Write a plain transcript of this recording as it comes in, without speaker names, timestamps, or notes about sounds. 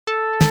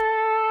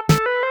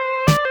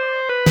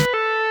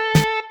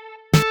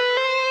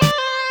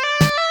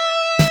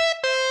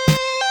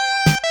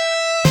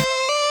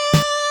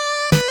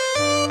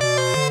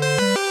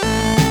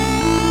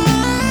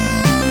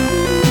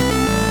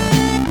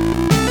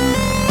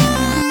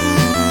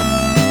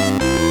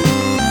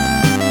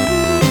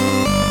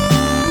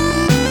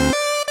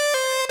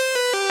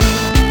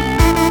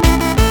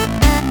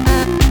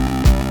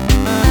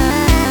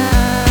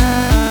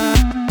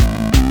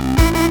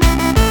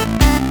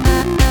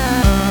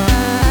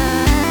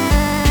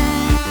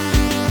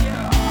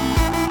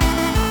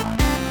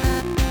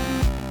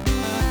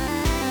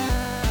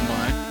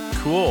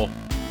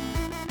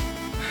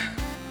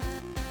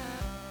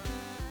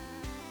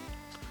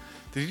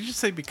Did you just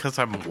say because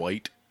I'm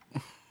white?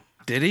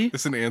 Did he?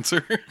 Is an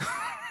answer? No, I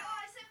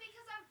said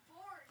because I'm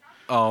bored.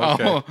 Oh,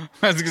 okay. Oh,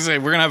 I was gonna say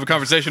we're gonna have a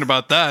conversation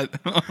about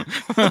that.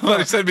 But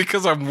he said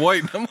because I'm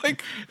white. I'm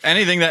like,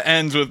 Anything that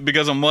ends with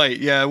 "because I'm white,"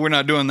 yeah, we're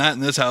not doing that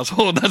in this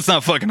household. That's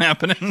not fucking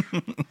happening.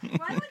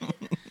 Why would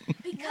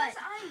because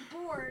I'm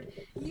bored,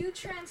 you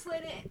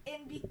translate it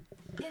into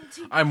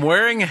I'm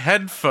wearing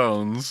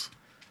headphones.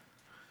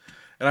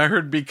 And I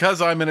heard because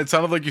I'm, and it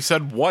sounded like you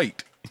said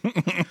white.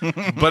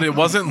 But it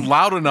wasn't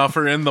loud enough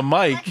or in the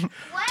mic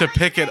to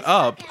pick it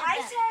up.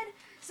 I said,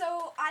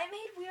 so I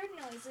made weird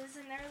noises,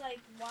 and they're like,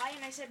 why?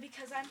 And I said,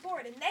 because I'm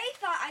bored. And they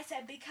thought I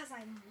said, because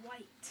I'm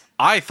white.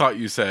 I thought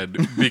you said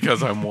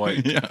because I'm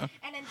white. Yeah,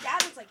 And then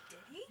Dad was like, did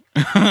he?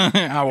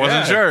 I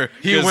wasn't Yeah. sure.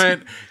 He 'Cause-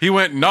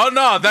 went,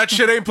 no, that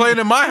shit ain't playing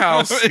in my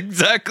house.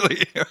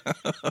 exactly. I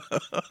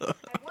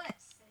want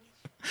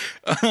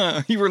to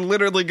say. You were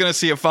literally gonna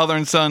see a father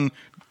and son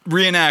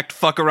reenact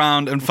fuck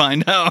around and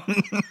find out.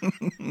 Daddy,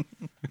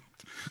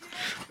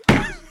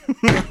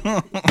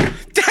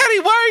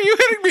 why are you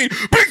hitting me?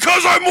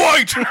 Because I'm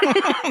white.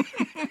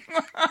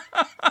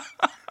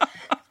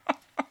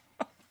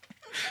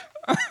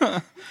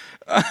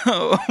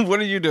 What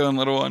are you doing,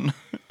 little one?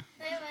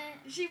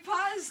 She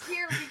paused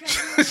here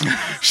because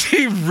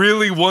She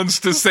really wants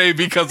to say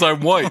because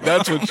I'm white.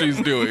 That's what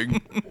she's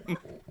doing.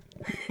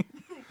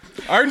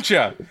 Aren't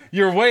you?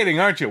 You're waiting,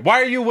 aren't you?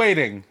 Why are you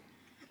waiting?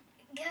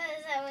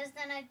 Because I was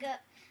gonna go.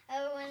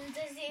 I wanted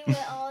to see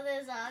what all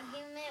this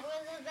argument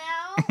was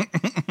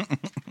about.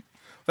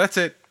 That's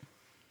it.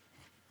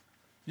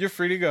 You're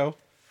free to go.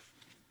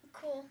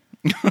 Cool.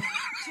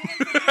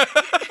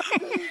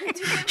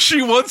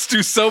 She wants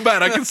to so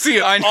bad. I can see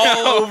it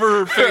all over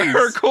her face.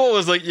 Her cool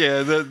was like,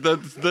 yeah,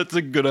 that's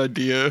a good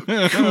idea.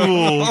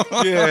 Cool.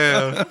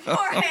 Yeah. before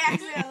I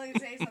accidentally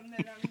say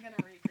something I'm going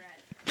to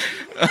regret.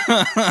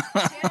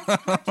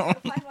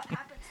 What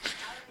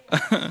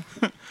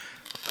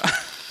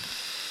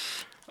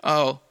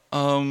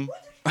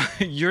happens?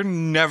 You're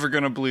never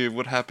gonna believe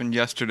what happened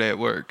yesterday at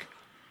work.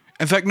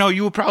 In fact, no,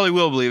 you probably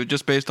will believe it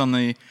just based on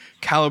the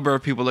caliber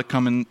of people that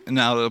come in and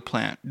out of the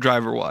plant,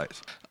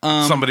 driver-wise.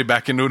 Somebody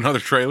back into another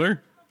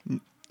trailer?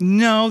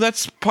 No,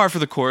 that's par for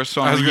the course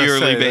I on was a gonna yearly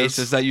say,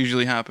 basis. That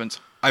usually happens.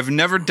 I've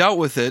never dealt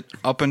with it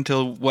up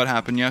until what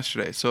happened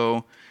yesterday.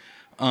 So,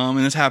 and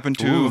this happened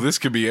to... Ooh, this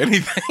could be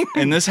anything.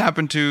 And this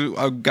happened to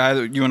a guy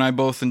that you and I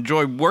both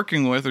enjoy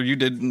working with, or you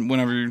did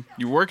whenever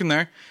you were working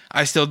there.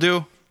 I still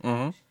do.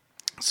 Mm-hmm.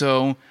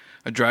 So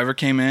a driver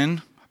came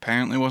in,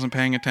 apparently wasn't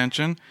paying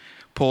attention,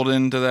 pulled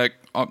into that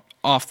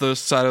off the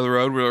side of the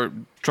road where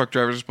truck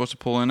drivers are supposed to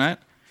pull in at.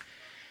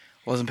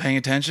 Wasn't paying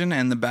attention,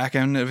 and the back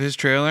end of his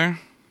trailer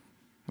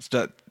was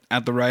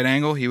at the right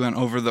angle. He went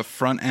over the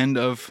front end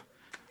of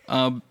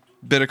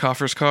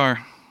Bitterkoffer's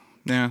car.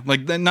 Yeah,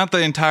 like not the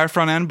entire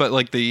front end, but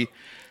like the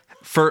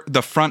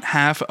front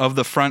half of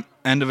the front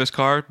end of his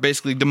car,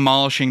 basically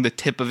demolishing the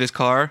tip of his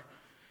car.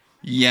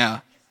 Yeah,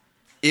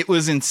 it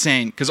was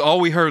insane because all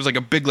we heard was like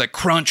a big like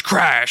crunch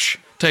crash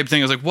type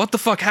thing. I was like, what the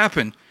fuck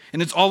happened?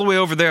 And it's all the way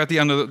over there at the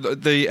end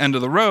of the end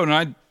of the road,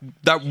 and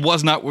that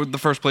was not the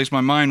first place my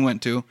mind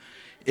went to.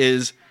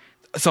 Is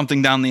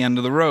something down the end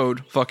of the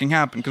road fucking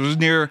happened because it was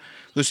near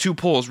those two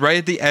poles right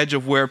at the edge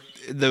of where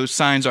those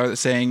signs are that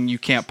saying you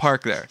can't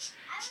park there.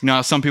 You know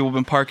how some people have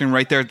been parking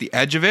right there at the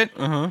edge of it?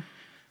 Uh-huh.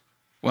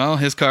 Well,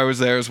 his car was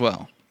there as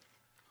well.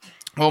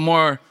 Well,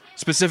 more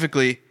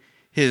specifically,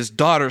 his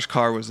daughter's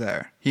car was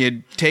there. He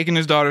had taken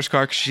his daughter's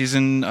car because she's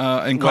in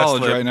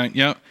college right now.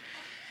 Yep.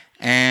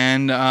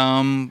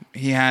 And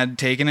he had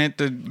taken it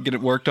to get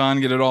it worked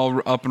on, get it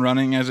all up and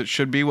running as it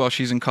should be while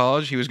she's in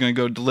college. He was going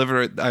to go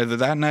deliver it either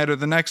that night or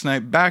the next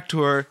night back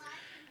to her,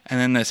 and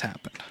then this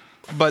happened.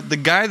 But the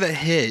guy that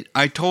hit,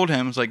 I told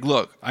him, I was like,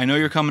 look, I know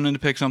you're coming in to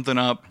pick something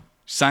up,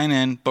 sign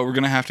in, but we're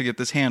going to have to get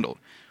this handled.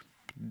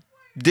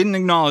 Didn't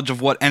acknowledge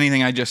of what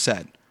anything I just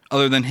said,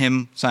 other than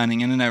him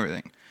signing in and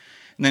everything.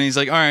 And then he's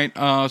like, all right,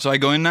 so I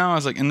go in now? I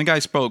was like, and the guy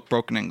spoke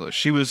broken English.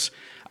 She was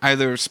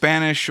either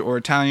Spanish or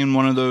Italian,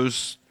 one of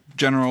those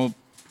general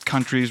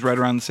countries right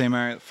around the same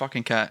area.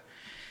 Fucking cat.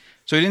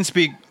 So he didn't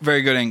speak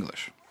very good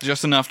English,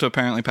 just enough to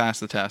apparently pass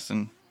the test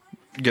and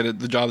get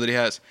the job that he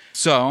has.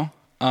 So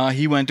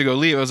he went to go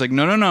leave. I was like,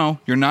 no,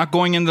 you're not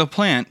going into the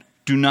plant.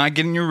 Do not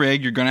get in your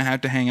rig. You're going to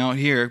have to hang out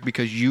here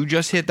because you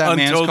just hit that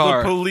man's car. Until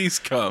the police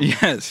come.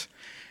 Yes.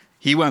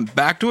 He went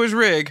back to his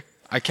rig.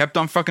 I kept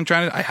on fucking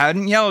trying to... I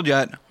hadn't yelled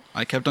yet.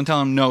 I kept on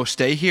telling him, no,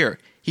 stay here.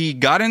 He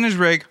got in his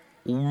rig,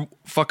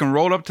 fucking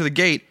rolled up to the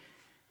gate.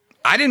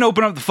 I didn't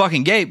open up the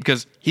fucking gate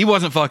because he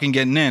wasn't fucking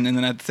getting in. And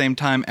then at the same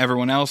time,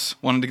 everyone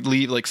else wanted to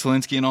leave, like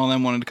Selinsky and all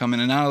them wanted to come in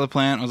and out of the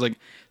plant. I was like,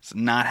 it's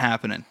not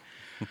happening.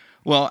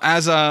 Well,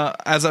 as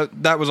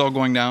that was all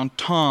going down,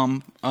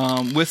 Tom,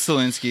 with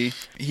Selinsky,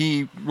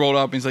 he rolled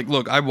up and he's like,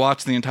 look, I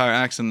watched the entire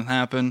accident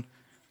happen.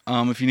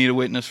 If you need a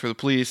witness for the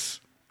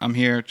police, I'm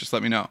here. Just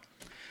let me know.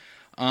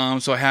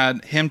 So I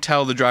had him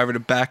tell the driver to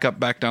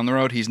back down the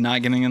road. He's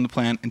not getting in the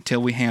plant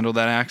until we handle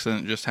that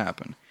accident that just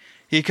happened.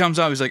 He comes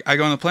out. He's like, I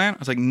go in the plant? I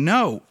was like,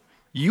 no,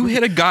 You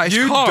hit a guy's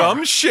You car.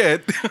 dumb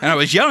shit. And I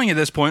was yelling at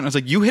this point. I was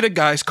like, you hit a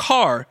guy's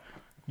car.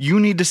 You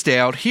need to stay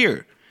out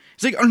here.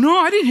 He's like, oh, no,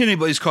 I didn't hit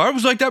anybody's car. It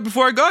was like that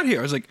before I got here.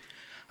 I was like,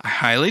 I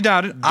highly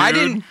doubt it. I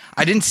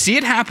didn't see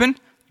it happen,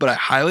 but I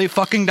highly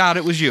fucking doubt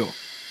it was you.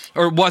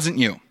 Or it wasn't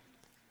you.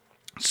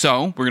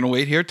 So we're going to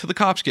wait here till the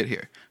cops get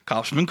here.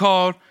 Cops have been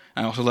called.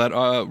 I also let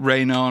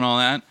Ray know and all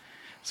that.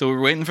 So we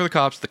were waiting for the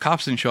cops. The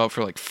cops didn't show up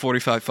for like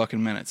 45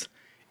 fucking minutes.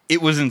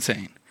 It was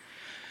insane.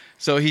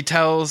 So he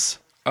tells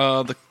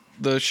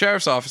the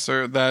sheriff's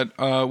officer that,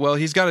 well,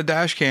 he's got a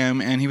dash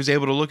cam, and he was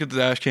able to look at the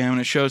dash cam, and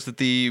it shows that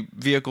the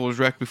vehicle was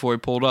wrecked before he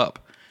pulled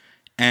up.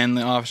 And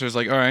the officer's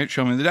like, all right,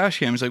 show me the dash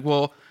cam. He's like,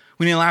 well,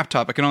 we need a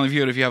laptop. I can only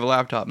view it if you have a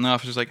laptop. And the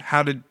officer's like,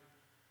 how did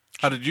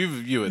you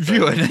view it?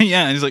 view it?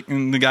 Yeah, and he's like,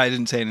 and the guy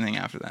didn't say anything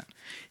after that.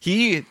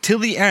 He, till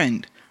the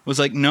end, was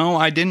like, no,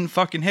 I didn't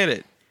fucking hit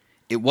it.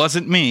 It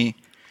wasn't me.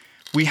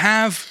 We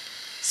have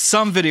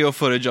some video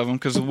footage of him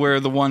because of where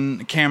the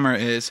one camera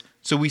is.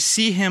 So we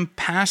see him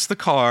pass the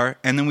car,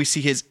 and then we see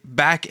his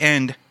back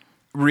end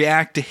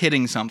react to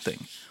hitting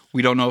something.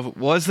 We don't know if it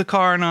was the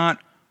car or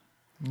not.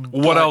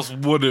 What else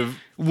would it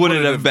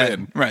have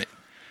been? Right.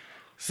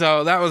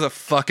 So that was a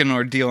fucking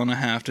ordeal and a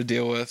half to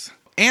deal with.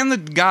 And the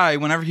guy,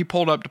 whenever he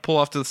pulled up to pull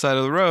off to the side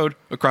of the road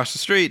across the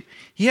street,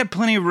 he had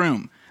plenty of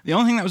room. The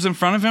only thing that was in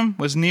front of him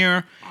was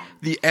near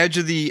the edge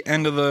of the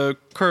end of the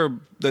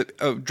curb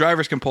that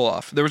drivers can pull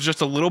off. There was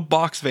just a little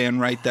box van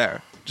right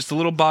there. Just a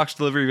little box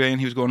delivery van.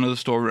 He was going to the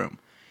storeroom.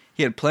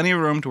 He had plenty of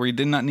room to where he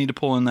did not need to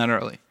pull in that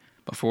early.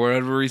 But for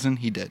whatever reason,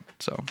 he did.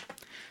 So,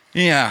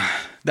 yeah,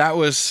 that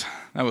was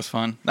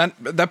fun.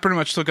 That pretty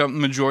much took up the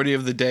majority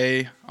of the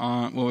day.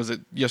 What was it?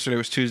 Yesterday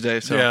was Tuesday.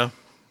 So, Yeah.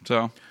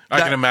 So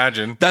I can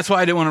imagine. That's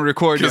why I didn't want to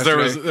record because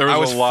yesterday. there was I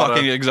was a lot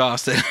fucking of,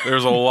 exhausted. There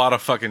was a lot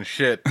of fucking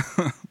shit.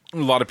 A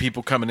lot of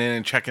people coming in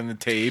and checking the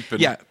tape. And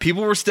Yeah,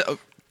 people were still...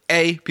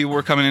 people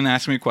were coming in and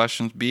asking me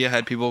questions. B, I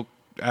had people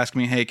ask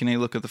me, hey, can they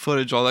look at the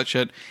footage, all that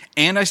shit.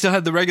 And I still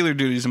had the regular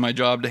duties in my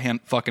job to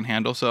fucking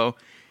handle. So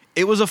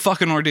it was a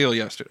fucking ordeal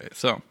yesterday.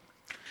 So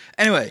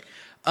anyway,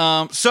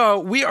 so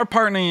we are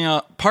partnering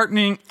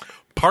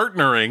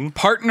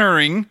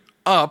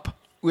up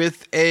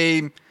with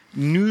a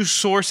news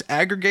source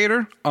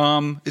aggregator.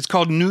 It's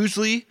called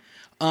Newsly.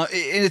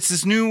 It's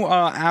this new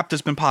app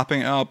that's been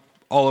popping up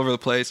all over the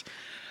place.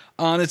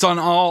 It's on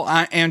all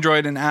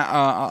Android and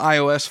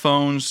iOS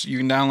phones. You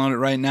can download it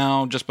right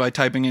now just by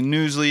typing in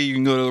Newsly. You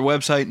can go to their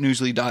website,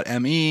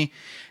 newsly.me,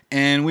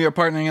 and we are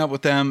partnering up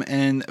with them.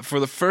 And for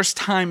the first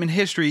time in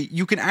history,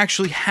 you can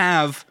actually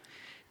have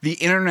the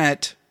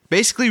internet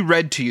basically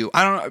read to you.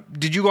 I don't know.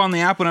 Did you go on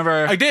the app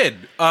whenever? I did.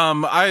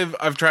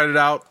 I've tried it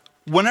out.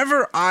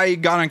 Whenever I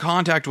got in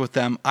contact with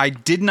them, I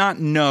did not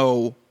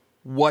know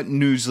what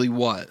Newsly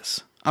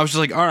was. I was just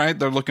like, all right,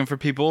 they're looking for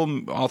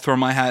people. I'll throw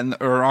my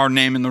hat or our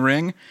name in the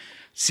ring,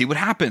 see what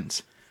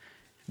happens.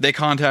 They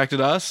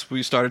contacted us.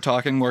 We started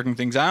talking, working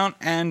things out,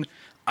 and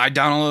I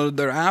downloaded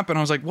their app, and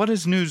I was like, what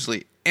is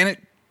Newsly? And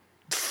it's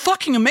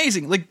fucking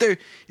amazing. Like,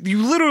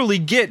 you literally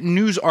get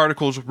news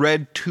articles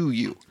read to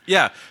you.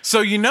 Yeah.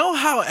 So you know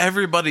how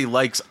everybody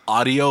likes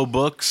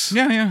audiobooks?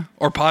 Yeah.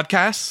 Or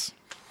podcasts.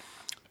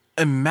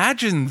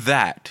 Imagine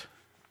that,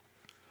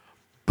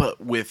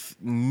 but with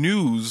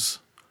news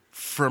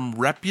from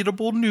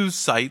reputable news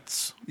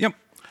sites. Yep.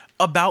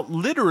 About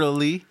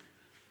literally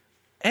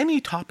any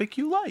topic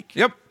you like.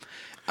 Yep.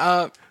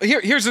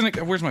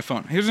 Where's my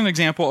phone? Here's an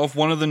example of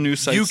one of the news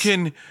sites.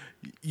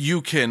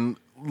 You can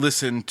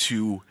listen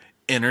to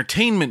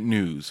entertainment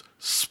news,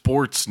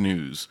 sports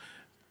news,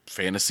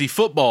 fantasy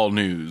football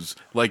news.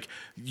 Like,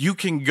 you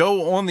can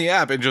go on the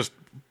app and just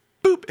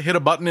boop, hit a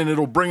button, and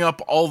it'll bring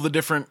up all the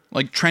different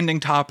like trending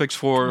topics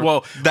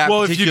for that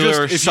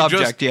particular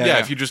subject.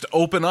 If you just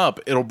open up,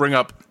 it'll bring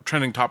up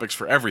trending topics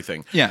for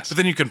everything. Yes. But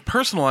then you can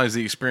personalize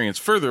the experience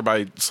further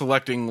by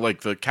selecting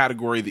like the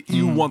category that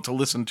you want to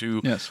listen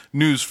to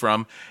news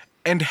from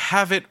and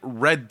have it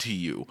read to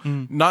you.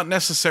 Not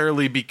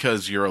necessarily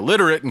because you're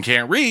illiterate and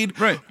can't read,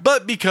 right,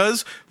 but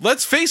because,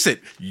 let's face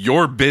it,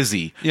 you're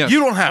busy. Yes. You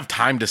don't have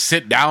time to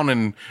sit down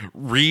and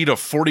read a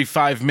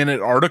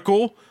 45-minute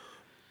article.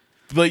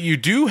 But you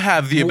do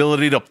have the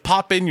ability to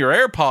pop in your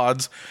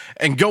AirPods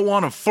and go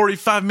on a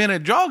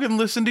 45-minute jog and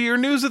listen to your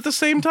news at the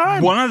same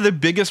time. One of the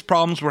biggest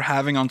problems we're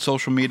having on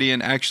social media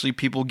and actually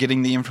people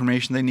getting the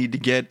information they need to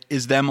get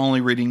is them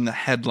only reading the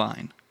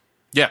headline.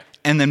 Yeah.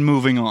 And then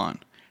moving on.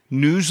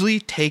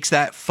 Newsly takes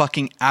that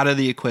fucking out of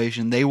the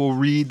equation. They will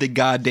read the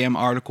goddamn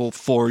article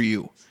for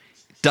you.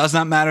 Does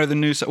not matter the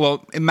news.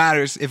 Well, it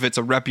matters if it's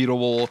a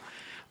reputable,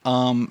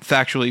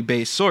 factually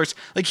based source.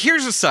 Like,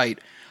 here's a site.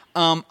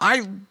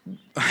 I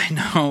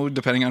know,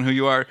 depending on who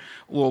you are,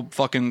 will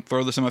fucking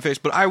throw this in my face,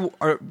 but I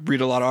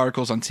read a lot of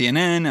articles on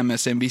CNN,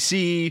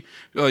 MSNBC,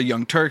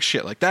 Young Turks,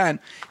 shit like that.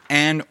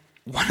 And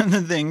one of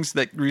the things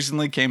that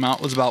recently came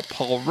out was about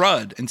Paul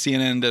Rudd, and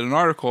CNN did an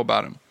article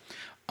about him.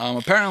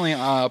 Apparently,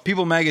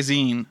 People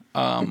Magazine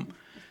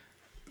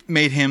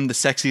made him the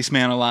sexiest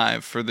man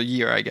alive for the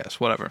year, I guess,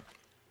 whatever.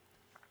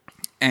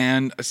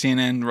 And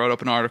CNN wrote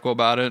up an article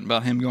about it,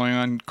 about him going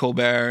on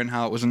Colbert and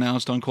how it was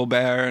announced on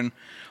Colbert and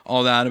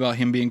all that, about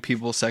him being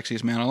people's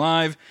sexiest man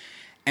alive.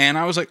 And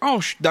I was like,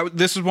 oh,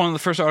 this is one of the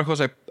first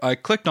articles I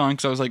clicked on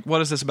because I was like,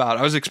 what is this about?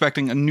 I was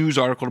expecting a news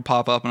article to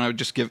pop up and I would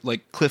just give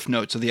like cliff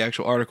notes of the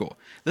actual article.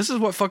 This is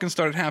what fucking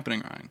started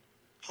happening, Ryan.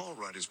 Paul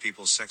Rudd is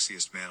people's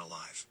sexiest man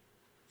alive.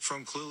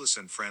 From Clueless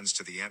and Friends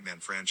to the Ant-Man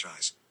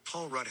franchise,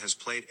 Paul Rudd has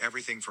played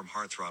everything from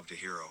heartthrob to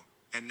hero.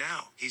 And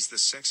now, he's the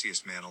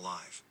sexiest man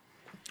alive.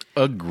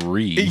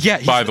 Agreed.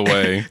 Yeah. By the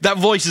way, that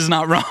voice is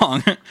not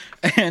wrong.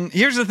 And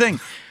here's the thing: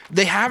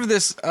 they have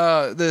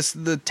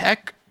the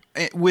tech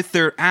with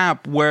their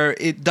app where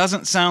it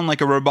doesn't sound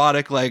like a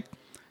robotic like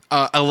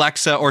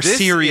Alexa or this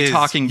Siri is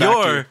talking back to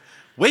you. your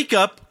wake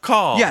up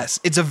call. Yes,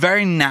 it's a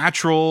very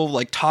natural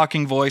like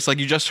talking voice, like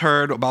you just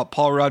heard about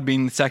Paul Rudd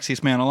being the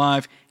sexiest man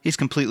alive. He's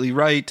completely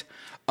right.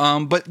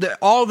 But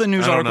all the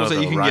news articles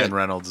that you can Ryan get,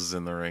 Reynolds is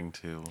in the ring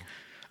too.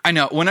 I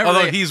know.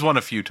 Although he's won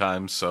a few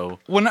times, so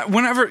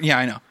whenever, yeah,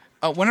 I know.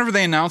 Whenever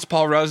they announced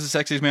Paul Rudd as the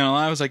sexiest man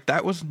alive, I was like,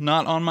 that was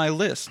not on my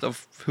list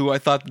of who I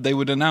thought they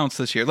would announce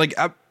this year. Like,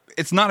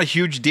 it's not a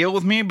huge deal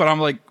with me, but I'm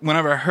like,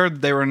 whenever I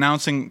heard they were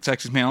announcing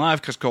sexiest man alive,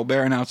 because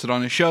Colbert announced it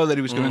on his show that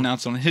he was going to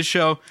announce it on his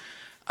show,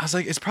 I was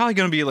like, it's probably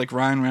going to be like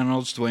Ryan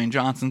Reynolds, Dwayne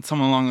Johnson,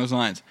 someone along those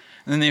lines.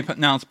 And then they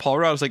announced Paul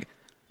Rudd. I was like,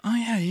 oh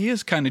yeah, he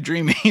is kind of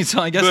dreamy, so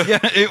I guess yeah,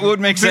 it would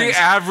make sense. The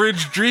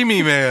average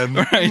dreamy man,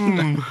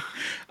 right?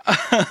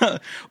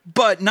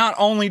 But not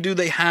only do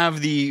they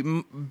have the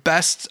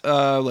best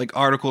like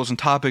articles and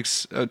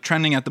topics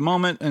trending at the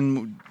moment,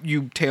 and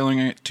you tailoring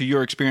it to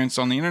your experience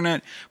on the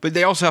internet, but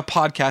they also have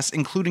podcasts,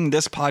 including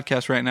this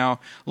podcast right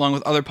now, along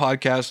with other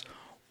podcasts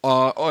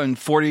in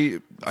 40,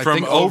 I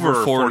think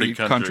over 40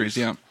 countries.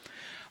 Yeah.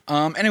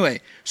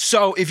 Anyway,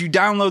 so if you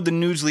download the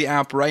Newsly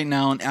app right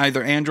now on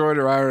either Android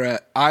or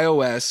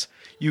iOS,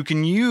 you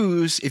can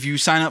use, if you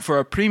sign up for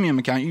a premium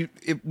account,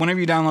 whenever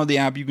you download the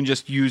app, you can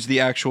just use the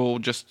actual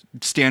just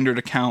standard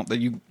account that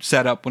you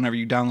set up whenever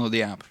you download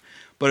the app.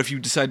 But if you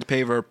decide to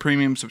pay for a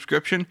premium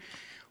subscription,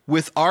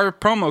 with our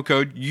promo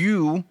code,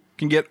 you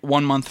can get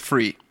 1 month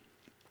free.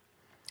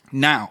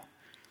 Now,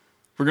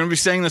 we're going to be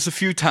saying this a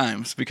few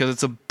times because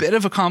it's a bit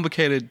of a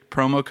complicated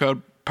promo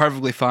code,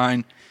 perfectly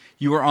fine.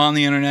 You are on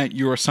the internet,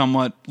 you are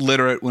somewhat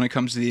literate when it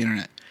comes to the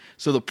internet.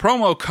 So the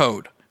promo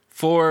code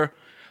for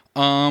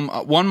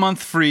 1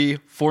 month free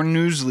for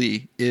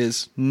Newsly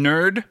is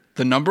NERD,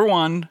 the number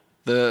 1,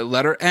 the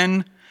letter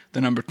N, the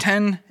number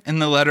 10,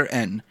 and the letter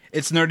N.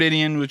 It's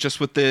Nerdidian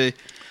with the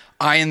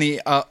I and the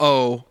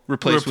O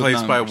replaced with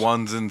by numbers.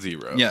 ones and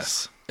zeros.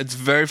 Yes. It's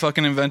very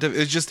fucking inventive.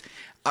 It's just,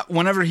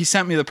 whenever he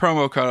sent me the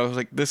promo code, I was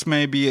like, this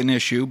may be an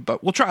issue,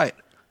 but we'll try it.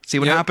 See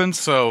what happens.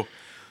 So,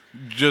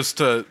 just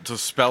to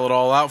spell it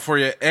all out for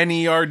you,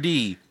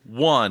 NERD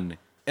 1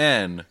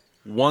 N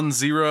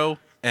 10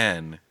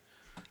 N.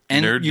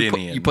 And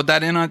Nerdinian. you put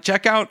that in on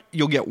checkout,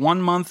 you'll get 1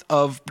 month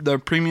of the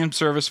premium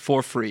service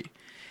for free.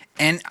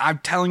 And I'm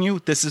telling you,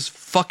 this is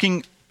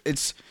fucking,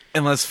 it's...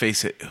 And let's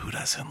face it, who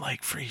doesn't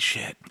like free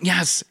shit?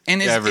 Yes,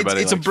 and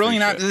Everybody it's a likes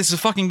brilliant... free shit. This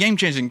is fucking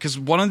game-changing, because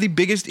one of the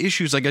biggest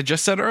issues, like I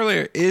just said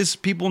earlier, is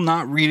people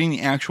not reading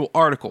the actual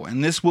article.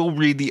 And this will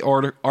read the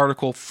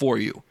article for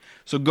you.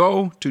 So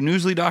go to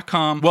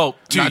newsly.com. Well,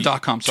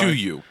 not .com, sorry. to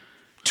you.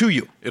 To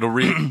you. It'll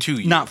read to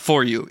you. Not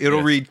for you. It'll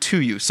Yes. read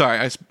to you. Sorry,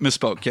 I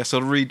misspoke. Yes,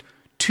 it'll read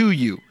to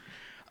you.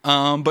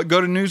 But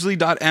go to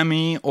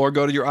newsly.me or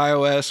go to your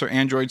iOS or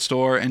Android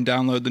store and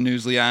download the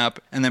Newsly app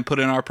and then put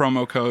in our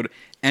promo code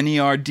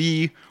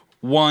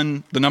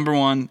NERD1, the number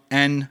 1,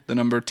 N, the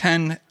number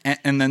 10,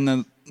 and then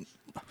the...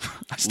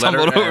 I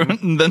stumbled Letter over, N.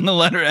 and then the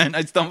letter N.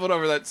 I stumbled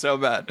over that so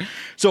bad.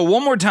 So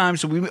one more time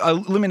so we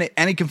eliminate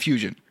any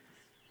confusion.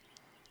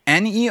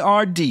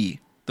 NERD,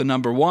 the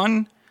number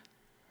 1,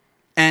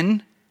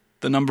 N,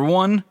 the number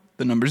 1,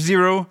 the number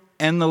 0,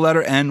 and the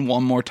letter N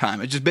one more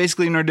time. It's just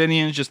basically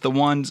Nerdidian. It's just the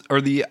ones,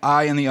 or the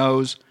I and the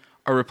O's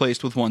are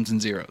replaced with ones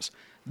and zeros.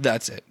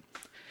 That's it.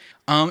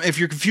 If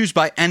you're confused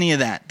by any of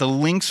that, the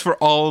links for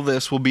all of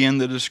this will be in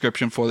the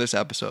description for this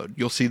episode.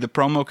 You'll see the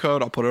promo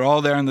code. I'll put it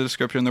all there in the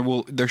description.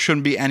 There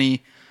shouldn't be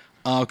any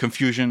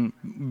confusion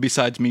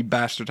besides me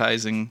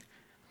bastardizing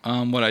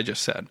what I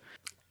just said.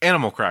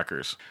 Animal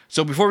crackers.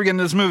 So before we get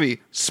into this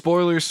movie,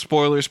 spoilers.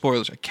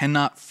 I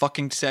cannot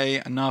fucking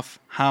say enough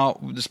how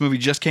this movie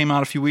just came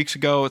out a few weeks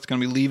ago. It's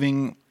going to be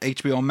leaving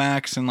HBO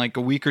Max in like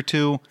a week or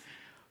two.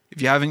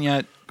 If you haven't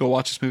yet, go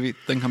watch this movie,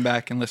 then come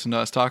back and listen to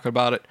us talk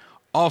about it.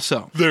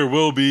 Also, There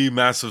will be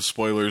massive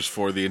spoilers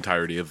for the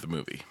entirety of the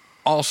movie.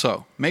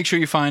 make sure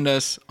you find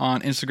us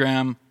on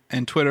Instagram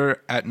and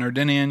Twitter at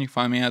Nerdinian. You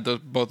find me at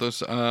both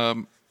those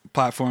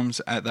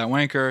platforms at That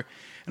Wanker.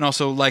 And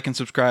also like and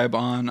subscribe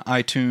on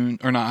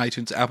iTunes, or not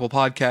iTunes, Apple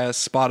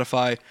Podcasts,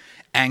 Spotify,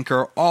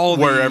 Anchor, all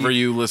the Wherever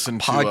you listen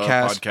to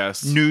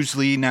podcasts.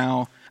 Newsly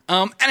now.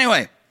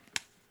 Anyway,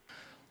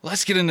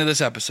 let's get into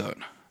this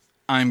episode.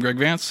 I'm Greg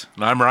Vance.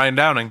 And I'm Ryan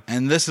Downing.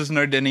 And this is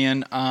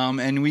Nerdinian,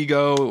 and we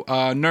go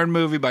nerd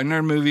movie by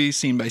nerd movie,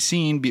 scene by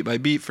scene, beat by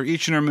beat for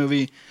each nerd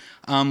movie.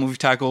 We've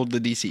tackled the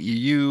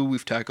DCEU,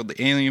 we've tackled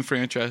the Alien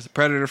franchise, the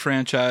Predator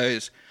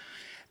franchise,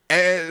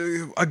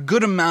 a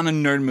good amount of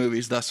nerd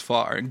movies thus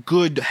far.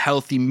 Good,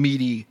 healthy,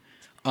 meaty,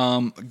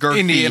 girthy.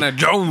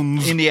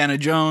 Indiana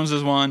Jones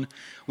is one.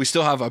 We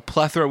still have a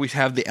plethora. We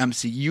have the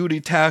MCU to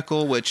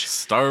tackle, which...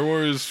 Star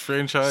Wars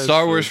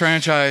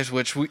franchise,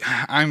 which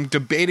I'm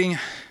debating.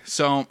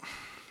 So,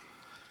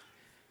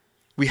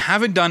 we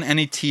haven't done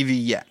any TV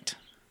yet.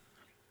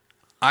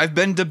 I've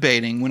been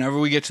debating, whenever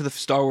we get to the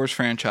Star Wars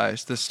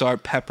franchise, to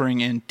start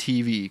peppering in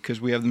TV, because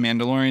we have the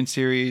Mandalorian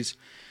series.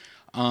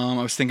 I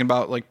was thinking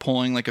about like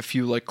pulling like a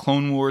few like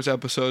Clone Wars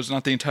episodes,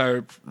 not the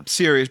entire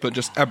series, but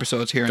just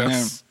episodes here and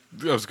there.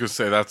 I was going to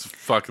say, that's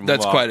fucking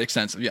That's lot. quite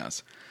extensive,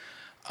 yes.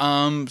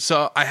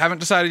 So I haven't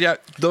decided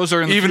yet. Those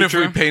are in the Even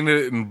future. if we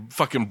painted it in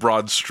fucking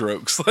broad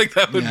strokes, like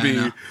that would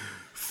be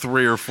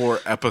 3 or 4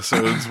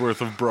 episodes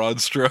worth of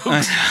broad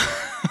strokes.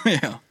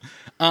 Yeah.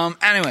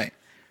 Anyway,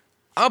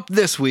 up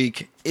this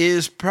week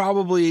is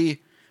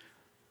probably...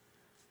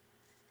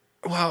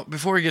 Well,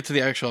 before we get to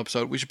the actual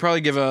episode, we should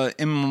probably give a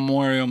in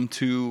memoriam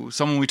to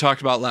someone we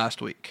talked about last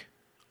week.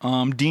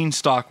 Dean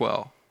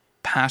Stockwell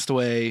passed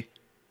away,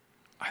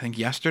 I think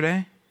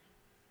yesterday,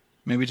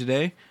 maybe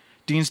today.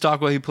 Dean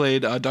Stockwell, he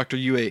played Dr.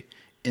 Yue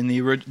in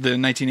the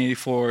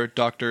 1984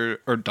 the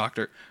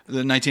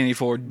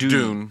 1984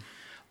 Dune.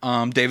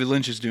 David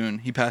Lynch's Dune.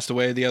 He passed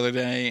away the other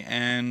day,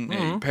 and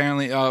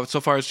apparently,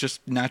 so far it's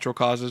just natural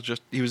causes.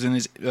 Just he was in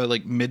his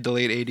like mid to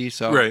late 80s,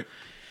 so Right.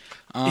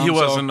 He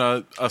wasn't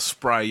a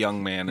spry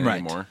young man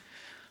anymore.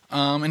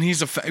 And he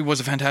was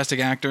a fantastic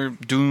actor.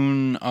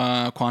 Dune,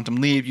 Quantum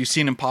Leap. You've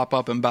seen him pop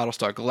up in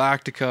Battlestar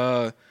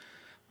Galactica.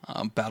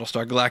 I'm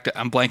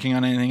blanking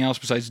on anything else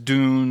besides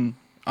Dune.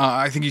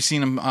 I think you've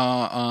seen him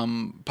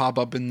pop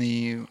up in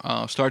the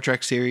Star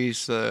Trek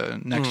series,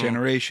 Next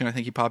Generation. I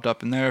think he popped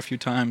up in there a few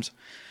times.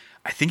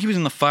 I think he was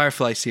in the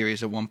Firefly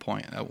series at one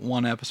point, at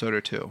one episode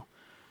or two.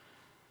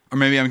 Or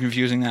maybe I'm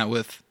confusing that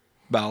with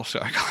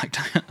Battlestar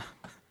Galactica.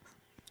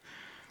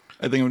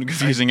 I think I'm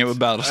confusing it with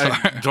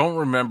Battlestar. I don't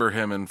remember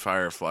him in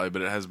Firefly,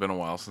 but it has been a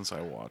while since I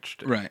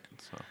watched it. Right.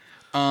 So.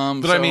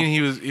 I mean,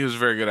 he was a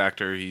very good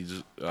actor.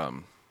 He's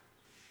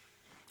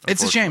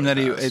it's a shame that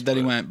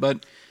he went,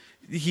 but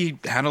he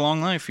had a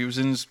long life. He was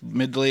in his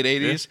mid to late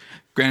 80s. Yeah.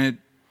 Granted,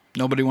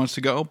 nobody wants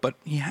to go, but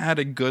he had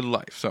a good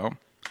life. So,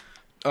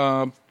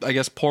 I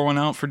guess pour one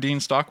out for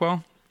Dean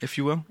Stockwell, if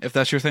you will, if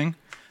that's your thing.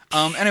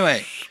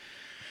 Anyway,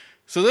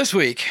 so this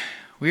week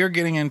we are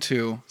getting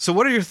into. So,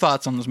 what are your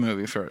thoughts on this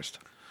movie first?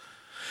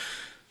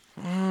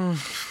 Were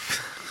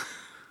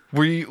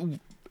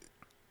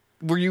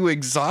you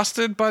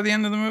exhausted by the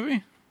end of the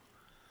movie?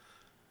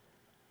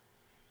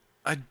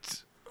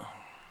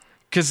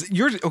 Because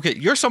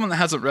you're someone that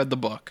hasn't read the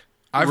book.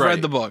 I've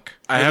read the book.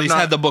 At least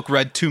had the book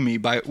read to me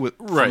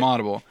from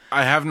Audible.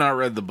 I have not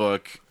read the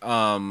book.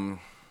 I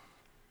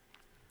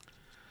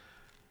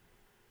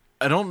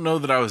don't know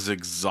that I was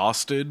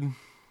exhausted,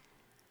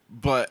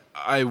 but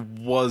I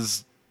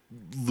was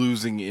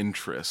losing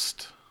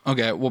interest.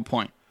 Okay, at what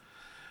point?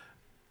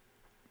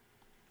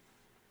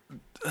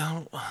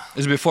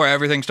 Is it before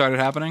everything started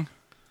happening?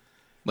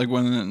 Like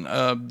when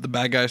the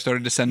bad guys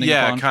started descending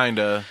upon? Yeah, kind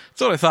of.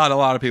 That's what I thought a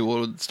lot of people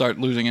would start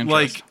losing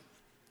interest. Like,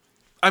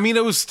 I mean,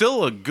 it was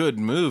still a good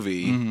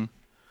movie. Mm-hmm.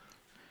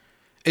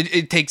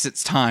 It takes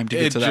its time to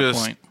get to that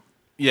point.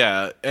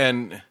 Yeah,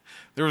 and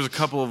there was a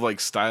couple of like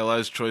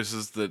stylized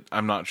choices that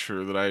I'm not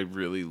sure that I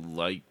really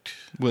liked.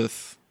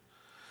 With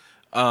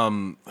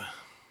the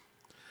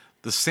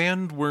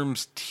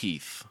sandworm's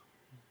teeth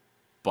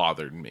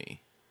bothered me.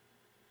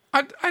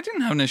 I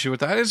didn't have an issue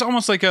with that. It's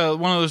almost like one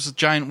of those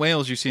giant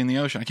whales you see in the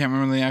ocean. I can't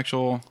remember the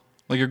actual,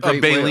 like a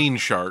great baleen whale.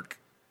 Shark.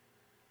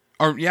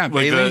 Or yeah, like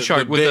baleen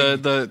shark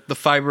with the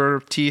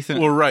fiber teeth.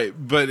 Well, right,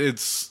 but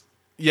it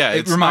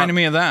reminded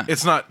me of that.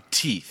 It's not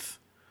teeth.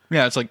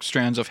 Yeah, it's like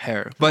strands of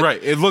hair. But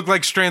right, it looked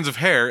like strands of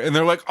hair, and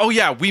they're like, "Oh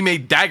yeah, we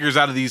made daggers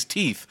out of these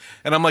teeth."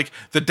 And I'm like,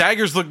 "The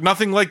daggers look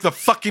nothing like the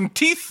fucking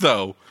teeth,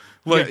 though."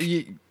 Like,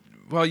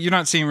 you're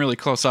not seeing really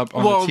close up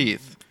on the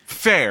teeth.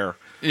 Fair.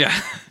 Yeah,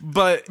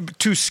 but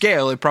to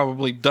scale, it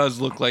probably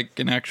does look like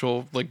an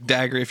actual like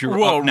dagger if you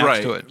were up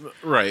next to it.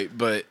 Right,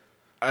 but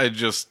I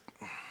just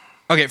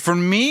for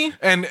me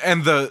and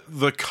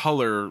the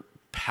color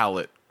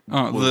palette,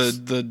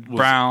 the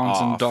browns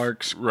off. And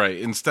darks, right?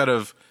 Instead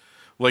of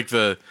like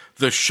the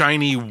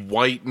shiny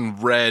white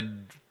and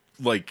red,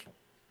 like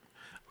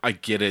I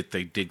get it.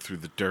 They dig through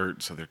the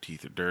dirt, so their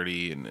teeth are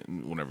dirty.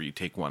 And whenever you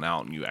take one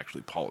out and you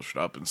actually polish it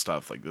up and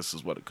stuff, like this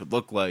is what it could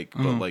look like.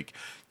 But like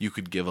you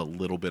could give a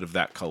little bit of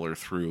that color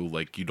through.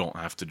 Like you don't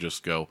have to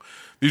just go,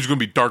 these are going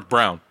to be dark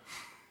brown.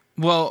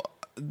 Well,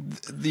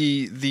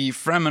 the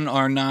Fremen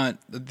are not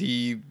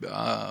the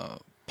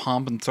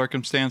pomp and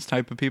circumstance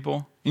type of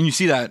people. And you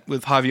see that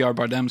with Javier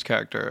Bardem's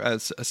character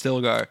as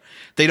Stilgar.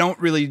 They don't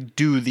really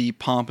do the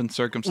pomp and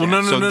circumstance.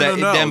 Well, no.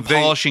 Them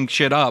polishing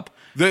shit up.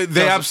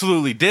 They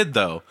absolutely did,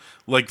 though.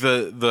 Like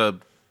the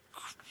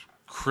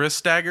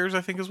Chris daggers,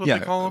 I think is what they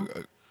call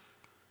them.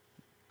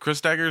 Chris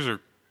daggers or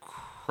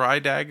Cry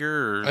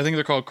dagger? Or... I think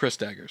they're called Chris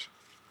daggers.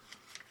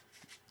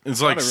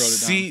 It's like I wrote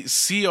it down.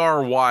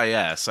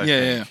 CRYS, I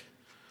think.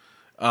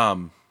 Yeah.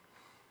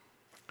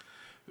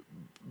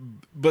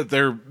 But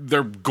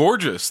they're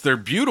gorgeous. They're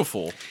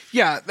beautiful.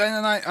 Yeah,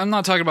 and I'm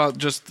not talking about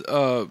just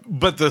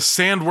But the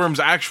sandworm's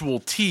actual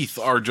teeth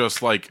are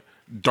just like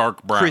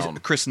dark brown.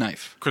 Chris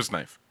knife. Chris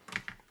knife.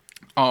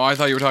 Oh, I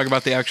thought you were talking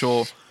about the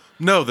actual.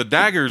 No, the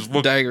daggers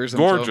look daggers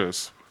themselves.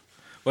 gorgeous.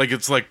 Like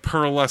it's like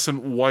pearlescent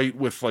white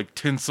with like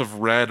tints of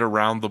red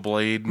around the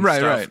blade and Right,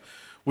 stuff, right.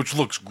 which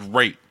looks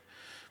great.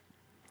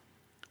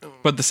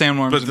 But the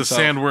sandworms. But the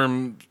themselves.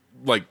 sandworm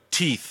like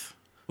teeth.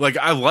 Like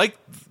I like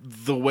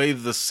the way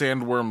the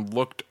sandworm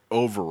looked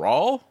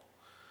overall.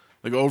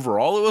 Like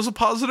overall it was a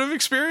positive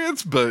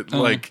experience, but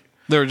like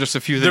there were just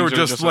a few things. there were that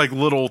just like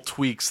little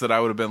tweaks that I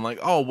would have been like,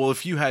 "Oh, well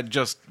if you had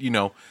just,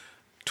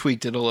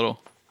 tweaked it a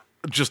little.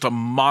 just a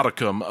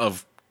modicum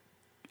of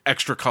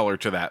extra color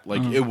to that,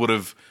 like it would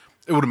have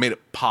made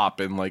it pop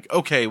and like,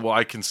 okay, well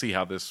I can see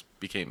how this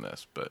became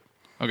this." But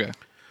Okay.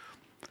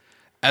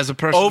 As a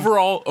person,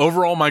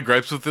 overall my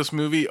gripes with this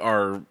movie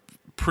are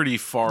pretty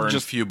far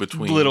and few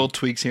between. little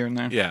tweaks here and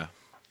there. Yeah.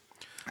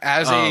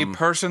 As a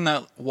person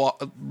that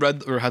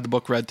read or had the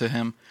book read to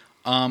him,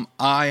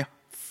 I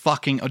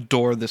fucking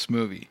adore this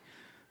movie.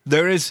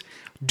 There is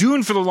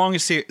Dune for the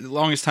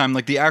longest time,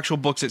 like the actual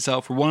books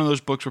itself were one of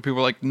those books where people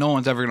were like, no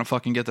one's ever gonna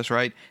fucking get this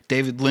right.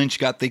 David Lynch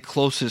got the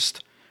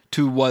closest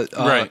to what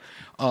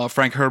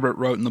Frank Herbert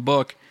wrote in the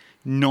book.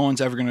 No one's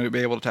ever gonna be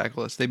able to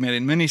tackle this. They made a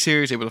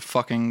miniseries. It was a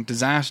fucking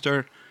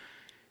disaster.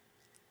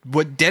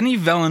 What Denis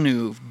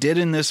Villeneuve did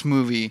in this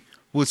movie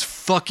was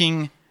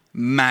fucking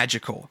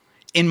magical,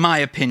 in my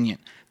opinion.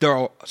 There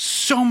are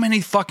so many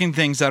fucking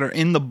things that are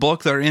in the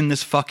book that are in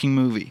this fucking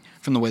movie.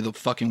 From the way the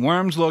fucking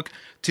worms look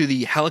to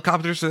the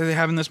helicopters that they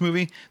have in this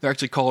movie. They're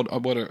actually called, I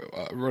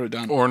wrote it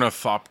down.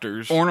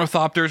 Ornithopters.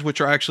 Ornithopters,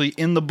 which are actually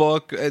in the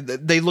book.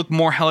 They look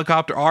more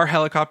our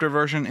helicopter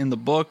version in the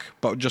book,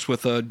 but just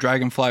with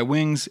dragonfly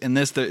wings. In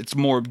this, it's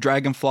more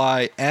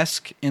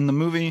dragonfly-esque in the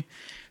movie.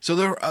 So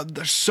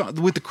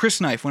with the Chris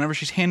knife, whenever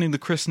she's handing the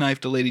Chris knife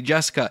to Lady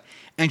Jessica,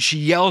 and she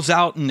yells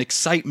out in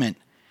excitement,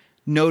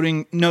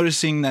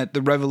 noticing that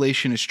the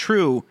revelation is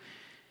true,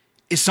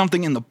 is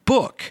something in the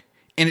book.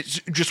 And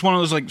it's just one of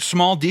those like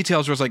small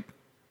details where it's like,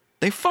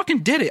 they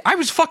fucking did it. I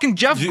was fucking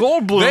Jeff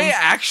Goldblum. They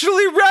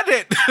actually read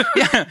it.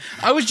 Yeah,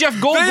 I was Jeff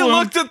Goldblum. They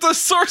looked at the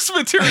source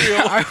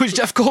material. I was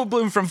Jeff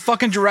Goldblum from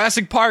fucking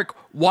Jurassic Park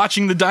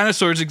watching the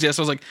dinosaurs exist.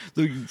 I was like,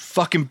 you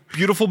fucking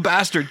beautiful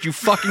bastard. You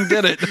fucking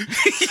did it.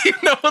 You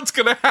know what's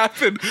going to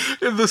happen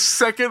in the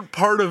second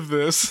part of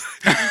this?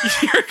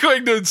 You're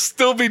going to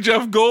still be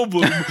Jeff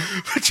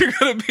Goldblum, but you're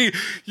going to be,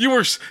 you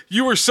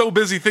were so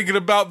busy thinking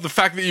about the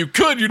fact that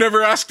you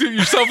never asked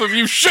yourself if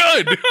you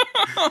should.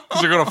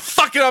 Because you're going to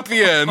fuck it up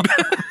the end.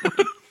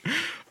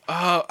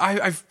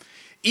 I've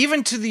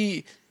even to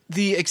the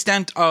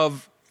extent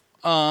of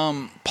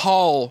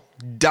Paul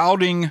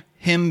doubting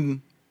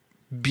him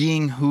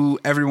being who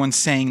everyone's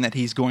saying that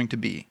he's going to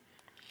be.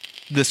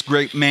 This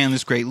great man,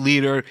 this great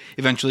leader,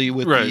 eventually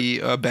with the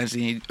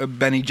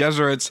Bene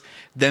Gesserits,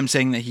 them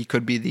saying that he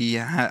could be the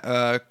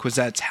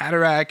Kwisatz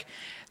Haderach,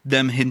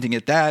 them hinting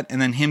at that, and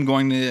then him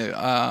going to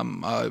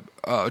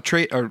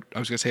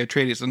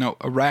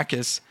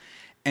Arrakis,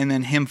 and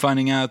then him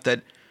finding out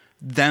that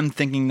them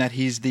thinking that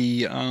he's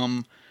the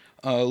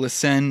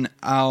Lisan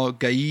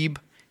al-Gaib.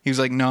 He was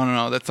like,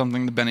 no, that's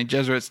something the Bene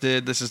Gesserits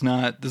did. This is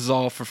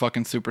all for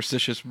fucking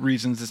superstitious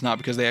reasons. It's not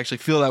because they actually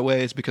feel that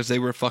way. It's because they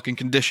were fucking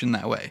conditioned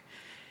that way.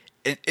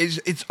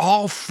 It's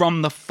all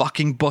from the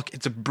fucking book.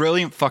 It's a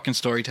brilliant fucking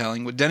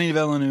storytelling. What Denis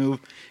Villeneuve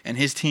and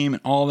his team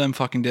and all of them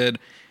fucking did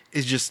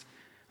is just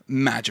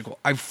magical.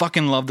 I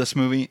fucking love this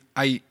movie.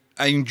 I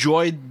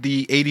enjoyed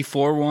the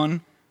 84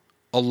 one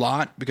a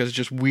lot because it's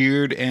just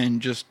weird and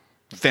just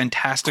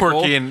fantastical.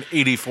 Quirky and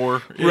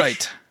 84.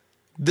 Right.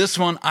 This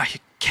one, I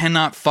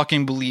cannot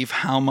fucking believe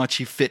how much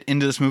he fit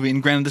into this movie.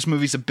 And granted, this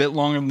movie's a bit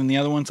longer than the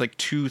other ones, like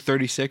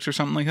 2:36 or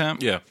something like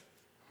that. Yeah.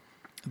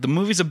 The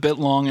movie's a bit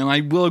long, and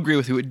I will agree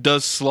with you. It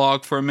does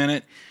slog for a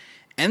minute.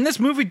 And this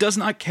movie does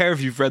not care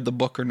if you've read the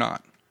book or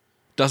not.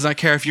 Does not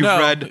care if you've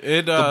read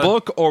the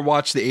book or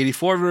watched the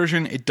 84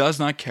 version. It does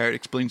not care. It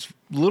explains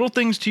little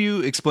things to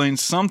you,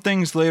 explains some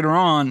things later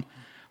on,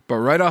 but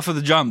right off of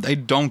the jump, they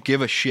don't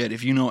give a shit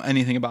if you know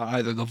anything about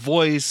either the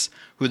voice,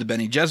 who the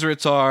Bene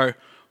Gesserits are,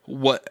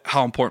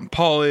 how important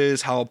Paul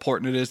is, how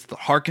important it is the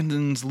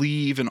Harkonnens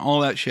leave, and all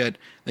that shit.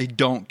 They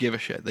don't give a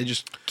shit. They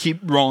just keep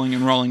rolling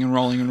and rolling and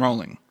rolling and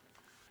rolling.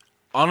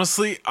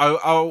 Honestly,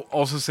 I'll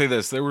also say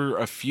this. There were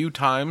a few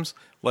times,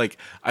 like,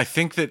 I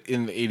think that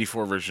in the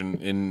 84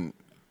 version,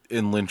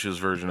 in Lynch's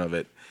version of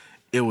it,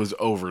 it was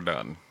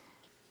overdone.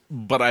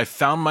 But I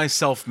found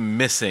myself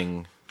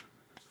missing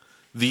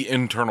the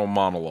internal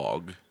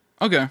monologue.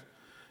 Okay.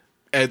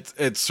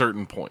 At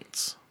certain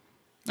points.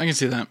 I can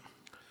see that.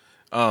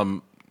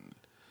 I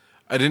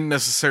didn't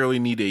necessarily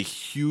need a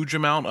huge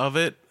amount of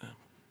it,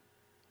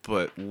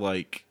 but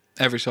like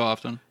every so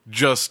often.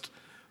 Just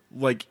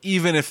like,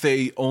 even if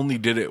they only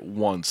did it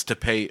once to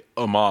pay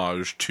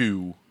homage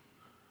to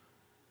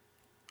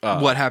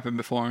what happened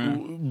before?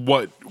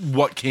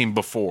 what came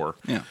before.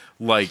 Yeah.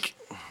 Like,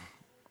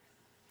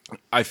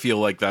 I feel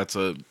like that's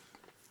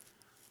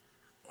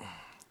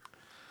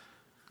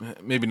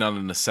maybe not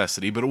a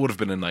necessity, but it would have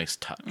been a nice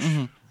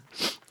touch.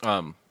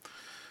 But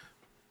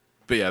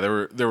yeah,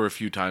 there were a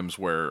few times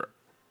where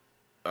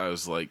I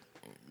was like,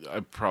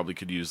 I probably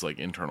could use like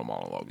internal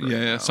monologue. Right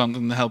Yeah, now.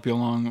 something to help you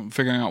along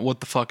figuring out what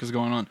the fuck is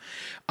going on.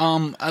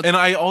 And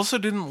I also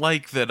didn't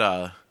like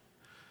that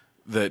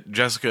that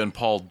Jessica and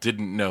Paul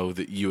didn't know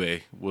that Yue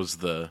was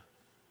the.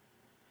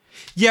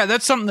 Yeah,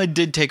 that's something they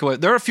did take away.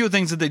 There are a few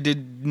things that they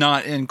did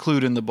not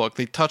include in the book.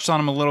 They touched on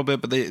them a little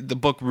bit, but the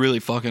book really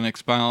fucking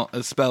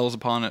spells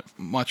upon it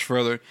much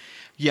further.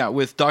 Yeah,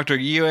 with Dr.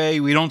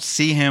 Yue, we don't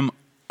see him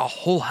a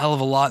whole hell of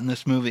a lot in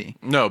this movie.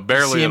 No,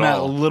 barely you see him at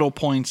all. at little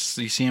points.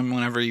 You see him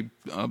whenever he...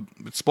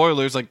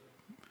 spoilers,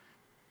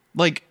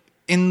 like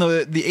in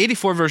the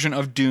 84 version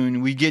of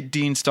Dune, we get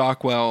Dean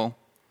Stockwell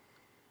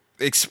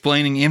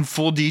explaining in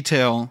full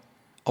detail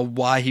of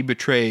why he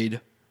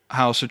betrayed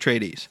House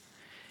Atreides.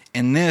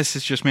 And this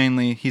is just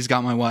mainly, he's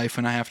got my wife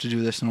and I have to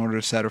do this in order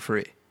to set her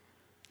free.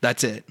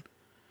 That's it.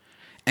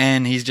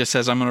 And he just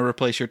says, I'm going to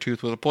replace your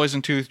tooth with a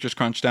poison tooth, just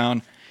crunch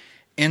down.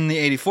 In the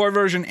 84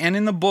 version and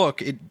in the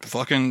book,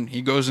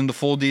 he goes into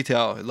full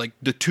detail. Like,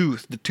 the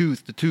tooth.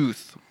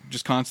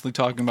 Just constantly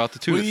talking about the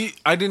tooth.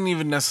 I didn't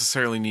even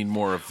necessarily need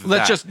more of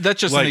That's that.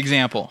 just an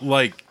example.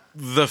 Like,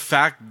 the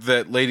fact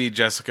that Lady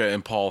Jessica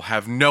and Paul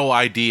have no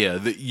idea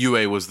that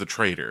Yue was the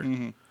traitor.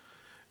 Mm-hmm.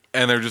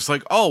 And they're just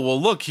like, oh,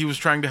 well, look, he was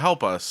trying to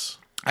help us.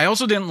 I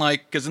also didn't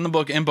like, because in the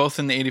book and both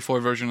in the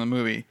 84 version of the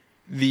movie,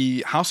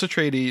 the House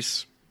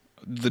Atreides,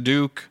 the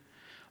Duke,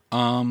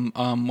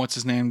 what's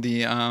his name?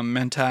 The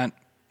Mentat.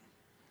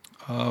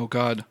 Oh,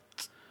 God.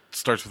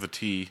 Starts with a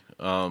T.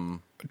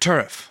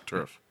 Turf.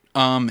 Turf.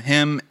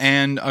 Him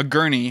and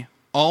Gurney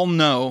all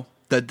know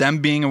that them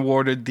being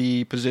awarded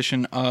the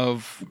position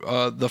of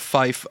the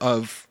fief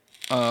of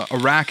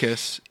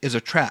Arrakis is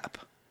a trap.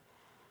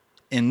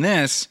 In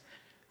this,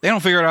 they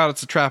don't figure out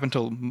it's a trap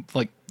until,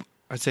 like,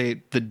 I'd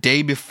say the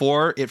day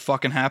before it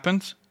fucking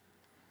happens.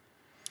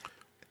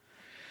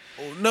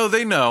 No,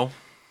 they know.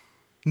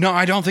 No,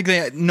 I don't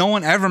think no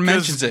one ever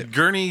mentions it.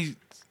 Gurney...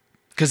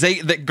 Because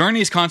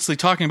Gurney's constantly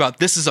talking about,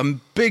 this is a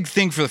big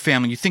thing for the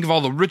family. You think of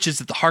all the riches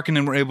that the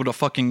Harkonnen were able to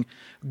fucking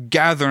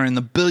gather and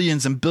the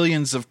billions and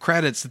billions of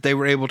credits that they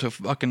were able to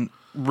fucking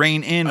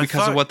rein in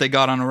because of what they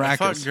got on Arrakis. I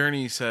thought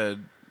Gurney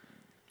said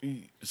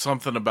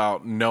something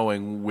about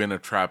knowing when a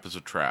trap is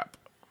a trap.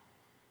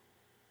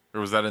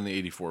 Or was that in the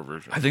 84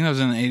 version? I think that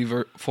was in the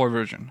 84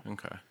 version.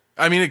 Okay.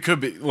 I mean, it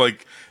could be.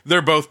 Like,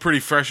 they're both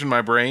pretty fresh in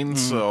my brain,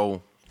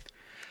 so...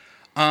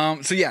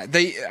 So yeah,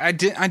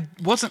 I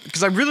wasn't,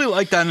 because I really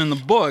like that in the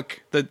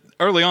book, that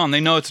early on they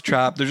know it's a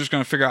trap. They're just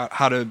going to figure out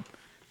how to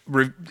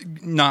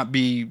not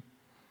be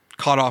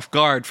caught off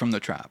guard from the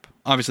trap.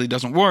 Obviously it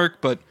doesn't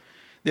work, but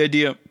the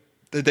idea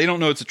that they don't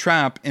know it's a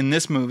trap in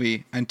this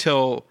movie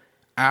until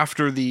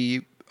after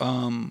the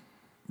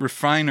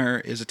refiner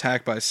is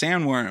attacked by a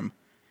sandworm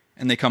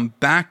and they come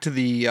back to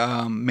the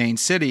main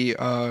city.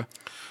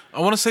 I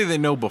want to say they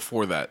know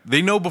before that.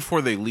 They know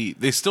before they leave.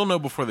 They still know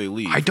before they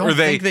leave. I don't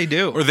think they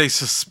do. Or they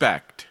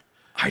suspect.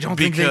 I don't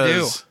think they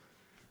do.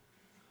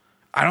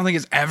 I don't think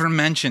it's ever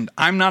mentioned.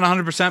 I'm not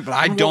 100%, but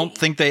I don't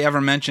think they ever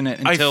mention it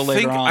until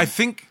later on. I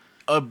think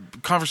a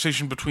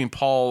conversation between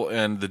Paul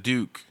and the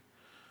Duke,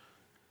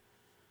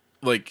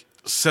 like,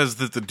 says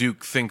that the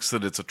Duke thinks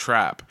that it's a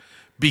trap.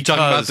 You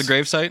talking about the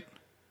gravesite?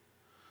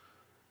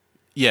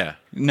 Yeah.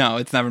 No,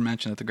 it's never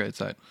mentioned at the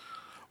gravesite.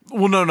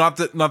 Well, no, not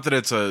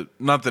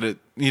that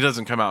he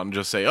doesn't come out and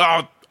just say,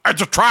 "Oh,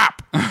 it's a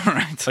trap."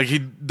 Right. Like, he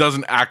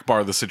doesn't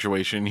Akbar the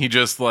situation. He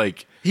just,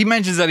 like, he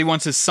mentions that he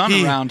wants his son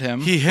around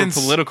him for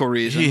political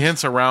reasons. He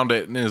hints around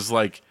it and is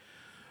like,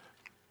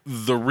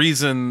 the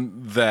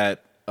reason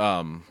that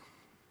I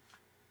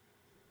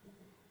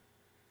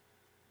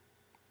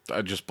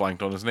just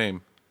blanked on his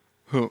name.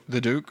 Who? The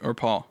Duke or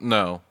Paul?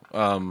 No.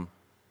 The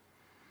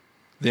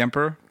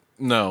Emperor?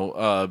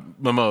 No,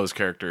 Momoa's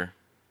character.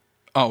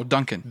 Oh,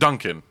 Duncan.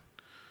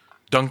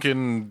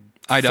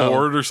 Idaho.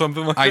 Ford or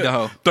something like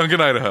Idaho. that.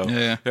 Duncan, Idaho.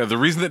 Yeah. The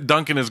reason that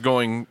Duncan is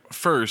going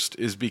first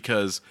is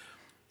because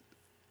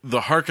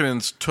the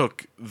Harkonnens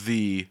took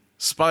the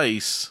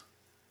spice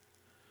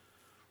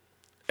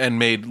and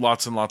made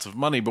lots and lots of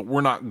money, but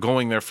we're not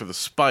going there for the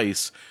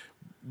spice.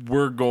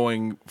 We're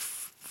going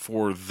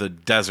for the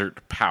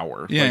desert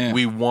power.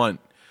 We want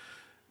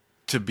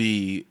to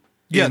be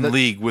in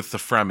league with the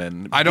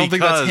Fremen. I don't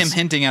think that's him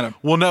hinting at a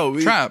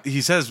trap.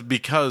 He says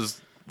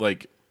because,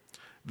 like,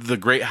 the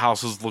great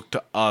houses look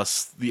to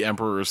us, the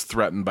Emperor is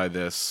threatened by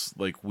this.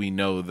 Like, we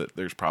know that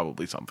there's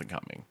probably something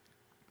coming.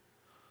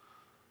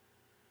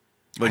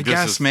 Like,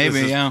 this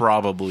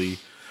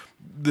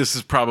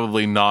is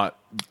probably not.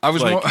 I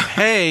was like, more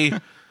hey,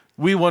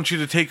 we want you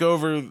to take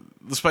over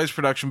the spice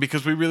production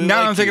because we really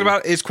Now like I'm thinking you.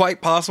 about it, it's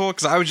quite possible,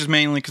 because I was just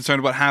mainly concerned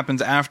about what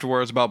happens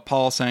afterwards, about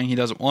Paul saying he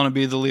doesn't want to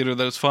be the leader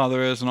that his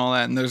father is and all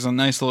that, and there's a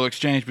nice little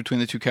exchange between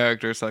the two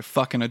characters that I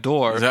fucking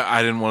adore.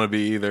 I didn't want to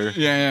be either.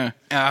 Yeah.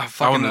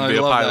 Fucking, wanted to be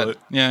a love pilot.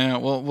 That. Yeah.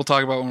 Well, we'll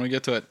talk about it when we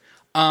get to it.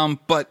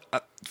 But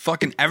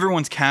fucking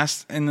everyone's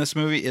cast in this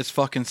movie is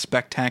fucking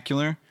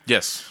spectacular.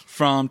 Yes.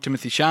 From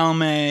Timothy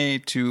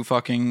Chalamet to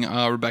fucking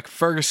Rebecca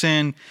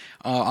Ferguson,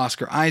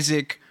 Oscar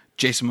Isaac,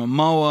 Jason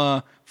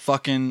Momoa,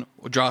 fucking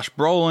Josh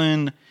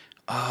Brolin.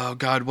 Oh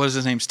God, what is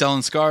his name? Stellan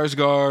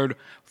Skarsgård.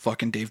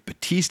 Fucking Dave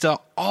Bautista.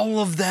 All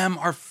of them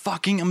are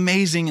fucking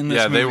amazing in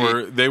this movie.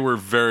 Yeah, they were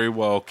very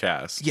well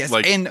cast. Yes,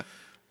 like, and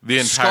the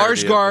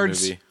entirety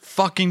Skarsgård's of the movie.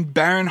 fucking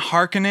Baron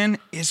Harkonnen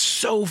is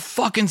so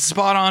fucking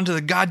spot on to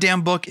the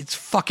goddamn book. It's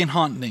fucking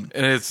haunting.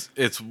 And it's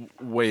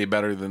way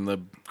better than the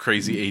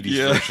crazy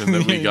 80s version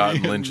that we got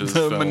in Lynch's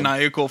the film.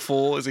 maniacal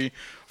fool as he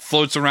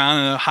floats around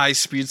in a high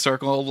speed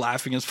circle,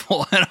 laughing his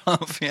full head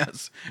off.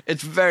 Yes,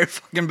 it's very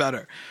fucking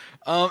better.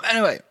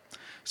 Anyway,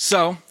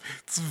 so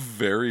It's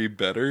very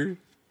better.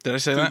 did I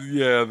say that?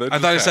 Yeah, that I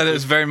thought I said it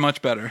was very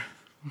much better.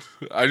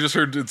 I just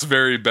heard it's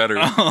very better.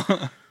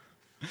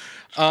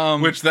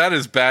 Which that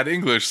is bad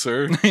English,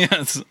 sir.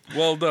 Yes.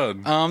 Well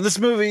done. This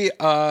movie,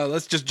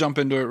 let's just jump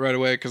into it right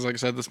away, because like I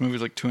said, this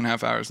movie's like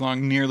 2.5 hours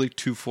long, nearly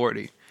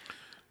 240.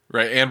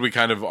 Right, and we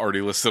kind of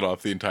already listed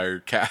off the entire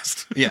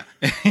cast. Yeah.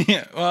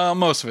 Yeah. Well,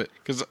 most of it,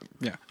 because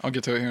I'll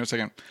get to it here in a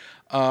second.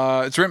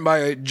 It's written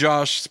by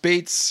Josh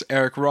Spates,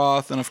 Eric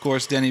Roth, and of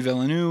course Denis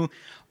Villeneuve.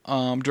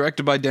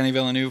 Directed by Denis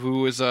Villeneuve,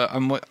 who is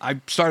I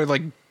started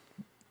like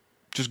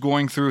just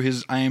going through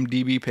his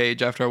IMDb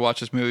page after I watched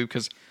this movie,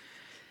 because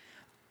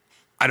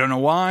I don't know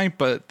why,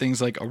 but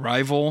things like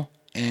Arrival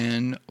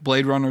and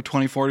Blade Runner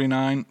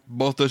 2049,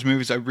 both those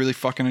movies I really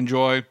fucking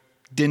enjoy.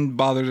 Didn't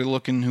bother to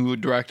look in who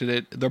directed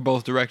it. They're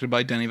both directed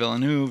by Denis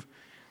Villeneuve.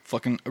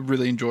 Fucking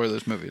really enjoy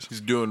those movies.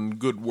 He's doing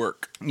good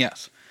work.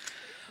 Yes.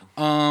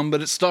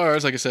 But it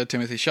stars, like I said,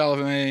 Timothy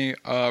Chalamet,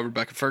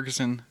 Rebecca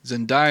Ferguson,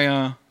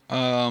 Zendaya,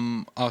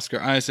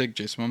 Oscar Isaac,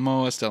 Jason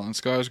Momoa, Stellan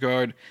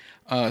Skarsgård,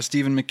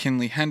 Stephen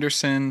McKinley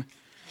Henderson,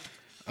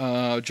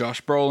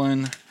 Josh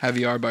Brolin,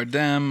 Javier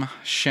Bardem,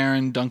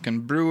 Sharon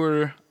Duncan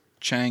Brewer,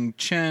 Chang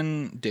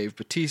Chen, Dave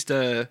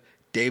Bautista,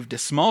 Dave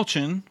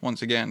DeSmulchin,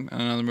 once again,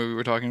 another movie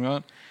we're talking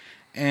about,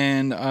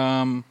 and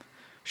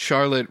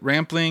Charlotte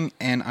Rampling,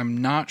 and I'm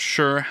not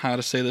sure how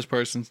to say this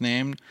person's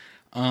name,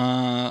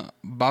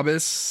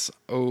 Babis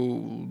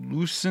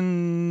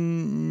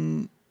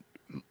Olusanmoken,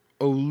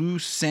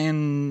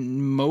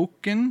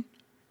 Olusanmokun.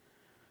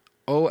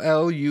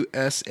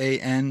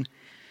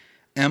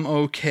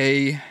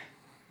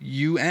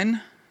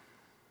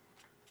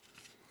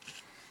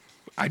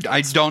 I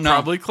don't know.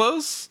 Probably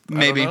close. I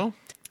Maybe. don't know.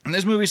 And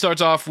this movie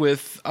starts off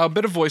with a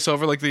bit of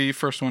voiceover like the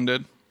first one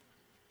did.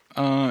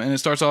 And it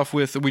starts off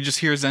with, we just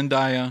hear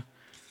Zendaya,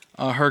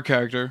 her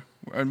character.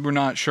 We're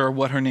not sure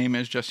what her name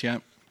is just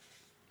yet.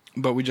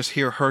 But we just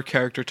hear her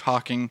character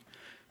talking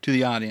to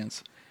the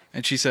audience.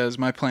 And she says,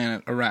 "My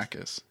planet,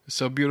 Arrakis, is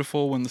so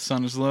beautiful when the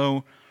sun is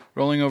low.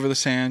 Rolling over the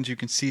sands, you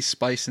can see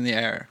spice in the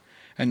air.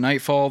 At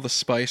nightfall, the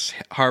spice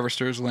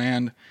harvesters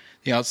land.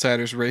 The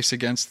outsiders race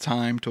against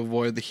time to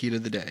avoid the heat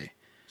of the day.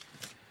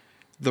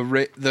 They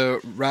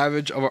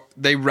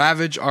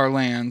ravage our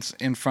lands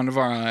in front of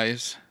our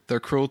eyes. Their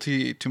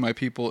cruelty to my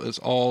people is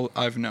all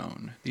I've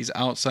known. These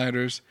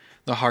outsiders,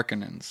 the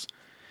Harkonnens,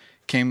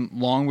 came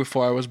long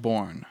before I was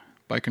born.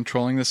 By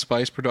controlling the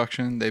spice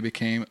production, they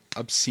became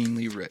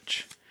obscenely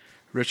rich.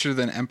 Richer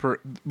than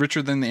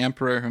the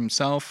Emperor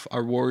himself,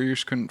 our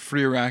warriors couldn't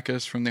free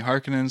Arrakis from the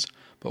Harkonnens,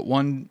 but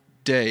one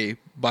day,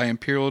 by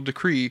imperial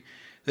decree,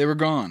 they were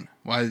gone.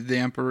 Why did the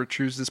Emperor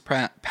choose this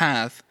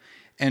path?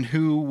 And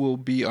who will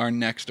be our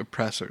next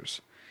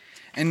oppressors?"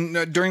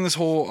 And during this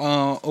whole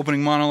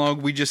opening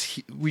monologue, we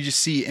just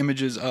see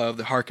images of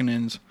the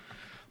Harkonnens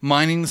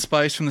mining the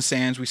spice from the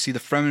sands. We see the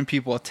Fremen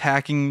people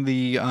attacking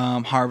the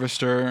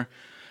harvester,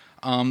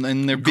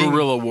 and they're being,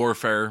 Guerrilla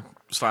warfare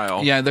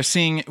style. yeah, they're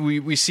seeing.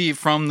 We see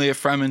from the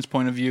Fremen's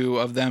point of view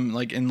of them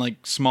like in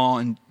like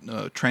small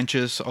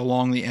trenches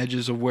along the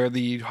edges of where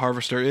the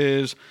harvester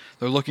is.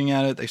 They're looking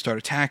at it. They start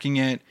attacking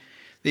it.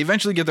 They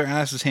eventually get their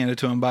asses handed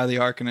to them by the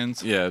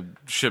Harkonnens. Yeah,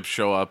 ships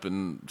show up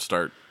and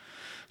start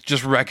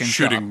Just wrecking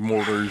shooting shop.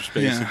 mortars,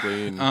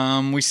 basically. Yeah.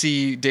 And We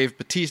see Dave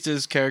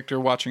Bautista's character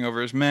watching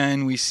over his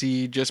men. We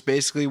see just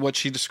basically what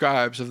she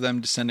describes of them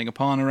descending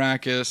upon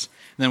Arrakis.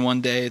 And then one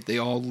day they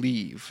all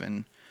leave,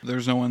 and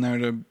there's no one there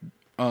to,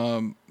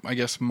 I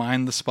guess,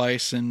 mine the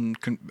spice and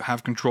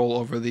have control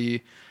over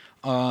the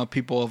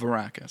people of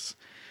Arrakis.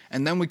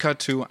 And then we cut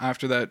to,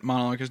 after that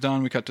monologue is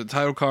done, we cut to the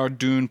title card,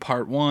 Dune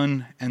Part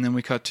 1, and then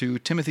we cut to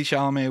Timothy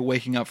Chalamet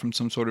waking up from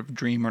some sort of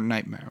dream or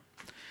nightmare.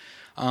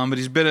 But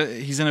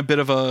he's in a bit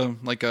of a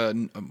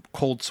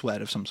cold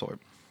sweat of some sort.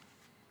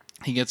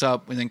 He gets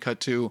up. We then cut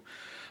to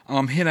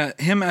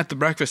him at the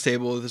breakfast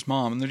table with his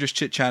mom, and they're just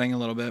chit-chatting a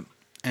little bit.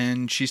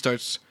 And she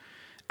starts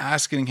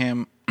asking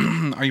him,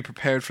 "Are you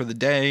prepared for the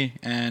day?"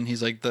 And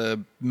he's like,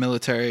 "The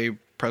military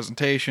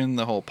presentation,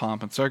 the whole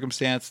pomp and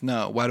circumstance.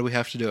 No, why do we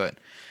have to do it?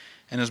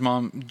 And his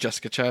mom, not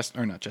Jessica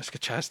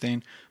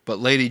Chastain, but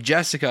Lady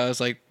Jessica is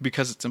like,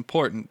 because it's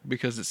important,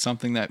 because it's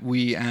something that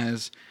we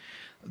as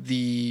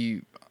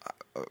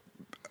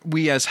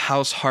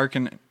House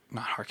Atreides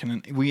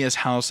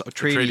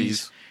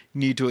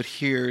need to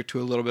adhere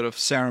to a little bit of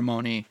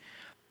ceremony.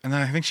 And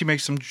then I think she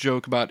makes some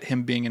joke about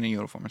him being in a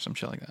uniform or some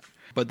shit like that.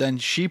 But then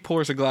she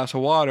pours a glass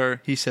of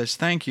water. He says,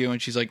 thank you.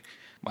 And she's like,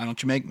 why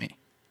don't you make me?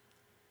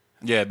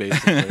 Yeah,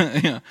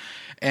 basically. Yeah.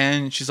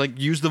 And she's like,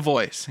 use the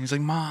voice. And he's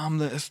like,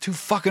 Mom, it's too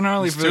fucking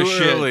early for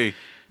this early. shit.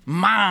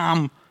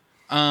 Mom.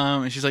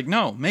 And she's like,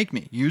 no, make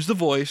me. Use the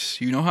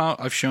voice. You know how.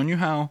 I've shown you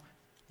how.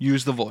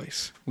 Use the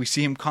voice. We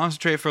see him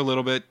concentrate for a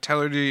little bit.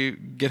 Tell her to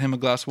get him a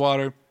glass of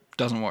water.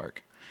 Doesn't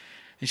work.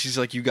 And she's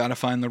like, you got to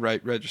find the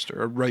right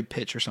register or right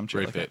pitch or something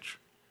Right like pitch.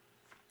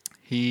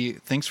 that. He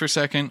thinks for a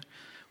second.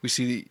 We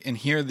see and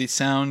hear the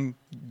sound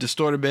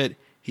distort a bit.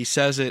 He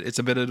says it. It's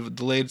a bit of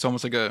delayed. It's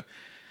almost like a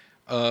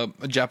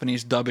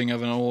Japanese dubbing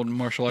of an old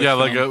martial arts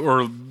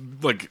film.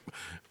 like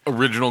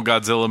original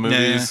Godzilla movies.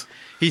 Yeah.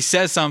 He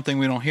says something,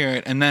 we don't hear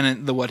it, and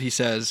then what he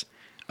says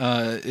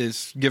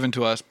is given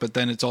to us, but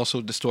then it's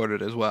also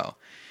distorted as well.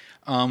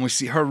 We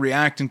see her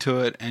reacting to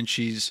it, and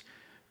she's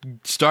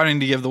starting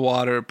to give the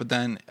water, but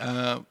then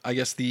I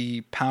guess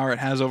the power it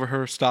has over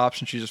her stops,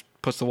 and she just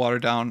puts the water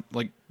down,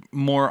 like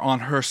more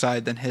on her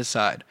side than his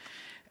side.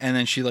 And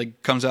then she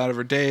like comes out of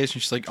her daze,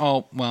 and she's like,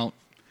 "Oh well,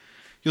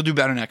 you'll do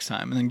better next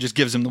time," and then just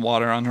gives him the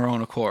water on her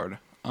own accord.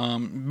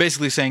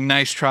 Basically saying,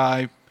 "Nice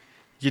try,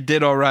 you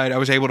did all right. I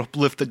was able to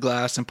lift the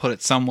glass and put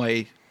it some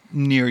way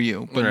near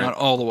you, but not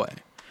all the way."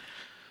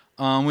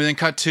 We then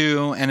cut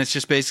to, and it's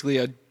just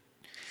basically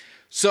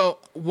So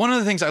one of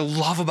the things I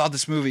love about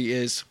this movie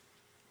is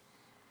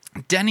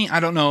Denny. I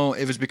don't know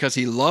if it's because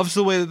he loves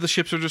the way that the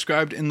ships are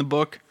described in the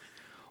book,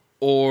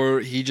 or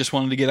he just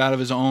wanted to get out of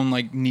his own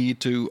like need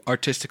to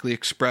artistically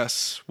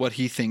express what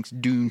he thinks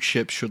Dune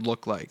ships should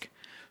look like.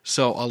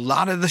 So a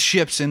lot of the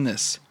ships in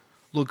this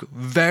look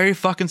very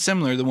fucking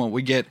similar to what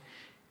we get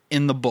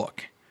in the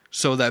book.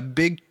 So that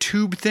big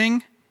tube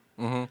thing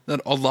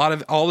that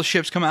all the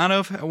ships come out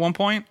of at one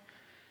point,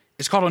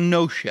 it's called a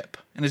no ship,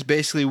 and it's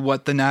basically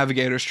what the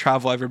navigators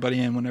travel everybody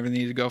in whenever they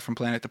need to go from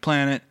planet to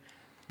planet.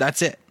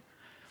 That's it.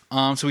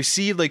 So we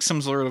see like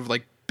some sort of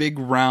like big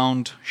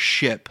round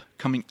ship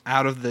coming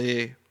out of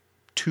the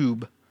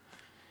tube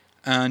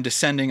and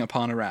descending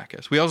upon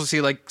Arrakis. We also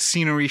see like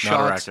scenery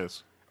shots.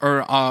 Arrakis.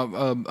 Or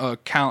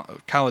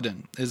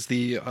Caladan is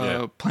the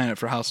planet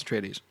for House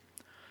Atreides.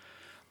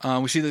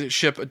 We see the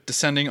ship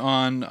descending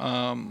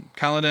on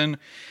Caladan.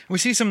 We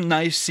see some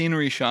nice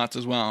scenery shots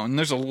as well. And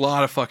there's a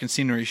lot of fucking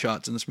scenery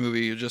shots in this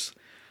movie. Just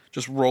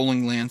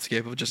rolling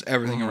landscape of just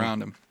everything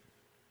around him.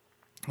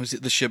 We see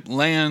the ship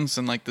lands,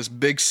 and like this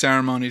big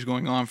ceremony is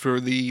going on for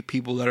the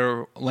people that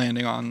are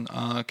landing on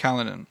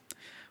Caladan.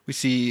 We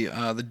see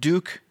the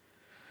Duke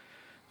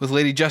with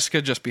Lady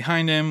Jessica just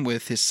behind him,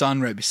 with his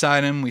son right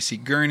beside him. We see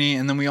Gurney,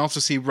 and then we also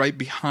see right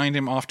behind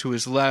him, off to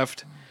his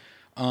left,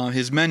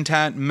 his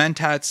Mentat.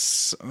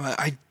 Mentats,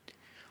 I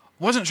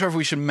wasn't sure if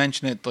we should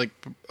mention it, like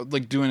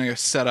doing a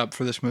setup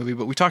for this movie,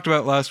 but we talked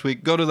about it last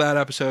week. Go to that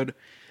episode.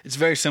 It's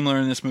very similar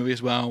in this movie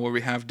as well, where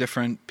we have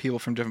different people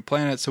from different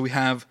planets. So we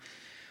have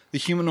the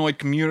humanoid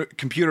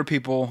computer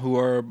people who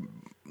are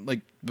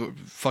like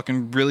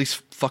fucking really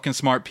fucking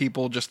smart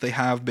people. Just they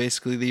have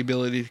basically the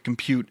ability to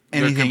compute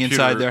anything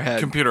inside their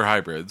head. Computer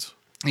hybrids.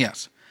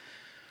 Yes.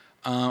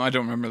 I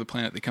don't remember the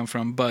planet they come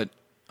from, but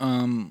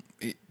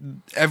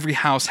every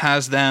house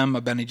has them,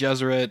 a Bene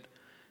Gesserit,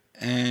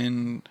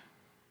 and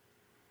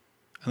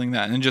I think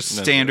that, and just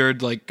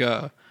standard like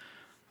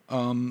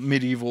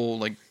medieval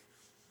like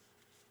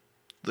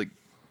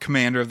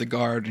commander of the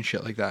guard and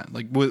shit like that,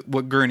 like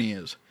what Gurney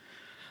is.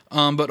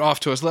 But off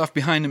to his left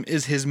behind him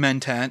is his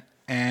Mentat,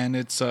 and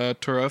it's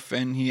Turuf,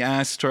 and he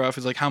asks Turuf,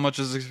 he's like, how much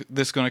is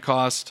this going to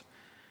cost?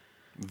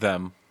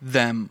 Them.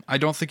 I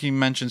don't think he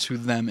mentions who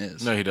them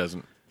is. No, he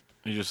doesn't.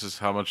 He just says,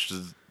 how much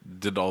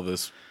did all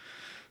this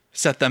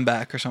set them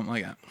back or something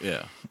like that.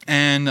 Yeah.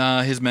 And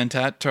his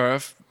Mentat,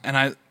 Turuf, and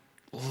I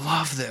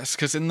love this,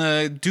 because in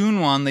the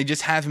Dune one, they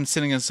just have him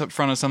sitting in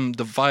front of some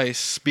device,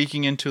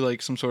 speaking into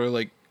like some sort of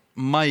like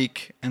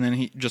mic, and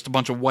then just a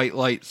bunch of white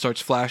light starts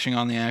flashing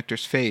on the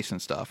actor's face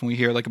and stuff, and we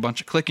hear like a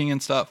bunch of clicking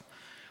and stuff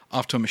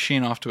off to a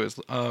machine off to his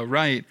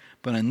right.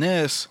 But in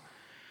this,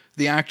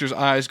 the actor's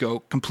eyes go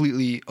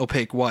completely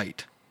opaque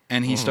white,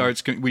 and he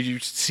starts, we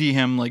see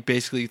him like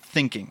basically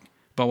thinking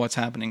about what's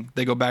happening.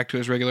 They go back to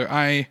his regular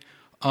eye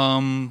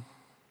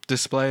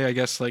display, I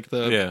guess, like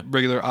the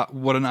regular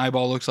what an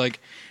eyeball looks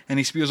like, and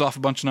he spews off a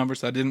bunch of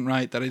numbers that I didn't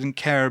write, that I didn't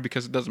care,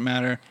 because it doesn't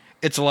matter.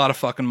 It's a lot of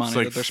fucking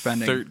money that they're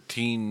spending.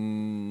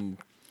 13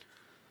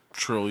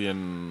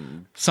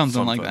 trillion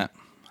something like that.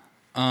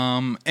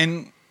 And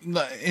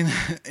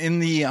in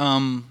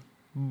the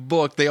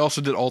book, they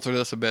also did alter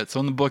this a bit. So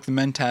in the book, the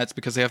Mentats,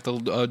 because they have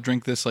to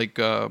drink this like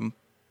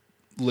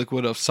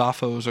liquid of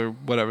Sophos or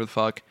whatever the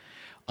fuck,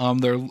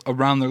 they're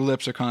around their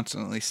lips are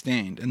constantly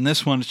stained. And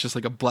this one is just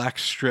like a black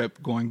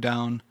strip going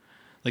down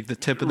like the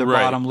tip of their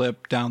Right. bottom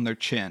lip down their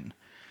chin,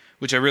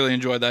 which I really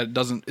enjoyed. That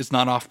it's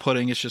not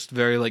off-putting. It's just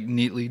very like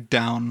neatly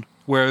down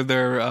where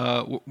their.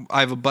 I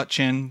have a butt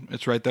chin.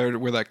 It's right there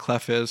where that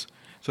clef is,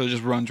 so it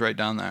just runs right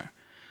down there.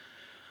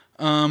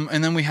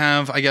 And then we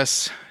have, I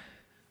guess,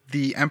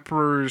 the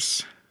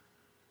Emperor's.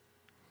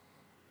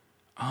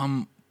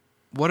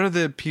 What are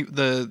the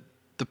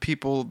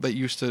people that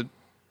used to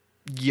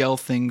yell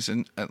things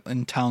in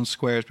town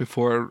squares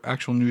before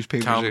actual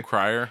newspapers? Town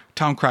crier.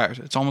 Town criers.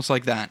 It's almost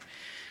like that.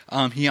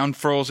 He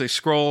unfurls a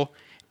scroll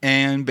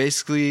and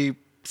basically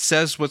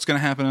says what's going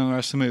to happen in the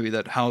rest of the movie.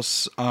 That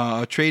House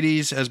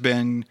Atreides has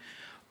been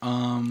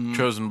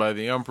Chosen by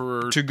the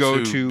Emperor to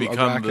go to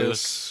become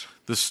Arrakis.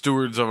 the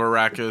stewards of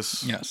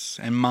Arrakis. Yes,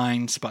 and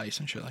mine spice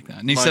and shit like that.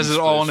 And he Mine says it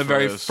all in a spice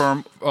very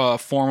for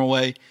us. formal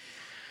way.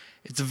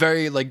 It's a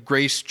very like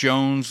Grace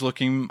Jones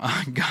looking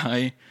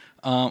guy.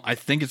 I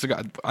think it's a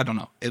guy. I don't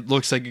know. It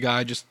looks like a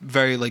guy, just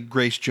very like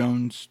Grace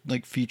Jones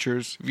like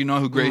features. If you know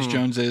who Grace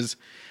Jones is,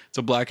 it's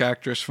a black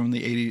actress from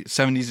the 80s,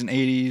 70s and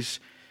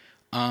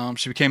 80s.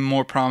 She became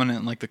more prominent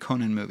in like the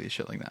Conan movies,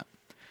 shit like that.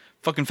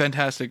 Fucking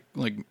fantastic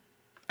like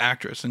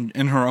actress in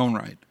her own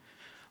right.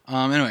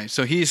 Anyway,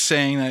 so he's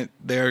saying that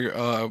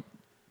they're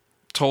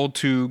told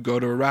to go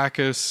to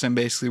Arrakis and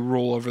basically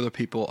rule over the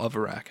people of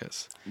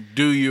Arrakis.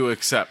 Do you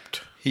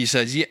accept? He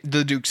says,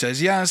 the Duke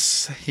says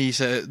yes. He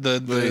said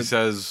He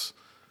says,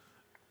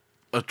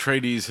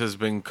 Atreides has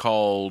been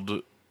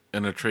called,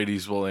 and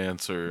Atreides will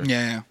answer.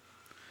 Yeah.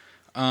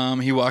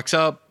 He walks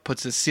up,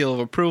 puts his seal of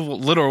approval,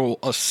 literal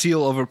a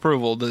seal of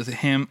approval, the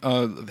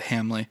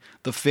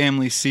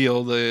family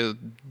seal, the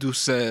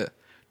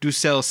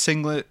Ducel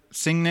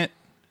signet.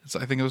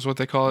 I think it was what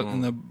they call it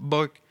in the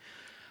book.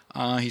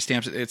 He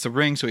stamps it. It's a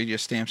ring, so he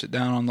just stamps it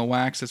down on the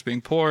wax that's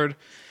being poured.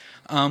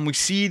 We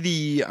see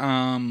the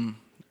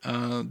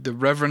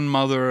Reverend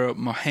Mother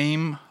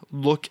Mohaim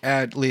look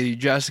at Lady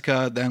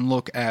Jessica, then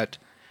look at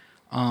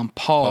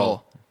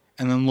Paul,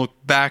 and then look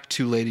back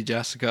to Lady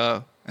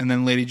Jessica, and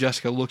then Lady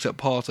Jessica looks at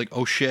Paul. It's like,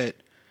 oh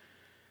shit,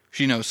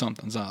 she knows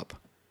something's up,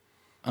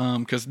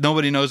 because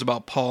nobody knows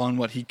about Paul and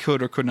what he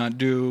could or could not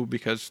do,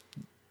 because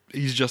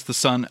he's just the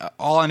son.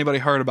 All anybody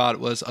heard about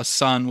it was a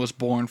son was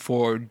born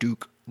for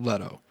Duke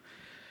Leto.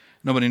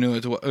 Nobody knew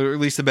it, or at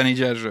least the Bene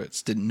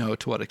Gesserits didn't know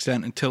to what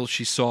extent until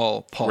she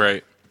saw Paul.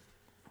 Right.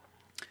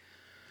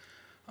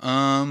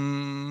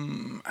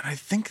 I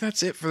think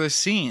that's it for the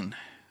scene.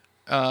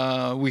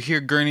 We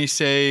hear Gurney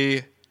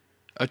say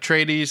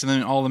Atreides, and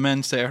then all the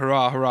men say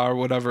hurrah, hurrah, or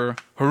whatever.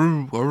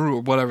 Hurroo, hurroo,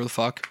 or whatever the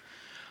fuck.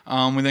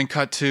 We then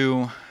cut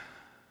to,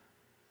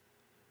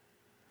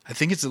 I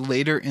think it's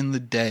later in the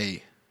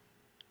day.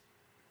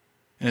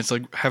 And it's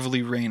like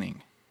heavily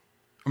raining.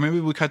 Or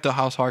maybe we cut to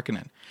House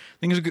Harkonnen.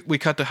 I think we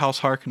cut to House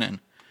Harkonnen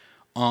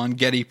on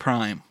Getty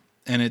Prime.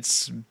 And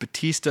it's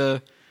Batista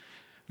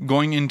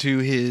going into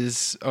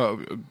his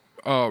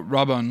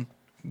Rabban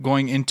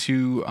going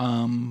into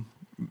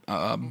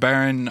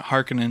Baron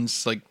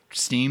Harkonnen's like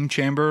steam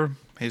chamber,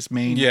 his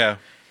main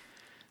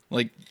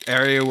like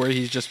area where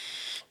he's just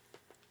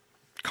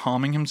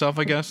calming himself,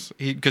 I guess.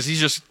 Because he's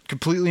just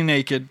completely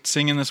naked,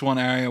 sitting in this one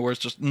area where it's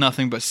just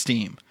nothing but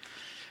steam,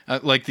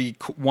 like the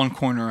one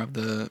corner of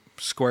the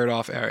squared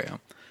off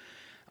area.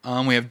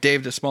 We have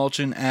Dave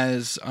Dastmalchian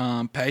as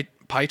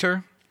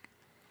Piter.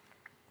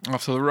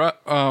 Off to the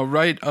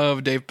right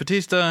of Dave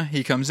Bautista,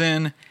 he comes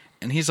in,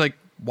 and he's like,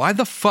 why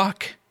the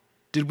fuck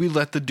did we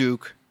let the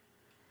Duke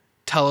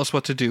tell us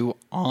what to do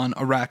on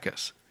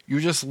Arrakis? You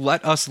just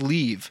let us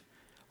leave.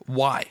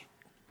 Why?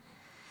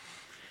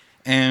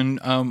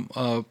 And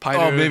Piter...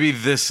 Oh, maybe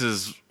this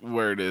is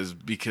where it is,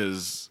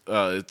 because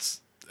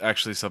it's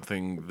actually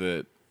something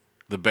that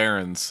the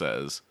Baron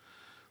says.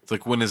 It's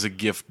like, when is a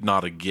gift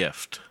not a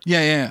gift?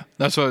 Yeah.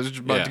 That's what I was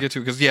about to get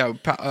to, because,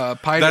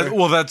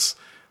 Piter...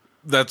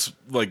 That's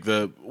like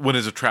the when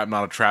is a trap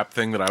not a trap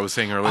thing that I was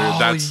saying earlier. Oh,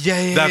 that's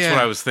what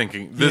I was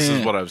thinking. This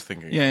is what I was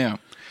thinking. Yeah.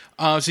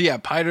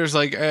 Piter's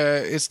like,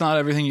 it's not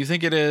everything you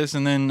think it is,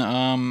 and then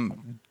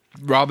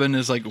Robin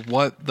is like,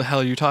 what the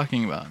hell are you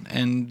talking about?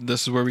 And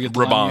this is where we get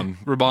the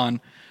Rabban.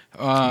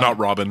 Not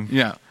Robin.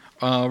 Yeah.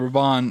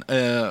 Rabban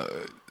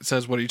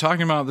says, what are you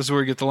talking about? This is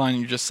where we get the line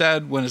you just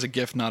said, when is a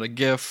gift not a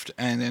gift?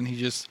 And then he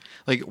just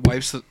like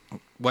wipes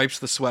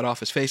the sweat off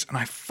his face, and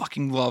I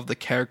fucking love the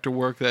character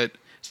work that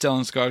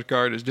Stellan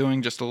Skarsgård is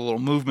doing, just the little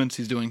movements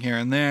he's doing here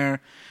and there,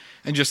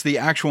 and just the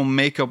actual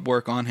makeup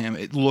work on him.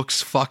 It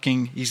looks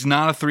fucking... He's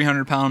not a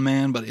 300-pound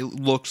man, but it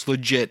looks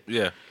legit.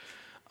 Yeah.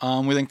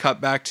 We then cut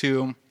back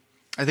to...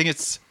 I think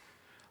this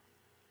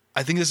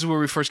is where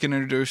we first get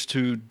introduced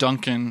to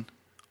Duncan,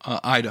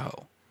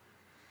 Idaho.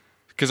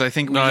 Because I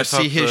think we just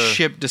see his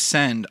ship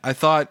descend. I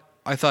thought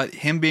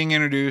him being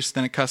introduced,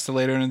 then it cuts to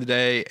later in the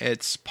day.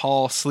 It's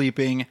Paul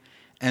sleeping,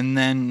 and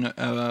then...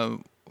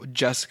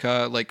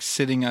 Jessica like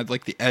sitting at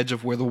like the edge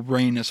of where the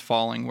rain is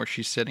falling, where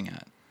she's sitting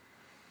at.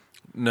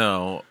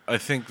 No, I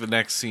think the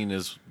next scene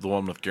is the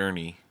one with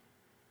Gurney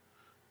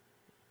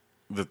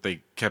that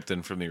they kept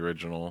in from the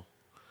original.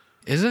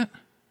 Is it?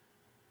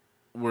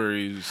 Where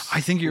he's...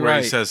 I think you're where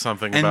right. He says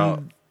something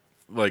about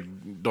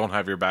like don't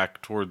have your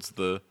back towards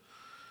the.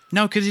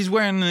 No, because he's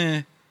wearing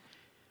the.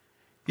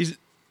 He's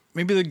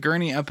maybe the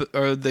gurney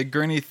or the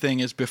gurney thing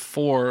is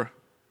before.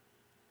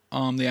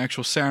 The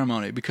actual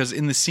ceremony, because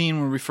in the scene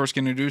where we first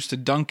get introduced to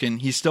Duncan,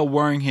 he's still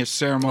wearing his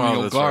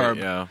ceremonial garb.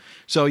 Right, yeah.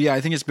 So yeah,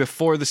 I think it's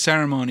before the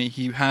ceremony.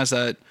 He has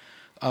that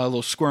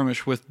little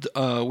skirmish with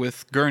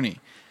Gurney,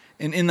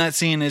 and in that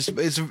scene,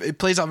 it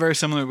plays out very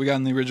similar to what we got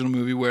in the original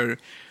movie, where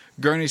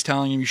Gurney's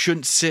telling him you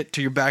shouldn't sit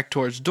to your back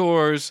towards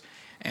doors,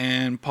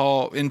 and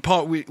Paul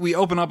we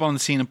open up on the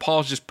scene, and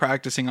Paul's just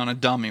practicing on a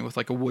dummy with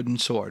like a wooden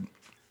sword,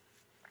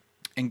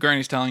 and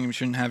Gurney's telling him you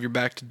shouldn't have your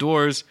back to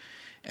doors.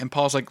 And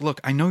Paul's like,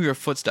 look, I know your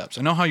footsteps.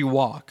 I know how you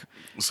walk.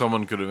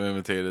 Someone could have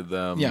imitated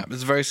them. Yeah,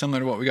 it's very similar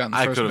to what we got in the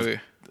first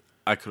movie.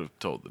 I could have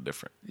told the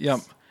difference.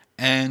 Yep.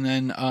 And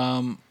then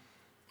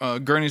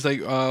Gurney's like,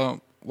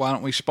 why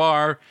don't we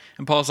spar?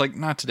 And Paul's like,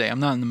 not today.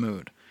 I'm not in the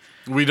mood.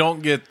 We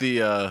don't get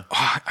the...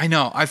 I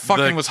know. I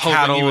fucking was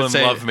hoping you would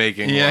say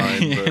lovemaking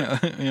line. Yeah,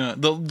 but. yeah.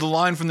 The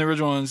line from the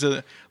original one is,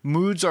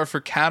 moods are for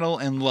cattle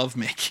and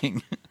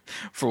lovemaking.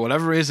 For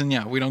whatever reason,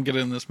 yeah, we don't get it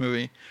in this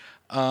movie.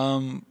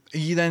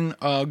 He then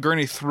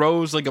Gurney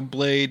throws like a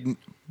blade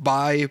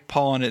by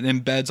Paul and it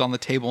embeds on the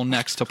table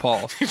next to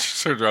Paul. He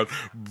just turns around,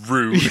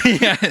 rude.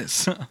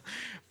 Yes.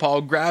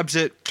 Paul grabs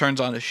it, turns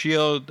on his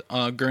shield.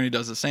 Gurney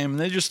does the same, and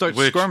they just start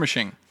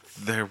skirmishing.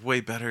 They're way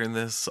better in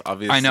this,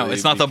 obviously. I know,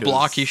 it's not the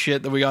blocky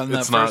shit that we got in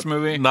that first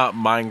movie. Not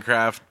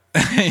Minecraft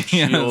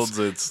shields.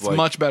 It's like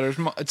much better.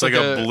 It's like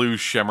a blue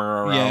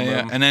shimmer around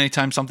them. And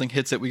anytime something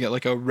hits it, we get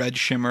like a red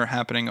shimmer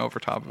happening over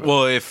top of it.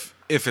 Well, if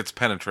it's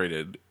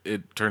penetrated,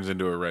 it turns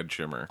into a red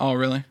shimmer. Oh,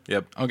 really?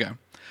 Yep. Okay.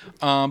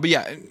 But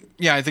yeah,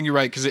 I think you're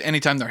right, because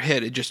anytime they're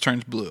hit, it just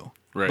turns blue.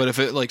 Right. But if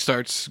it like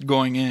starts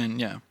going in,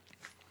 yeah.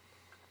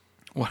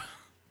 What?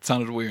 It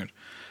sounded weird.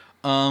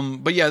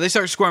 But yeah, they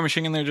start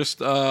skirmishing, and they're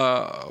just,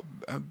 I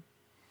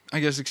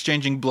guess,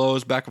 exchanging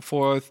blows back and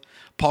forth.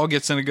 Paul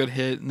gets in a good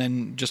hit, and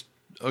then just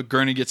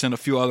Gurney gets in a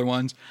few other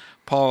ones.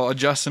 Paul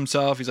adjusts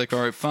himself. He's like,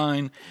 all right,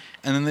 fine.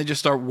 And then they just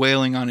start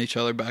wailing on each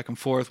other back and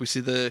forth. We see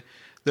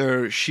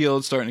their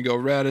shields starting to go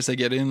red as they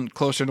get in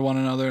closer to one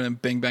another,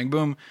 and bing, bang,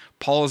 boom.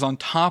 Paul is on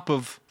top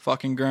of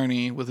fucking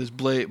Gurney with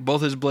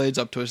both his blades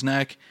up to his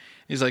neck.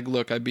 He's like,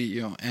 look, I beat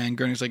you. And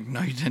Gurney's like,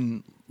 no, you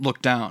didn't.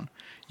 Look down.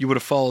 You would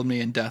have followed me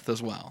in death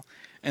as well.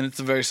 And it's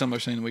a very similar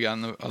scene that we got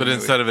in the other But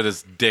instead movie. of it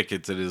as dick,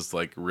 it's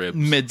like ribs.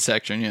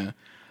 Midsection, yeah.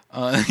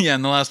 Yeah,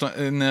 in the last one,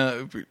 in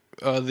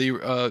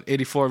the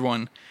 84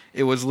 one,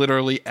 it was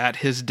literally at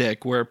his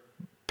dick where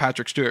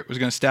Patrick Stewart was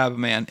going to stab a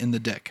man in the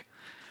dick.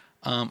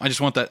 I just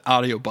want that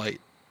audio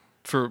bite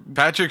for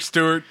Patrick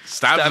Stewart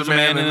stabs a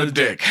man in the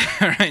dick.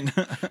 Right.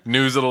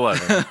 News at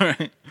 11.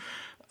 Right.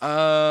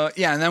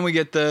 Yeah, and then we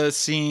get the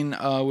scene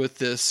with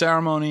the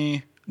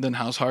ceremony, then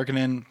House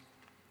Harkonnen,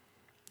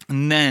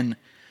 and then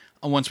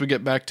once we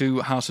get back to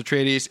House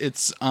Atreides,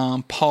 it's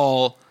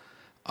Paul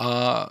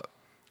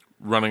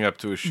running up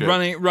to a ship.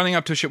 Running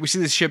up to a ship. We see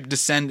the ship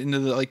descend into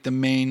the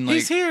main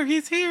He's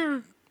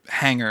here.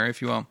 hangar,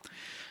 if you will.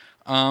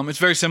 It's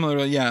very similar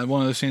to,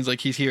 one of those scenes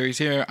like he's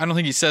here. I don't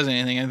think he says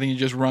anything. I think he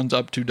just runs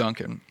up to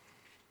Duncan.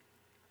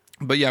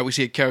 But yeah, we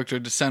see a character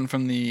descend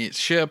from the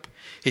ship.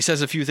 He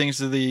says a few things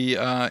to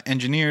the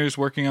engineers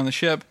working on the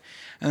ship,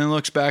 and then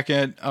looks back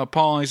at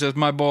Paul and he says,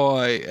 my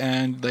boy,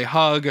 and they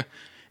hug.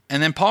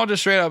 And then Paul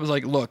just straight up is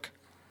like, look,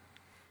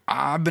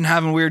 I've been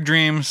having weird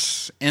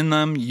dreams. In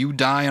them, you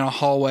die in a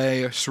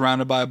hallway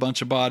surrounded by a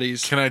bunch of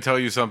bodies. Can I tell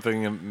you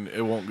something and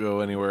it won't go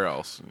anywhere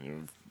else?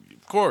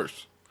 Of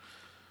course.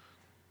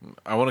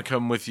 I want to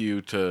come with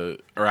you to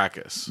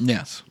Arrakis.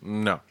 Yes.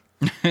 No.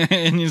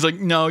 And he's like,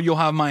 no, you'll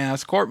have my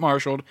ass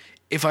court-martialed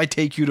if I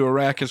take you to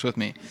Arrakis with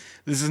me.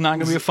 This is not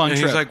going to be a fun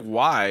trip. He's like,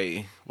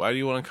 why? Why do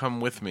you want to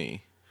come with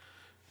me?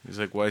 He's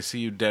like, well, I see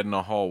you dead in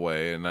a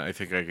hallway, and I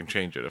think I can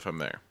change it if I'm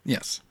there.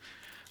 Yes.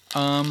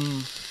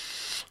 And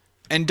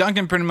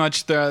Duncan pretty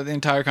much the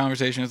entire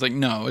conversation is like,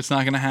 no, it's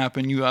not going to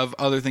happen. You have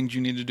other things you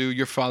need to do.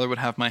 Your father would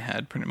have my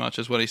head, pretty much,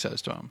 is what he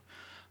says to him.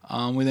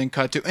 We then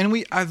cut to,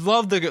 and I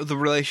love the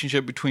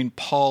relationship between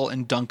Paul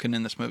and Duncan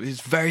in this movie.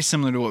 It's very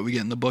similar to what we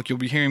get in the book. You'll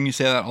be hearing me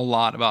say that a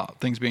lot about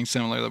things being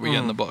similar that we get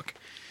in the book.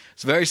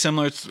 It's very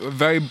similar. It's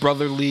very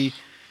brotherly.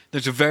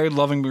 There's a very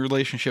loving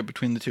relationship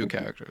between the two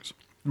characters.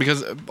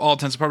 Because all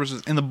intents and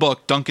purposes, in the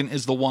book, Duncan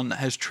is the one that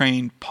has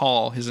trained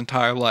Paul his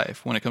entire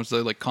life when it comes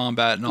to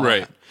combat and all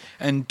that.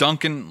 And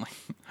Duncan,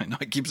 I know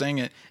I keep saying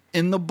it,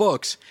 in the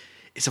books,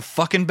 is a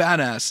fucking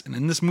badass. And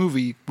in this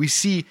movie, we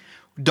see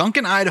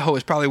Duncan Idaho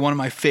is probably one of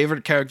my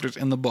favorite characters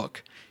in the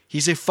book.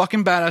 He's a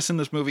fucking badass in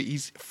this movie.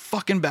 He's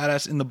fucking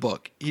badass in the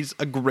book. He's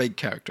a great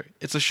character.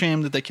 It's a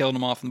shame that they killed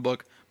him off in the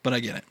book, but I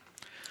get it.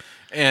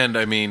 And,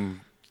 I mean,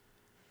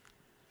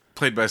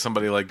 played by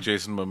somebody like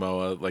Jason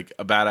Momoa, like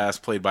a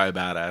badass played by a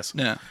badass.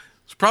 Yeah.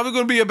 It's probably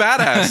going to be a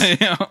badass.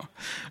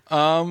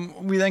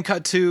 We then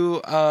cut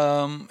to,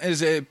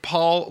 is it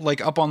Paul,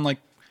 up on,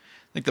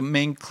 the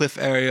main cliff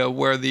area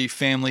where the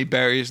family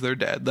buries their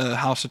dead. The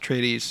House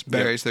Atreides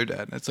buries their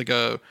dead. It's like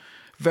a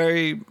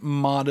very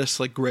modest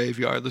like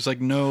graveyard. There's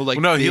like no like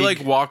No, he big-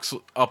 like walks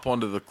up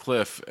onto the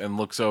cliff and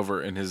looks over,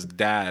 and his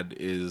dad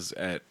is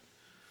at.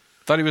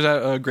 thought he was at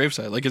a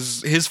gravesite, like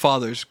his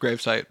father's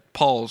gravesite,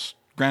 Paul's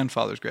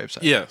grandfather's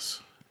gravesite.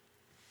 Yes,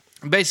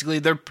 Basically,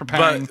 they're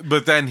preparing.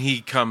 but then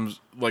he comes,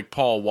 like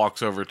Paul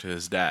walks over to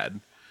his dad.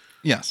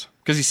 Yes,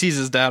 because he sees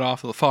his dad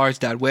off to the far. His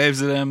dad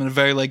waves at him, and a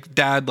very like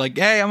dad, like,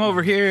 "Hey, I'm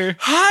over here."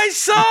 Hi,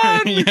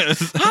 son.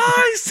 Yes.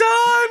 Hi,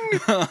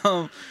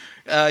 son.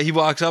 He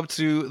walks up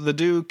to the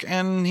Duke,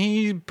 and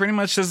he pretty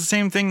much says the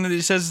same thing that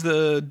he says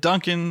to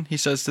Duncan. He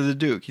says to the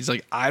Duke, he's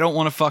like, "I don't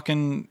want to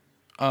fucking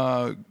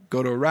go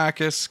to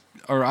Arrakis,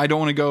 or I don't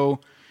want to go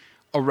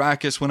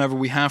Arrakis whenever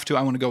we have to.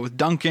 I want to go with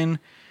Duncan.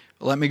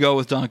 Let me go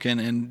with Duncan."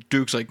 And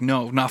Duke's like,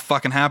 "No, not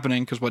fucking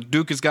happening, because what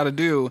Duke has got to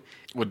do,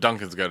 What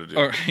Duncan's got to do.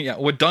 or yeah,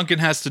 what Duncan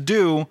has to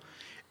do,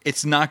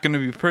 it's not going to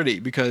be pretty,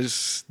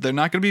 because they're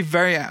not going to be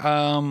very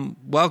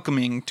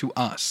welcoming to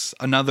us.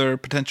 Another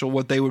potential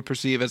what they would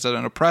perceive as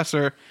an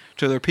oppressor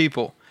to their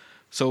people.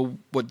 So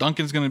what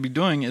Duncan's going to be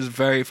doing is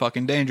very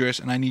fucking dangerous,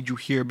 and I need you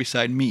here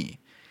beside me."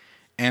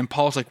 And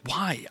Paul's like,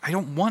 "Why? I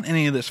don't want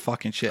any of this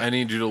fucking shit." I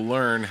need you to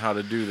learn how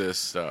to do this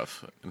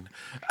stuff. And,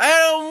 I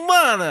don't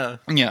wanna.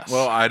 Yes.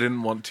 Well, I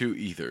didn't want to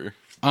either.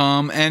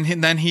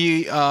 Then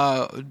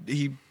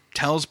he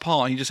tells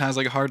Paul, he just has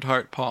like a heart to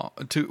heart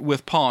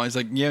with Paul. He's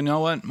like, "Yeah, you know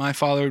what? My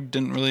father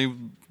didn't really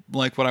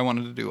like what I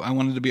wanted to do. I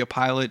wanted to be a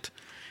pilot,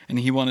 and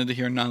he wanted to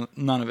hear none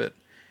of it."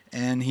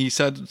 And he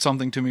said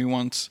something to me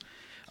once.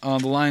 The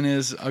line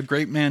is, "A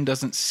great man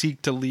doesn't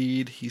seek to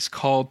lead; he's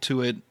called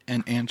to it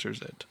and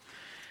answers it."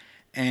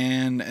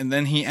 And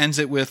then he ends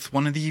it with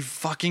one of the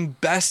fucking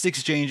best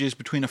exchanges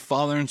between a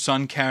father and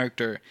son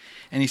character.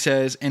 And he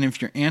says, "And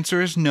if your answer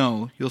is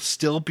no, you'll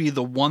still be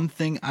the one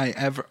thing I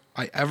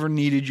ever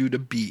needed you to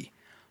be.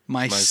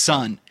 My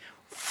son."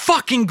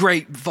 Fucking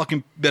great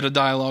fucking bit of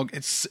dialogue.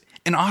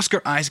 And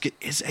Oscar Isaac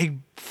is a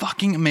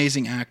fucking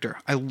amazing actor.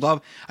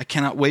 I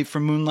cannot wait for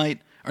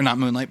Moonlight, or not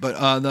Moonlight, but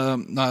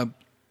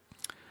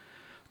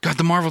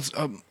the Marvels,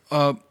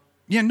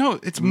 yeah, no,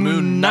 it's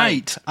Moon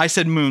Knight. I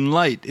said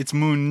Moonlight. It's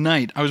Moon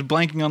Knight. I was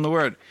blanking on the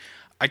word.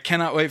 I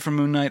cannot wait for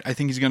Moon Knight. I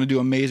think he's going to do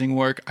amazing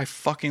work. I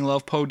fucking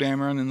love Poe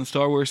Dameron in the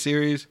Star Wars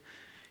series.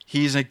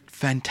 He's a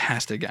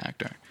fantastic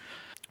actor.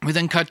 We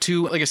then cut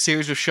to like a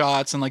series of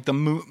shots, and like the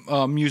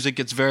music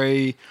gets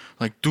very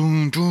like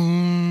doom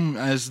doom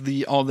as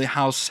all the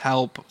house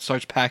help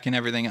starts packing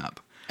everything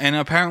up. And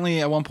apparently,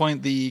 at one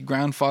point, the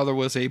grandfather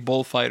was a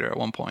bullfighter. At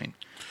one point,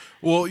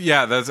 Well,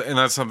 yeah,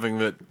 that's something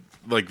that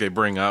like they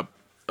bring up.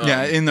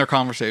 yeah, in their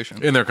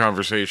conversation. In their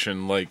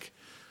conversation, like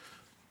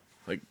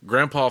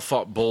Grandpa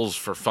fought bulls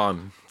for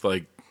fun.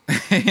 Like,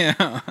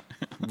 Yeah.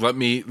 let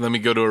me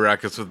go to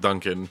Arrakis with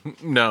Duncan.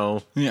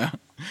 No. Yeah.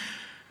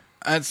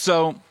 And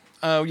so,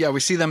 we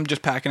see them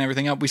just packing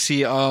everything up. We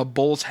see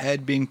Bull's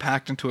head being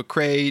packed into a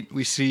crate.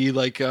 We see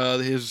like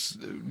his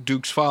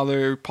Duke's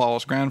father,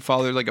 Paul's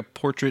grandfather, like a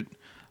portrait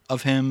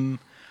of him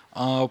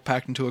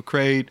packed into a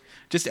crate.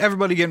 Just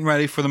everybody getting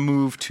ready for the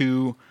move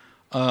to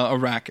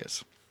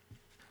Arrakis.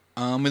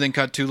 We then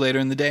cut to later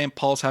in the day, and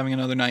Paul's having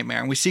another nightmare.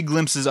 And we see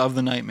glimpses of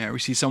the nightmare. We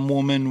see some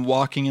woman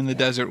walking in the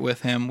desert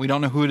with him. We don't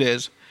know who it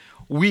is.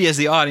 We, as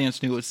the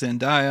audience, knew it's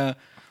Zendaya.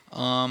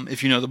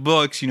 If you know the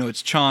books, you know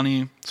it's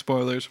Chani.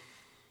 Spoilers.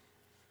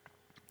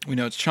 We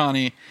know it's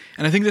Chani.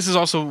 And I think this is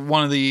also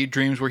one of the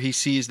dreams where he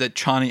sees that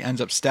Chani ends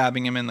up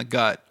stabbing him in the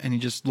gut. And he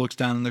just looks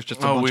down, and there's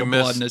just a bunch of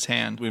blood in his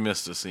hand. We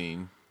missed a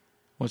scene.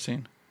 What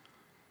scene?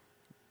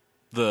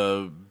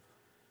 The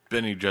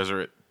Bene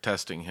Gesserit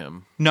testing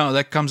him. No,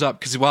 that comes up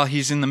because while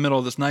he's in the middle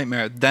of this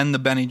nightmare, then the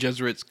Bene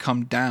Gesserits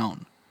come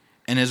down,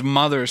 and his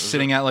mother is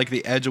sitting at like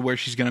the edge of where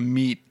she's going to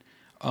meet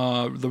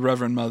the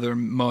Reverend Mother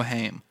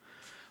Mohaim,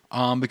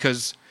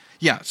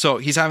 so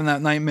he's having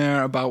that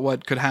nightmare about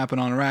what could happen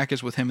on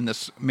Arrakis with him and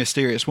this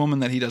mysterious woman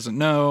that he doesn't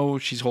know.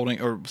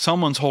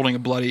 Someone's holding a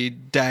bloody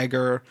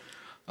dagger.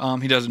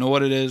 He doesn't know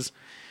what it is.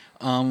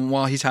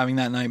 While he's having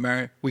that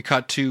nightmare, we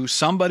cut to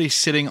somebody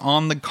sitting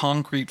on the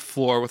concrete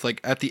floor with like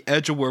at the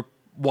edge of where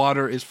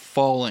water is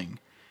falling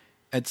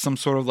at some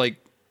sort of like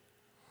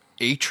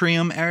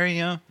atrium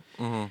area.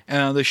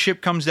 Mm-hmm. The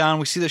ship comes down.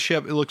 We see the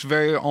ship. It looks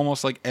very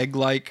almost like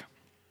egg-like.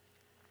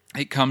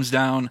 It comes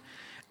down.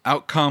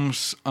 Out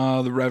comes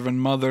the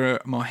Reverend Mother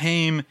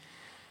Mohaim.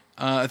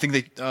 I think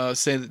they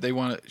say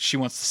that she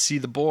wants to see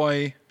the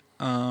boy.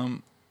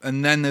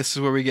 And then this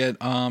is where we get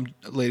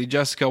Lady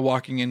Jessica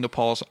walking into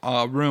Paul's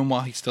room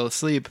while he's still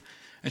asleep,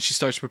 and she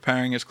starts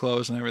preparing his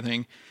clothes and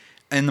everything.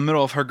 In the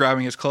middle of her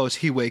grabbing his clothes,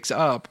 he wakes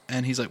up,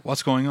 and he's like,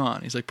 "What's going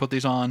on?" He's like, "Put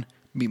these on.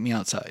 Meet me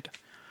outside."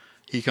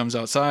 He comes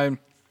outside,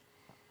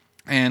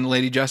 and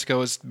Lady Jessica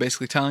was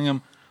basically telling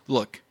him,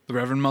 "Look, the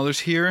Reverend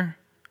Mother's here.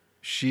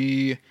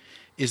 She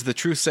is the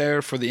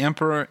truth-sayer for the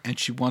Emperor, and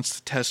she wants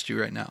to test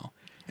you right now.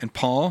 And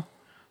Paul,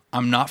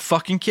 I'm not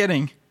fucking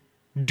kidding.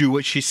 Do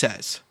what she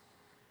says."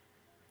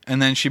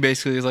 And then she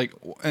basically is like,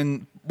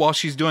 and while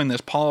she's doing this,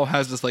 Paul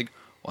has this like,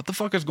 "What the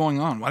fuck is going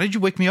on? Why did you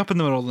wake me up in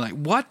the middle of the night?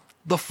 What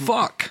the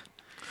fuck?"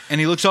 And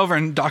he looks over,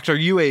 and Dr.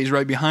 Yue is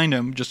right behind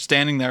him, just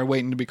standing there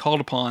waiting to be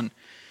called upon.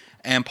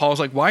 And Paul's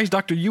like, why is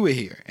Dr. Yue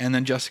here? And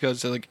then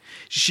Jessica's like,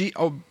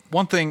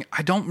 one thing,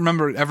 I don't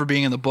remember it ever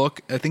being in the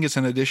book. I think it's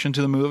in addition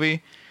to the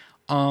movie.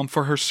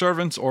 For her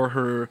servants or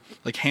her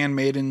like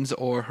handmaidens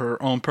or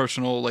her own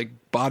personal like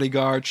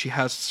bodyguard, she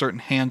has certain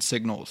hand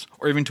signals.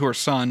 Or even to her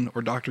son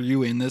or Dr.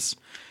 Yue in this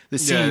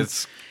scene.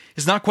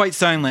 It's not quite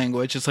sign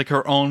language. It's like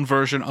her own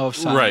version of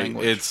sign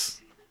language.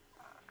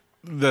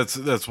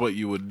 That's what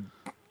you would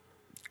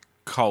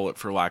call it,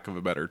 for lack of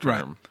a better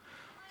term.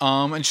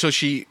 Right. And so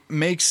she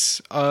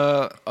makes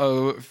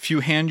a few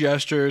hand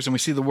gestures, and we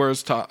see the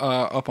words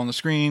up on the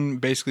screen,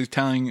 basically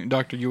telling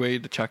Dr. Yue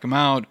to check him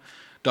out.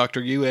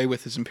 Dr. Yue,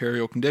 with his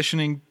Imperial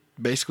conditioning,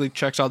 basically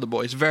checks out the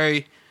boy. It's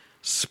very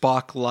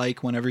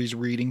Spock-like whenever he's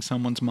reading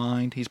someone's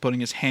mind. He's putting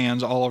his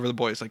hands all over the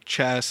boy's like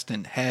chest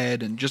and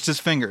head, and just his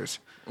fingers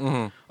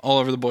all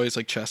over the boy's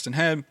like chest and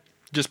head,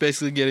 just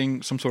basically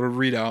getting some sort of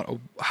readout of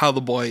how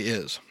the boy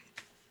is.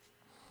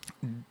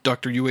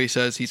 Dr. Yue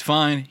says he's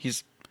fine.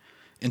 He's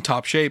in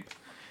top shape.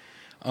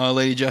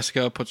 Lady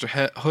Jessica puts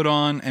her hood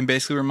on and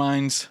basically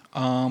reminds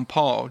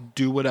Paul,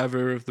 do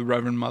whatever the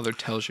Reverend Mother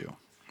tells you.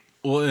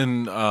 Well,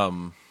 in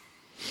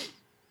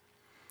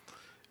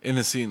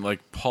the scene,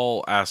 like,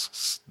 Paul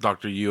asks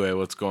Dr. Yue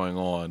what's going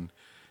on,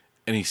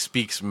 and he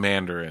speaks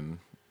Mandarin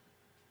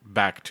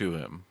back to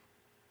him.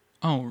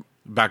 Oh,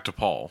 back to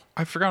Paul.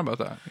 I forgot about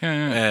that. Yeah.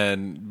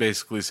 And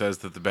basically says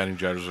that the Bene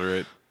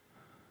Gesserit,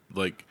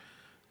 like,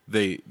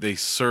 they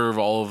serve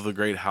all of the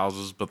great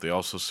houses, but they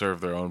also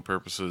serve their own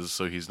purposes.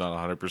 So he's not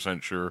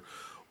 100% sure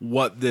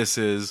what this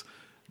is,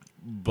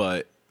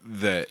 but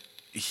that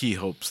he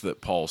hopes that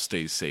Paul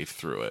stays safe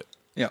through it.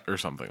 Yeah. Or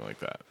something like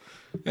that.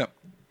 Yep.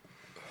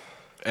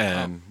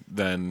 And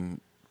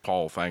then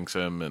Paul thanks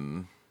him,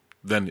 and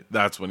then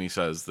that's when he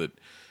says that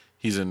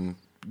he's in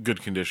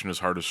good condition, his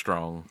heart is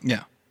strong.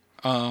 Yeah.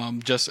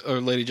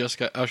 Lady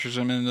Jessica ushers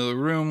him into the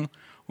room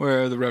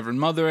where the Reverend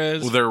Mother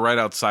is. Well, they're right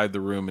outside the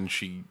room, and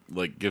she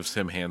like gives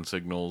him hand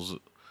signals.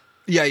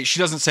 Yeah, she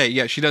doesn't say.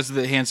 Yeah, she does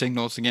the hand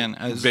signals again.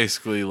 As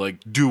basically, like,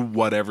 do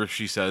whatever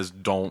she says.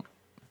 Don't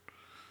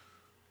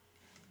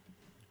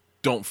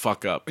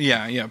fuck up.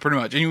 Yeah, pretty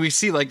much. And we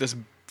see like this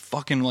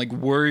fucking like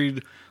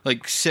worried,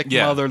 like sick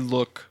mother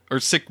look, or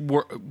sick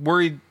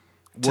worried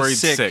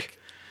sick.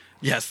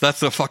 Yes,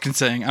 that's the fucking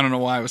saying. I don't know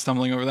why I was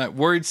stumbling over that.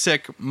 Worried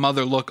sick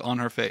mother look on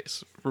her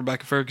face.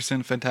 Rebecca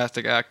Ferguson,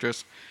 fantastic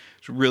actress.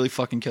 She's really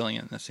fucking killing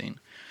it in this scene.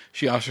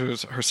 She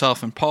ushers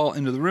herself and Paul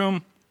into the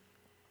room.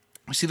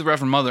 We see the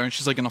Reverend Mother, and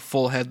she's like in a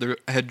full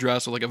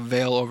headdress with like a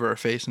veil over her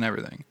face and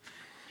everything.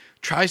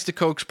 Tries to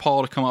coax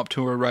Paul to come up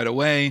to her right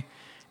away,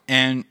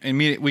 and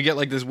immediately we get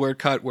like this weird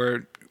cut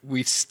where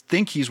we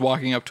think he's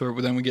walking up to her,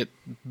 but then we get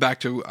back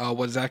to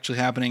what is actually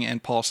happening,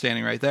 and Paul's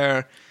standing right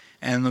there,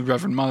 and the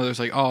Reverend Mother's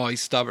like, oh,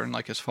 he's stubborn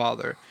like his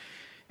father.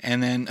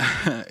 And then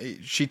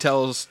she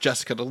tells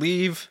Jessica to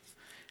leave.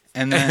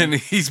 And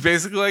he's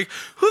basically like,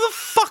 who the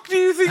fuck do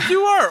you think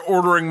you are,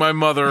 ordering my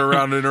mother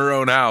around in her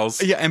own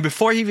house? Yeah, and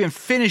before he even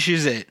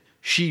finishes it,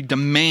 she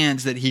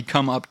demands that he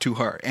come up to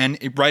her. And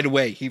right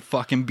away, he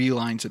fucking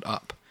beelines it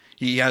up.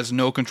 He has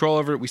no control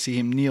over it. We see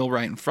him kneel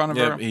right in front of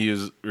her.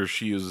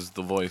 She uses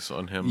the voice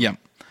on him. Yep.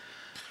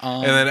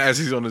 And then as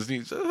he's on his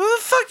knees, who the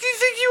fuck do you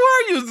think you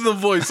are using the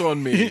voice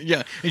on me?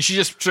 Yeah, and she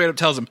just straight up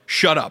tells him,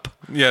 shut up.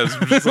 Yeah, it's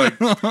just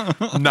like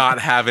not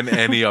having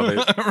any of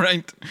it.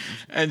 Right.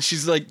 And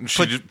she's like...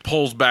 She just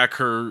pulls back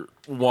her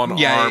one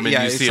arm,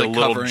 and you see a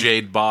little covering.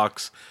 Jade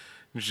box.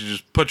 And she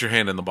just, put your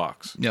hand in the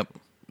box. Yep.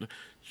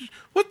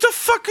 What the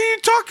fuck are you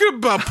talking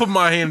about? Put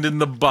my hand in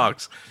the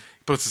box.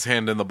 He puts his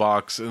hand in the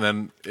box, and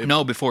then...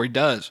 No, before he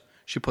does,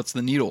 she puts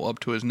the needle up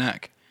to his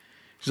neck.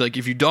 She's like,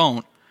 if you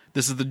don't,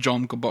 this is the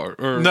Gom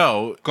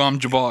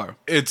Jabbar.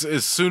 It's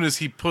as soon as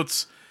he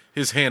puts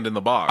his hand in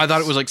the box. I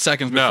thought it was like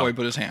seconds before he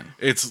put his hand.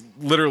 It's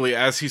literally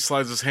as he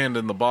slides his hand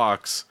in the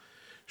box,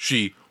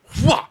 she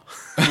wha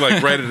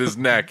like right at his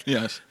neck.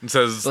 Yes, and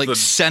says like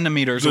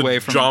centimeters away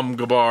from Gom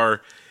Jabbar.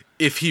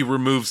 If he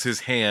removes his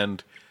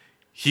hand,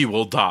 he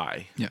will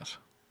die. Yes.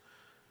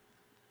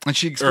 And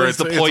she explains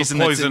the poison.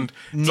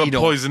 It's a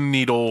poison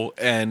needle,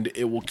 and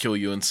it will kill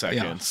you in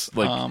seconds.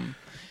 Yeah. Like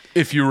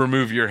if you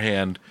remove your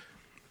hand,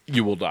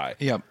 you will die.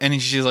 Yeah,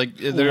 and she's like,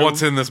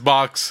 "What's in this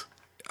box?"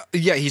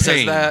 Yeah, he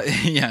says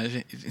that. Yeah,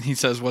 he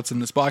says, "What's in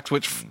this box?"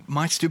 Which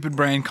my stupid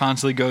brain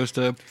constantly goes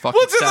to fucking.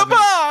 What's in the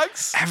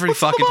box? Every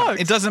fucking time.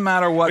 It doesn't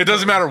matter what. It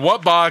doesn't matter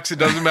what box. It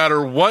doesn't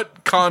matter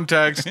what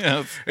context.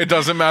 Yes. It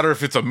doesn't matter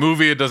if it's a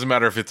movie. It doesn't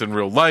matter if it's in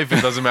real life.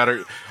 It doesn't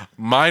matter.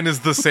 Mine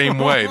is the same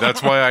way.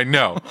 That's why I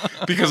know,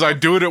 because I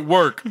do it at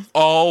work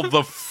all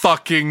the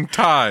fucking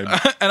time,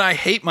 and I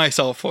hate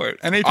myself for it.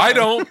 And I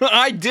don't.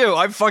 I do.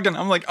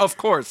 I'm like, of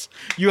course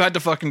you had to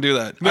fucking do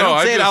that. No, I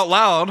don't say it out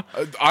loud.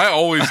 I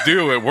always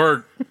do at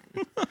work.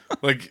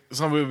 Like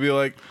somebody would be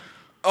like,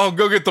 "Oh,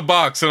 go get the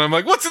box," and I'm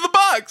like, "What's in the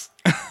box?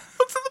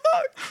 What's in the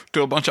box?"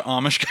 To a bunch of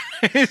Amish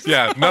guys.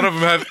 Yeah, none of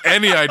them have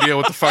any idea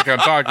what the fuck I'm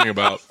talking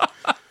about.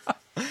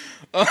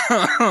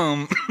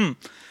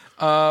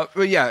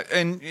 But yeah,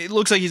 and it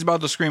looks like he's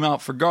about to scream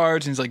out for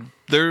guards, and he's like,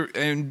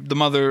 and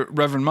the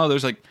Reverend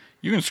Mother's like,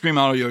 you can scream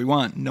out all you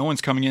want. No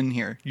one's coming in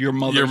here. Your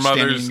mother's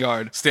standing in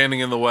guard. Standing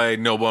in the way.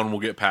 No one will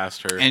get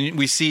past her. And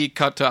we see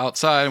cut to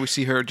outside. We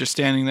see her just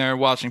standing there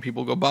watching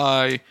people go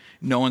by.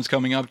 No one's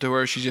coming up to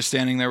her. She's just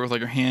standing there with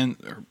like her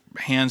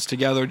hands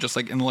together, just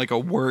like in like a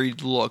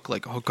worried look,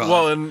 like, oh God.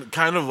 Well, and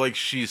kind of like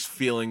she's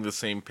feeling the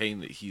same pain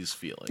that he's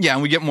feeling. Yeah,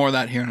 and we get more of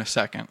that here in a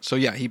second. So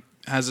yeah, he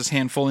has his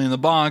hand fully in the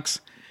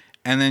box,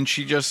 and then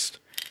she just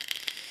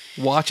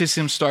watches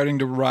him starting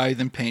to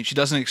writhe in pain. She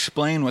doesn't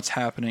explain what's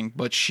happening,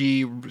 but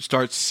she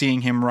starts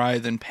seeing him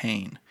writhe in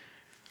pain.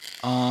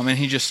 And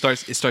he just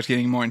it starts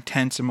getting more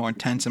intense and more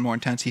intense and more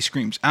intense. He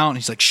screams out, and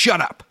he's like,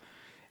 shut up.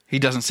 He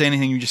doesn't say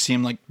anything. You just see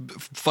him like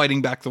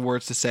fighting back the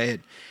words to say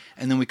it.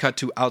 And then we cut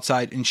to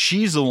outside, and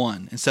she's the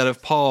one, instead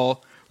of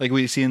Paul, like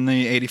we see in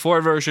the 84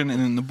 version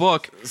and in the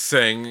book,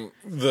 saying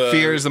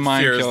fear is the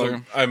mind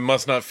killer. I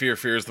must not fear.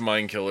 Fear is the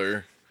mind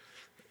killer.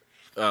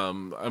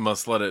 I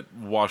must let it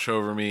wash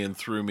over me and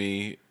through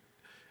me,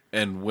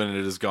 and when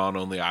it is gone,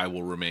 only I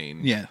will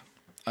remain. Yeah.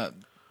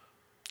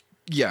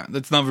 Yeah,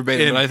 that's not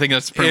verbatim, but I think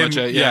that's pretty much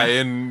it. Yeah,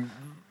 in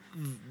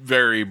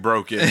very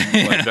broken.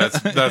 Like that's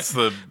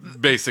the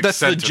basic that's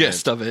sentiment. The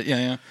gist of it,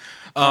 yeah.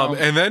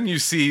 And then you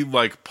see,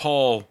 like,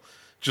 Paul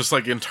just,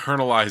 like,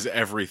 internalize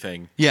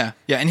everything. Yeah,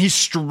 and he's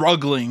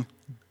struggling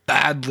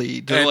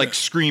badly to, like,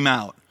 scream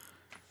out.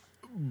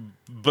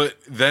 But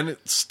then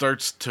it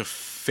starts to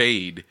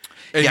fade.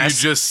 And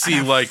yes, you just see,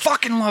 I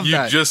fucking love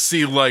that. You just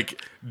see,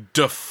 like,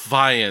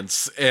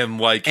 defiance and,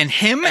 like, and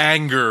him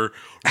anger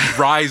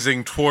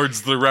rising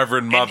towards the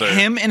Reverend Mother. And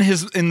him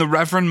and the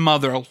Reverend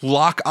Mother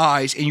lock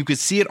eyes, and you could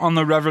see it on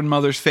the Reverend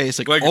Mother's face.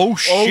 Like oh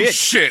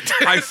shit.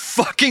 I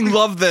fucking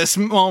love this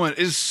moment.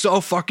 It's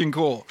so fucking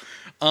cool.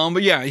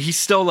 But yeah, he's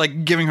still,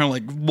 like, giving her,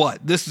 like,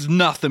 what? This is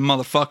nothing,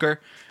 motherfucker.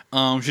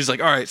 She's like,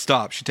 all right,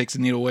 stop. She takes the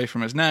needle away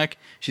from his neck.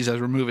 She says,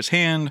 remove his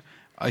hand.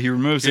 He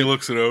removes it. He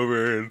looks it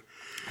over, and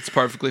it's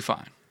perfectly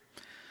fine.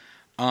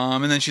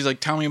 And then she's like,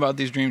 tell me about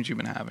these dreams you've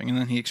been having. And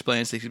then he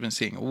explains that he's been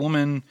seeing a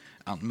woman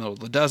out in the middle of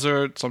the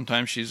desert.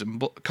 Sometimes she's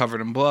covered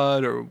in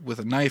blood or with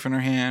a knife in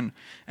her hand.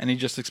 And he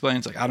just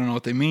explains, like, I don't know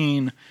what they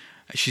mean.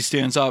 She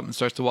stands up and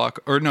starts to walk.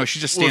 Or no, she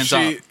just stands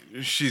up.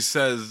 She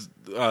says,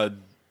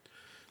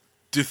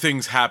 do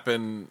things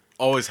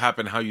always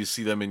happen how you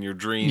see them in your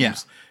dreams? Yeah.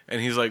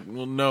 And he's like,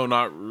 well, no,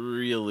 not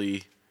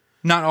really.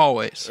 Not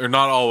always. Or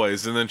not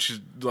always. And then she's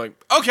like,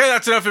 okay,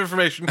 that's enough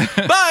information.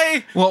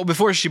 Bye! Well,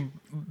 before she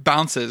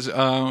bounces,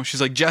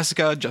 she's like,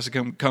 Jessica.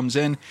 Jessica comes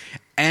in.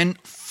 And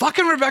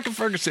fucking Rebecca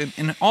Ferguson,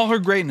 in all her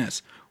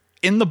greatness,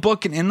 in the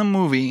book and in the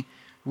movie,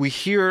 we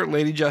hear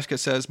Lady Jessica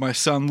says, my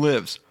son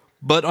lives.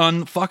 But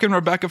on fucking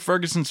Rebecca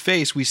Ferguson's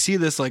face, we see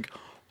this, like,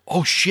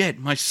 oh shit,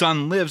 my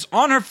son lives.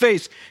 On her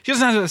face. She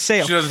doesn't have to say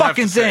a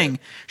fucking thing.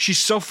 She's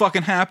so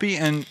fucking happy,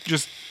 and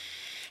just,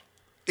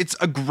 it's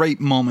a great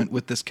moment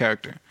with this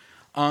character.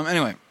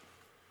 Anyway,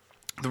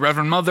 the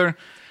Reverend Mother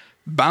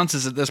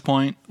bounces at this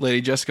point.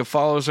 Lady Jessica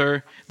follows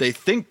her. They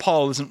think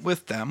Paul isn't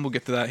with them. We'll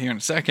get to that here in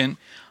a second.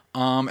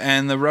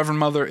 And the Reverend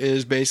Mother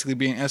is basically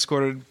being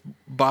escorted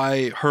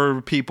by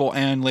her people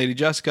and Lady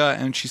Jessica,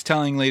 and she's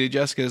telling Lady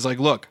Jessica, is like,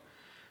 look,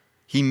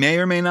 he may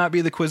or may not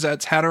be the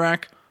Kwisatz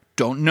Haderach.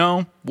 Don't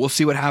know. We'll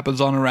see what happens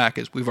on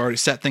Arrakis. We've already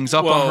set things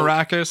up on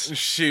Arrakis.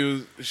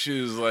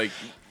 She was like,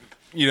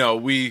 you know,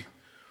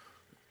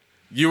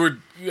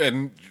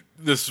 and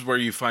this is where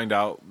you find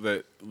out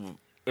that,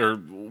 or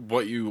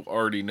what you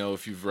already know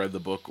if you've read the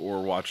book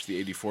or watched the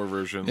 84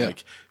 version. Yeah.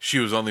 Like, she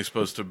was only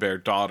supposed to bear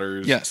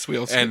daughters. Yes, we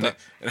also did that.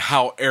 And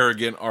how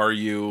arrogant are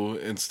you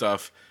and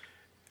stuff.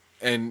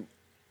 And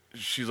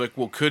she's like,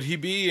 well, could he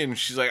be? And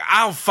she's like,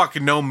 I don't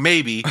fucking know,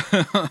 maybe.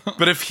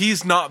 But if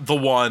he's not the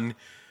one,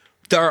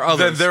 there are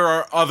others. then there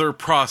are other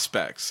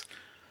prospects.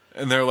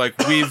 And they're like,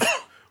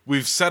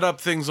 we've set up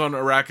things on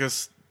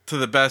Arrakis to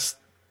the best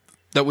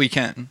that we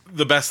can.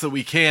 The best that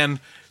we can.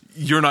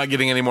 You're not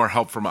getting any more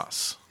help from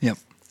us. Yep.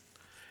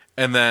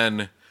 And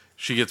then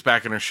she gets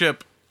back in her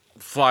ship,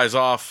 flies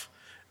off,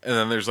 and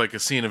then there's like a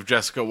scene of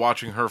Jessica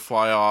watching her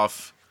fly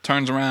off.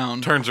 Turns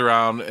around,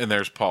 and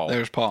there's Paul.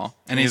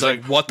 And he's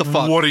like, what the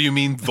fuck? What do you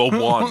mean, the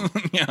one?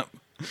 Yeah.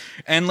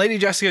 And Lady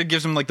Jessica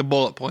gives him, like, the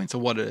bullet points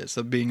of what it is,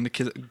 of being the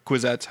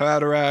Kwisatz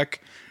Haderach,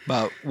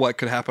 about what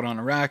could happen on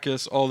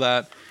Arrakis, all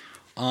that.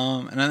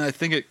 And then I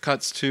think it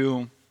cuts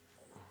to,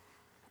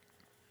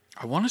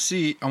 I want to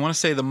say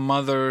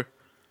the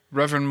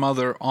Reverend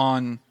Mother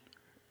on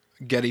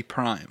Getty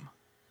Prime.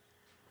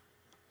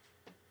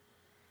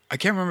 I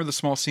can't remember the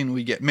small scene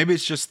we get. Maybe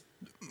it's just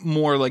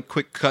more like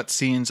quick cut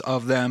scenes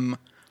of them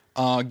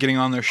getting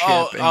on their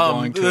ship and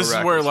going to this Arrakis.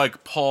 Is where,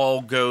 like,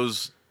 Paul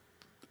goes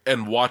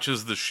and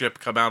watches the ship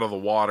come out of the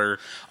water.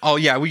 Oh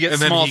yeah, we get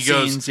small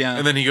scenes. Yeah,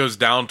 and then he goes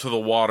down to the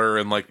water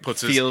and, like,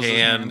 puts his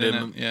hand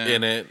in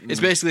it.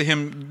 It's basically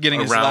him getting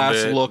his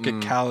last look at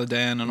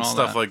Caladan and all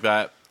stuff that. like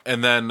that.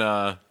 And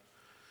then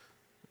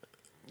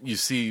you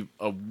see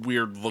a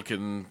weird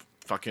looking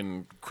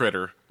fucking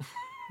critter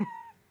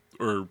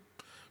or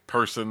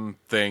person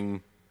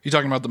thing. You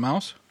talking about the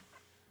mouse?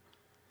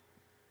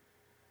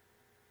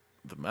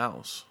 The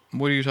mouse.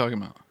 What are you talking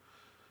about?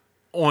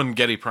 On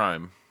Getty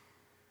Prime.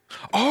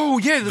 Oh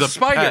yeah, the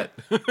spider.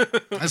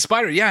 pet. The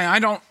spider.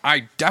 Yeah,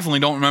 I definitely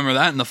don't remember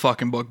that in the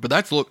fucking book. But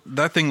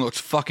that thing looks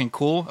fucking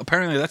cool.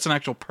 Apparently, that's an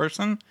actual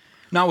person,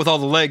 not with all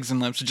the legs and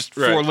limbs, just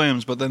Right. 4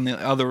 limbs. But then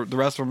the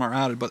rest of them are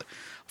added. But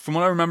from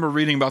what I remember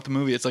reading about the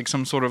movie, it's like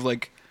some sort of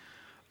like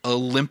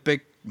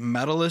Olympic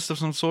medalist of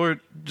some sort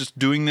just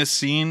doing this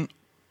scene.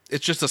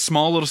 It's just a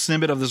small little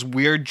snippet of this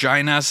weird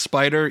giant ass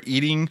spider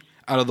eating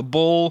out of the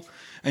bowl,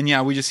 and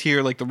yeah, we just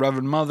hear like the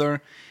Reverend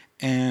Mother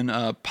and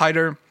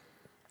Piter.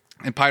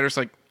 And Piter's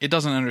like, it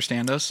doesn't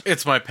understand us.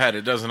 It's my pet.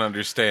 It doesn't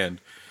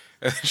understand.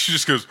 And she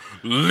just goes,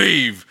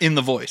 leave. In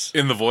the voice.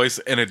 In the voice,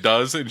 and it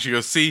does. And she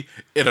goes, see,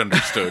 it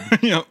understood.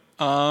 Yep.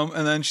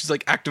 And then she's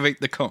like,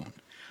 activate the cone.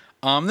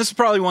 This is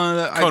probably one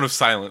of the... Cone of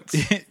silence.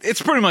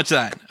 It's pretty much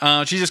that.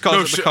 She just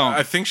calls it the cone.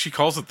 I think she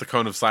calls it the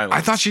cone of silence. I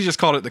thought she just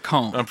called it the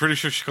cone. I'm pretty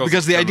sure she calls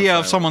Because it the cone idea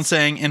of silence. someone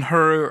saying in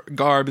her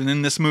garb and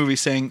in this movie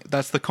saying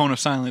that's the cone of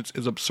silence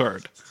is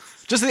absurd.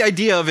 Just the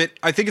idea of it,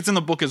 I think it's in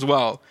the book as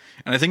well.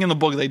 And I think in the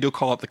book they do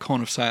call it the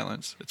cone of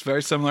silence. It's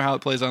very similar how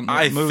it plays out in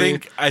the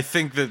movie. I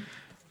think that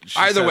she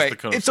Either says way, the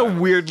cone of it's a silence.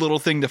 weird little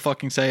thing to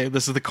fucking say.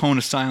 This is the cone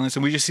of silence,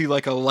 and we just see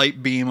like a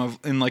light beam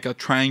in like a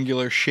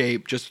triangular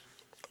shape, just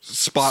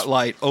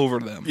spotlight over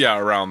them. Yeah,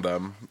 around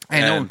them.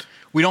 And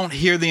we don't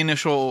hear the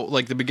initial,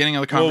 like the beginning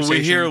of the conversation. Well,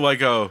 we hear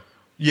like a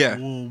yeah,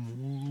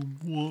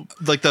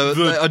 like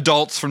the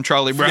adults from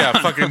Charlie Brown.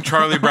 yeah, fucking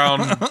Charlie Brown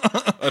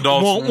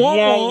adults.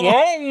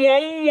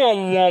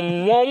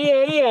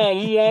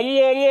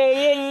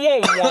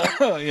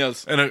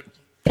 Yes, And it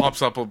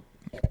pops up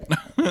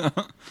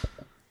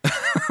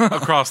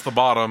across the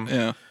bottom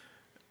yeah,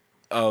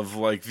 of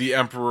like the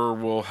Emperor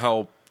will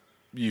help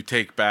you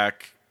take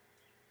back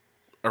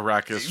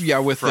Arrakis Yeah,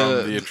 with from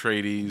the- the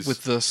Atreides.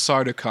 with the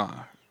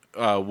Sardaukar.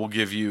 We'll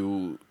give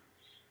you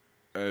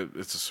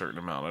it's a certain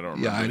amount. I don't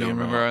remember. Yeah, I the don't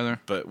remember amount,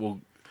 either. But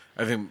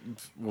I think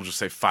we'll just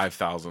say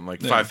 5,000,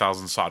 like Yeah.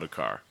 5,000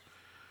 Sardaukar.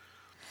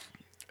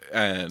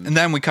 And And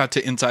then we cut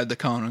to inside the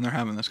cone, and they're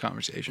having this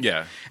conversation.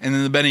 Yeah. And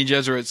then the Bene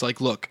Gesserit's like,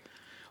 look,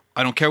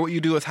 I don't care what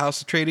you do with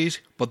House Atreides,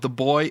 but the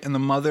boy and the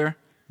mother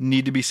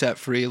need to be set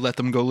free. Let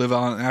them go live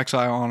on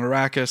exile on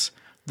Arrakis.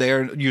 They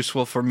are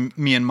useful for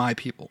me and my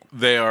people.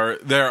 they're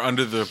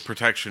under the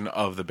protection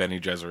of the Bene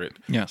Gesserit.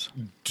 Yes.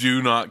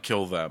 Do not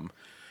kill them.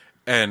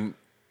 And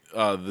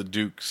the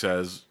Duke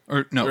says,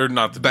 Or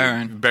not the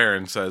Baron. Duke,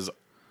 Baron says,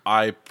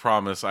 I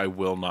promise I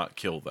will not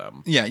kill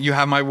them. Yeah, you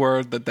have my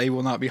word that they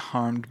will not be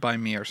harmed by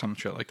me or some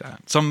shit like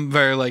that. Some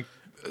very, like,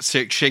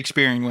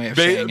 Shakespearean way of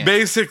saying it.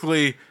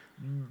 Basically,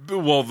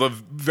 well, the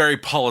very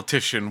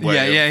politician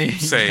way of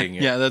saying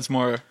it. Yeah, that's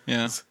more,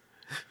 yeah.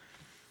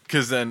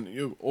 Because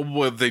then,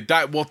 well, they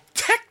die. Well,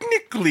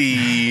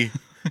 technically,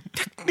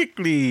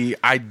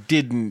 I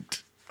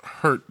didn't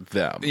hurt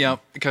them. Yeah,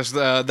 because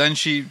then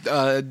she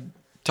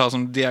tells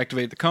him to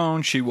deactivate the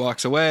cone. She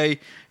walks away,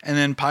 and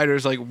then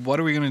Piter's like, "What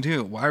are we gonna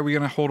do? Why are we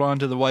gonna hold on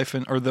to the wife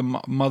or the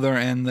mother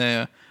and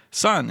the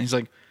son?" He's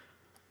like,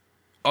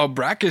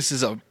 "Arrakis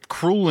is a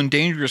cruel and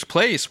dangerous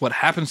place. What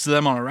happens to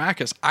them on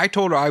Arrakis? I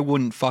told her I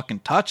wouldn't fucking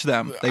touch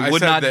them. They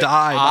would said not that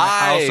die by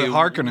House I of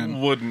Harkonnen."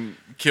 wouldn't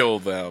kill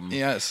them.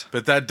 Yes,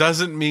 But that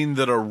doesn't mean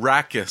that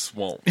Arrakis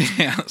won't.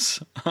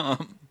 yes. We'll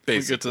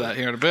Basically. get to that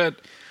here in a bit.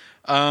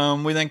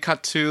 We then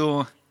cut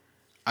to,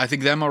 I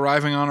think, them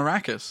arriving on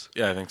Arrakis.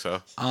 Yeah, I think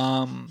so.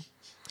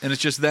 And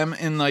it's just them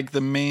in like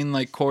the main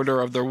like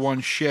corridor of their one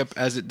ship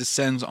as it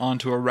descends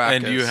onto Arrakis.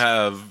 And you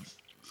have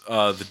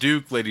the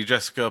Duke, Lady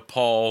Jessica,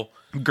 Paul,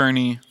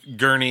 Gurney,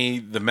 Gurney,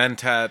 the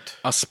Mentat,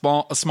 a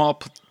small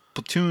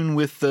platoon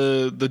with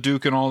the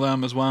Duke and all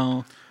them as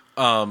well.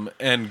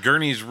 and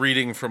Gurney's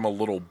reading from a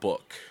little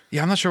book.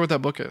 Yeah, I'm not sure what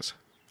that book is.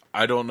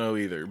 I don't know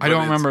either. I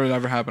don't remember it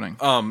ever happening.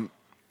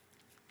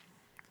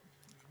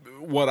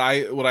 What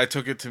I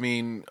took it to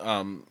mean,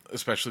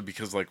 especially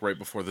because like right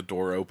before the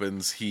door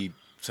opens, he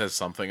says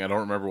something. I don't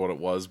remember what it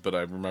was, but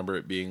I remember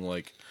it being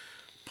like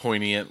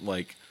poignant,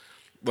 like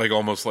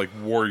almost like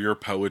warrior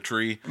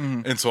poetry.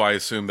 And so I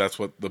assume that's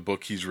what the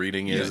book he's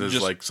reading is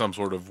just- like some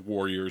sort of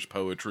warrior's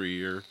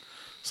poetry or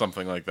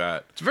something like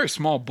that. It's a very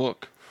small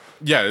book.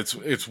 Yeah,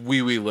 it's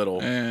wee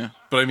little. Yeah.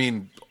 But I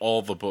mean,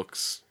 all the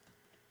books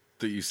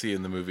that you see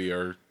in the movie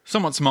are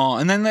Somewhat small.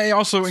 And then they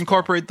also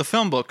incorporate the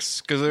film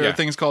books because there Yeah. are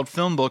things called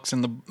film books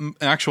in the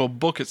actual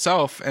book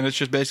itself. And it's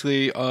just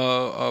basically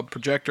a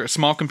projector, a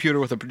small computer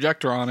with a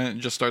projector on it.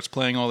 And just starts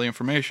playing all the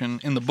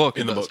information in the book.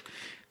 In the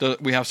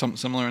book. We have something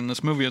similar in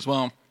this movie as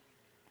well.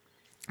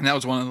 And that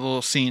was one of the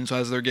little scenes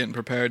as they're getting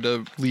prepared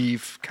to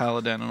leave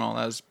Caladan and all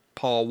that, as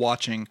Paul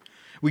watching.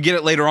 We get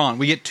it later on.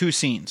 We get 2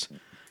 scenes.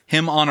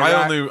 Him on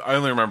Arrakis. I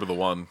only remember the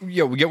one.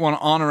 Yeah, we get one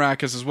on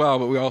Arrakis as well,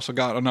 but we also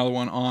got another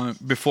one on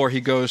before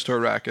he goes to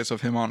Arrakis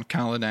of him on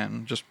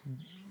Caladan. Just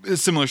a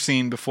similar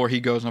scene before he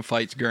goes and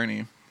fights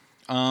Gurney.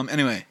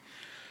 Anyway.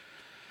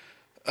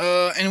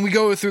 And we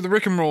go through the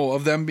rigmarole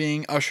of them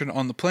being ushered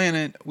on the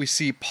planet. We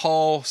see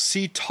Paul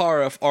see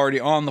Tarif already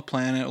on the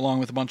planet, along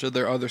with a bunch of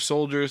their other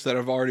soldiers that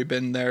have already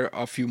been there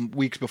a few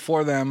weeks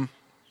before them.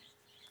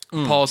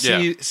 Paul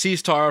yeah.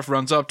 sees Tarf,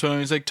 runs up to him.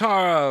 He's like,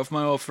 Tarf,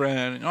 my old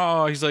friend.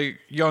 Oh, he's like,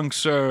 young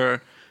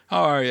sir,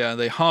 how are ya?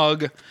 They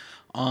hug.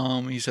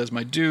 He says,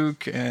 my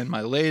Duke and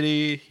my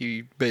lady.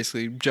 He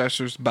basically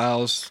gestures,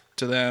 bows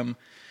to them.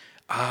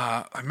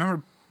 I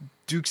remember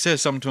Duke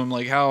says something to him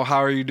like, how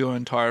are you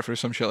doing, Tarf, or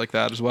some shit like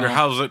that as well. Or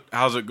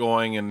how's it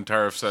going? And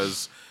Tarif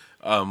says,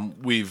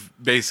 we've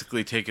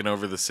basically taken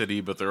over the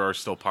city, but there are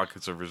still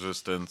pockets of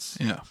resistance.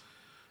 Yeah.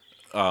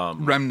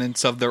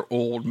 Remnants of their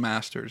old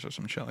masters or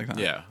some shit like that.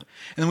 Yeah.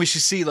 And then we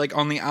should see, like,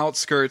 on the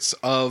outskirts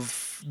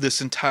of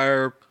this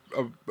entire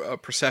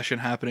procession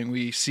happening,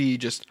 we see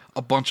just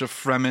a bunch of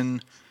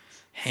Fremen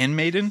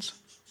handmaidens,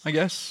 I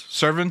guess,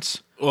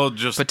 servants, Well,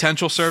 just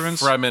potential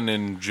servants, Fremen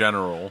in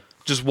general.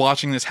 just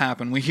watching this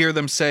happen. We hear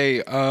them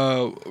say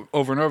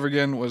over and over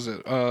again, was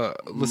it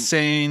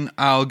Lisain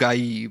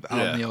al-Gaib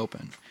out in the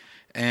open.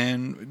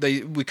 And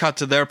we cut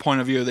to their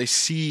point of view. They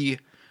see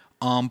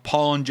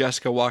Paul and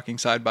Jessica walking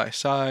side by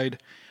side.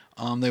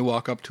 They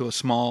walk up to a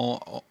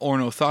small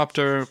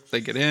ornithopter.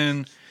 They get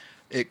in.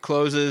 It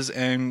closes,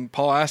 and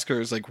Paul asks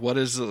her, "Is like, what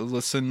is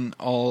Lisain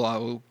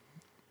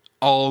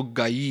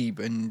al-Gaib?"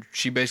 And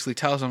she basically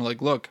tells him, like,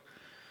 "Look,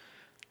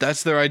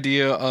 that's their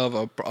idea of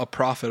a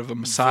prophet, of a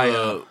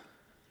messiah."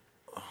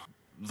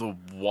 The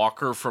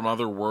walker from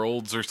other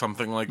worlds or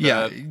something like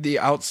Yeah, that. the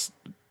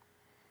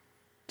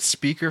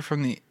speaker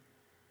from the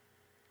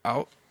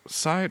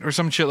outside or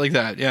some shit like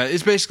that. Yeah,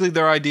 it's basically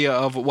their idea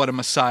of what a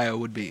messiah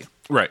would be.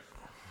 Right.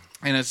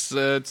 And it's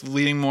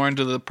leading more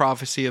into the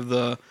prophecy of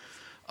the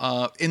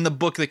in the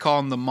book they call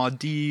him the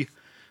Mahdi.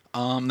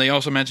 They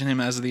also mention him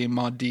as the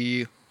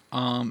Mahdi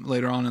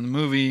later on in the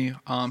movie.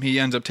 He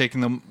ends up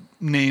taking the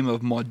name of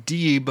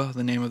Muad'Dib,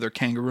 the name of their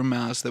kangaroo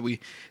mouse that we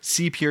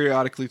see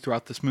periodically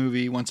throughout this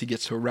movie. Once he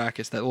gets to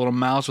Arrakis, that little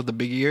mouse with the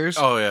big ears.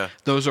 Oh yeah.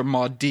 Those are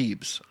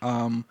Muad'Dibs.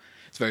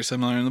 It's very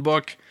similar in the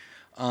book.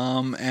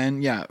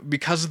 And yeah,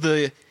 because of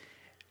and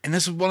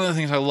this is one of the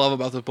things I love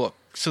about the book.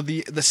 So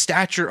the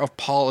stature of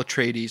Paul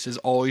Atreides has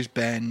always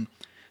been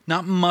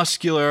not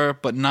muscular,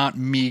 but not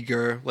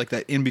meager, like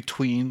that in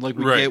between, like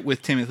we get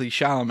with Timothée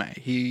Chalamet.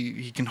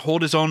 He can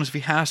hold his own if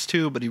he has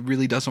to, but he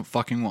really doesn't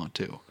fucking want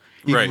to.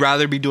 He'd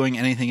rather be doing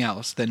anything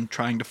else than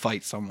trying to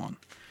fight someone.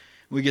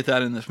 We get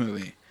that in this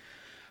movie.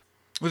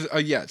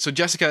 So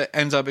Jessica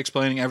ends up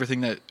explaining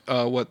everything that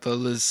what the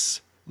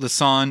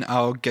Lisan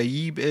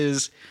al-Gaib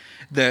is.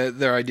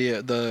 Their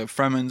idea, the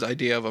Fremen's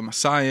idea of a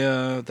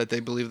messiah, that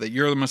they believe that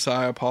you're the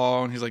messiah,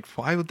 Paul. And he's like,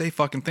 why would they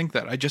fucking think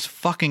that? I just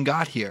fucking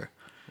got here.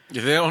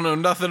 They don't know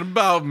nothing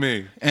about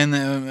me.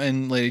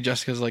 And Lady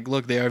Jessica's like,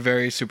 look, they are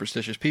very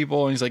superstitious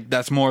people. And he's like,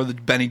 that's more of the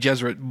Bene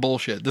Gesserit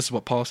bullshit. This is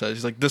what Paul says.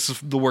 He's like, this is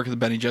the work of the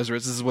Bene Gesserits.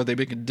 This is what they've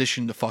been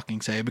conditioned to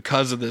fucking say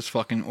because of this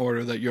fucking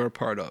order that you're a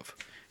part of.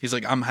 He's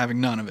like, I'm having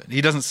none of it.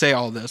 He doesn't say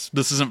all this.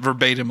 This isn't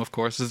verbatim, of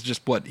course. This is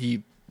just what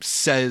he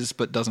says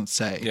but doesn't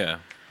say. Yeah.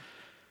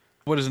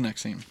 What is the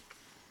next scene?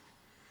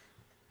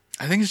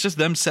 I think it's just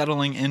them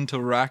settling into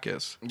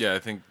Arrakis. Yeah, I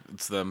think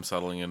it's them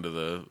settling into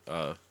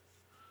the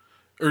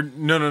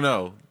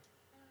no.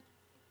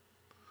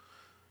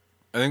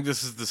 I think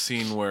this is the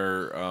scene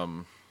where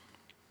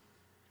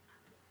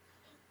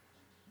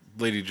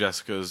Lady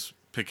Jessica's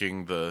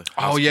picking the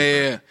Oh,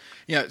 yeah.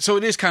 So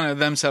it is kind of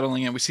them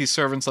settling in. We see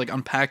servants like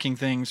unpacking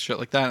things, shit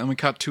like that, and we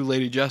cut to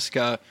Lady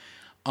Jessica,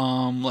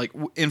 like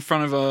in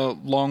front of a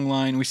long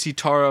line. We see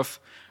Taruf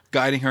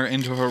guiding her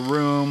into her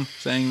room,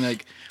 saying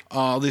like,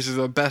 "Oh, these are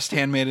the best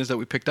handmaidens that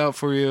we picked out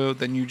for you.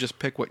 Then you just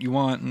pick what you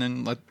want, and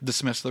then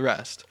dismiss the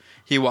rest."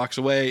 He walks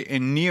away,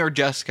 and near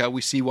Jessica,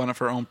 we see one of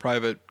her own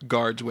private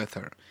guards with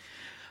her.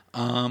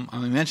 I'm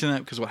going to mention that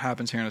because what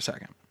happens here in a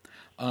second.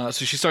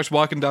 So she starts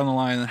walking down the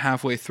line, and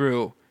halfway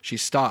through, she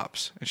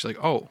stops, and she's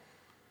like, "Oh."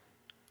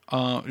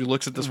 She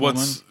looks at this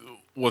woman.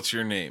 What's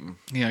your name?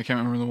 Yeah, I can't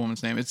remember the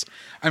woman's name.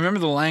 I remember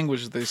the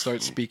language that they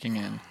start speaking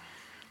in.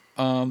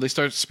 They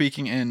start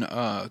speaking in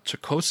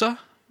Chikosa,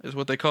 is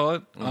what they call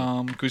it.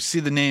 Because you see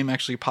the name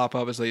actually pop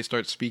up as they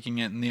start speaking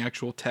it, and the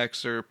actual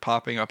texts are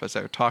popping up as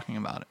they're talking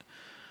about it.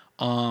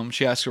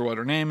 She asks her what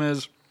her name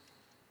is.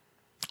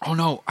 Oh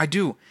no, I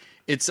do.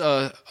 It's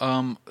shout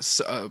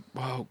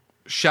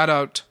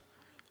out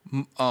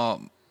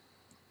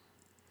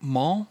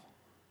Maul.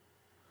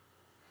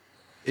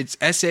 It's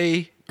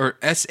Shadout.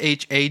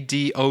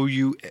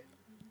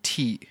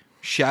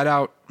 Shout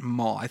out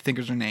Maul, I think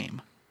is her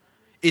name.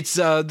 It's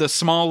the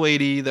small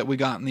lady that we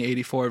got in the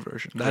 84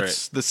 version.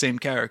 That's the same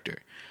character.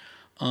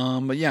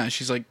 But yeah,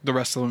 she's like, the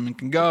rest of the women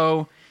can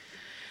go.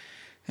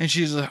 And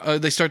she's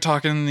they start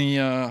talking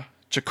the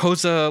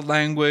Chikosa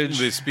language.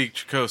 They speak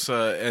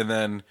Chikosa, and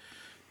then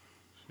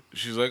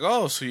she's like,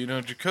 "Oh, so you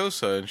know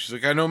Chikosa?" And she's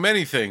like, "I know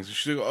many things." And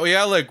she's like, "Oh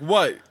yeah, like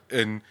what?"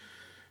 And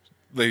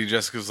Lady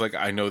Jessica's like,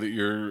 "I know that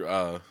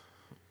you're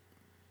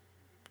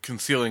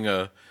concealing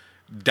a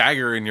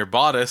dagger in your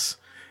bodice."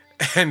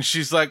 And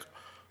she's like,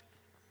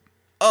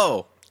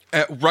 "Oh,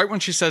 Right when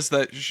she says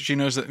that, she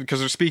knows that because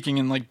they're speaking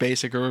in like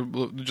basic or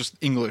just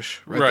English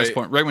at this Right.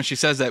 point. Right when she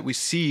says that, we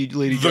see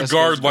Lady The Jessica's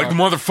guard, like,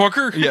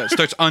 motherfucker. yeah,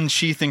 starts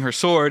unsheathing her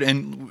sword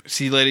and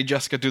see Lady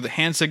Jessica do the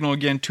hand signal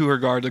again to her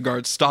guard. The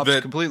guard stops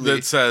completely.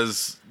 That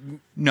says,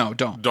 No,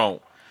 don't.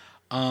 don't.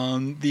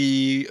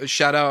 The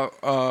shout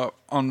out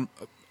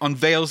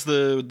unveils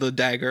the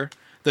dagger.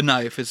 The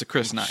knife is a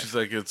Chris knife. She's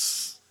like,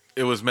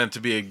 it was meant to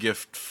be a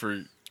gift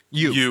for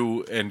You.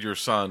 you and your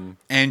son.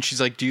 And she's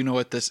like, do you know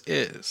what this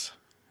is?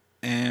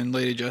 And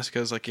Lady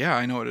Jessica's like, yeah,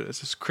 I know what it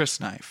is. It's a Chris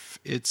knife.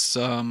 It's,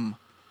 God,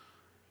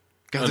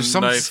 there's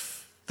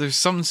knife. There's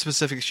something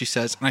specific she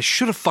says, and I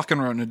should have fucking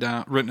written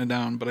it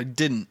down, but I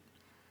didn't.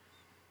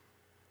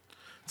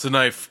 It's a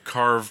knife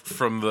carved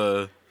from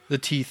the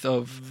teeth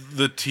of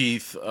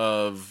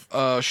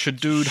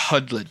Shadud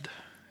Hudlid.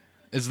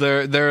 Is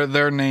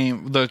their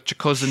name, the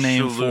Chikoza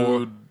name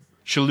for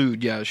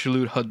Shalud, yeah,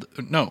 Shalud Hud.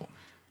 No.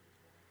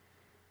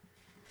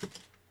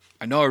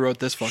 I know I wrote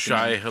this fucking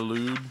Shai name.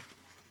 Halud.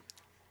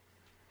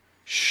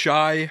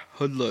 Shai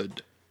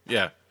Hudlud.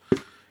 Yeah. I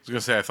was going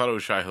to say, I thought it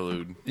was Shai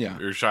Halud. Yeah.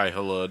 Or Shai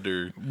Halud,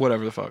 or...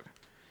 Whatever the fuck.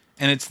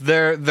 And it's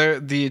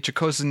the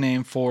Chikoza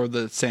name for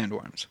the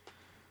sandworms.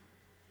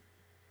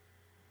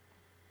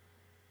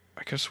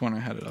 I just when I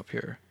had it up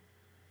here.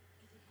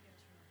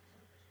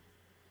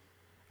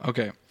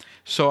 Okay.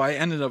 So I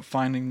ended up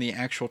finding the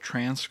actual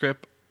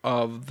transcript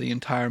of the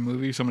entire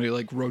movie. Somebody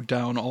like wrote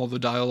down all the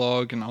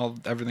dialogue and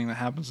everything that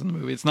happens in the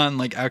movie. It's not in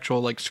like actual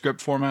like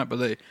script format, but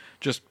they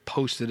just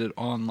posted it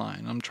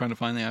online. I'm trying to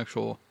find the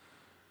actual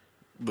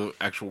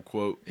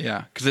quote.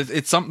 Yeah, because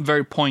it's something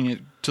very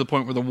poignant to the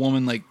point where the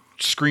woman like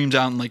screams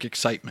out in like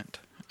excitement,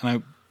 and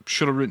I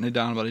should have written it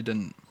down, but I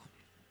didn't.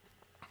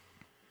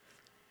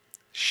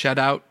 Shout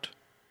out,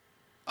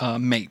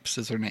 Mapes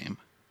is her name.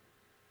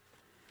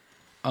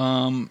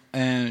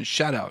 And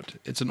shout out,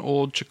 it's an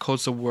old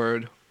Chikoza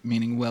word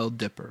meaning well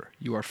dipper.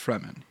 You are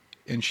Fremen.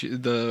 And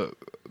the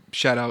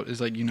shout out is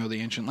like, you know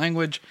the ancient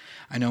language.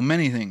 I know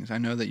many things. I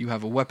know that you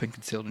have a weapon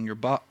concealed in your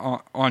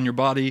on your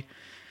body.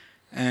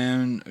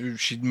 And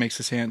she makes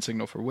this hand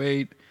signal for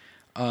wait.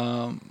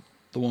 The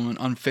woman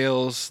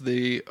unfurls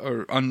the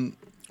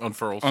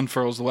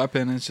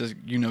weapon and says,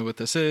 you know what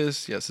this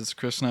is? Yes, it's a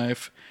Chris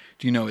knife.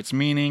 Do you know its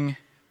meaning?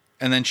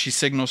 And then she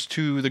signals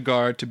to the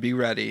guard to be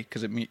ready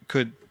because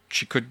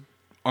she could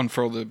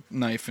unfurl the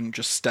knife and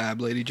just stab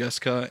Lady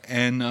Jessica.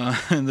 And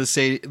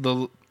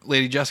the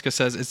Lady Jessica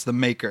says it's the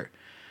Maker.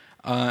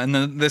 And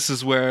then this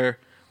is where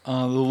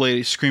the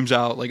lady screams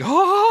out like,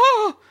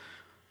 "Ah!"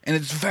 And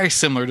it's very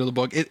similar to the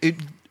book. It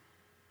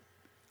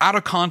out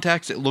of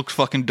context, it looks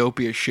fucking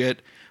dopey as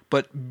shit.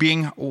 But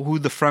being who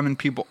the Fremen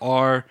people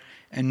are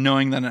and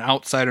knowing that an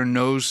outsider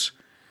knows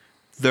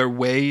their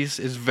ways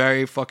is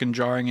very fucking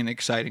jarring and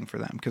exciting for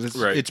them because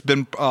it's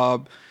been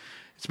prophesized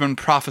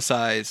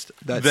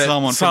that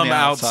someone from the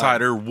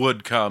outsider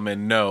would come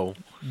and know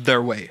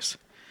their ways.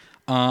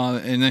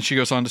 And then she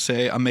goes on to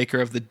say, "A maker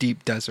of the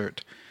deep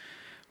desert.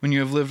 When you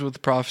have lived with the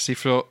prophecy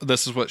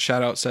this is what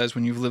Shout Out says.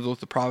 When you've lived with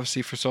the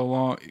prophecy for so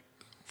long,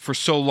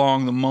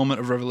 the moment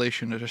of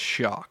revelation is a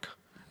shock."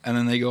 And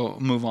then they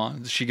move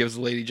on. She gives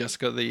Lady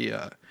Jessica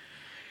the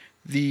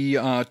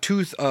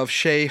tooth of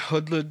Shai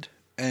Hudlid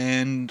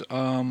and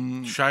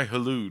Shai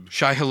Halud.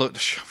 Shai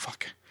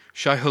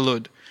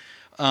Halud.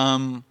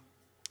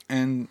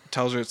 And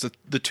tells her it's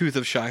the tooth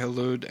of Shai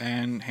Halud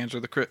and hands her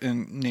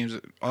and names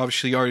it.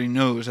 Obviously, already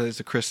knows that it's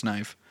a Chris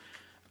knife.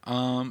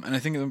 And I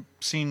think the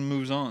scene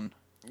moves on.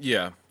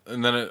 Yeah,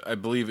 and then I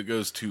believe it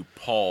goes to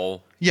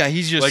Paul. Yeah,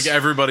 he's just like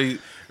everybody,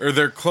 or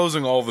they're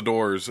closing all the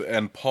doors,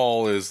 and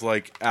Paul is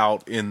like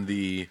out in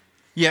the.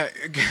 Yeah,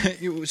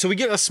 so we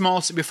get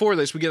before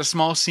this, we get a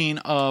small scene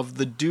of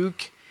the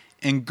Duke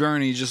and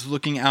Gurney just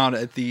looking out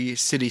at the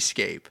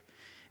cityscape.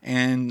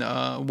 And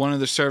one of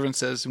the servants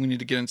says, "We need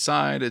to get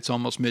inside. It's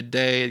almost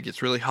midday. It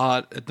gets really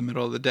hot at the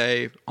middle of the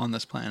day on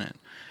this planet."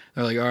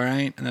 They're like, "All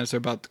right." And as they're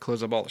about to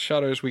close up all the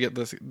shutters, we get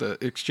the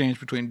exchange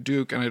between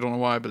Duke, and I don't know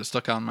why, but it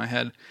stuck out in my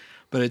head.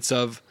 But it's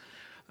of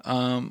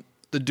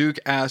the Duke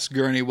asks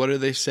Gurney, "What do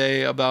they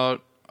say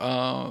about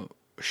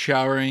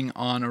showering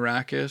on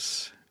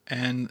Arrakis?"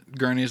 And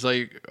Gurney's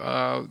like,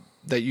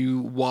 "That you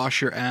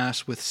wash your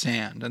ass with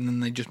sand." And then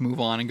they just move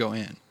on and go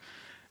in.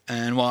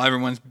 And while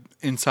everyone's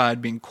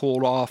inside being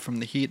cooled off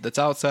from the heat that's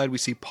outside, we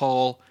see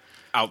Paul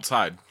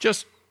outside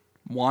just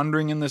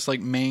wandering in this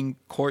like main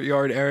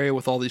courtyard area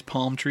with all these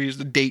palm trees.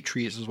 The date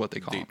trees is what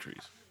they call them.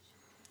 Trees.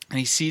 And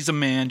he sees a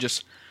man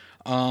just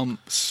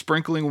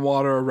sprinkling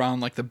water around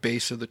like the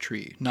base of the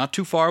tree. Not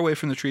too far away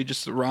from the tree,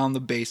 just around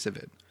the base of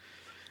it.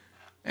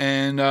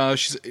 And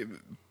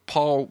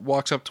Paul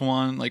walks up to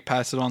one, like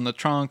passes it on the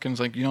trunk, and is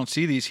like, "You don't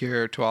see these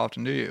here too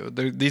often, do you?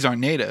 These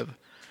aren't native."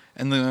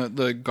 And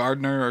the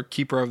gardener or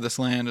keeper of this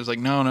land is like,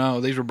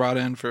 no, these were brought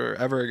in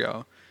forever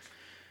ago.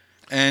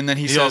 And then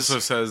he also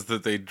says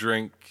that they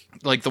drink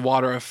like the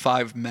water of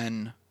 5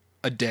 men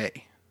a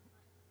day.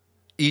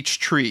 Each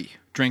tree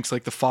drinks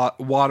like the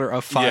water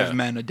of 5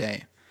 men a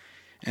day.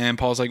 And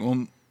Paul's like,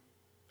 well,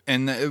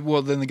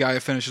 then the guy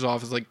finishes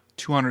off is like,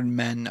 200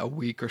 men a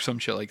week or some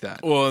shit like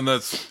that. Well, and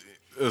that's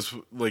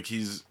like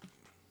he's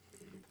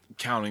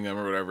counting them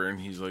or whatever, and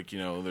he's like,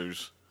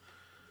 there's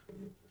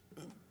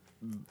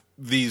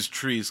these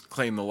trees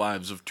claim the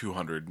lives of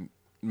 200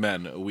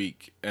 men a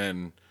week,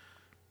 and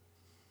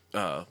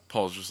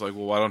Paul's just like,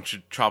 well, why don't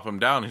you chop them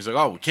down? He's like,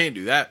 oh, we can't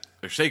do that.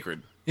 They're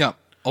sacred. Yeah,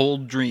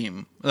 old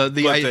dream.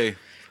 The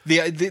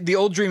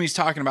old dream he's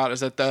talking about is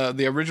that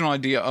the original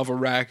idea of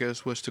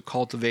Arrakis was to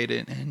cultivate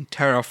it and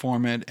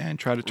terraform it and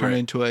try to turn it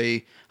into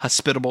a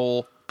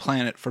hospitable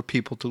planet for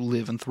people to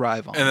live and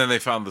thrive on. And then they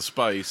found the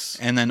spice.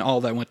 And then all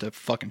that went to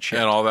fucking shit.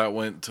 And all that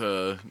went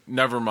to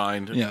never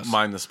mind,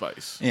 mine the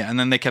spice. Yeah, and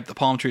then they kept the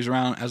palm trees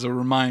around as a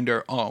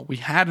reminder, oh, we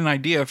had an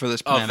idea for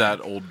this planet. Of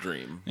that old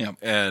dream. Yeah.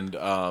 And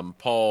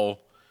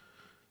Paul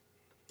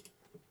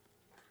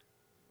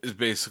is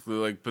basically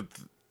like, but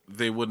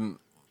they wouldn't,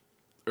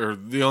 or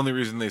the only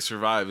reason they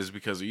survive is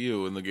because of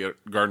you. And the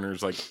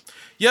gardener's like,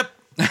 yep,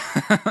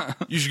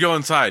 you should go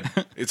inside.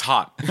 It's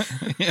hot.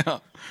 Yeah.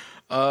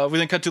 We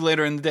then cut to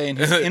later in the day, and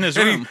he's in his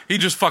room. He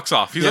just fucks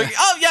off. He's like,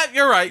 oh, yeah,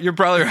 you're right. You're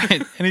probably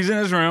right. And he's in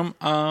his room.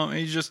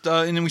 He's just,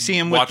 and then we see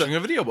him watching with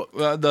a video book.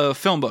 The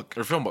film book.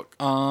 Or film book.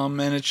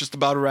 And it's just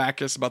about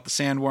Arrakis, about the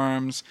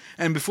sandworms.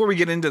 And before we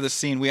get into the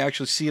scene, we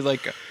actually see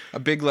like a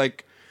big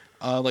like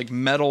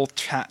metal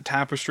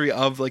tapestry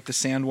of like the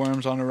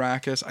sandworms on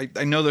Arrakis.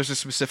 I know there's a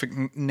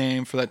specific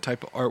name for that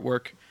type of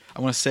artwork.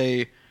 I want to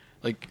say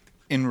like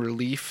in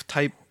relief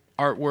type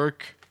artwork.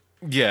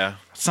 Yeah.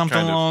 Something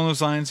along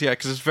those lines. Yeah,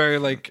 because it's very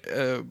like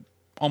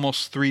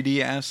almost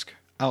 3D-esque,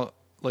 out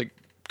like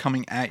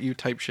coming at you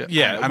type shit.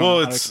 Yeah, I don't know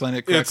how to explain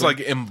it correctly. It's like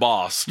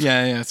embossed.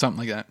 Yeah, something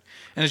like that.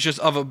 And it's just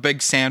of a big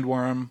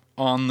sandworm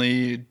on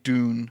the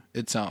dune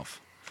itself.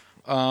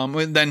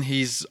 And then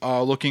he's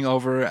looking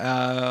over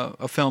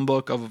a film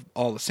book of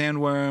all the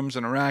sandworms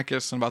and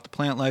Arrakis and about the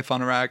plant life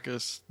on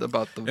Arrakis,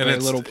 about the very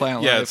little plant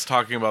life. Yeah, it's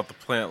talking about the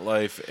plant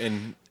life.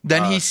 And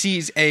then he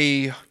sees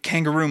a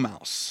kangaroo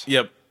mouse.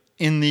 Yep.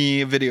 In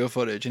the video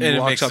footage, and he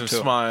walks up to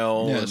him.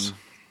 Smile. Yes.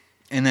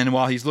 And then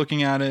while he's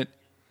looking at it,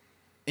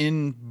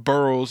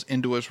 burrows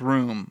into his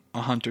room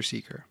a hunter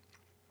seeker.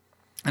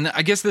 And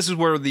I guess this is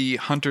where the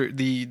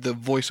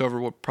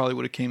voiceover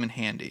would have came in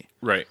handy.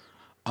 Right.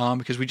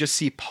 Because we just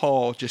see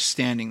Paul just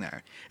standing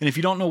there. And if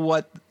you don't know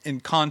what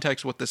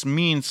this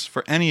means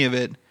for any of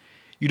it,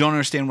 you don't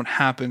understand what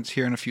happens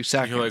here in a few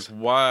seconds. You're like,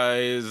 why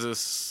is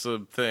this a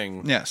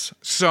thing? Yes.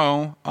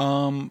 So,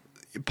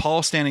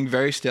 Paul's standing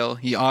very still.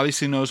 He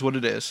obviously knows what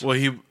it is. Well,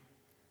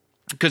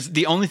 because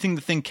the only thing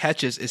the thing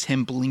catches is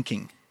him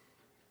blinking.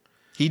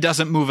 He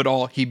doesn't move at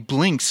all. He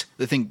blinks.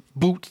 The thing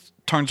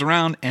turns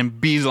around and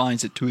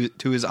beelines it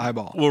to his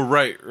eyeball. Well,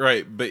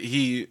 right. But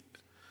he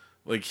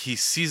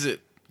sees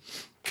it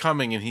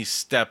coming and he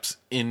steps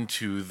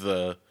into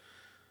the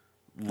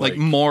like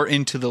more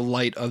into the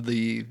light of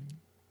the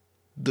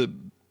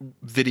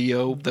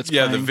video that's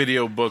playing. The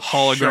video book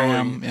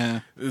hologram.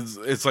 Yeah,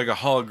 it's like a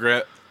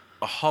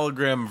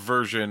hologram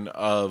version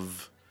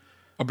of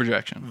a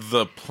projection,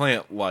 the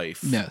plant life.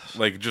 Yes,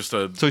 like just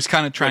a. So he's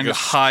kind of trying to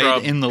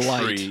hide in the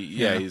light.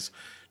 Yeah, he's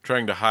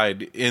trying to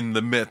hide in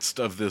the midst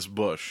of this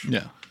bush.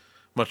 Yeah,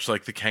 much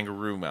like the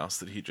kangaroo mouse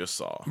that he just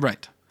saw.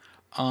 Right.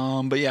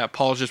 But yeah,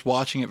 Paul's just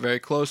watching it very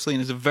closely,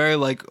 and it's a very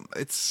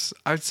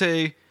I'd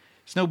say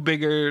it's no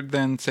bigger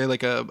than say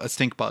like a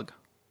stink bug.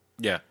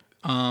 Yeah.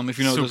 If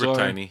you know super those are,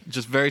 tiny,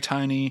 just very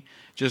tiny,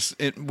 just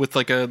with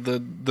like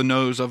the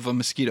nose of a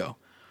mosquito.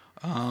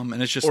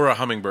 And it's just or a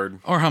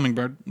hummingbird,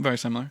 very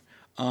similar.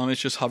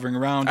 It's just hovering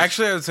around.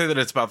 Actually, I would say that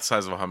it's about the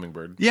size of a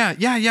hummingbird. Yeah.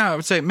 I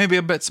would say maybe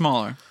a bit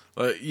smaller.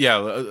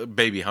 A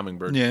baby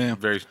hummingbird. Yeah.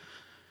 Very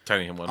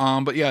tiny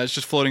one. But yeah, it's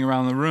just floating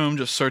around the room,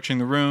 just searching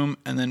the room,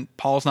 and then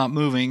Paul's not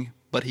moving,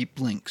 but he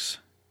blinks,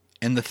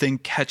 and the thing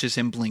catches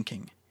him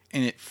blinking,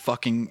 and it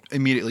fucking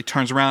immediately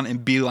turns around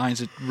and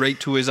beelines it right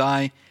to his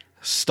eye.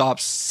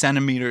 Stops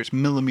centimeters,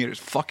 millimeters,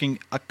 fucking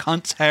a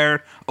cunt's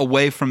hair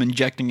away from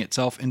injecting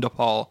itself into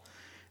Paul,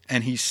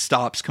 and he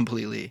stops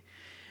completely.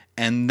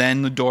 And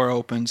then the door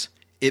opens.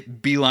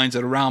 It beelines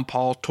it around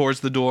Paul towards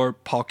the door.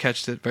 Paul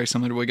catches it, very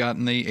similar to what we got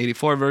in the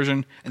 84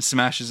 version, and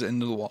smashes it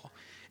into the wall.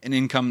 And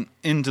in come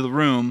into the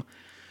room.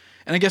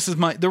 And I guess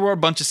there were a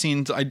bunch of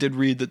scenes I did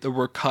read that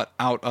were cut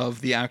out of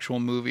the actual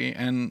movie,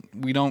 and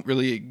we don't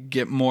really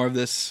get more of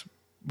this.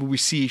 We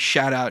see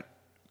Shadat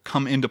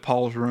come into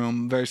Paul's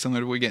room, very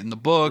similar to what we get in the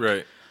book.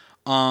 Right.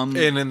 And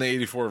in the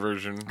 84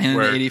 version.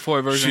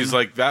 She's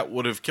like, that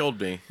would have killed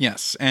me.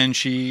 Yes. And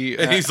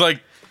he's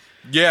like,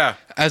 yeah.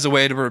 As a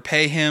way to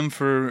repay him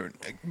for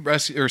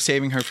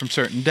saving her from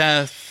certain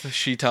death,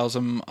 she tells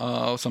him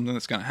something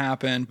that's going to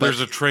happen. But,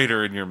 there's a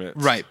traitor in your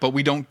midst. Right. But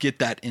we don't get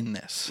that in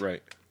this.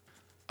 Right.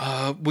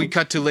 We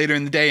cut to later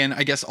in the day, and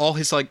I guess all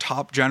his like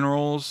top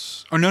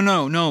generals. Or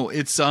no.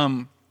 It's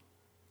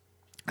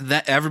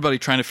that everybody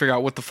trying to figure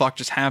out what the fuck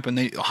just happened.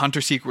 A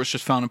hunter seeker was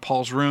just found in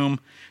Paul's room.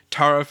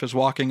 Tarif is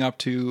walking up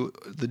to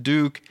the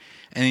Duke,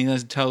 and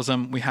he tells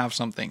them, "We have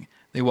something."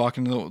 They walk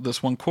into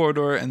this one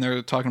corridor, and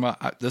they're talking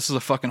about this is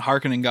a fucking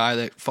Harkonnen guy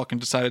that fucking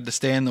decided to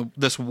stay in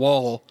this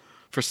wall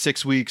for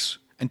 6 weeks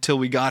until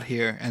we got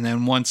here. And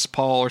then once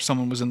Paul or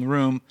someone was in the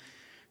room,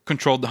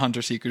 controlled the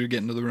Hunter Seeker to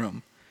get into the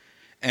room.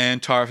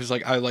 And Tarf is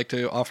like, I'd like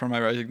to offer my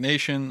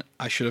resignation.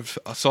 I should have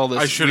saw this.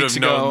 I should weeks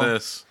have ago. known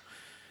this.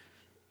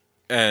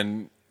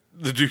 And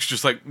the Duke's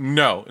just like,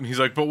 no. And he's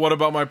like, but what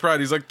about my pride?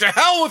 He's like, to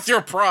hell with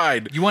your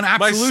pride. You want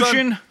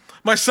absolution?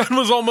 My son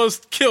was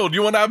almost killed.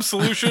 You want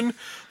absolution?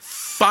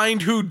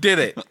 Find who did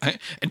it.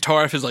 And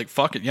Tarf is like,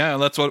 fuck it. Yeah,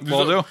 that's what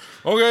we'll do.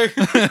 Okay.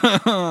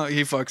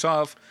 He fucks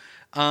off.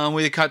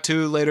 We cut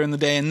to later in the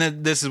day, and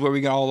then this is where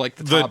we got all like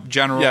the top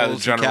generals, the and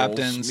generals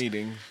captains.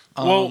 meeting.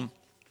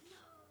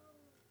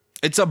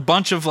 It's a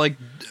bunch of like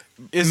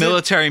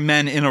military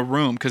men in a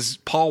room because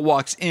Paul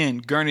walks in.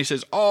 Gurney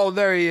says, "Oh,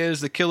 there he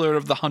is, the killer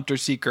of the Hunter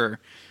Seeker."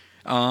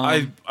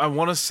 I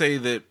want to say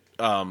that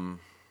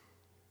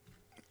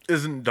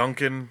isn't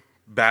Duncan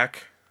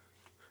back?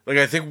 Like,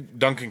 I think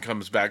Duncan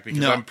comes back because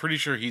No. I'm pretty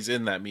sure he's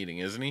in that meeting,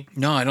 isn't he?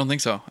 No, I don't think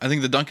so. I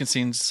think the Duncan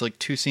scene's like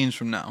 2 scenes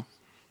from now,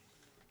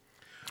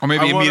 or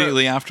maybe I wanna-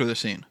 immediately after the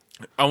scene.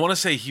 I want to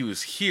say he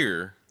was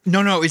here.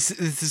 No, it's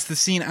the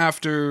scene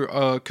after,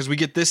 because we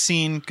get this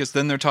scene, because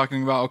then they're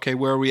talking about, okay,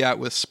 where are we at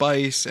with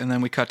Spice, and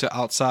then we cut to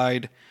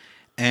outside,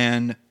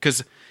 and,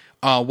 because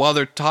while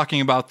they're talking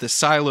about the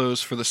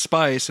silos for the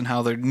Spice and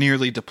how they're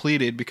nearly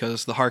depleted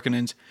because the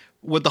Harkonnens,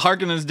 what the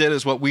Harkonnens did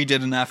is what we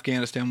did in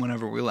Afghanistan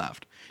whenever we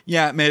left.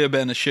 Yeah, it may have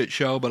been a shit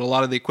show, but a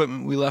lot of the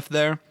equipment we left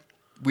there,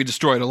 we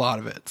destroyed a lot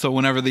of it. So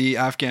whenever the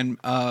Afghan,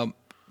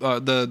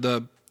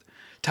 the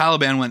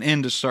Taliban went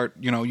in to start,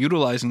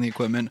 utilizing the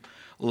equipment,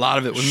 a lot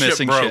of it was Shit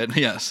missing broke. shit.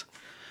 Yes.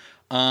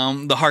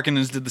 The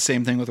Harkonnens did the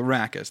same thing with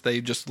Arrakis. They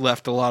just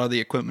left a lot of the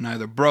equipment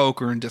either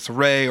broke or in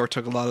disarray or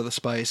took a lot of the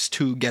spice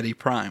to Getty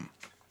Prime.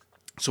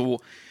 So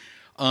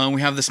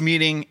we have this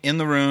meeting in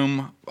the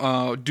room.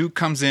 Duke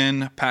comes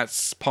in,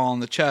 pats Paul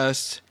on the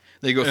chest.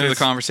 They go through the It's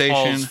conversation.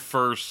 Paul's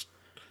first,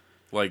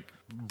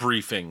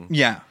 briefing.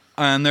 Yeah.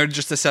 And they're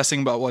just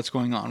assessing about what's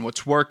going on,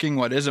 what's working,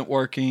 what isn't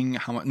working,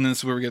 how much, and this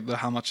is where we get the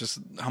how much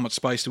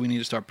spice do we need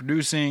to start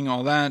producing,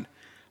 all that.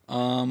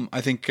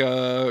 I think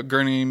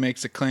Gurney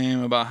makes a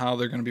claim about how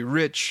they're going to be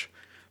rich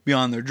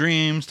beyond their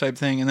dreams type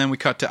thing, and then we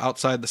cut to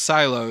outside the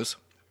silos,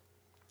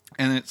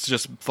 and it's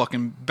just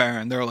fucking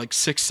barren. There are like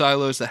 6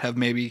 silos that have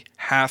maybe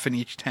half in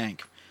each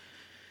tank.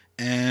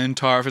 And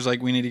Tarf is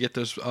like, we need to get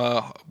those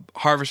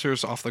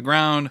harvesters off the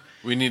ground.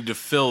 We need to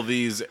fill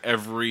these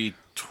every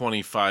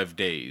 25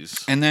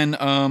 days. And then,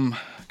 God,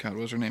 what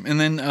was her name? And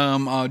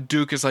then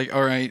Duke is like,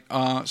 all right,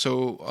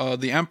 so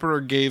the Emperor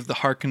gave the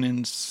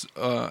Harkonnens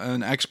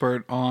an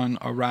expert on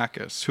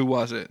Arrakis. Who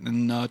was it?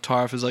 And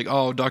Tarf is like,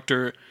 oh,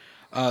 Dr.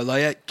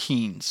 Liet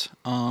Keynes.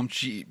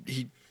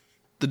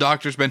 The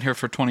doctor's been here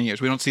for 20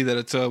 years. We don't see that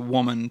it's a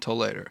woman until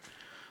later.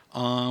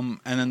 And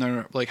then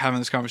they're like having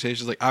this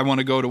conversation. It's like, I want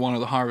to go to one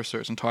of the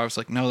harvesters. And Tarf's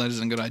like, no, that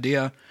isn't a good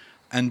idea.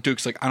 And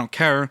Duke's like, I don't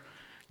care.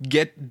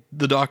 Get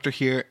the doctor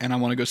here, and I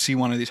want to go see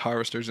one of these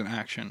harvesters in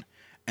action.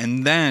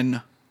 And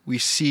then we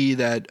see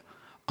that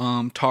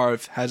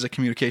Tarf has a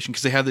communication,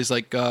 because they have these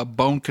like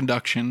bone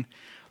conduction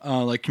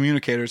like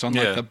communicators on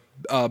like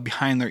the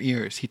behind their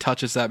ears. He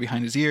touches that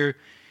behind his ear.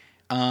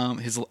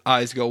 His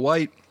eyes go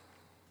white,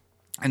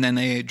 and then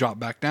they drop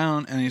back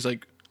down, and he's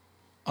like,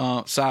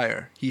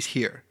 sire, he's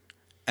here.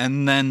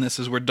 And then this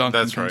is where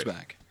Duncan comes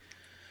back.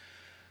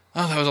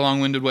 Oh, that was a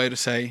long-winded way to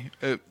say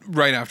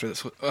right after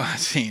this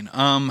scene.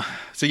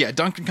 So yeah,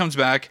 Duncan comes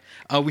back.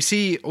 We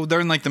see they're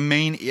in like the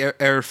main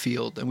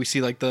airfield, and we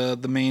see like the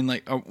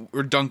main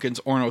or Duncan's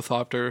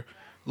ornithopter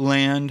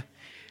land.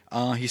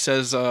 He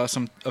says a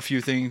few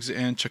things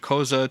in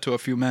Chikoza to a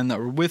few men that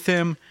were with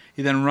him.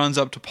 He then runs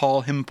up to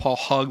Paul. Him and Paul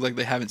hug like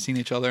they haven't seen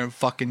each other in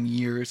fucking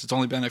years. It's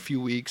only been a few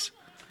weeks.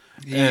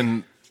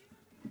 And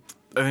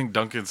I think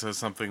Duncan says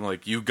something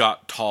like, you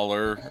got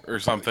taller or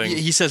something.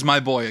 He says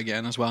my boy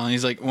again as well. And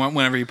he's like,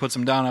 whenever he puts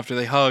him down after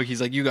they hug, he's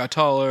like, you got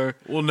taller.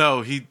 Well,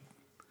 no, he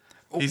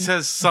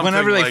says something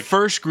whenever they like,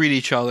 first greet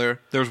each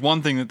other, there's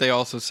one thing that they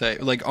also say,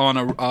 like on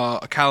a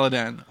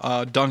Caladan,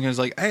 Duncan's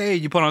like, hey,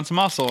 you put on some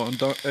muscle.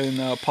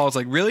 And Paul's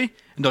like, really?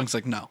 And Duncan's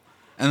like, no.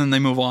 And then they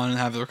move on and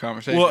have their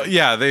conversation. well,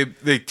 yeah,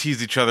 they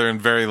tease each other in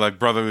very like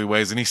brotherly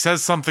ways. And he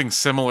says something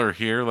similar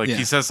here. Like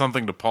he says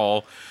something to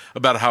Paul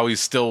about how he's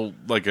still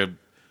like a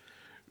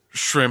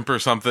shrimp or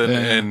something. Yeah.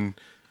 And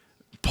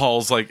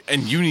Paul's like,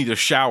 and you need a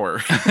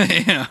shower.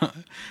 Yeah.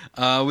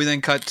 We then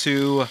cut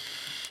to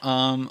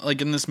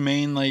like in this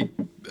main like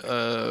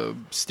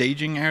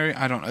staging area.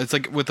 I don't know. It's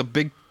like with a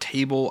big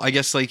table. I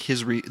guess like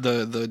his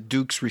the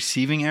Duke's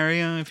receiving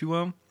area, if you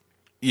will.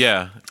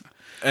 Yeah.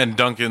 And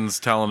Duncan's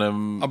telling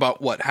him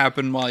About what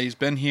happened while he's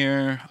been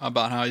here,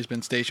 about how he's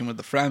been stationed with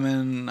the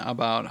Fremen,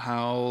 about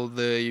how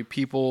the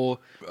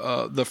people,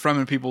 the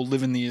Fremen people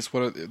live in these,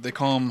 they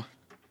call them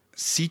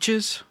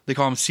sieges? They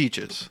call them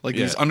sieges. Like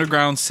these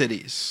underground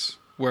cities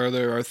where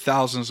there are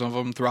thousands of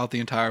them throughout the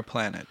entire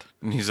planet.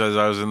 and he says,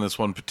 I was in this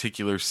one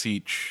particular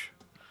siege.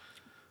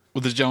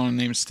 With this gentleman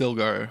named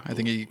Stilgar. I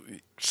think he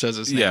says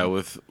his name. Yeah,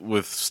 with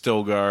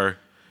Stilgar.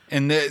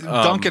 And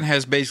Duncan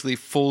has basically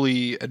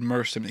fully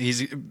immersed him.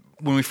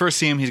 When we first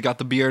see him, he's got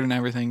the beard and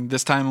everything.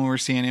 This time when we're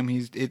seeing him,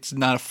 it's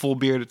not a full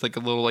beard. It's like a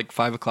little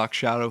 5 o'clock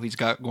shadow he's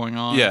got going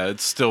on. Yeah,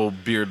 it's still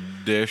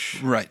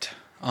beard-ish. Right.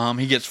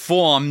 He gets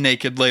full on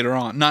naked later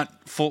on.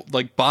 Not full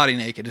body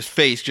naked. His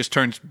face just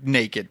turns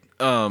naked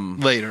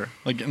later,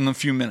 in a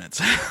few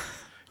minutes.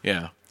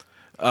 Yeah.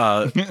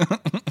 But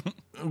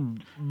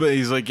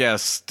he's like, yeah,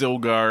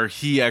 Stilgar,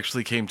 he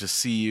actually came to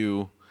see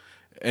you.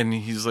 And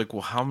he's like,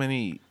 well, how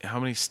many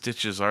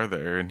stitches are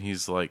there? And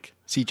he's like,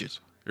 Sieges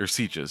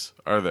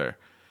are there?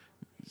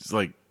 He's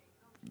like,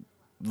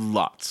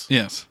 lots.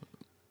 Yes.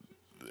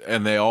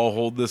 And they all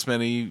hold this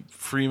many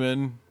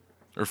Fremen.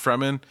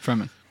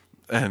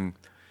 And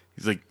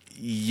he's like,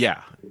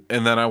 yeah.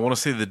 And then I want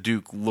to say the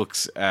Duke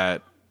looks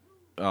at,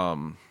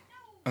 I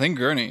think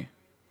Gurney.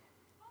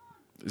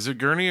 Is it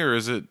Gurney or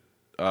is it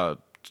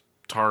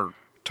Tarf?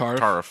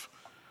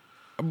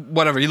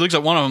 Whatever. He looks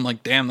at one of them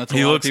like, damn, that's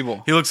a lot of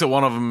people. He looks at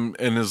one of them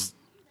and is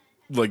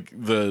like,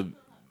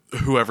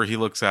 whoever he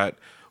looks at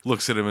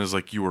him and is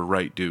like, you were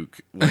right, Duke.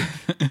 Like,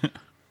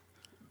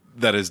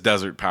 that is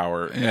desert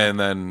power. Yeah. And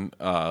then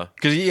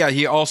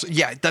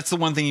because that's the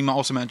one thing he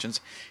also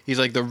mentions. He's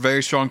like, they're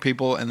very strong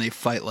people and they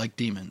fight like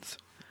demons.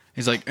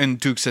 He's like, and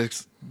Duke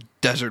says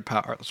desert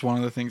power. That's one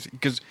of the things,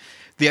 because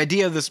the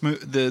idea of this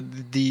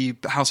the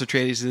House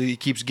Atreides is that he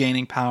keeps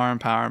gaining power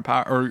and power and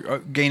power, or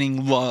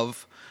gaining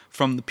love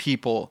from the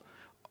people,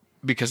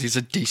 because he's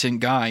a decent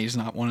guy. He's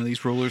not one of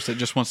these rulers that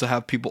just wants to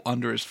have people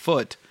under his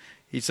foot.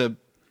 He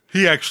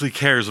actually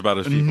cares about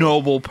his people.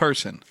 Noble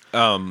person.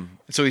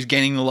 So he's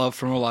gaining the love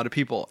from a lot of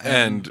people,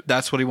 and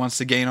that's what he wants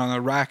to gain on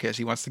Arrakis.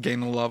 He wants to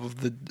gain the love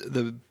of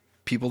the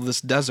people of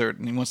this desert,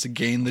 and he wants to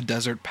gain the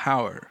desert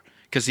power.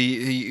 Because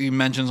he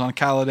mentions on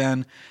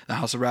Caladan, the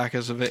House of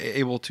Arrakis is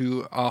able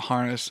to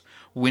harness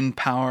wind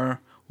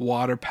power,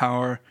 water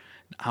power.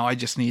 Now I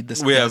just need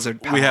this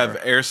desert power. We have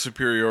air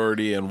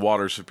superiority and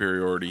water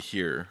superiority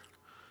here.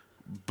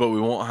 But we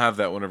won't have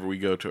that whenever we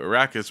go to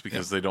Arrakis,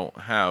 because they don't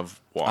have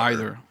water.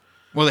 Either.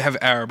 Well, they have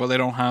air, but they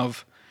don't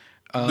have...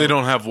 they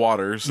don't have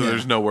water, so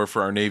there's nowhere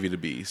for our Navy to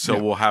be.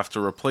 So we'll have to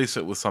replace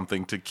it with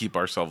something to keep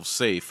ourselves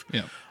safe.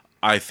 Yeah.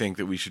 I think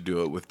that we should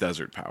do it with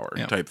desert power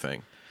type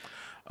thing.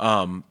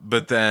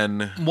 But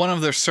then... one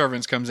of their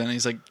servants comes in and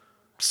he's like,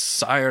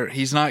 Sire,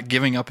 he's not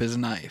giving up his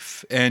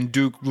knife. And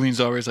Duke leans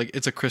over, he's like,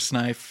 it's a Chris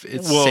knife.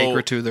 It's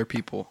sacred to their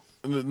people.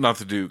 Not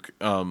the Duke.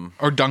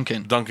 Or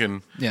Duncan.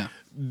 Duncan. Yeah.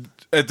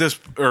 At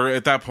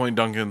that point,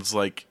 Duncan's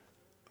like,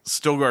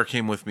 Stilgar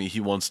came with me. He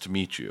wants to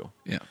meet you.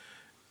 Yeah.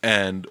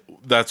 And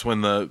that's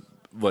when the,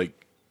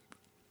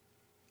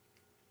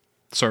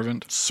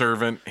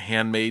 servant,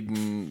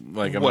 handmaiden,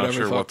 I'm not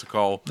sure what to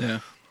call. Yeah.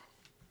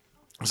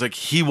 It's like,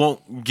 he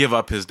won't give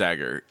up his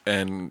dagger.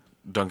 And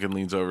Duncan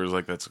leans over, is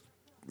like, that's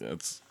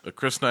a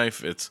Chris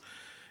knife. It's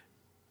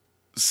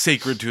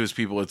sacred to his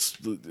people.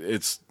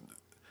 It's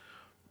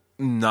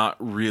not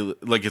really,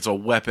 it's a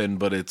weapon,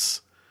 but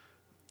it's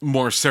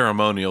more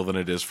ceremonial than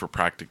it is for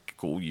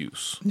practical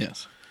use.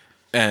 Yes.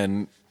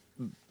 And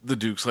the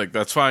Duke's like,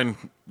 that's fine.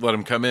 Let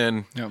him come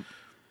in. Yep.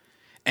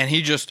 And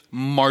he just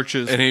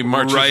marches. And he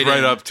marches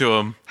right up to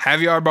him.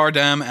 Javier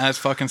Bardem as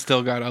fucking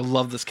Stilgar. I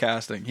love this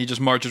casting. He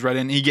just marches right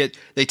in.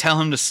 They tell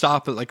him to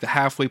stop at the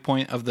halfway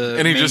point of the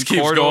and he main just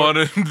keeps corridor, going.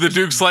 And the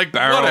Duke's like,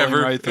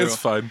 whatever, right it's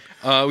fine.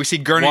 We see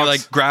Gurney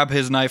grab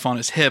his knife on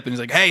his hip, and he's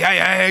like,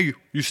 hey,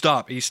 you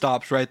stop. He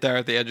stops right there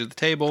at the edge of the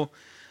table.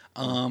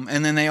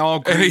 And then they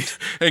all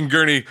and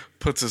Gurney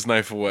puts his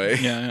knife away.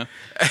 Yeah.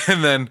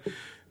 And then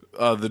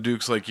the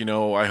Duke's like,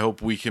 I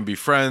hope we can be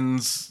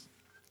friends,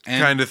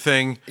 kind of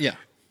thing. Yeah.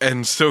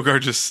 And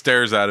Stilgar just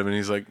stares at him, and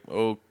he's like,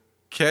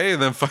 okay.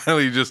 And then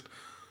finally just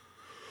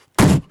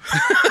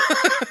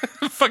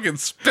fucking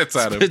spits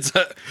at him.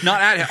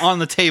 Not at him, on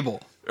the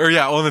table. Or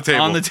on the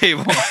table. On the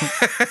table.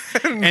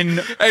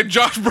 and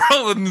Josh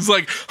Brolin's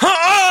like,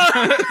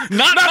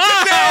 not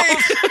today.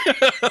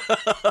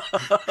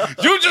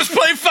 You just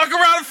play fuck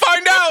around and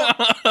find out.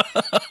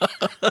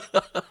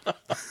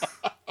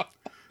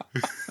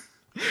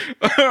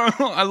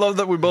 I love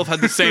that we both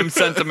had the same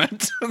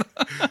sentiment.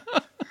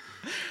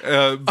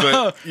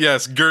 But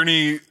yes,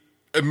 Gurney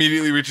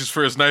immediately reaches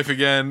for his knife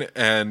again,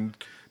 and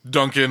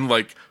Duncan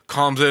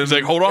calms in. He's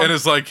like, hold on. And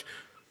is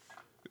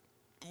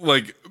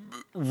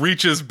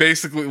reaches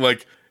basically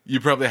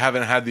you probably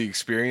haven't had the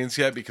experience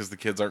yet because the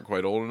kids aren't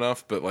quite old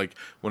enough, but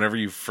whenever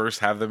you first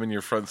have them in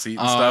your front seat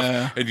and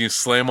stuff, and you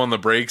slam on the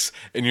brakes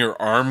and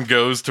your arm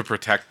goes to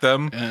protect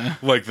them,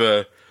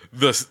 the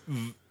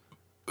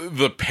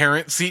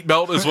parent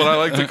seatbelt is what I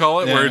like to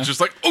call it, where it's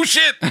just like, oh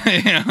shit!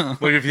 Yeah.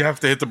 If you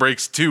have to hit the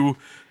brakes too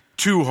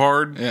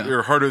hard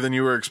or harder than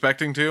you were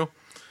expecting to,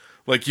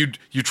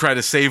 you try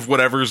to save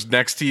whatever's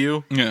next to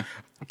you. Yeah.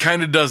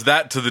 Kind of does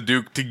that to the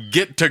Duke to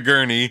get to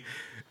Gurney,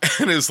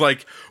 and is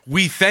like,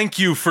 we thank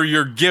you for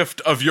your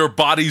gift of your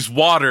body's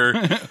water.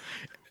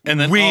 And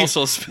then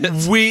also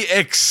spits. We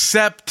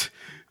accept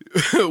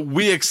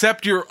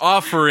your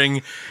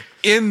offering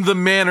in the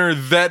manner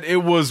that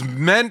it was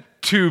meant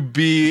to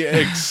be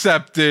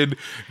accepted.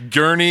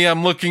 Gurney,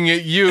 I'm looking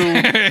at you.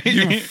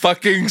 You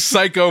fucking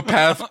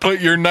psychopath. Put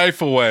your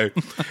knife away.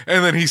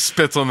 And then he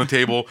spits on the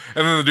table.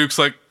 And then the Duke's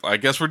like, I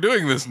guess we're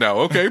doing this now.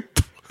 Okay.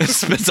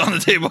 Spits on the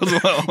table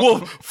as well.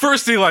 Well,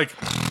 first he like...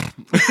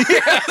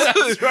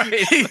 That's right.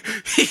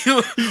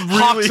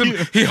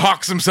 He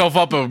hawks himself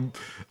up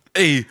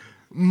a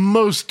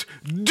most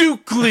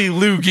dukely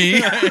loogie.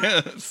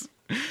 Yes.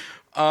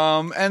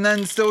 And then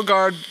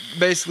Stilgard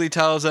basically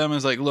tells them,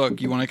 is like, look,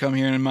 you want to come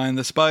here and mine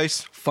the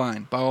spice?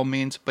 Fine, by all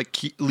means,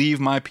 but leave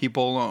my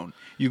people alone.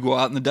 You go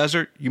out in the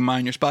desert, you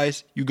mine your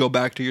spice, you go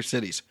back to your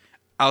cities.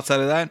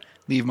 Outside of that,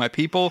 leave my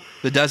people,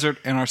 the desert,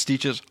 and our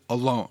Sietches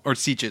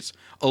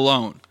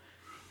alone.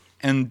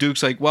 And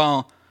Duke's like,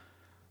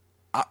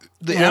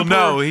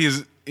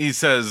 he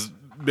says,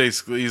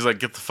 basically, he's like,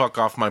 get the fuck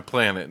off my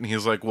planet. And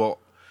he's like, well,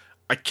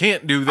 I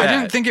can't do that. I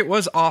didn't think it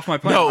was off my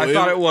planet. No, I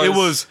thought it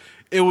was.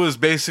 It was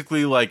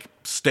basically like,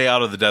 stay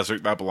out of the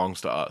desert, that belongs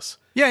to us.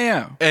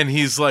 Yeah. And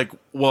he's like,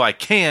 well, I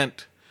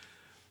can't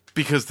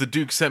because the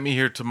Duke sent me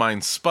here to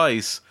mine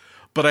spice,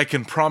 but I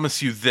can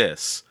promise you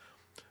this,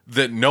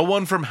 that no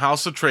one from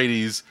House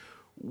Atreides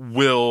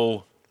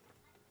will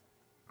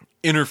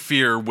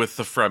interfere with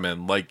the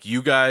Fremen. Like,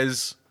 you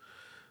guys,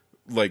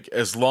 like,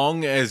 as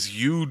long as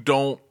you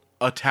don't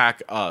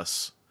attack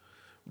us,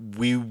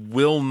 we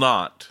will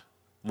not.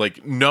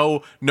 Like,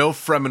 no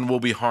Fremen will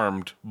be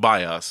harmed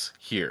by us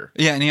here.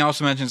 Yeah, and he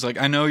also mentions,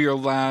 like, I know your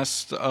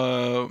last,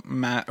 or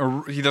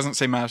he doesn't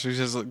say master, he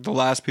says, like, the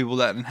last people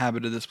that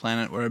inhabited this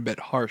planet were a bit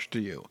harsh to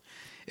you.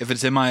 If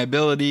it's in my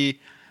ability,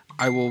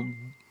 I will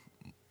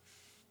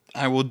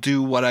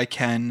do what I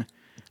can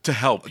to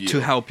help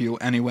you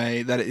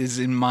anyway, that is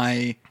in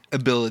my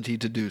ability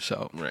to do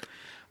so. Right.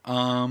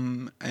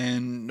 And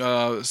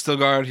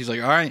Stilgard, he's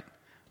like, all right,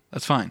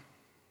 that's fine.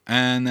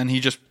 And then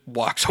he just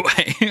walks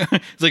away.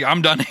 He's like,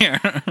 I'm done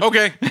here.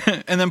 Okay.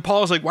 And then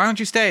Paul's like, why don't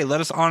you stay?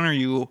 Let us honor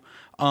you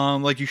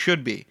like you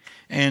should be.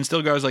 And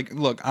Stilgar's like,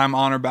 look, I'm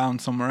honor bound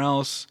somewhere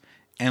else.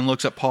 And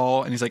looks at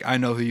Paul and he's like, I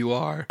know who you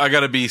are. I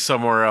gotta be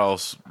somewhere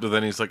else. But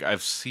then he's like,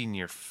 I've seen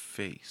your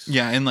face.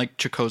 Yeah, in like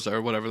Chikoza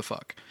or whatever the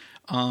fuck.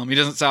 He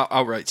doesn't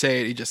outright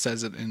say it. He just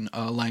says it in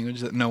a language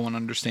that no one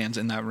understands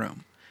in that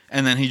room.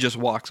 And then he just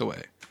walks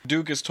away.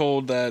 Duke is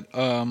told that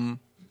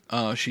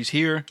she's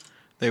here.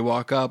 They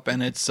walk up,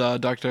 and it's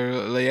Dr.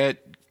 Layette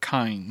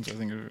Kynes, I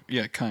think.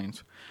 Yeah,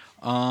 Kynes.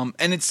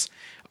 And it's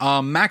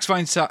Max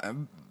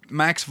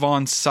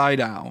von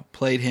Sydow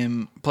played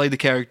the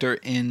character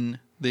in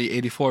the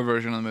 84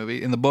 version of the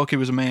movie. In the book, he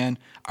was a man.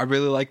 I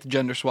really like the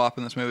gender swap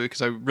in this movie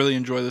because I really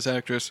enjoy this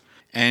actress.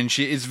 And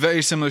it's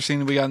very similar scene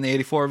that we got in the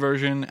 84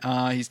 version.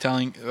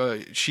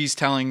 She's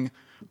telling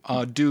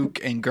Duke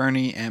and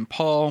Gurney and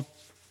Paul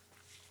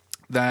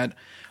that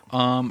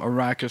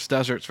Arrakis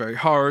desert's very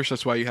harsh.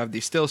 That's why you have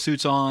these still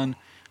suits on.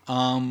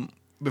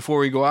 Before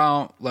we go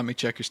out, let me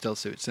check your still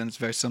suits. And it's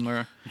very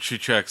similar. She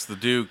checks the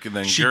Duke, and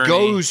then she Gurney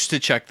goes to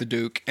check the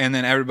Duke, and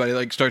then everybody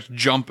like starts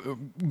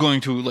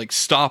going to like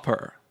stop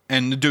her.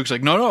 And the Duke's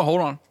like, no,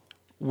 hold on.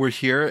 We're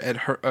here at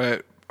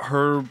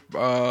her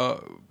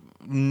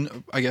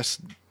I guess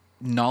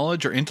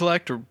knowledge or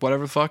intellect or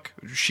whatever the fuck.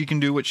 She can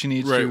do what she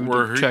needs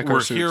to check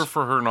her suits. We're here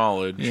for her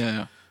knowledge.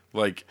 Yeah.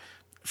 Like,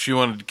 if she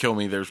wanted to kill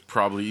me, there's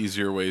probably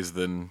easier ways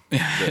than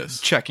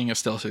this. Checking a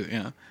steel suit,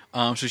 yeah.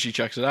 So she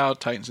checks it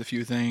out, tightens a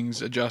few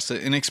things, adjusts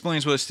it, and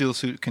explains what a steel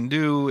suit can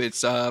do. It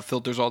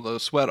filters all the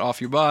sweat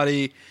off your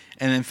body,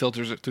 and then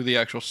filters it through the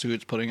actual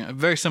suits, putting it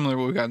very similar to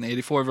what we got in the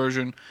 84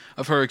 version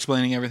of her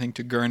explaining everything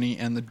to Gurney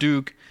and the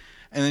Duke.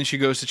 And then she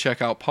goes to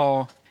check out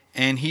Paul,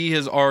 and he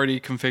has already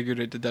configured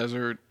it to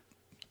desert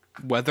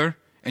weather,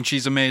 and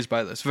she's amazed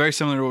by this. Very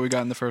similar to what we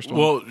got in the first one.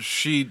 Well,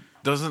 she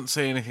doesn't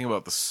say anything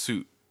about the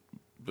suit,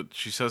 but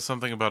she says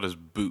something about his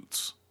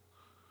boots.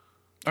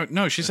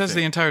 No, she says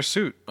the entire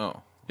suit.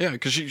 Oh. Yeah,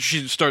 because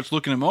she starts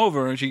looking him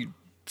over, and she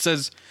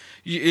says,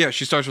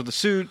 she starts with the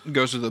suit,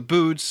 goes to the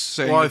boots,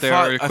 saying that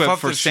they're equipped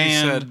for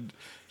sand.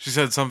 She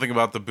said something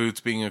about the boots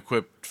being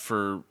equipped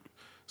for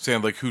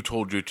sand, like, who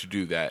told you to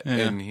do that? Yeah.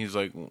 And he's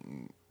like,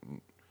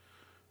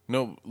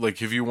 no, like,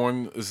 have you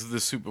worn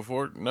this suit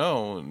before?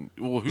 No. And,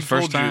 well, who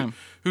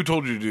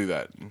told you to do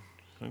that?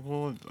 Like,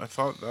 well, I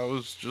thought that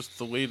was just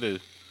the way to...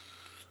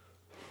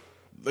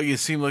 Like, it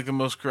seemed like the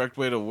most correct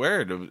way to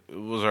wear it.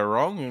 Was I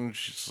wrong? And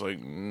she's like,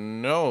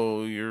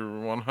 no, you're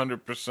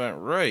 100%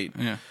 right.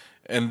 Yeah.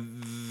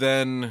 And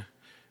then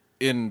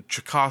in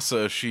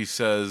Chikasa, she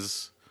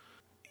says,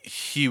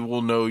 he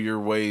will know your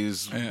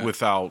ways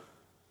without...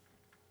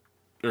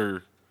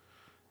 Or...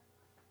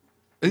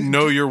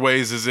 know your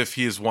ways as if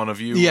he is one of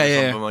you,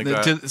 something like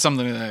that.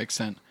 Something to that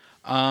extent.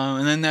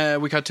 And then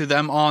we cut to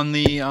them on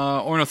the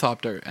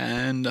ornithopter,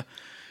 and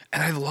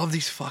I love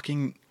these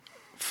fucking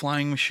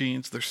flying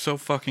machines. They're so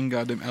fucking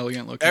goddamn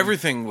elegant looking.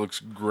 Everything looks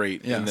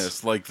great in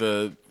this, like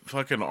the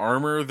fucking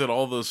armor that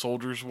all the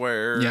soldiers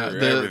wear. Yeah,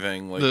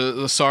 everything. Like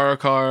the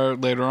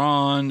Sardaukar later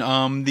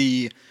on.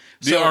 The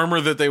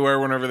armor that they wear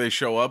whenever they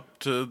show up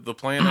to the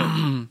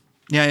planet.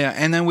 Yeah,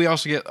 and then we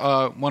also get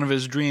one of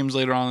his dreams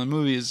later on in the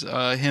movie is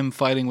him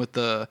fighting with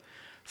the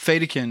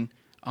Fedaykin,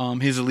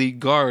 his elite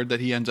guard that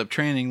he ends up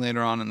training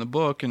later on in the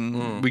book,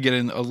 and we get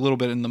in a little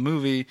bit in the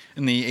movie,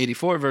 in the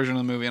 84 version of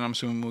the movie, and I'm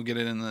assuming we'll get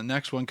it in the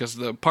next one, because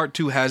the part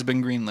 2 has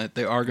been greenlit.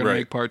 They are going to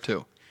make part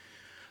 2.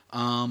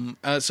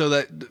 So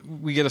that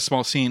we get a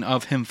small scene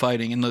of him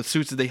fighting, and the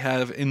suits that they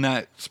have in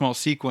that small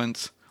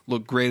sequence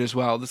look great as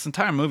well. This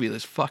entire movie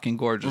is fucking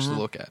gorgeous to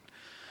look at.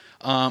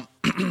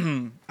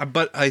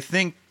 But I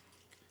think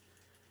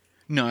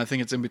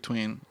it's in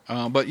between.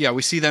 But yeah,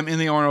 we see them in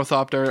the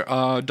ornithopter.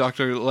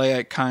 Dr.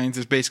 Layak Kynes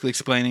is basically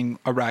explaining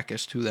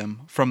Arrakis to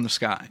them from the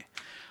sky,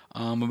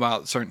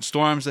 about certain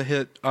storms that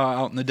hit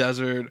out in the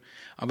desert,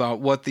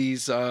 about what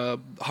these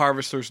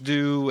harvesters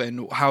do,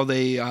 and how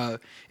they,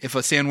 if a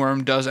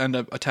sandworm does end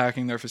up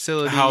attacking their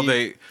facility,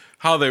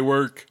 how they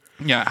work.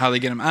 Yeah, how they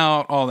get them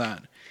out, all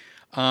that.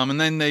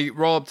 And then they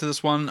roll up to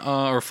this one,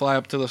 or fly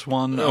up to this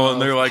one and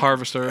they're like,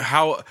 harvester.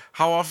 How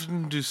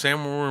often do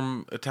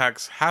sandworm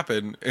attacks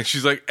happen? And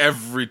she's like,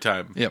 every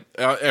time. Yep.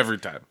 Every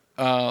time.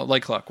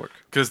 Like clockwork.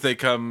 Because they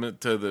come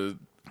to the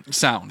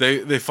sound.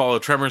 They follow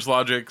Tremor's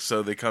logic,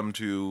 so they come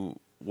to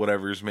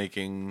whatever's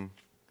making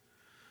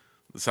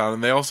the sound.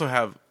 And they also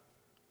have,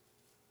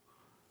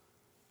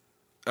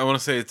 I want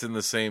to say it's in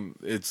the same,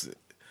 it's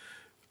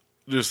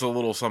just a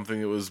little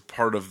something that was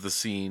part of the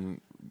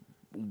scene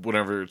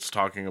whenever it's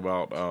talking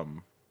about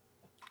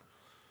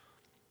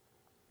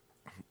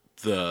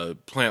the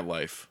plant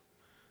life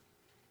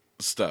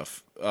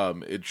stuff.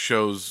 It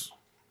shows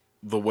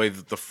the way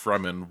that the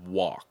Fremen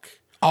walk.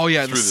 Oh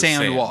yeah, through the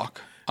sand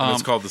walk. And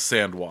it's called the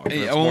sand walk.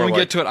 Yeah, when we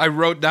get to it, I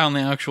wrote down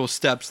the actual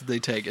steps that they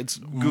take. It's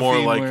goofy,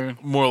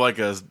 more like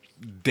a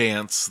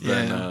dance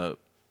than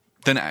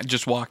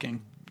just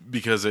walking,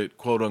 because it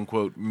quote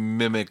unquote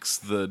mimics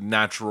the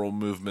natural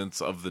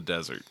movements of the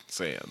desert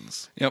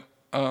sands. Yep.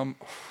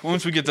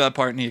 Once we get to that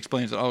part and he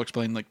explains it, I'll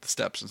explain like the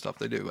steps and stuff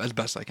they do as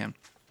best I can.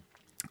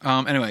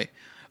 Anyway,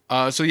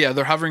 so yeah,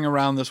 they're hovering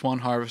around this one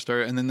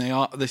harvester, and then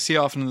they see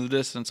off into the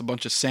distance a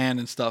bunch of sand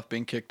and stuff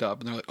being kicked up,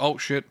 and they're like, "Oh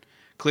shit,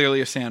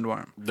 clearly a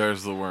sandworm."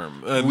 There's the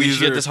worm. We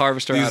should get this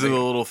harvester out of These are here.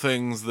 the little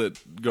things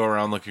that go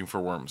around looking for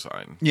worm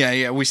sign.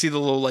 Yeah. We see the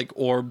little like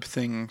orb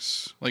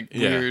things, like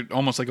weird,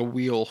 almost like a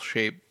wheel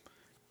shape,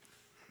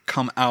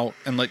 come out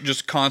and like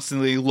just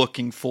constantly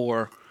looking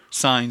for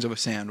signs of a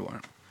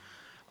sandworm.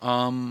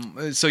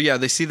 So yeah,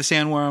 they see the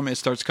sandworm. It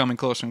starts coming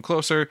closer and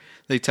closer.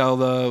 They tell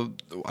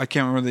I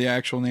can't remember the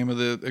actual name of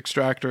the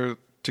extractor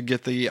to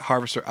get the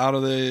harvester out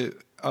of the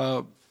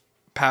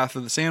path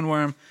of the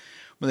sandworm.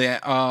 But they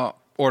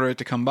order it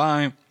to come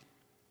by.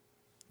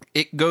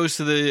 It goes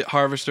to the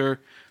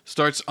harvester,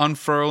 starts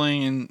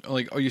unfurling,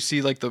 and you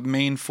see like the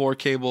main 4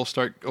 cables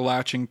start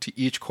latching to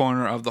each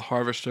corner of the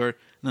harvester, and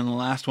then the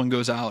last one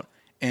goes out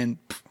and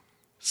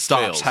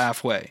stops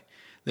halfway.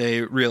 They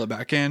reel it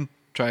back in,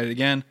 try it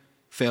again.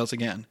 Fails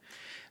again.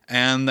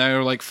 And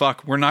they're like,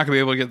 fuck, we're not going to be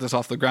able to get this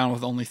off the ground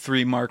with only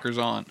 3 markers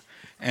on.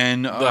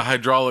 And the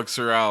hydraulics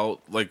are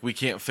out. Like, we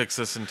can't fix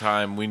this in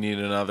time. We need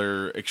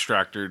another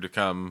extractor to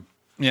come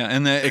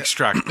and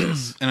extract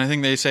this. And I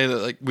think they say that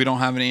like we don't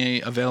have any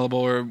available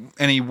or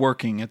any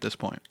working at this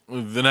point.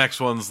 The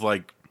next one's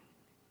like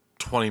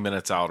 20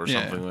 minutes out or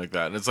something like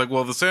that. And it's like,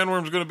 well, the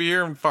sandworm's going to be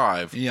here in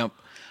 5. Yep.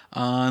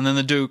 And then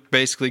the Duke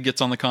basically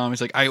gets on the comm.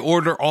 He's like, I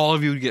order all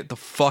of you to get the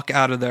fuck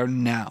out of there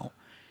now.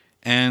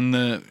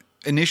 And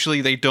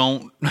initially they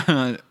don't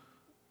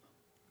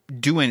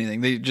do anything.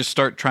 They just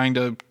start trying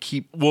to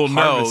keep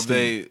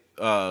harvesting.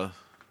 The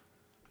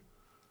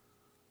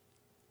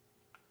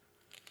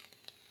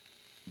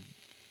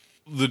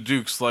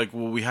Duke's like,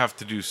 well, we have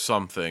to do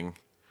something.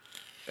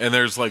 And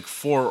there's like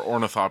 4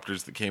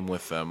 ornithopters that came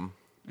with them.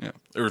 Yeah.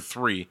 Or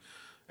 3.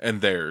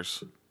 And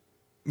theirs.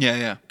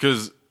 Yeah.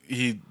 Because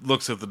he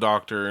looks at the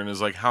doctor and is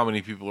like, how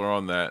many people are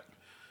on that?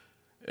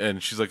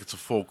 And she's like, it's a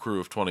full crew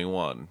of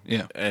 21.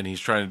 Yeah. And he's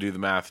trying to do the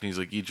math, and he's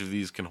like, each of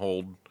these can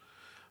hold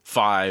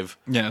 5.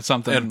 Yeah,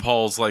 something. And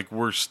Paul's like,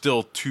 we're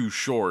still too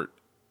short.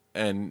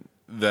 And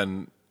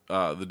then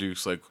the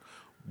Duke's like,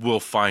 we'll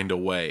find a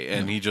way.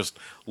 And he just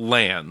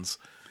lands.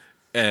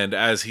 And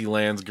as he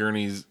lands,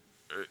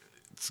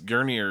 it's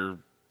Gurney or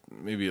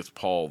maybe it's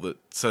Paul that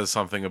says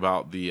something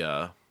about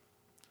the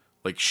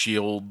like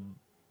shield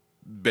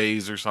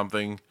bays or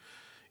something.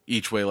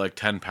 Each weigh like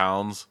 10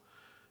 pounds.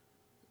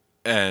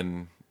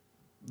 And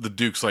the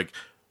Duke's like,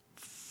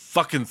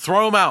 fucking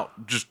throw him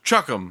out. Just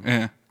chuck him.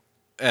 Yeah.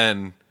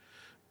 And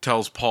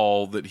tells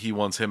Paul that he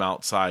wants him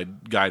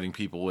outside guiding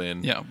people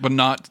in. Yeah, but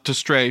not to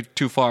stray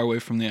too far away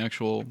from the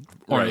actual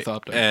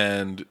ornithopter. Right.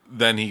 And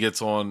then he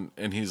gets on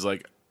and he's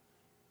like,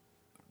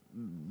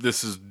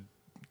 this is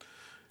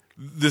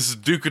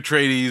Duke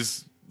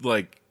Atreides,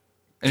 like...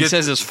 And he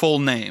says his full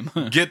name.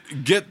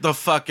 Get the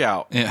fuck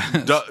out.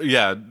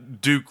 Yeah.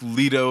 Duke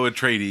Leto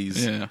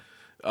Atreides.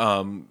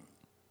 Yeah.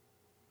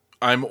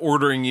 I'm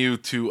ordering you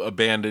to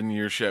abandon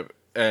your ship.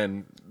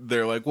 And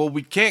they're like, well,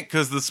 we can't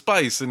because the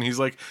spice. And he's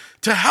like,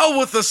 to hell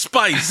with the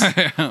spice.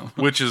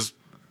 Which is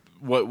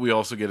what we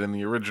also get in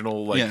the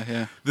original. Like,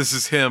 yeah. This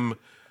is him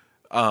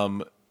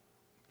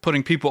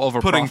putting people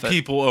over Putting profit.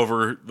 people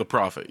over the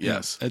profit.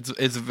 Yes.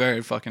 It's a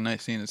very fucking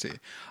nice scene to see.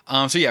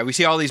 So yeah, we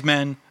see all these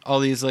men, all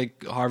these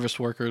like harvest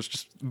workers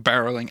just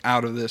barreling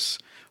out of this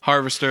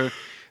harvester.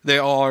 They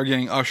all are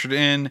getting ushered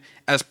in.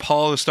 As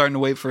Paul is starting to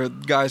wait for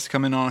guys to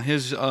come in on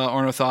his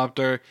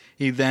ornithopter,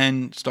 he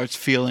then starts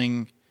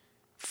feeling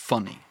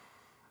funny.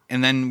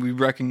 And then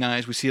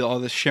we see all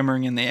this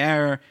shimmering in the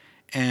air,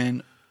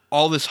 and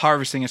all this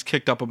harvesting has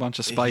kicked up a bunch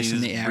of spice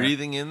in the air.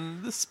 Breathing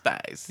in the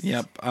spice.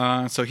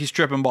 Yep. So he's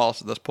tripping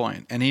balls at this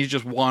point, and he's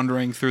just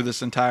wandering through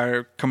this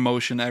entire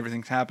commotion.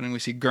 Everything's happening. We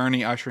see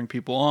Gurney ushering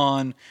people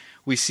on.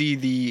 We see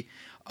the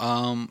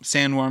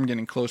sandworm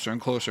getting closer and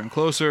closer and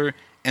closer.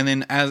 And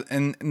then,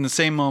 in the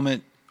same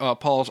moment,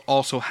 Paul's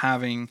also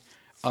having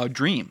a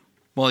dream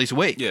while he's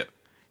awake. Yeah.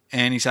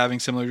 And he's having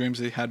similar dreams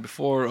that he had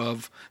before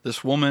of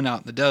this woman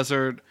out in the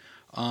desert,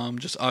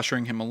 just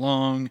ushering him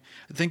along.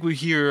 I think we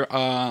hear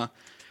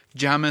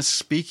Jamis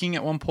speaking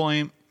at one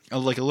point,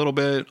 like a little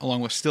bit, along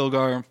with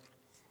Stilgar.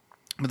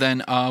 But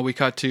then we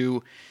cut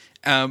to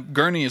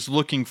Gurney is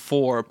looking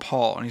for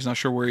Paul, and he's not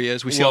sure where he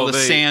is. We see all the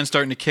sand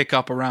starting to kick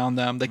up around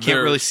them. They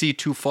can't really see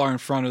too far in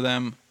front of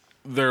them.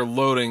 They're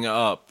loading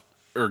up,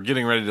 or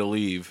getting ready to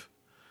leave,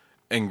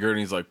 and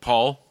Gurney's like,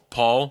 Paul?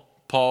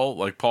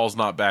 Like, Paul's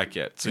not back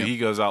yet. So he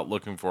goes out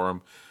looking for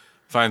him,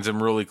 finds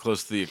him really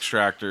close to the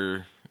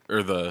extractor,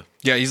 or the...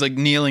 Yeah, he's like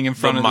kneeling in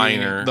front of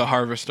the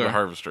harvester. The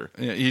harvester.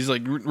 Yeah, he's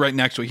like right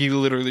next to it. He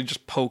literally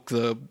just poked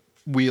the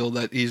wheel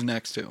that he's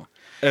next to.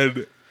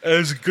 And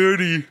as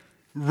Gurney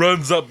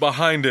runs up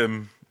behind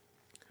him...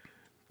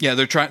 Yeah,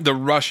 they're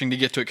rushing to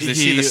get to it because they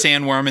see the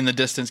sandworm in the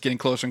distance getting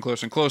closer and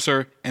closer and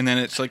closer, and then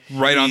it's like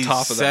right on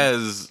top of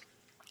them.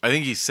 I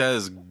think he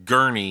says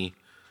Gurney,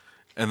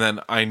 and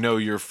then I know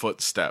your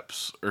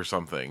footsteps or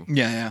something.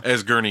 Yeah.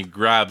 As Gurney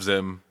grabs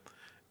him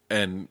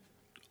and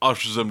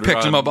ushers him to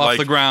picks him up off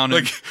the ground.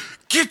 Like,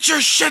 get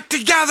your shit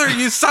together,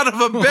 you son of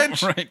a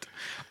bitch! Right.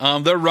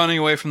 They're running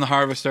away from the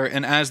harvester,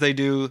 and as they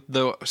do,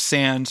 the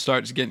sand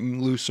starts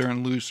getting looser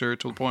and looser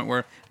to the point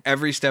where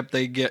every step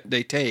they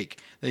take,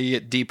 they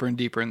get deeper and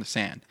deeper in the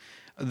sand.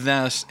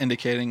 Thus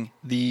indicating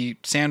the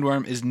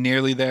sandworm is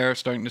nearly there,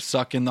 starting to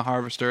suck in the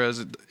harvester as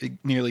it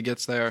nearly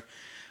gets there.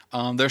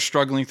 They're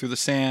struggling through the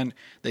sand.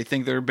 They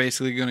think they're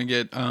basically going to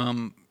get,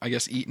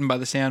 eaten by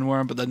the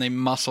sandworm, but then they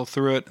muscle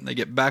through it, and they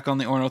get back on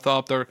the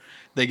ornithopter.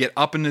 They get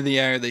up into the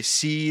air. They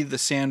see the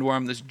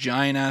sandworm, this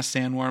giant-ass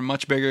sandworm,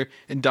 much bigger,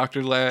 and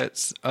Dr. Laet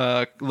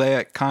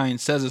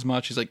Kynes says as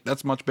much. He's like,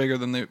 that's much bigger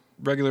than the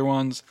regular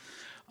ones,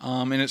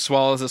 and it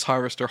swallows this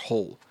harvester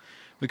whole.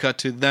 We cut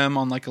to them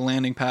on like a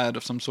landing pad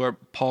of some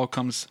sort. Paul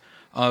comes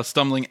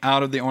stumbling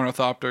out of the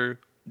ornithopter.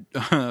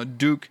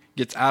 Duke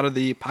gets out of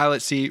the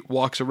pilot seat,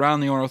 walks around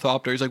the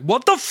ornithopter. He's like,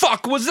 what the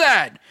fuck was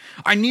that?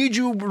 I need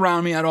you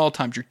around me at all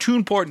times. You're too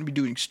important to be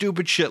doing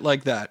stupid shit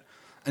like that.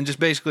 And just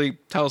basically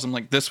tells him,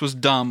 like, this was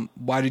dumb.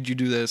 Why did you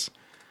do this?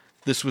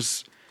 This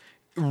was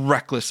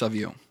reckless of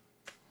you.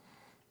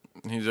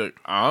 He's like,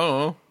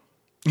 oh.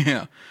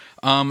 Yeah.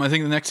 I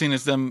think the next scene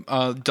is them,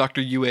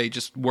 Dr. Yue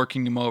just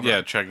working him over.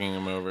 Yeah, checking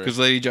him over. Because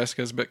Lady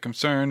Jessica's a bit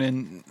concerned,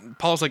 and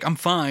Paul's like, I'm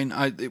fine.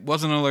 It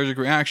wasn't an allergic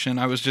reaction.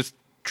 I was just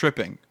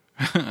tripping.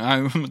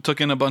 I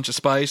took in a bunch of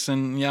spice,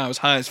 and yeah, I was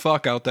high as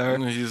fuck out there.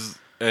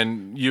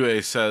 And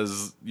Yue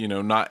says,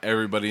 not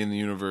everybody in the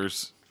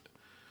universe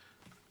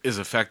is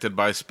affected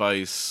by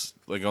spice.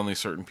 Like, only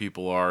certain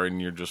people are,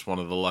 and you're just one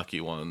of the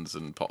lucky ones.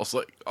 And Paul's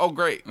like, oh,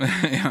 great.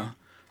 Yeah.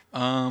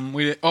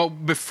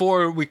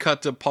 Before we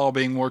cut to Paul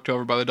being worked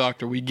over by the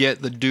doctor, we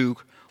get the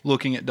Duke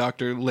looking at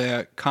Dr.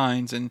 Laet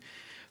Kynes, and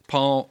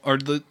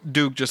the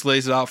Duke just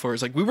lays it out for her.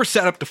 It's like, we were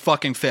set up to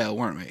fucking fail,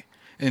 weren't we?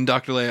 And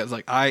Dr. Laet is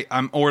like,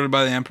 I'm ordered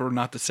by the Emperor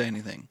not to say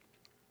anything.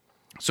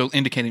 So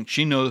indicating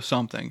she knows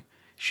something.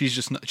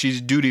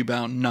 She's duty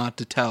bound not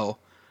to tell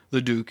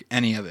the Duke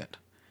any of it.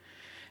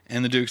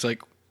 And the Duke's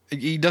like,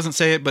 he doesn't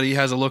say it, but he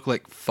has a look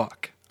like,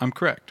 fuck, I'm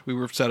correct. We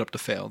were set up to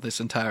fail this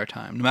entire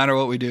time. No matter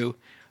what we do,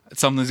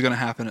 something's going to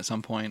happen at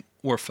some point.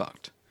 We're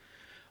fucked.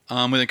 We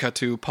then cut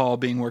to Paul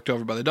being worked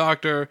over by the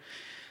doctor.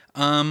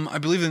 I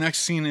believe the next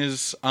scene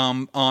is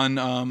on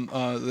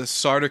the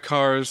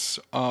Sardakar's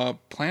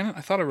planet.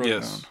 I thought I wrote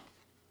it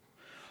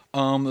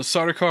down. The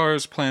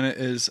Sardakar's planet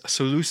is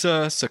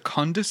Solusa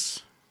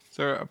Secundus. Is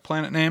there a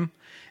planet name?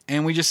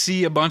 And we just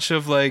see a bunch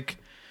of like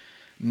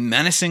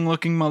menacing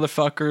looking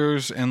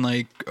motherfuckers and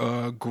like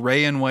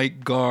gray and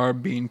white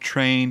garb being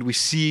trained. We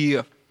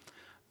see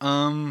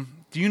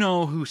do you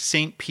know who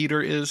Saint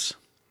Peter is?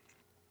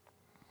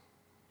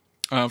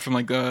 From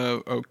like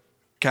a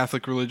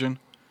Catholic religion?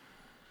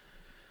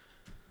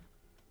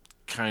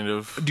 Kind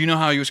of. Do you know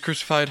how he was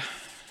crucified?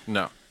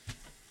 No.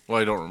 Well,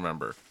 I don't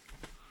remember.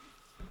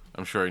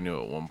 I'm sure I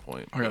knew at one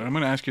point. All right, I'm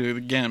going to ask you it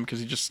again because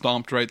he just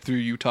stomped right through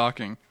you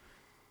talking.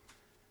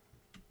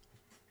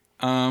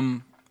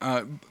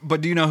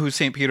 But do you know who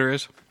St. Peter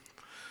is?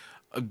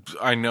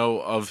 I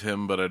know of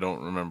him, but I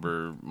don't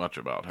remember much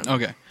about him.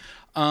 Okay.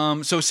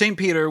 So St.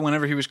 Peter,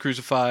 whenever he was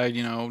crucified,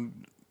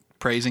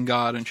 praising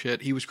God and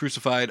shit, he was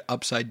crucified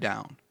upside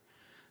down.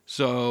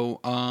 So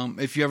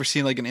if you ever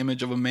seen like an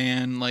image of a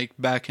man like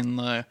back in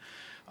the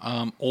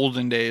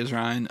olden days,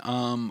 Ryan,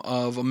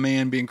 of a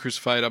man being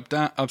crucified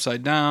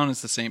upside down,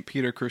 it's the St.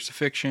 Peter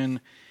crucifixion,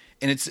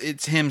 and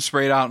it's him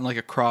sprayed out in like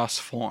a cross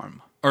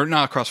form, or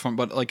not a cross form,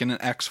 but like in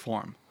an X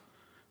form.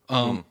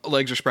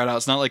 Legs are spread out.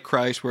 It's not like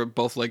Christ where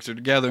both legs are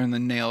together and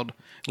then nailed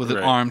with an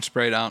arm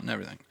sprayed out and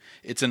everything.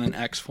 It's in an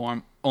X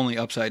form, only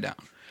upside down.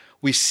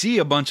 We see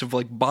a bunch of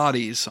like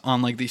bodies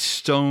on like these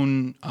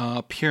stone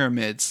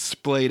pyramids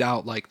splayed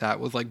out like that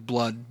with like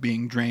blood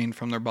being drained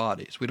from their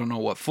bodies. We don't know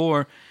what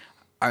for.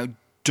 I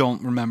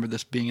don't remember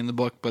this being in the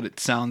book, but it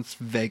sounds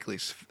vaguely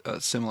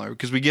similar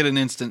because we get an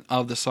instant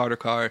of the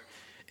Sardaukar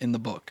in the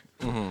book.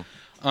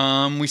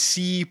 We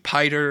see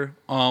Piter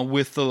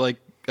with the like,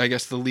 I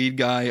guess the lead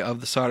guy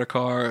of the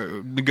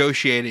Sardaukar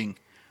negotiating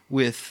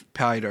with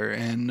Piter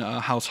and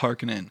House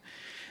Harkonnen.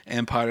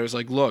 And Piter's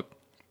like, look,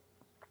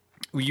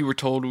 you were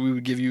told we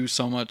would give you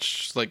so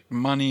much like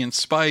money and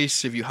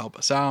spice if you help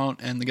us out.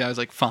 And the guy's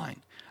like,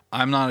 fine.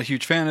 I'm not a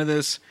huge fan of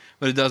this,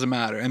 but it doesn't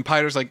matter. And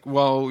Piter's like,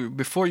 well,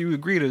 before you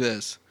agree to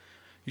this,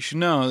 you should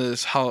know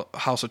this House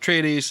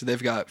Atreides,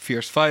 they've got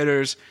fierce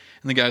fighters.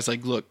 And the guy's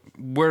like, look,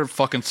 we're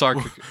fucking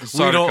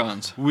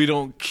Sardaukans. We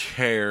don't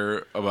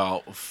care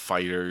about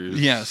fighters.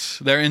 Yes,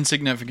 they're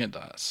insignificant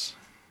to us.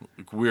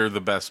 We're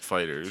the best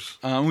fighters.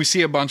 We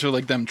see a bunch of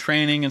like them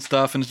training and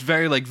stuff, and it's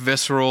very like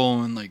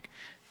visceral and like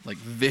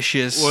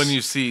vicious. When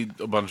you see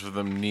a bunch of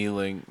them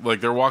kneeling,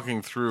 like they're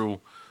walking through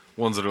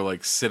ones that are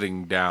like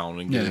sitting down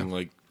and getting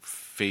like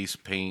face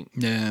paint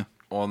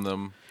on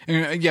them.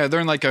 And, they're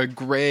in like a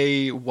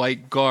gray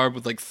white garb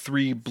with like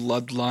 3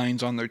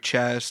 bloodlines on their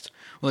chest,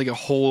 with like a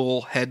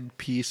whole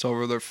headpiece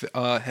over their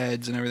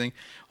heads and everything.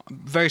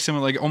 Very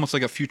similar, like almost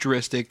like a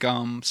futuristic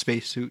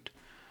spacesuit.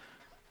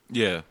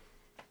 Yeah.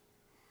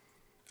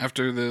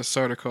 After the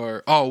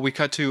Sardaukar, we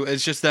cut to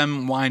it's just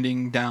them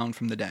winding down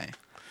from the day.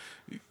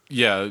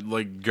 Yeah,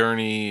 like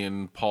Gurney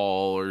and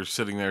Paul are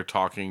sitting there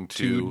talking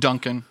to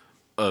Duncan.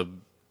 A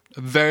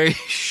very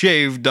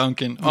shaved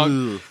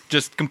Duncan.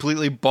 Just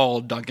completely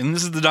bald Duncan.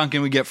 This is the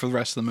Duncan we get for the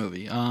rest of the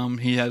movie.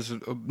 He has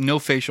no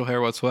facial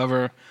hair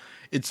whatsoever.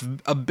 It's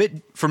a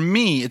bit, for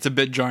me, it's a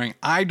bit jarring.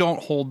 I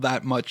don't hold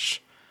that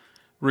much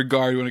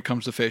regard when it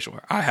comes to facial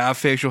hair. I have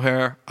facial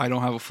hair. I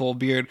don't have a full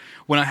beard.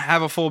 When I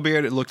have a full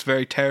beard, it looks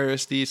very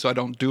terroristy, so I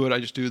don't do it. I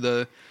just do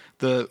the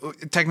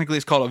technically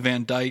it's called a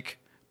Van Dyke,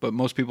 but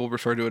most people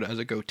refer to it as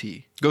a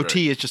goatee.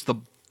 Goatee is just the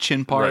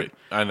chin part. Right,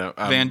 I know.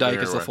 Van Dyke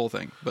is the full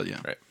thing, but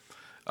yeah. Right.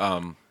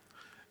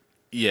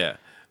 Yeah.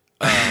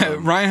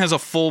 Ryan has a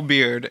full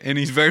beard, and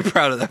he's very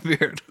proud of that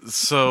beard.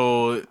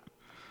 So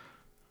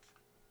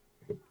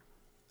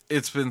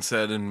it's been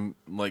said and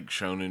like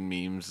shown in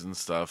memes and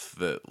stuff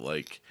that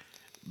like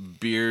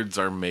beards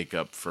are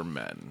makeup for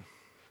men.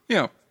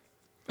 Yeah.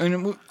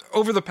 And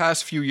over the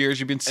past few years,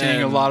 you've been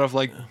seeing a lot of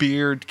like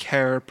beard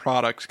care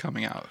products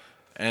coming out.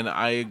 And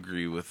I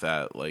agree with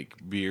that. Like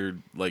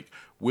beard, like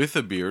with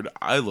a beard,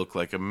 I look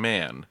like a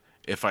man.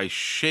 If I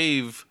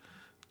shave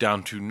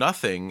down to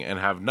nothing and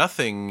have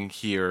nothing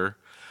here,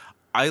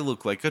 I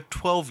look like a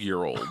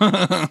 12-year-old.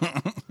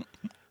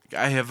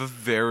 I have a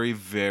very,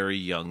 very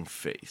young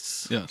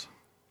face. Yes.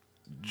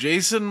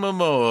 Jason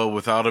Momoa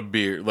without a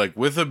beard, like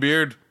with a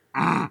beard,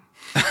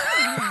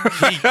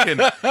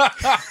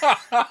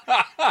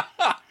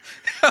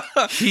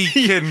 he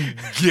can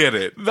get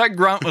it. That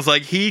grunt was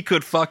like, he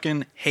could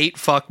fucking hate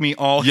fuck me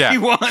all he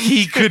wants.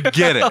 He could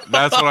get it.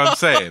 That's what I'm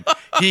saying.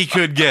 He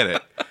could get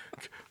it.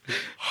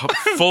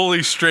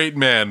 Fully straight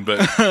man, but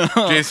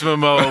Jason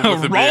Momoa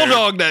with a beard. Raw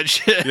dog that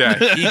shit. Yeah,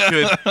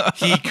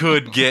 he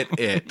could get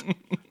it.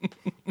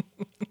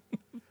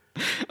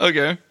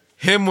 Okay.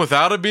 Him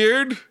without a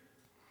beard?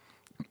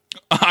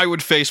 I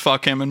would face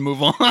fuck him and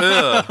move on.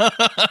 Ugh.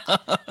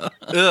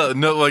 Ugh.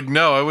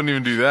 No, I wouldn't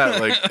even do that.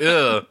 Like,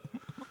 ugh.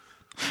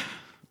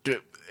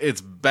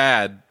 It's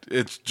bad.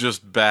 It's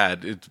just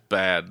bad. It's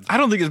bad. I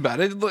don't think it's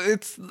bad.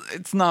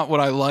 It's not what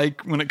I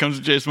like when it comes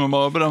to Jason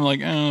Momoa, but I'm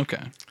like,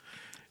 okay.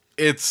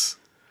 It's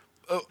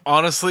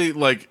honestly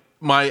like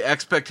my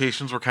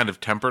expectations were kind of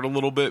tempered a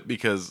little bit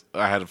because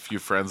I had a few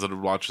friends that had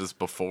watched this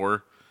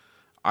before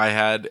I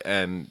had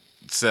and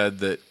said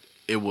that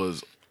it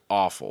was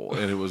awful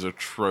and it was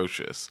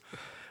atrocious.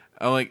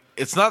 I'm like,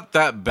 it's not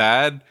that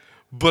bad,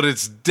 but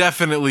it's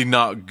definitely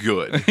not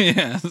good.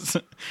 Yes.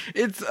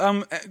 It's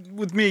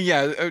with me,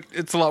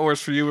 it's a lot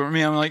worse for you, but for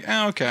me I'm like,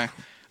 okay.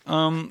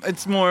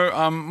 It's more,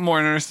 I'm more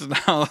interested in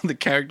how the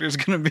character is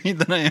going to be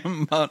than I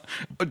am about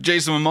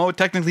Jason Momoa.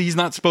 Technically, he's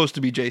not supposed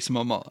to be Jason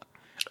Momoa.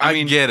 I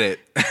mean, get it.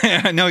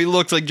 I know he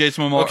looks like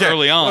Jason Momoa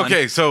early on.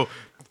 Okay, so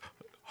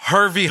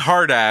Harvey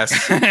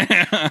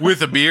Hardass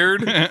with a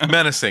beard,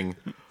 menacing.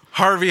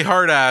 Harvey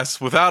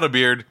Hardass without a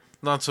beard,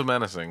 not so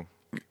menacing.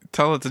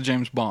 Tell it to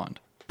James Bond.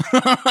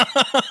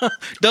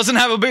 Doesn't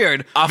have a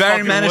beard. I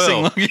very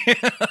menacing looking.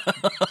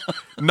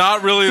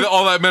 Not really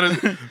all that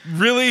menacing.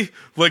 Really,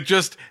 like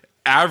just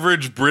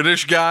average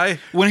British guy.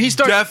 When he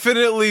starts,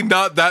 definitely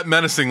not that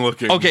menacing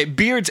looking. Okay,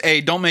 beards.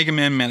 Don't make him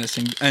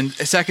menacing. And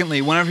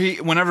secondly,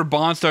 whenever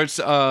Bond starts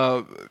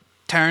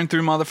tearing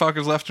through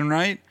motherfuckers left and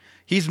right.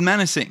 He's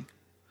menacing.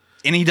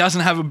 And he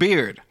doesn't have a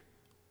beard.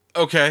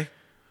 Okay.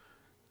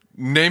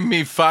 Name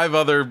me 5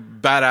 other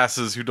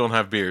badasses who don't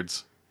have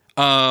beards.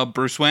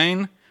 Bruce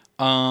Wayne,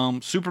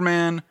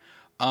 Superman.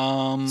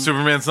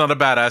 Superman's not a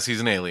badass, he's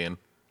an alien.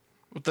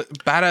 The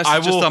badass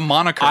is just a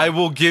moniker. I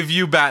will give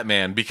you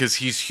Batman because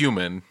he's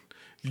human.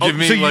 Give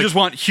me, so you just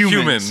want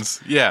humans.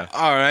 Yeah.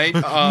 All right.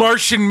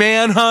 Martian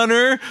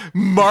Manhunter,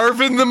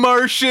 Marvin the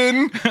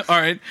Martian.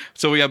 All right.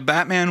 So we have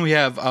Batman. We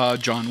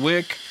have John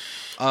Wick.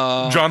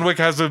 John Wick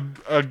has a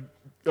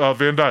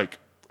Van Dyke.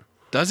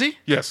 Does he?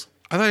 Yes.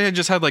 I thought he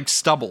just had like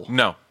stubble.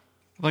 No.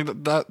 Like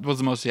that was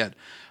the most he had.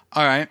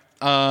 All right.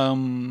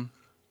 John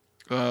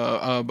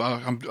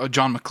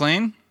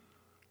McClane.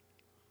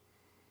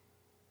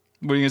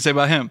 What are you gonna say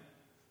about him?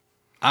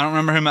 I don't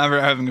remember him ever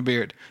having a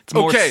beard. It's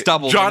more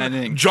stubble than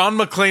anything. John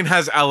McClane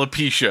has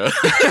alopecia.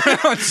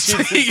 So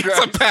he gets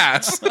a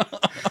pass.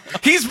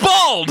 He's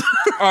bald.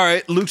 All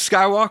right. Luke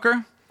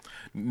Skywalker.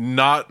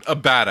 Not a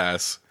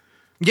badass.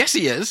 Yes,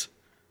 he is.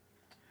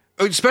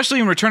 Especially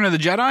in Return of the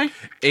Jedi.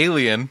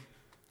 Alien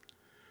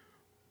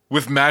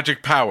with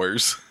magic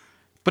powers.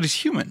 But he's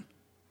human.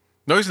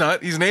 No, he's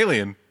not. He's an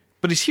alien.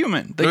 But he's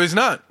human. No, he's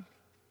not.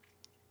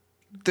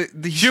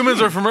 The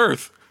Humans are from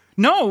Earth.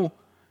 No,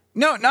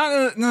 not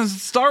in the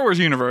Star Wars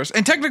universe.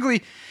 And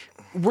technically,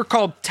 we're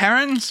called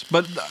Terrans,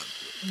 but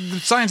the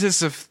scientists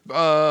have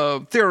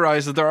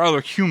theorized that there are other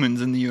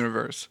humans in the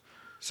universe.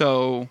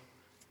 So,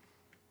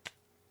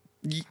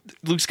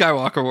 Luke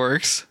Skywalker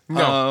works.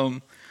 No.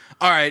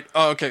 All right.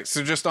 Okay.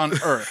 So just on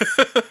Earth.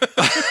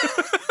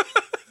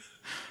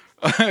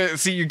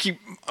 See, you keep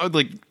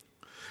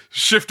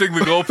Shifting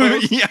the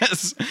goalpost.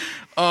 yes.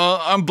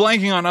 I'm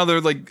blanking on other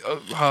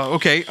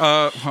okay.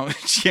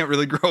 She can't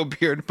really grow a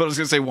beard, but I was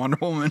gonna say Wonder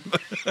Woman.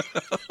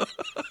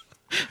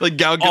 Like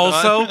Gal Gadot.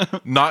 Also,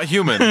 not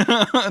human.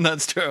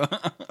 That's true.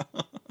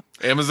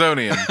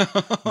 Amazonian.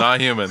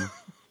 Not human.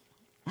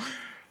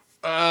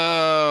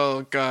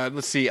 Oh God.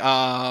 Let's see.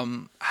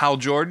 Hal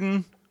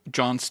Jordan.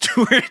 John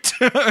Stewart,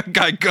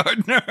 Guy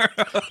Gardner.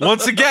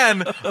 Once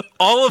again,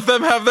 all of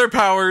them have their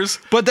powers,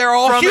 But they're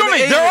all From an human.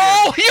 alien. They're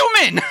all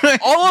human.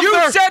 All of you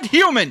their- said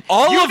human.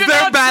 all You of did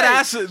their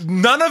not say- badass.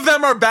 None of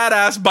them are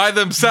badass by You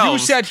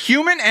themselves. said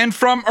human and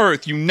from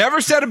Earth. You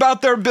never said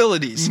about their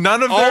abilities.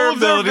 None of All their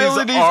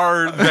abilities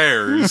are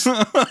theirs.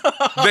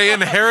 They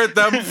inherit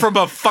them from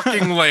a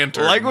fucking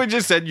lantern. Like we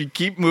just said, you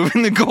keep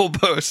moving the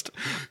goalpost.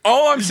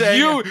 All I'm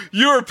saying,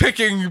 you are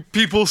picking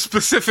people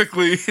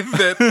specifically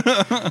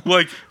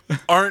that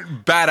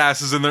aren't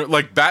badasses in there.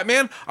 Like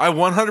Batman, I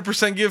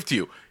 100% give to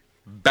you.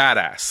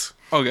 Badass.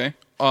 okay.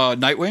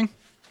 Nightwing.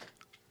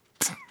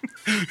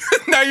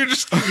 Now you're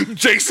just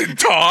Jason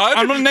Todd.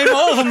 I'm gonna name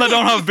all of them that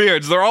don't have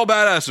beards. They're all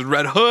badasses.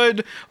 Red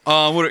Hood.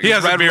 He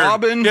has Red a beard.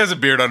 Robin. He has a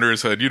beard under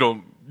his hood. You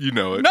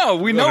know it. No,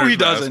 we know Under he his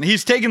mask. doesn't.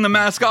 He's taking the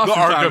mask off. The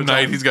from time Arkham to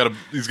Knight. time.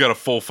 He's got a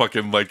full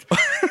fucking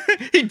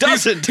He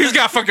doesn't. He's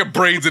got fucking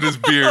braids in his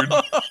beard,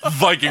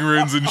 Viking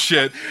runes and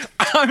shit.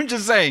 I'm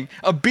just saying,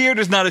 a beard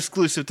is not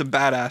exclusive to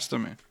badass to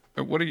me.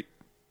 What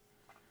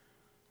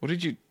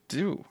did you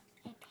do?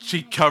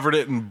 She covered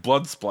it in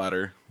blood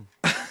splatter.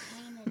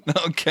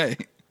 Okay.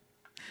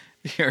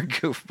 You're a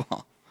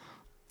goofball.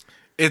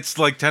 It's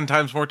like 10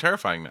 times more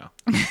terrifying now.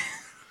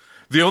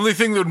 The only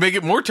thing that would make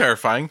it more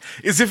terrifying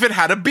is if it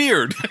had a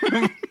beard.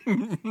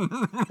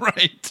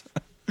 Right.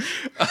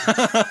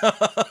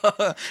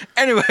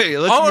 Anyway,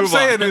 let's All I'm move on.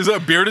 saying is a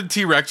bearded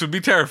T-Rex would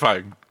be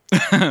terrifying.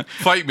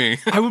 Fight me.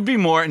 I would be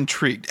more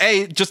intrigued.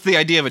 Just the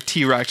idea of a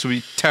T-Rex would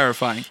be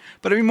terrifying.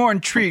 But I'd be more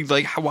intrigued,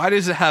 why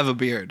does it have a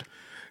beard?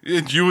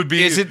 You would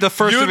be. Is it the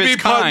first you of would its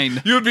be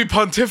kind? You would be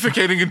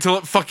pontificating until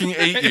it fucking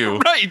ate you.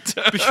 Right.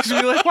 Because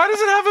you'd be like, why does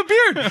it have a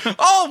beard?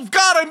 Oh,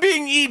 God, I'm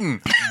being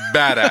eaten.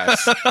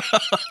 Badass.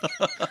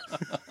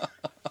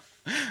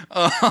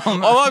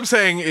 All I'm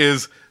saying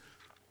is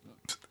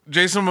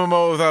Jason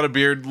Momoa without a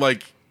beard,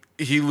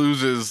 he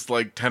loses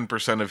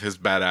 10% of his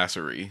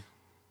badassery.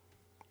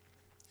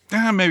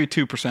 Maybe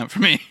 2% for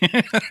me.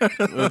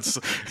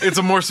 It's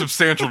a more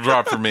substantial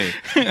drop for me.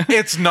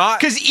 It's not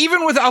Because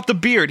even without the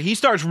beard, he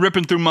starts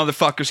ripping through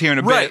motherfuckers here in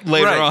a bit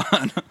later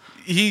on.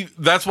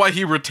 That's why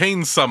he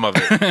retains some of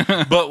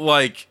it. But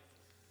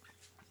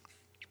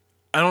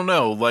I don't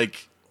know,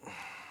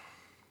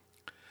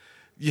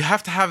 you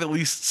have to have at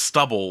least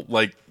stubble.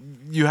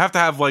 You have to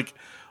have a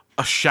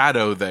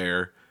shadow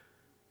there.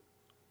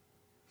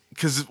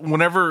 Because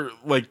whenever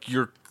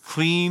you're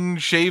clean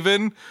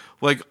shaven,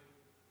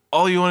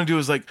 all you want to do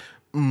is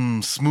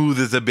smooth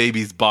as a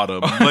baby's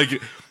bottom.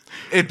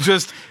 It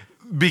just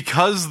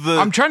because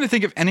I'm trying to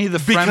think of any of the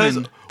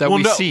Fremen that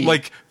we see.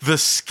 The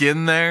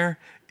skin there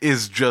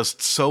is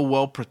just so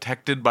well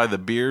protected by the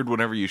beard.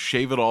 Whenever you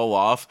shave it all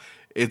off,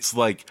 it's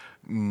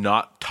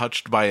not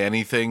touched by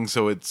anything,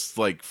 so it's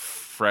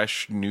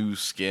fresh new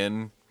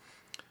skin.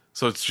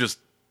 So it's just.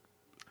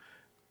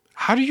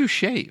 How do you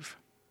shave?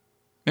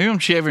 Maybe I'm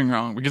shaving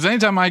wrong, because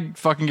anytime I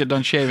fucking get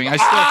done shaving, I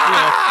still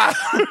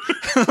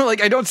feel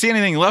I don't see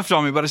anything left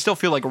on me, but I still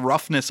feel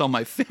roughness on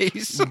my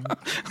face.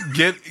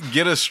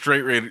 Get a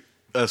straight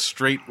a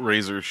straight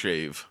razor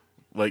shave.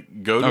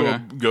 Like go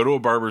to a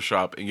barber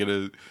shop and get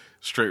a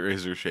straight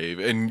razor shave,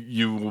 and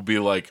you will be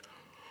like,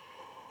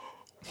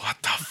 "What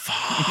the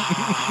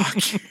fuck?"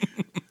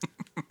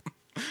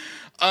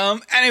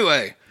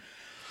 Anyway,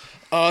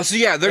 so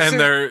yeah,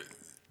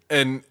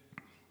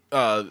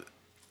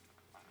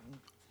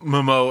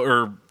 Momo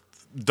or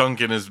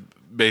Duncan is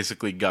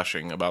basically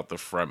gushing about the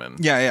Fremen.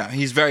 Yeah,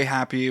 he's very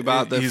happy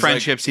about the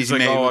friendships he's made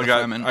with the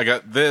Fremen. I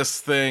got this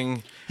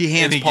thing. He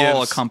hands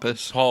Paul a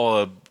compass.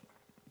 Paul a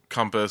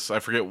compass. I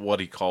forget what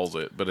he calls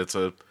it, but it's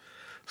a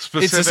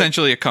specific. It's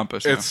essentially a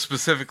compass. It's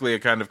specifically a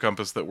kind of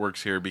compass that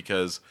works here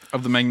because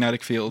of the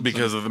magnetic field.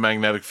 Because of the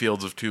magnetic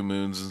fields of two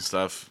moons and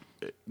stuff.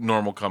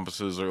 Normal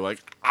compasses are like,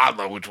 I don't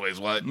know which way's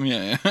what.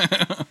 Yeah.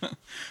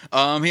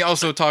 He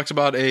also talks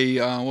about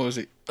what was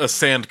it? A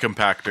sand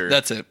compactor.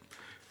 That's it.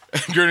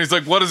 And Gurney's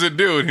like, what does it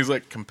do? And he's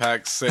like,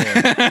 compacts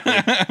sand.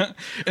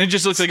 And it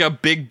just looks like a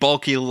big,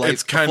 bulky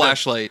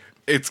flashlight.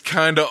 It's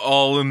kind of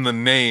all in the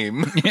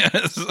name.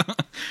 Yes.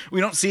 We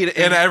don't see it.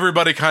 And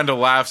everybody kind of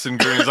laughs, and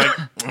Gurney's like,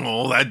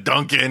 oh, that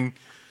Duncan.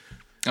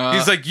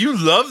 He's like, you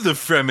love the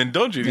Fremen,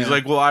 don't you? And he's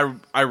like, well,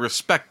 I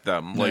respect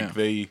them. Like,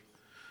 they're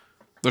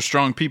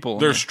strong people.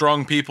 They're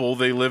strong people.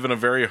 They live in a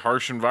very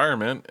harsh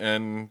environment.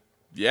 And,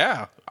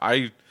 yeah,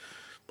 I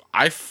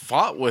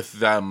fought with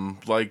them.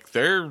 Like,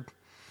 they're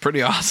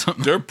pretty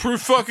awesome. They're pretty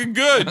fucking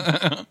good.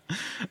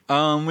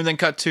 We then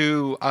cut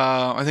to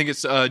I think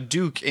it's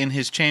Duke in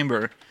his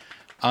chamber.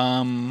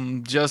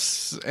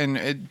 Jessica's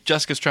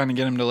trying to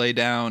get him to lay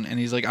down, and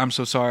he's like, "I'm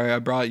so sorry. I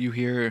brought you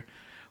here.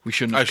 We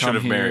shouldn't have come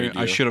here.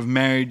 I should have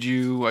married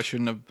you. I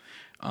shouldn't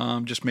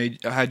have just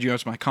had you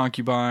as my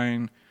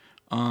concubine."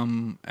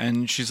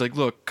 And she's like,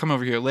 "Look, come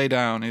over here, lay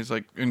down." He's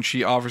like, and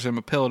she offers him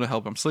a pillow to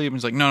help him sleep. And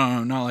he's like,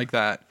 "No, not like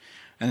that."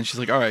 And then she's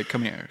like, "All right,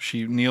 come here."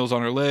 She kneels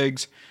on her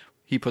legs.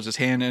 He puts his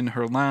hand in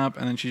her lap,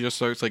 and then she just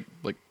starts like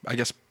I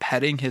guess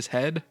petting his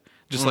head,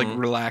 just like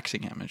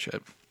relaxing him and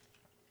shit.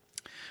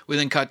 We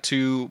then cut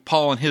to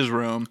Paul in his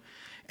room,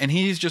 and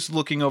he's just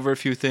looking over a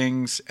few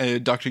things.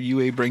 Dr.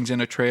 Yue brings in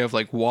a tray of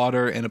like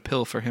water and a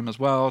pill for him as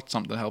well,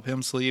 something to help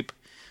him sleep.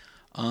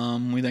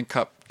 We then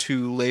cut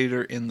to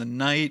later in the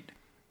night,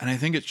 and I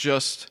think it's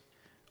just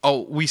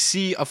we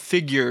see a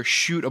figure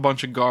shoot a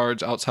bunch of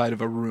guards outside of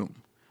a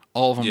room.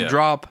 All of them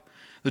drop.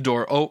 The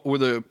door, or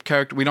the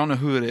character, we don't know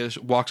who it is,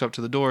 walks up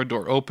to the door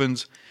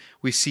opens.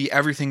 We see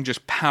everything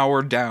just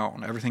powered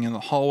down. Everything in the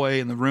hallway,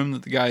 in the room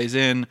that the guy is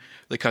in.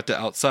 They cut to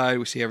outside.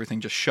 We see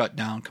everything just shut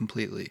down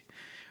completely.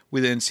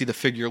 We then see the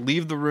figure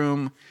leave the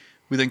room.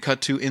 We then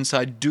cut to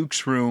inside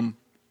Duke's room.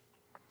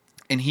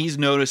 And he's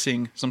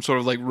noticing some sort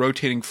of like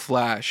rotating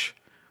flash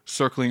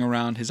circling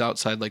around his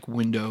outside like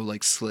window,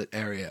 like slit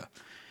area.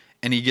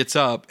 And he gets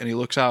up and he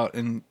looks out,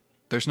 and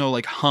there's no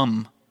like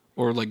hum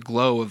or like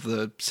glow of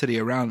the city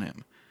around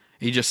him.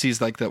 He just sees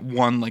like that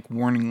one like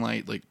warning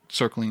light like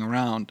circling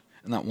around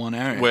in that one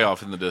area. Way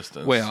off in the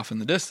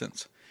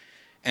distance.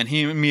 And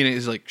he immediately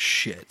is like,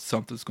 shit,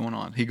 something's going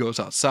on. He goes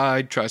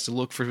outside, tries to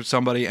look for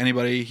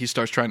anybody. He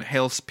starts trying to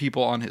hail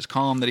people on his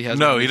comm that he has.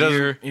 No, he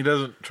doesn't. He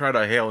doesn't try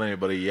to hail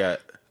anybody yet.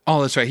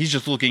 Oh, that's right. He's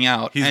just looking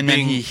out. Then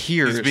he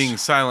hears. He's being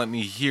silent, and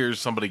he hears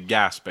somebody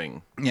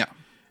gasping. Yeah.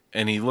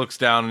 And he looks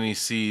down, and he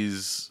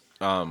sees...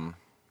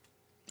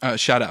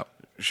 Shout out.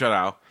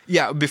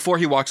 Yeah, before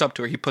he walks up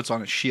to her, he puts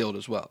on a shield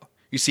as well.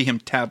 You see him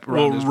tap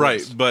around his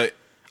waist. But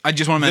I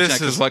just want to mention that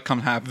because what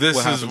happens.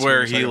 This is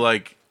where he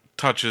like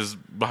touches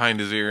behind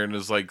his ear and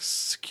is like,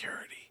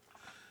 security.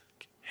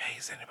 Hey,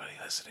 is anybody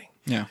listening?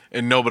 Yeah.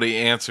 And nobody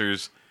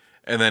answers.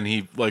 And then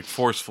he like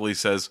forcefully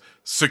says,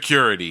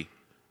 security.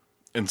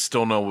 And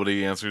still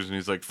nobody answers. And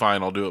he's like,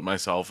 fine, I'll do it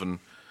myself. And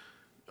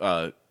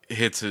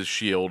hits his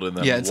shield. And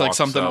then it's like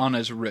something on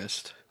his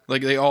wrist.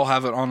 Like they all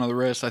have it on the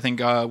wrist. I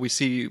think we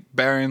see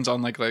Baron's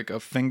on like a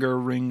finger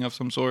ring of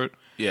some sort.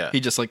 Yeah. He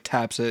just like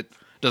taps it.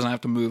 Doesn't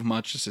have to move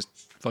much. Just his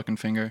fucking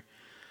finger.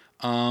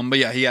 But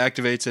yeah, he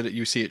activates it.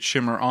 You see it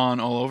shimmer on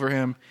all over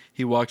him.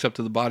 He walks up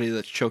to the body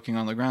that's choking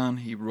on the ground.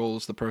 He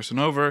rolls the person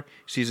over.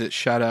 Sees it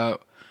shout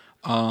out.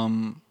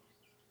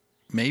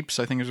 Mapes,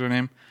 I think is her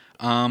name.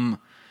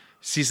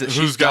 Sees that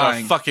she's got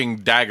dying. A fucking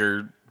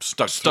dagger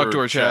stuck to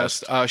her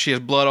chest. She has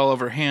blood all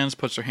over her hands.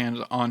 Puts her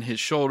hand on his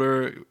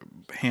shoulder.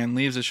 Hand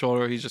leaves his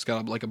shoulder. He's just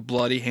got like a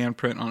bloody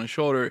handprint on his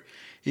shoulder.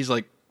 He's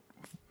like,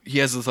 he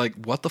has this like,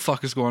 what the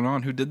fuck is going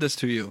on? Who did this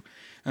to you?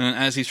 And then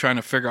as he's trying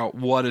to figure out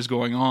what is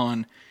going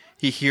on,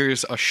 he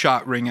hears a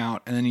shot ring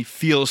out, and then he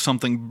feels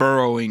something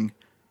burrowing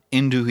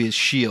into his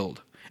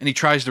shield, and he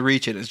tries to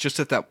reach it. It's just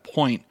at that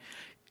point.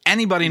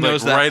 Anybody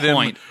knows that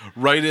point.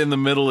 Right in the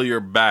middle of your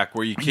back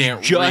where you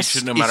can't reach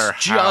it no matter how.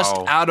 Just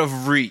out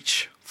of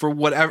reach. For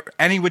whatever,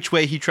 any which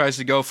way he tries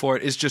to go for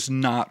it is just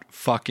not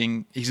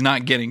fucking, he's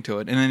not getting to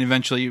it. And then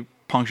eventually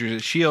punctures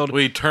his shield.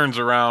 Well, he turns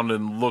around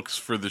and looks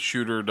for the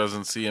shooter,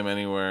 doesn't see him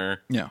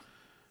anywhere. Yeah.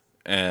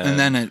 And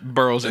then it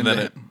burrows into him.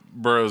 It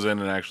burrows in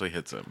and actually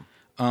hits him.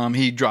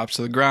 He drops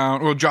to the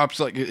ground, or drops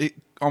like, it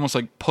almost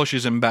like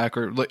pushes him back,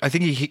 or like, I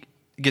think he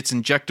gets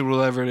injected,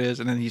 whatever it is,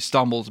 and then he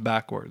stumbles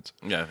backwards.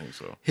 Yeah, I think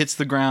so. Hits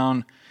the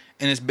ground,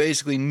 and is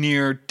basically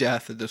near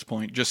death at this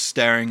point, just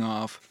staring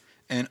off.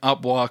 And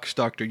up walks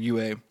Dr.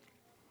 Yue.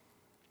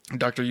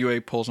 Dr. Yue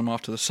pulls him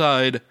off to the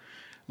side,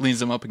 leans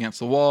him up against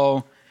the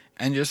wall,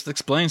 and just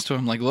explains to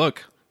him, like,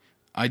 look,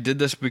 I did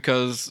this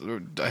because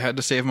I had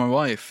to save my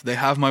wife. They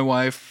have my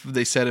wife.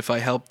 They said if I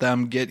help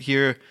them get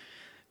here,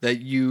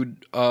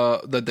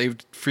 that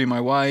they'd free my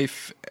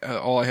wife.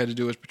 All I had to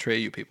do was betray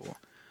you people.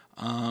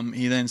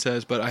 He then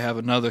says, but I have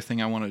another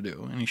thing I want to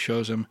do. And he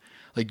shows him,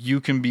 like,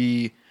 you can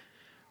be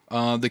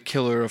the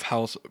killer of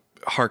House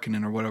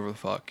Harkonnen or whatever the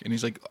fuck. And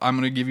he's like, I'm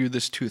going to give you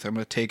this tooth. I'm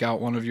going to take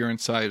out one of your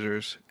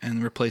incisors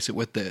and replace it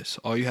with this.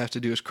 All you have to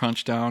do is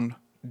crunch down,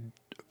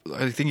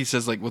 I think he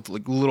says, like, with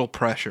like little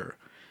pressure,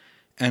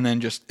 and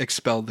then just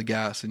expel the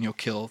gas and you'll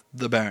kill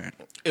the Baron.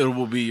 It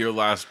will be your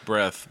last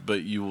breath,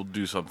 but you will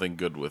do something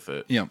good with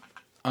it. Yeah.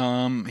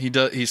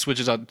 He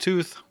switches out the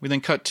tooth. We then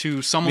cut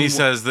to someone. He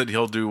says that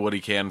he'll do what he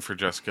can for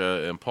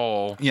Jessica and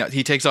Paul. Yeah,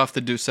 he takes off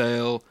the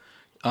Ducale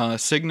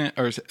signet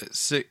or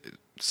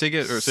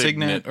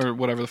signet or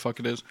whatever the fuck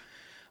it is.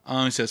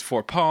 He says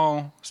for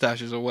Paul,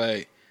 stashes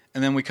away,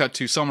 and then we cut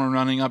to someone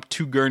running up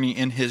to Gurney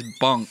in his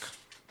bunk.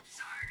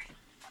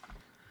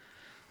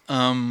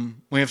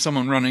 We have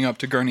someone running up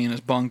to Gurney in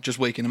his bunk, just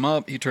waking him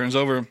up. He turns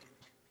over.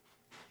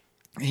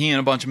 He and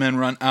a bunch of men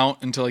run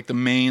out into like the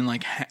main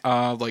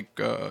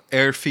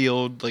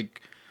airfield,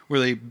 like where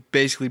they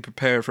basically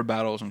prepare for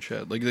battles and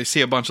shit. Like they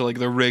see a bunch of like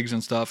their rigs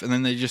and stuff, and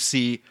then they just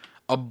see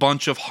a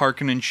bunch of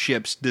Harkonnen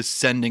ships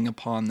descending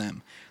upon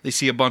them. They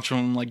see a bunch of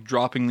them like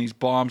dropping these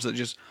bombs that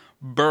just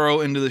burrow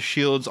into the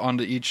shields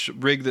onto each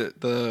rig that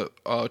the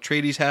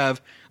Atreides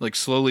have, like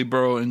slowly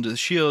burrow into the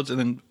shields, and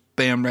then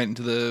bam right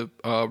into the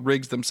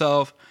rigs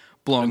themselves,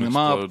 blowing them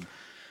up.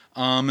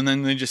 And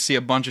then they just see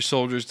a bunch of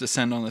soldiers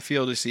descend on the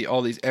field. They see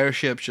all these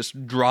airships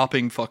just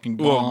dropping fucking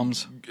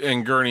bombs. Well,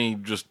 and Gurney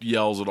just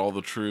yells at all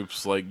the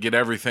troops, like, get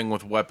everything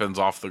with weapons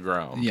off the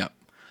ground. Yep.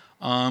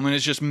 And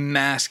it's just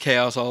mass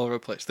chaos all over the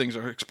place. Things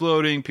are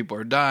exploding. People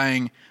are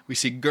dying. We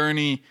see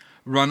Gurney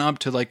run up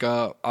to like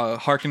a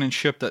Harkonnen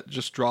ship that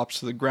just drops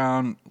to the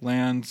ground,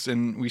 lands,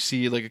 and we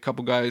see like a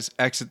couple guys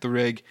exit the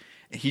rig.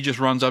 He just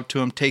runs up to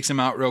him, takes him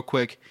out real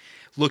quick,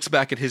 looks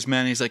back at his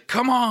men, and he's like,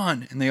 come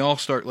on! And they all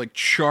start like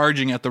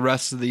charging at the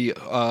rest of the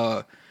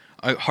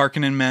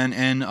Harkonnen men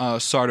and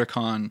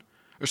Sardaukar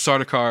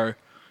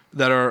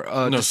that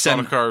are No,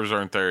 Sardaukars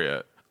aren't there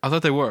yet. I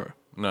thought they were.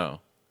 No.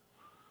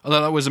 I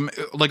thought that was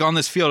like on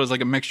this field it was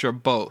like a mixture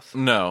of both.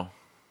 No.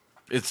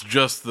 It's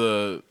just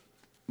the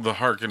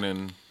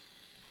Harkonnen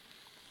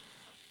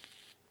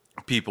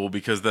people,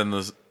 because then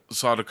the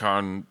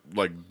Sardaukar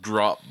like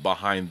drop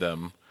behind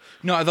them.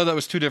 No, I thought that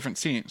was two different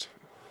scenes.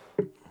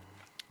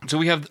 So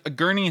we have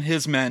Gurney and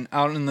his men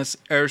out in this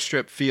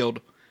airstrip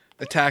field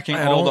attacking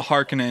all the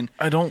Harkonnen.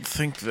 I don't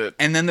think that...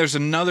 And then there's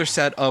another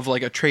set of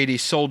like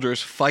Atreides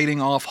soldiers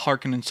fighting off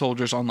Harkonnen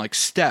soldiers on like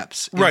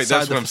steps right, inside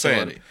that's the what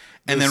facility. I'm saying.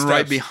 And then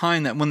right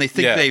behind that, when they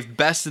think they've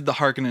bested the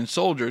Harkonnen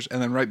soldiers,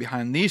 and then right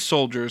behind these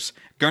soldiers,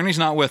 Gurney's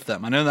not with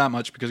them. I know that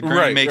much because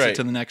Gurney makes it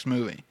to the next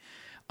movie.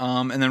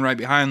 And then right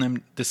behind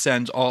them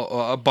descends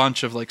a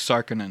bunch of like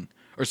Sarkonnen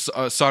or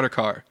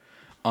Sardaukar,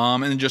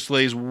 and it just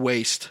lays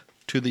waste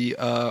to the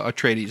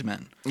Atreides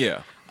men.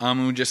 Yeah.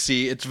 We just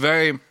see it's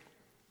very.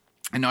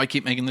 I know I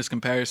keep making this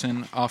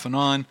comparison off and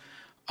on,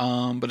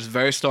 but it's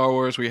very Star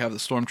Wars, where you have the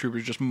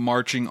stormtroopers just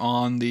marching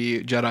on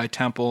the Jedi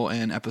Temple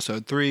in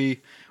Episode 3,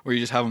 where you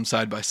just have them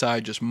side by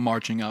side, just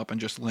marching up and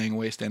just laying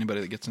waste to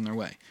anybody that gets in their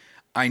way.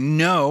 I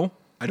know,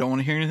 I don't want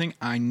to hear anything,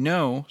 I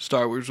know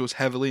Star Wars was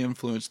heavily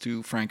influenced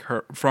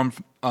from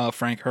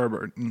Frank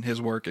Herbert and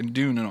his work in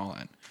Dune and all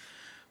that.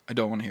 I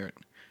don't want to hear it.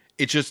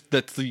 It's just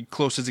that's the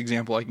closest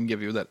example I can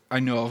give you that I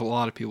know of a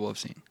lot of people have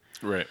seen.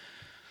 Right.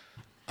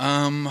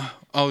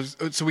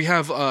 So we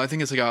have, I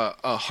think it's like a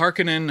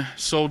Harkonnen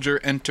soldier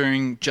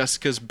entering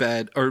Jessica's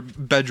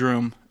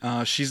bedroom.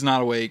 She's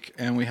not awake,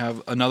 and we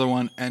have another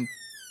one, and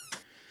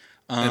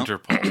Enter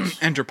Paul's.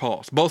 Enter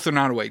Paul's. Both are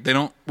not awake. They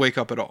don't wake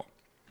up at all.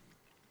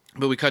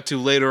 But we cut to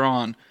later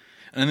on,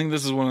 and I think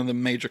this is one of the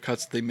major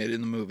cuts that they made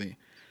in the movie.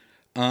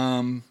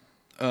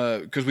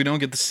 Because we don't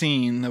get the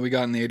scene that we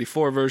got in the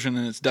 84 version,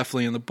 and it's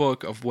definitely in the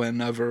book of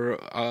whenever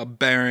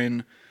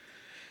Baron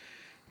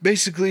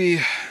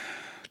basically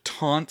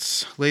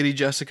taunts Lady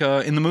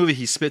Jessica. In the movie,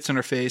 he spits in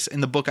her face.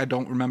 In the book, I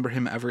don't remember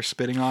him ever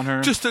spitting on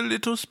her. Just a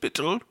little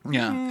spittle.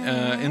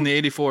 Yeah. In the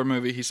 84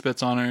 movie, he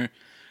spits on her.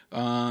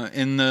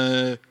 And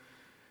I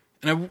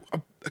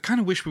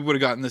kind of wish we would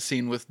have gotten the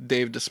scene with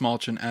Dave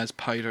Dastmalchian as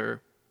Piter,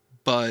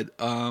 but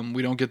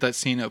we don't get that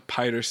scene of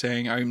Piter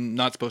saying, I'm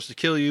not supposed to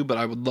kill you, but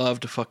I would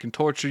love to fucking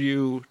torture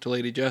you, to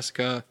Lady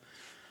Jessica.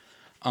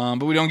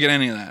 But we don't get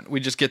any of that. We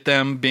just get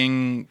them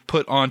being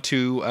put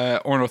onto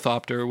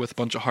ornithopter with a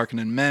bunch of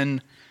Harkonnen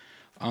men.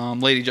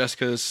 Lady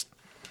Jessica's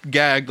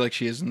gagged like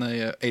she is in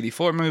the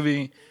 84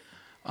 movie.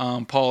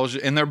 Paul's,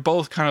 and they're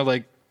both kind of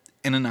like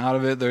in and out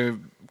of it. They're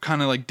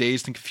kind of like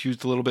dazed and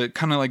confused a little bit,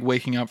 kind of like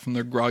waking up from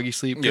their groggy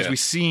sleep. Because we've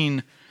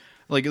seen,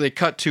 like they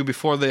cut to,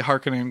 before the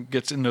Harkonnen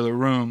gets into the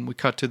room, we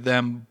cut to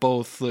them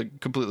both like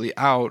completely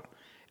out.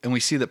 and we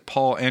see that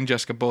Paul and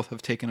Jessica both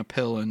have taken a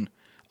pill and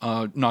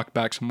knocked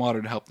back some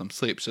water to help them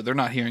sleep. So they're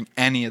not hearing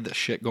any of this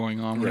shit going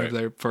on whenever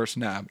they're first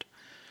nabbed.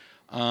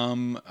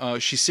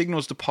 She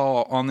signals to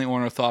Paul on the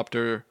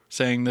ornithopter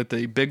saying that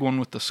the big one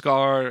with the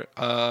scar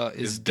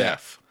is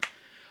deaf.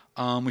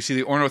 We see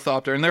the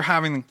ornithopter, and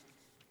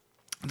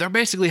they're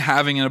basically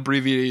having an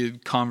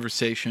abbreviated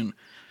conversation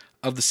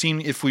of the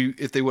scene. If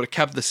they would have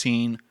kept the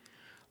scene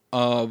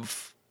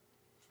of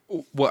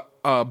what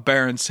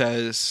Baron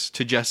says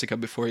to Jessica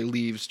before he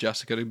leaves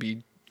Jessica to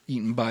be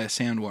eaten by a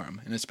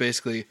sandworm, and it's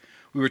basically,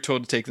 we were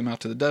told to take them out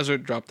to the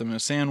desert, drop them in a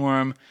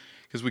sandworm,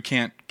 because we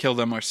can't kill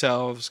them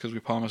ourselves, because we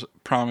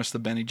promised the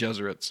Bene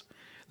Gesserits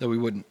that we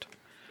wouldn't.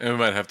 And we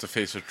might have to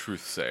face a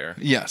truthsayer.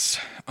 Yes.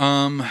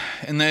 And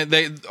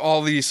they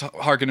all these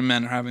Harkonnen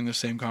men are having the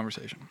same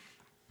conversation.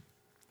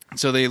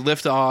 So they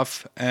lift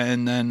off,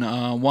 and then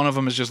one of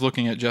them is just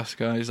looking at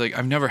Jessica. He's like,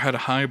 I've never had a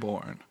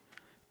highborn.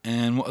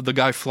 And the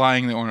guy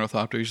flying the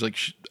ornithopter, he's like,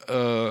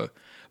 Bene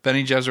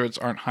Gesserits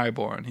aren't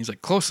highborn. He's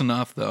like, close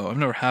enough, though. I've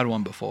never had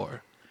one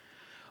before.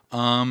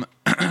 And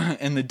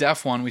the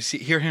deaf one, we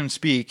hear him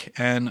speak,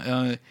 and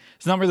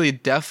it's not really a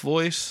deaf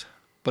voice,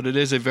 but it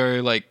is a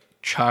very, like,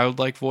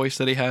 childlike voice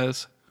that he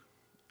has.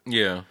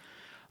 Yeah.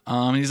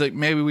 He's like,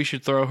 maybe we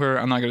should throw her.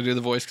 I'm not going to do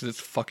the voice because it's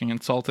fucking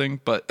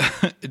insulting, but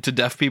to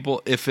deaf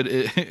people, if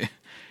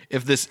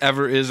this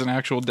ever is an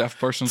actual deaf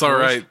person's voice. It's all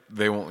voice, right.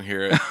 They won't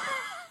hear it.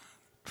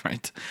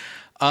 right.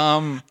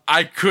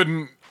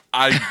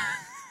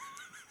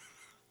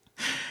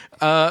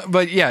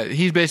 But yeah,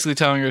 he's basically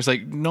telling her, it's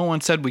like, no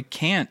one said we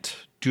can't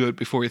do it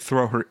before we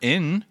throw her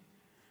in.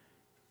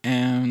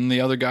 And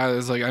the other guy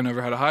that's like, I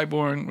never had a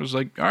highborn, was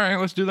like, all right,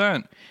 let's do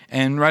that.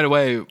 And right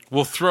away,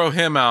 we'll throw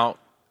him out.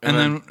 And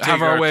then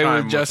have our way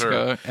with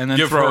Jessica, and then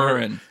throw her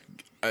in.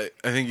 I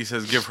think he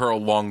says, give her a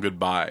long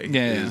goodbye,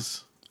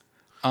 is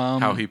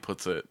how he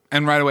puts it.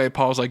 And right away,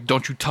 Paul's like,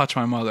 don't you touch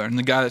my mother. And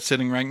the guy that's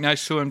sitting right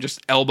next to him just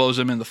elbows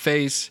him in the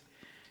face.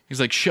 He's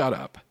like, shut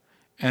up.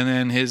 And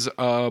then his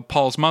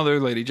Paul's mother,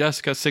 Lady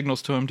Jessica,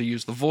 signals to him to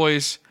use the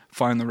voice,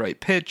 find the right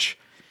pitch.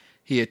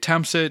 He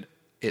attempts it.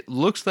 It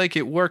looks like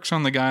it works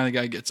on the guy. The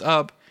guy gets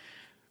up,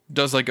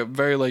 does like a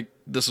very like,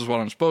 this is what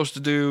I'm supposed to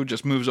do,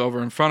 just moves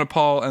over in front of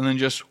Paul, and then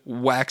just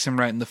whacks him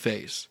right in the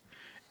face.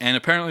 And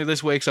apparently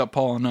this wakes up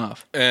Paul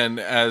enough. And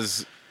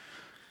as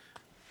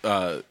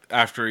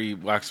after he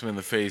whacks him in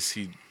the face,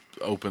 he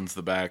opens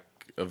the back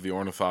of the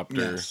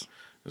ornithopter,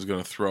 is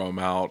going to throw him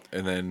out,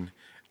 and then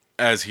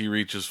as he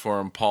reaches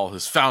for him, Paul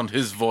has found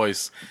his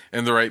voice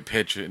and the right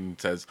pitch and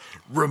says,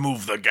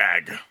 remove the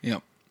gag.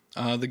 Yep.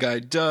 The guy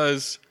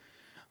does,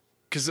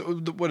 because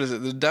what is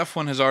it? The deaf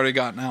one has already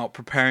gotten out,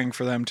 preparing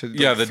for them to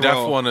the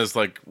deaf one is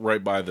like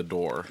right by the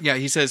door. Yeah,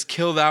 he says,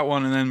 kill that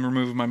one and then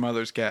remove my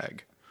mother's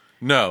gag.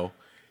 No,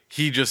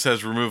 he just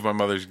says, remove my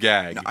mother's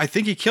gag. I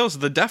think he kills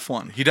the deaf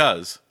one. He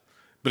does,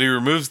 but he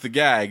removes the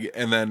gag,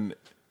 and then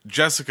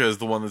Jessica is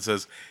the one that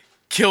says,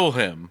 kill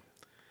him.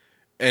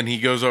 And he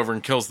goes over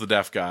and kills the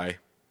deaf guy.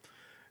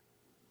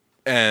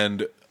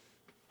 And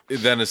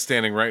then is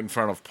standing right in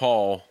front of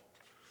Paul.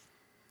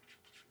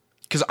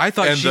 Because I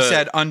thought she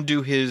said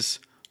undo his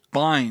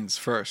binds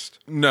first.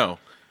 No.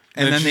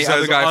 And then the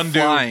other guy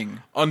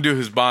flying. Undo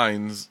his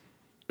binds,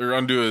 or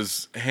undo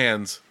his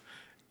hands.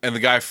 And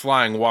the guy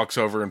flying walks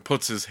over and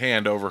puts his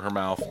hand over her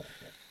mouth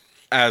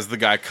as the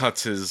guy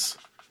cuts his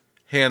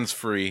hands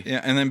free. Yeah,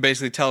 and then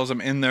basically tells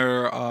them in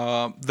their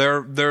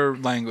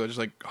language,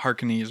 like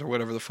Harkonnese or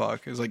whatever the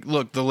fuck, is like,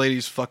 look, the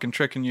lady's fucking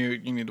tricking you.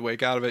 You need to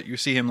wake out of it. You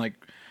see him like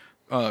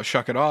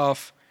shuck it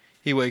off.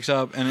 He wakes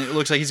up, and it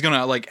looks like he's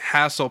gonna like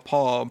hassle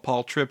Paul.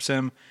 Paul trips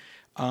him.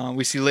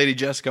 We see Lady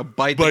Jessica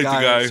bite the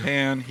guy's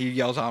hand. He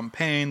yells out in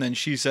pain. Then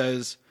she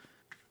says,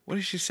 "What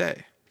did she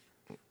say?"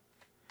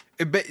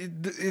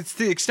 It's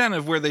the extent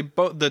of where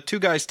the two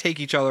guys take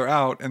each other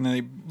out, and then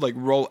they like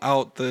roll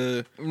out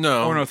the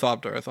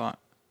ornithopter. I thought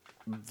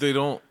they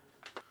don't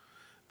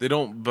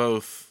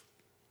both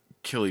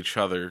kill each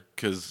other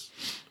because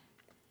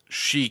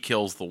she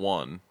kills the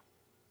one.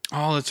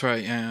 Oh, that's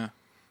right. Yeah.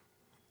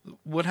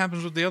 What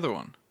happens with the other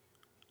one?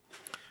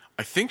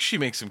 I think she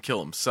makes him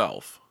kill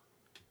himself.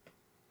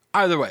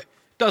 Either way,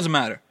 doesn't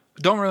matter.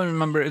 Don't really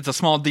remember. It's a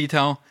small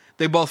detail.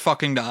 They both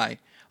fucking die.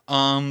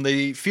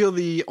 They feel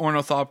the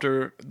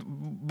ornithopter.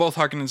 Both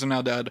Harkonnens are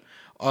now dead.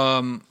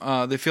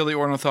 They feel the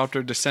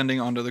ornithopter descending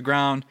onto the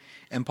ground,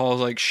 and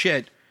Paul's like,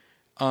 "Shit!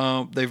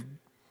 They've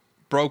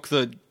broke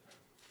the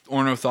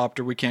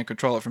ornithopter. We can't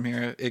control it from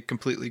here. It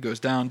completely goes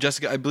down."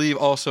 Jessica, I believe,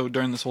 also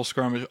during this whole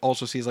skirmish,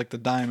 also sees like the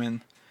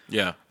diamond.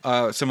 Yeah.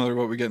 Similar to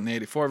what we get in the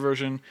 84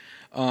 version,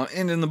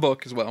 and in the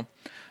book as well.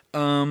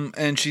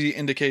 And she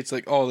indicates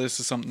like, "Oh,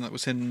 this is something that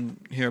was hidden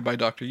here by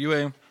Dr.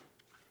 Yue."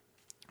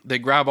 They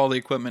grab all the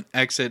equipment,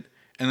 exit,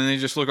 and then they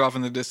just look off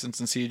in the distance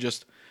and see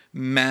just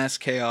mass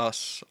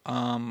chaos.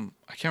 I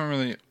can't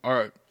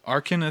remember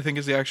Arkin, I think,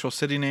 is the actual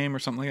city name or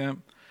something like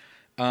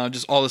that.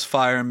 Just all this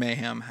fire and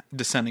mayhem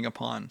descending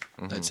upon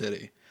that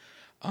city.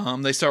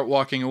 They start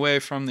walking away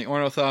from the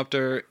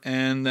ornithopter,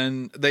 and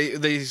then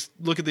they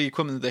look at the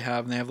equipment that they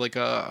have, and they have like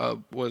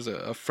a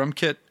from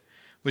kit,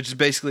 which is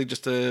basically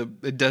just a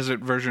desert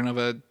version of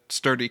a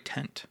sturdy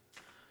tent.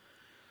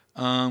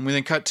 We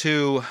then cut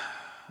to...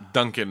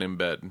 Duncan in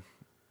bed.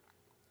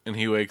 And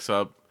he wakes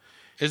up.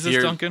 Is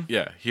this Duncan?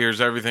 Yeah.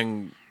 Hears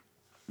everything,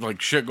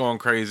 like shit going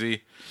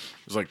crazy.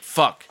 He's like,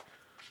 fuck.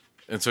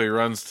 And so he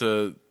runs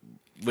to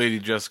Lady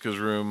Jessica's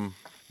room.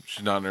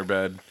 She's not in her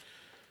bed.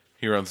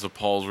 He runs to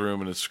Paul's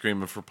room and is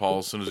screaming for Paul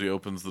as soon as he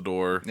opens the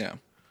door. Yeah.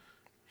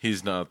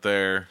 He's not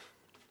there.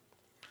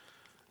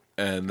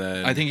 And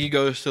then... I think he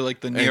goes to, like,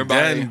 the nearby...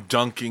 And then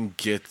Duncan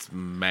gets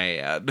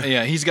mad.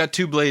 Yeah, he's got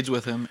 2 blades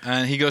with him,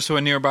 and he goes to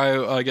a nearby,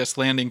 I guess,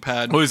 landing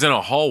pad. Well, he's in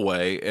a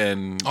hallway,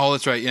 and... Oh,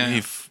 that's right, yeah.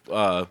 He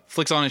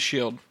flicks on his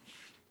shield.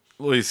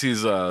 Well, he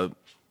sees...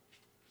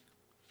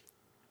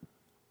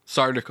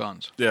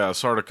 Sardaukons. Yeah,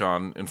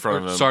 Sardaukon in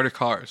front of him.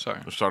 Sardaukar, sorry.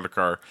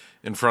 Sardaukar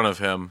in front of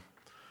him.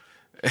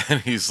 And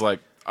he's like,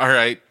 all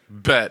right,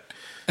 bet.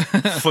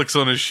 Flicks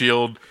on his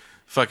shield,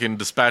 fucking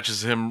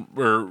dispatches him,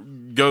 or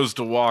goes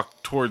to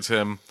walk towards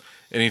him,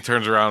 and he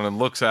turns around and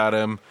looks at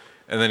him,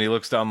 and then he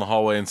looks down the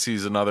hallway and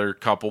sees another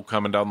couple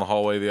coming down the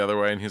hallway the other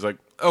way, and he's like,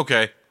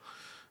 okay,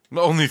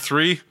 only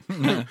 3?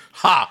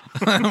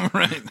 Ha!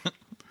 Right.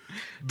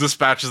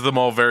 Dispatches them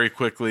all very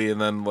quickly, and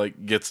then,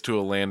 like, gets to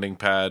a landing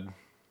pad.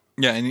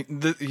 Yeah,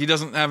 and he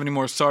doesn't have any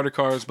more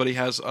Sardaukars, but he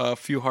has a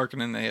few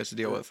Harkonnen that he has to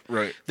deal with.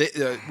 Right.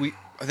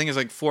 I think it's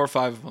like 4 or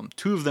 5 of them.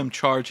 2 of them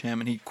charge him,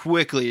 and he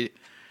quickly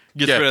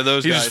gets rid of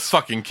those he guys. He just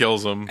fucking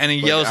kills them. And he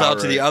yells out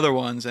to the other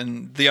ones,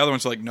 and the other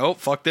ones are like, nope,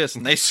 fuck this,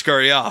 and they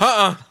scurry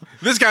off.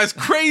 This guy's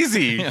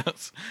crazy.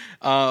 Yes.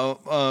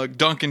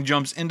 Duncan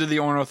jumps into the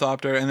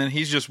ornithopter, and then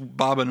he's just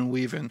bobbing and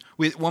weaving.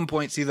 We at one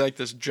point see like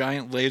this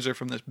giant laser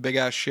from this big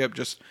ass ship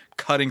just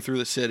cutting through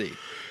the city.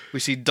 We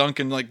see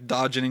Duncan like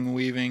dodging and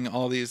weaving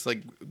all these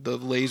like the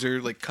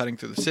laser like cutting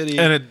through the city.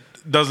 And it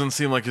doesn't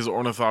seem like his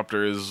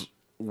ornithopter is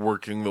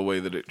working the way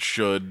that it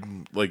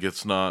should. Like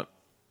it's not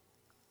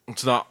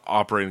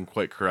operating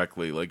quite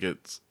correctly. Like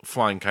it's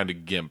flying kind of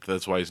gimped.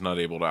 That's why he's not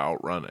able to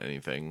outrun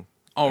anything.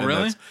 Oh, and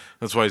really?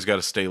 That's why he's got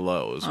to stay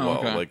low as well.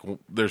 Okay. Like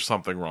there's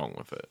something wrong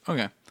with it.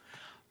 Okay.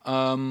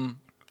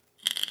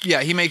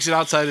 Yeah, he makes it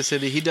outside the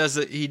city.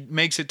 He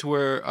makes it to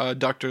where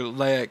Dr.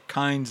 Layak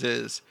Kynes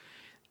is.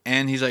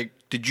 And he's like,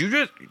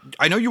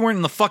 I know you weren't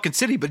in the fucking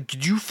city, but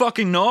did you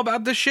fucking know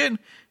about this shit?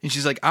 And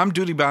she's like, I'm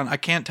duty bound. I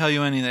can't tell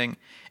you anything.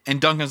 And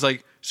Duncan's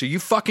like, so you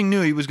fucking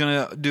knew he was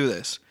going to do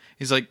this.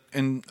 He's like,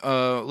 and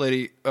Dr.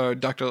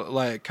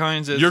 Layak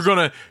Kynes is... You're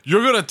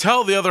gonna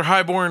tell the other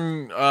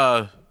highborn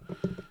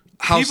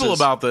people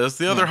about this.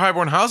 The other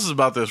highborn houses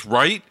about this,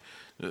 right?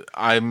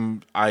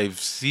 I've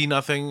seen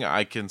nothing.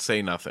 I can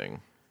say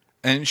nothing.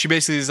 And she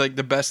basically is like,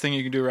 the best thing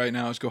you can do right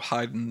now is go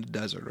hide in the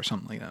desert or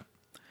something like that.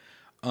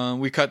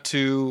 We cut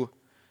to,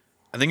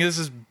 I think this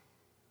is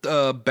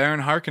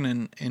Baron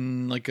Harkonnen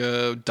in like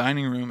a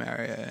dining room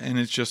area, and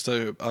it's just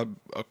a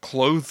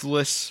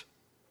clothless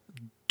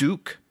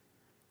Duke,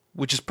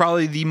 which is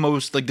probably the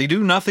most, like, they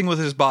do nothing with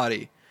his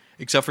body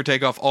except for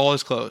take off all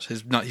his clothes.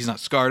 He's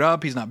not scarred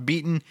up, he's not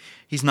beaten,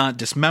 he's not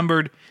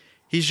dismembered.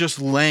 He's just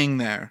laying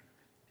there,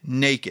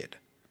 naked,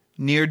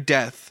 near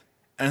death.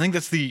 And I think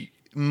that's the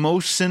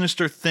most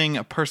sinister thing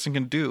a person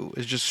can do,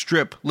 is just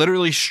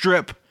literally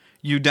strip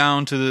you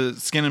down to the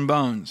skin and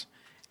bones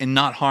and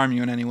not harm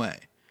you in any way.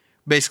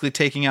 Basically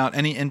taking out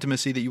any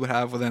intimacy that you would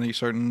have with any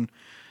certain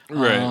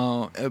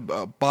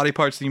body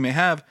parts that you may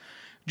have,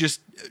 just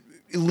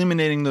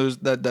eliminating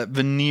that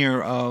veneer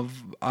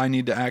of I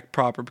need to act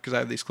proper because I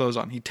have these clothes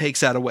on. He takes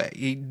that away.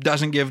 He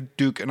doesn't give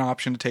Duke an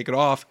option to take it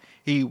off.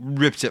 He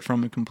rips it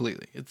from him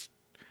completely. It's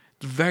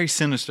very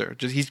sinister.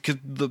 Just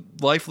the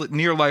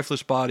near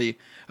lifeless body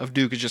of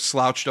Duke is just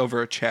slouched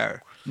over a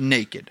chair,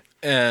 naked.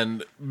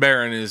 And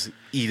Baron is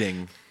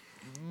eating.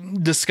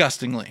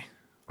 Disgustingly.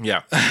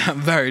 Yeah.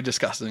 Very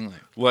disgustingly.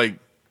 Like,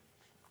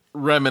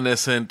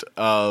 reminiscent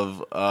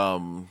of...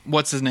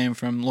 what's his name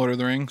from Lord of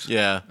the Rings?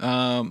 Yeah.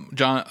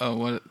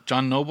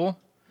 John Noble?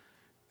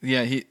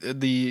 Yeah,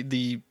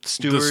 the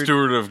steward. The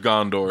steward of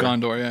Gondor.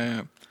 Gondor,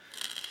 yeah.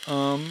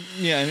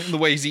 Yeah, and the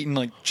way he's eating,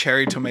 like,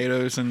 cherry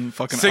tomatoes and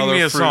fucking Sing other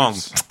me a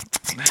fruits.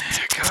 song.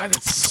 God,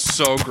 it's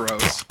so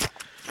gross.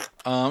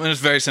 And it's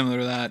very similar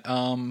to that.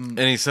 And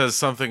he says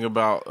something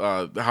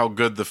about how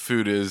good the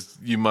food is.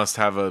 You must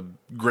have a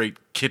great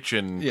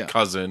kitchen,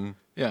 cousin.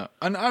 Yeah,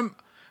 and I'm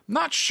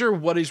not sure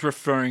what he's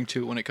referring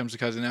to when it comes to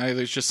cousin.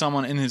 Either it's just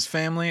someone in his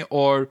family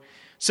or...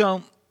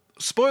 So,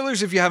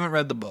 spoilers if you haven't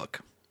read the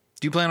book.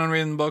 Do you plan on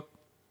reading the book?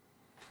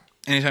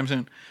 Anytime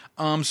soon?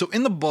 So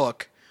in the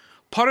book,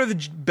 part of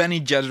the Bene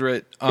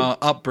Gesserit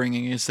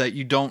upbringing is that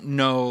you don't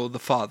know the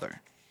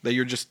father. That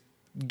you're just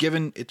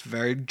given... It's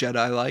very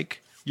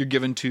Jedi-like. You're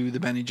given to the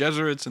Bene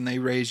Gesserits, and they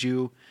raise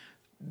you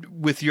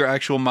with your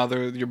actual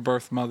mother, your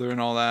birth mother and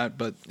all that,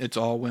 but it's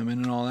all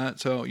women and all that,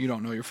 so you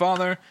don't know your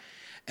father.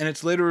 And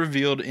it's later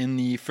revealed in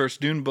the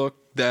first Dune book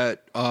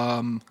that,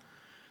 if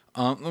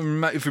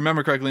you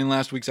remember correctly, in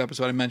last week's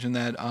episode, I mentioned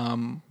that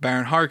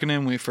Baron Harkonnen,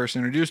 when we first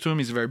introduced to him,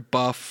 he's a very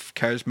buff,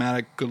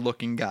 charismatic,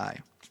 good-looking guy.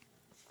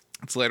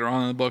 It's later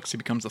on in the books, he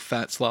becomes the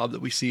fat slob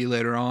that we see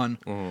later on,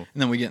 and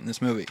then we get in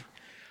this movie.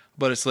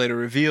 but it's later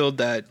revealed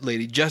that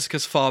Lady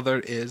Jessica's father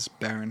is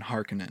Baron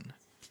Harkonnen.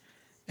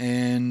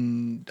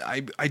 And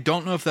I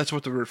don't know if that's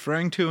what they're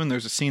referring to, and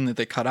there's a scene that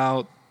they cut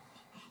out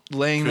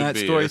laying Could that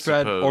be, story I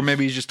thread, or suppose.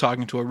 maybe he's just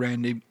talking to a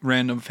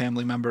random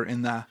family member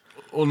in the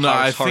Well, no,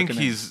 I House think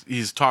Harkonnen.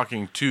 he's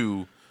talking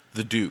to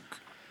the Duke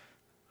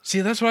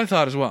See, that's what I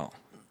thought as well.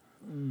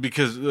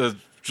 because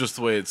just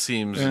the way it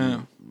seems.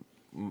 Yeah.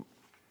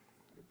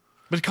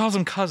 But he calls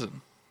him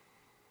cousin.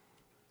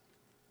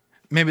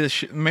 Maybe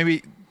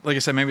maybe like I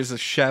said, maybe the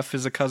chef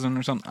is a cousin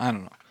or something. I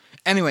don't know.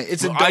 Anyway,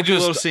 it's a dopey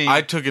little scene.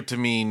 I took it to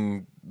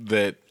mean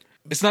that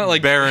It's not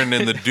like Baron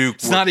and the Duke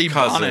it's were not Ebonics.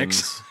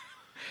 cousins.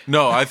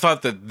 No, I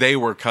thought that they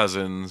were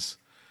cousins,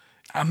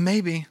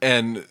 Maybe.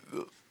 and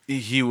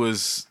he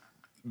was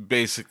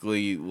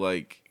basically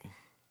like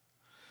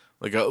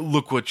a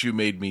look what you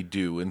made me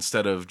do.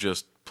 Instead of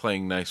just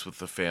playing nice with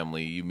the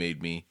family, you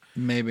made me.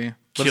 Maybe.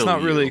 But Kill it's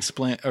not really you.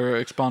 explained or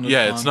expounded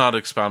Yeah, upon. it's not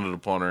expounded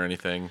upon or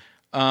anything.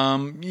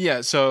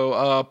 Yeah,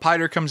 so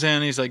Piter comes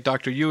in. He's like,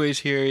 Dr. Yue's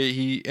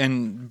here.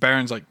 And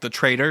Baron's like, the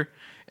traitor.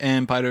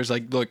 And Piter's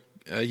like, look,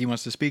 he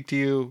wants to speak to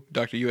you.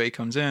 Dr. Yue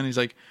comes in. He's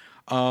like,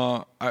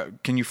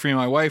 can you free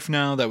my wife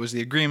now? That was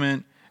the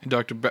agreement. And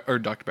Dr.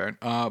 Baron.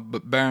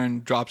 But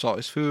Baron drops all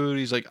his food.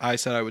 He's like, I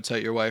said I would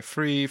set your wife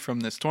free from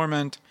this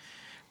torment.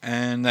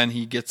 And then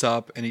he gets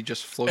up and he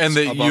just floats And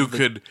that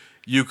above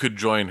you could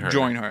join her.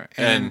 Join her.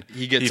 And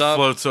he gets up.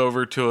 floats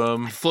over to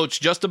him. floats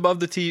just above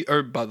the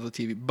above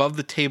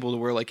the table to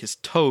where like his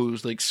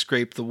toes like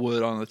scrape the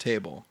wood on the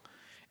table,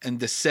 and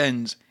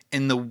descends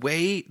in the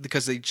way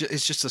because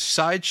it's just a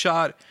side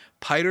shot.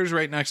 Piter's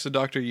right next to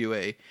Dr.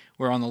 Yue.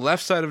 We're on the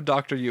left side of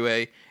Dr.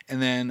 Yue,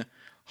 and then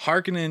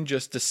Harkonnen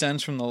just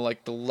descends from the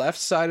left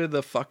side of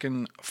the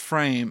fucking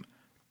frame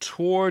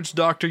towards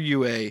Dr.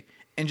 Yue,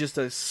 and just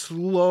a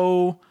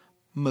slow,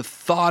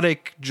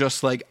 methodic,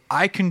 just like,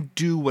 I can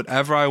do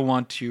whatever I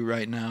want to you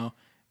right now,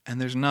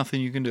 and there's nothing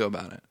you can do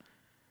about it.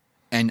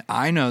 And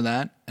I know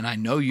that, and I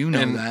know you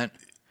know that.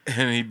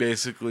 And he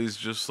basically is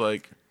just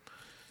like,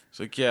 he's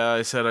like, yeah,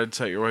 I said I'd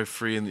set your wife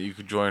free and that you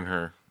could join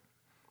her.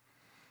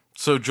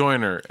 So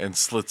join her, and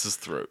slits his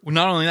throat. Well,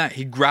 not only that,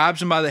 he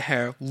grabs him by the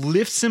hair,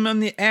 lifts him in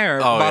the air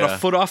about a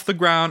foot off the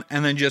ground,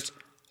 and then just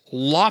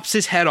lops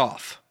his head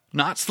off.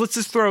 Not slits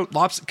his throat,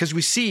 lops, because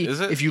we see, Is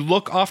it? if you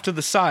look off to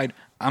the side,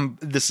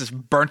 this is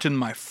burnt in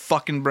my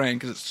fucking brain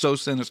because it's so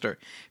sinister.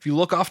 If you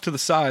look off to the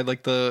side,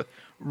 like the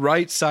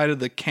right side of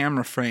the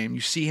camera frame,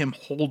 you see him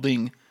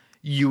holding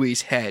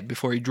Yui's head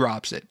before he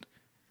drops it.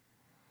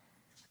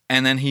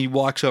 And then he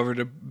walks over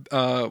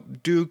to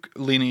Duke,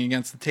 leaning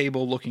against the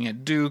table, looking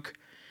at Duke.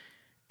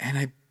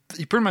 And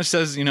he pretty much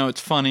says,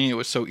 it's funny. It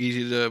was so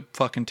easy to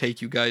fucking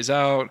take you guys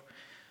out.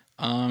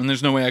 And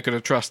there's no way I could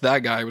have trusted that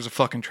guy. He was a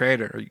fucking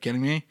traitor. Are you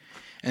kidding me?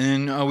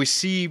 And then we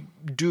see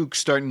Duke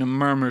starting to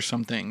murmur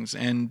some things.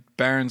 And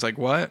Baron's like,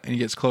 what? And he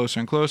gets closer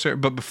and closer.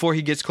 But before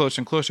he gets closer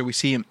and closer, we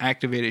see him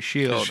activate his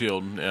shield. His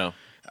shield, yeah.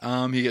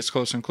 He gets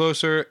closer and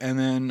closer. And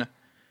then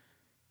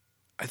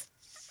I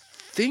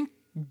think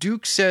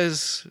Duke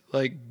says,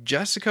 like,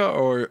 Jessica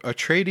or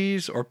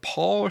Atreides or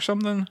Paul or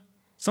something.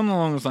 Something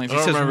along those lines. He I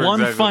don't says remember one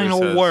exactly what he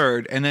final says.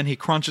 word, and then he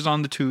crunches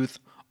on the tooth.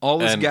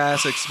 All his And-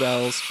 gas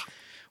expels.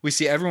 We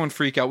see everyone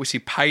freak out. We see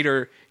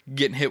Piter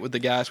getting hit with the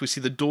gas. We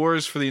see the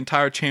doors for the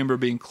entire chamber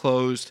being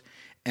closed.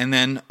 And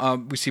then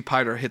we see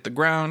Piter hit the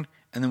ground.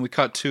 And then we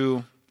cut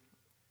to...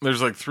 There's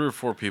like 3 or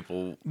 4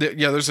 people.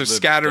 there's a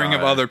scattering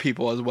of die. other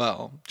people as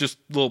well. Just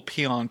little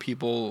peon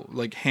people,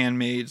 like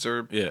handmaids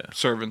or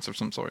servants of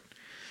some sort.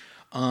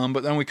 But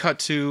then we cut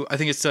to... I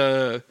think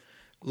it's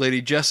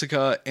Lady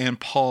Jessica and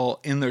Paul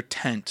in their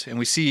tent. And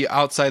we see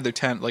outside their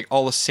tent, like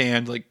all the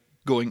sand, like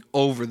going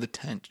over the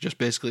tent, just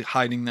basically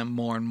hiding them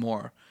more and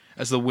more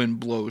as the wind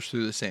blows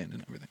through the sand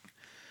and everything.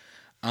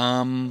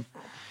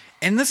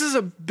 And this is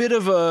a bit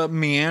of a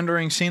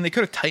meandering scene. They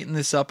could have tightened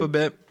this up a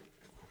bit.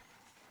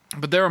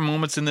 But there are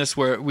moments in this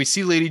where we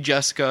see Lady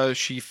Jessica.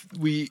 She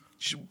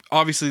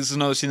obviously, this is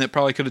another scene that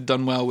probably could have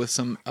done well with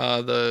some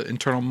the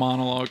internal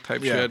monologue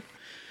type shit.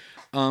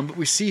 But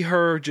we see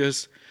her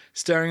just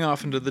staring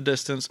off into the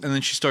distance, and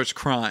then she starts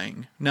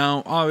crying.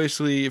 Now,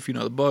 obviously, if you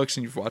know the books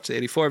and you've watched the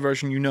 84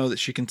 version, you know that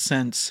she can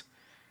sense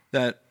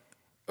that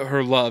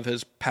her love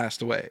has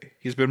passed away.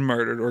 He's been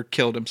murdered or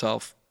killed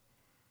himself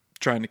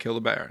trying to kill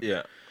the Baron.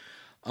 Yeah.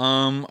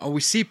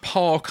 We see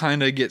Paul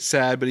kind of get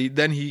sad, but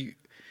then he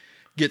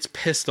gets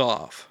pissed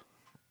off.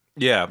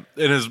 Yeah.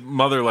 And his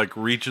mother like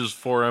reaches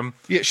for him.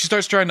 Yeah, she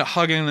starts trying to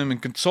hug him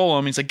and console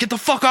him. He's like, get the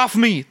fuck off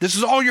me. This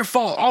is all your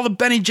fault. All the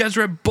Bene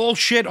Gesserit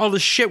bullshit, all the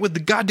shit with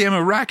the goddamn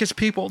Arrakis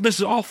people. This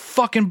is all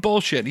fucking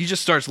bullshit. He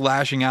just starts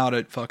lashing out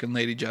at fucking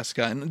Lady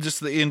Jessica and just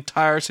the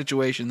entire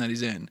situation that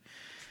he's in.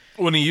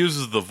 When he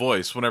uses the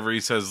voice, whenever he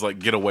says like,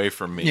 get away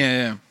from me.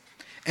 Yeah.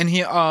 And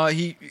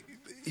he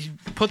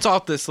puts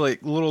off this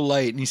like little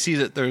light and he sees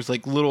that there's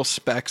like little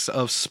specks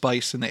of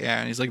spice in the air.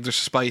 And he's like, there's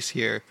spice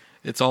here.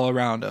 It's all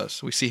around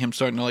us. We see him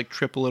starting to like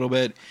trip a little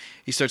bit.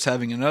 He starts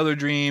having another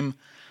dream.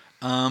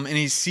 And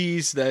he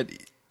sees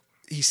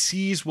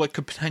what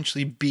could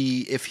potentially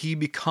be if he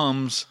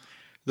becomes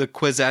the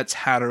Kwisatz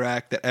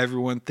Haderach that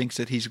everyone thinks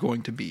that he's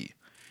going to be.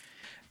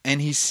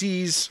 And he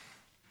sees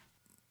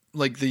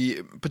like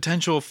the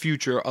potential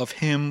future of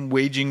him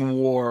waging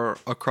war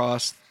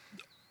across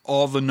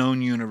all the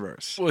known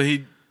universe. Well,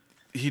 he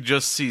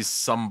just sees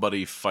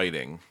somebody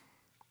fighting.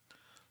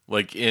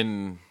 Like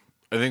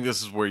I think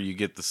this is where you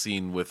get the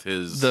scene with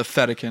The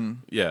Fedaykin.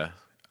 yeah.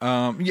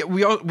 Yeah,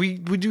 we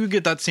do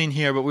get that scene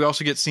here, but we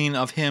also get scene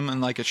of him in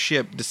like a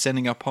ship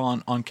descending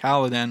upon on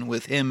Caladan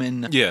with him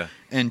and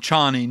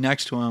Chani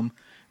next to him,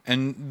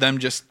 and them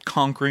just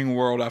conquering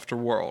world after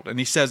world. And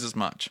he says as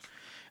much.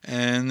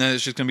 And then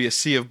it's just going to be a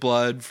sea of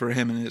blood for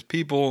him and his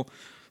people.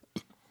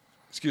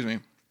 Excuse me.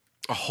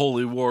 A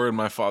holy war in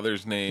my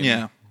father's name.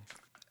 Yeah.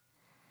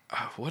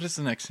 What is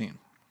the next scene?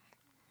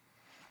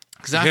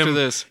 Because after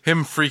this,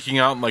 him freaking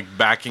out and like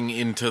backing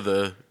into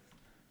the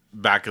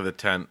back of the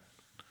tent.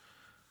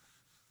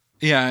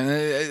 yeah, and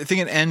I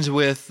think it ends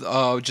with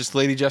just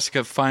Lady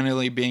Jessica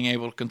finally being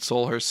able to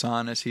console her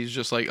son as he's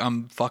just like,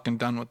 I'm fucking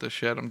done with this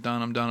shit. I'm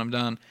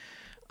done.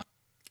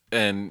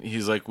 And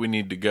he's like, we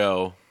need to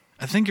go.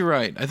 I think you're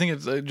right. I think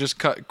it's just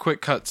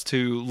quick cuts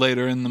to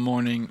later in the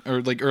morning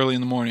or like early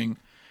in the morning,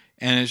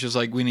 and it's just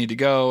like we need to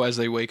go as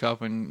they wake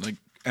up and like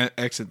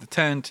exit the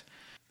tent.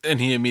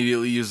 And he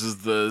immediately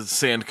uses the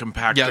sand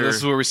compactor. Yeah, this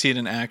is where we see it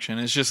in action.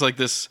 It's just like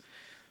this.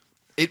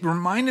 It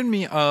reminded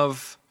me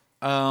of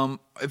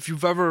if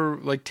you've ever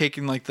like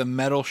taken like the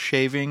metal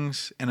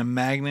shavings and a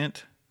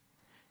magnet.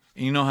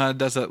 You know how it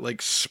does that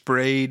like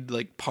sprayed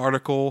like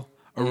particle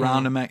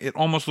around a magnet. It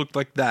almost looked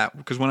like that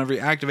because whenever he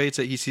activates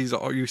it, you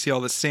see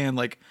all the sand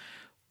like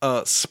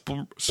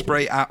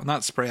spray out,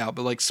 not spray out,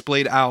 but like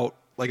splayed out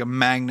like a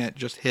magnet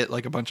just hit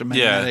like a bunch of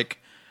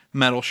magnetic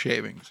metal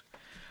shavings.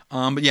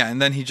 But yeah,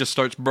 and then he just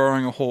starts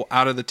burrowing a hole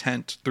out of the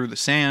tent through the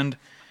sand.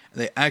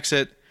 They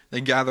exit. They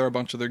gather a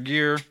bunch of their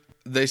gear.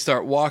 They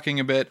start walking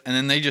a bit, and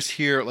then they just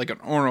hear like an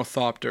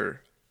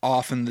ornithopter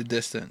off in the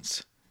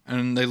distance.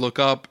 And they look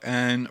up,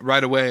 and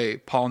right away,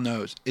 Paul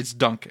knows it's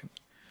Duncan.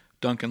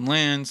 Duncan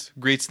lands,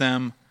 greets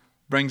them,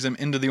 brings them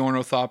into the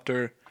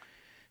ornithopter,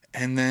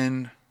 and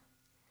then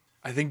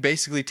I think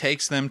basically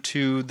takes them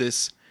to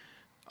this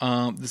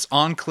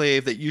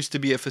enclave that used to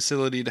be a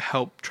facility to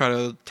help try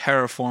to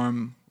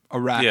terraform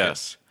Arrakis.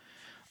 Yes.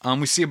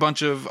 We see a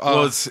bunch of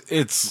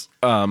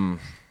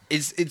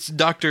it's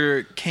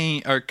Dr.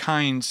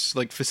 Kyne's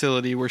like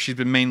facility where she's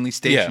been mainly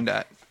stationed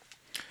at.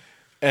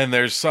 And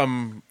there's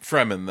some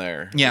Fremen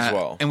there as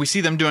well. And we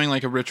see them doing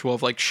like a ritual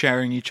of like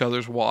sharing each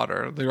other's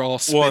water. They're all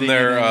spitting.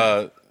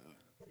 Well, and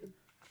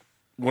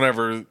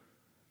whenever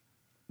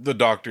the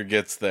doctor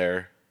gets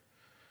there,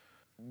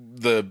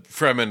 the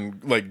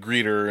Fremen like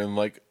greet her and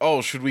like,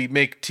 oh, should we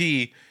make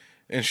tea?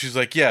 And she's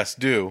like, yes,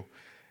 do.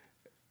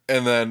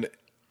 And then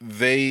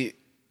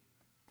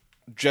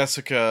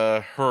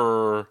Jessica,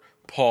 her,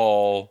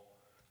 Paul,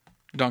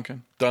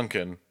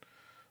 Duncan,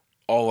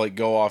 all like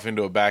go off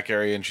into a back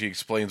area, and she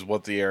explains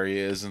what the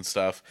area is and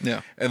stuff.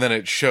 Yeah. And then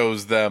it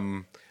shows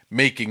them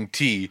making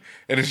tea,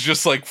 and it's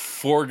just like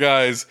four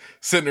guys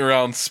sitting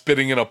around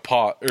spitting in a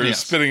pot or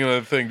spitting in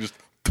a thing. Just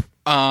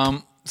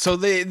so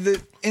they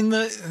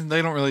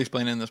don't really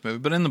explain it in this movie,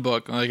 but in the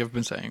book, like I've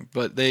been saying,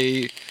 but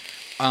they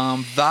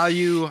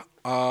value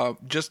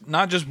just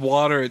not just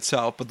water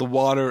itself, but the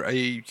water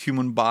a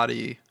human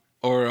body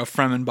or a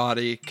Fremen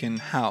body can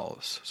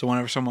house. So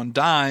whenever someone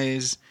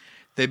dies,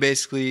 they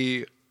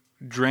basically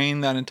drain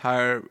that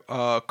entire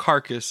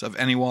carcass of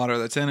any water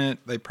that's in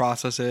it. They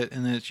process it,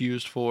 and then it's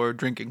used for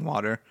drinking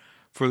water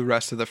for the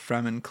rest of the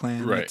Fremen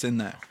clan that's in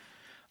there.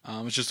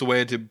 It's just a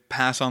way to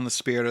pass on the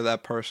spirit of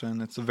that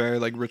person. It's a very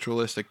like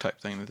ritualistic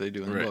type thing that they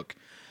do in the book.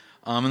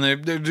 And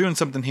they're doing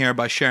something here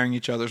by sharing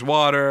each other's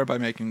water, by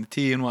making the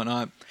tea and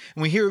whatnot.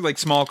 And we hear like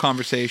small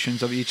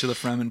conversations of each of the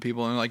Fremen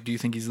people, and like, do you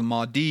think he's the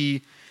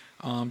Mahdi?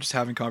 Just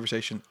having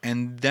conversation.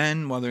 And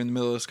then while they're in the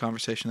middle of this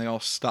conversation, they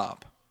all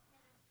stop.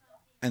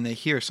 And they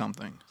hear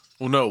something.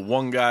 well, no,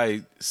 one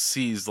guy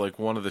sees like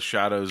one of the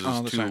shadows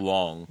is too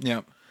long.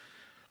 Yep.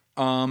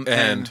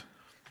 And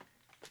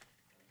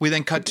we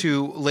then cut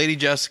to Lady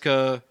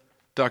Jessica,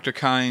 Dr.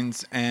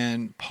 Kynes,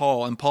 and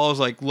Paul. And Paul's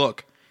like,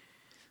 look,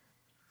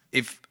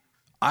 if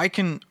I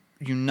can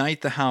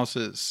unite the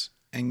houses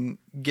and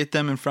get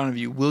them in front of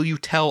you, will you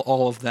tell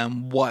all of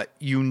them what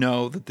you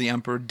know that the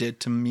Emperor did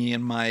to me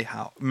and my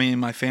house, me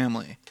and my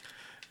family?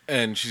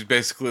 And she's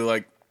basically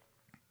like,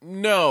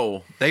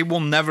 no. They will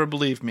never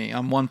believe me.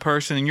 I'm one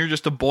person, and you're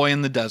just a boy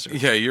in the desert.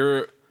 Yeah,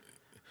 you're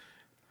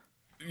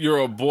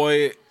a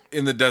boy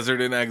in the desert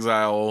in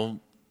exile,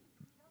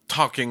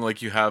 talking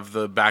like you have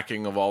the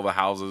backing of all the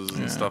houses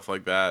and stuff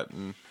like that,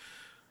 and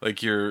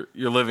like you're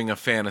living a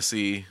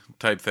fantasy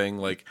type thing.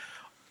 Like,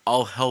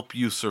 I'll help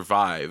you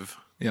survive.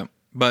 Yep.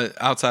 But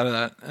outside of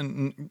that,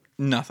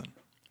 nothing.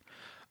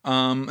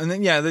 And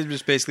then they're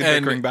just basically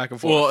bickering back and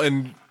forth. Well,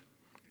 and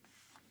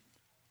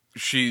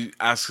she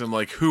asks him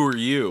like, "Who are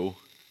you?"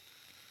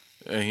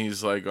 And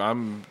he's like,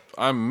 "I'm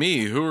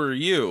me. Who are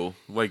you?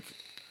 Like,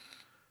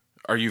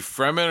 are you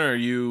Fremen? Are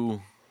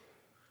you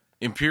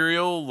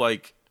Imperial?"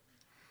 Like,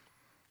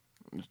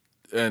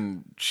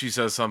 and she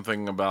says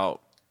something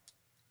about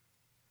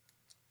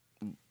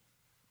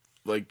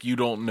like, you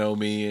don't know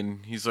me.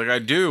 And he's like, I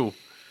do.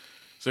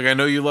 He's like, I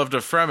know you loved a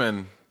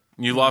Fremen.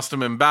 You lost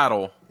him in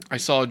battle. I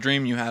saw a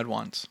dream you had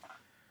once.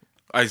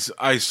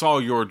 I saw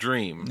your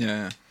dream.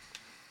 Yeah.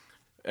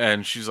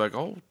 And she's like,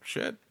 oh,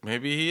 shit.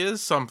 Maybe he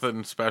is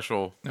something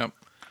special. Yep.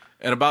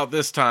 And about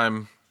this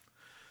time,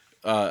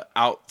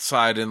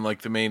 outside in,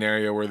 like, the main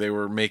area where they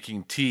were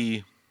making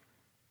tea,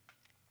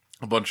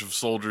 a bunch of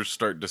soldiers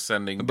start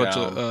descending down. A bunch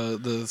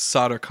of the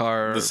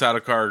Sardaukar. The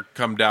Sardaukar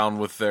come down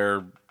with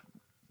their,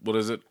 what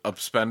is it,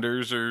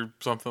 upspenders or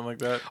something like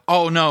that?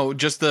 Oh, no,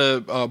 just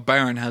the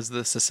Baron has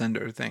this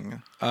ascender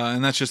thing.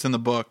 And that's just in the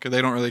book.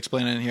 They don't really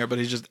explain it in here, but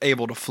he's just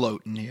able to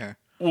float in here.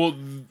 Well,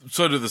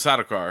 so do the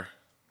Sardaukar.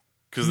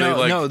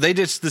 No, they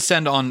just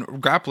descend on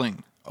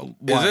grappling.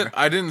 Is it?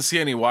 I didn't see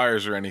any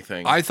wires or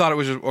anything. I thought it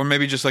was, or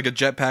maybe just like a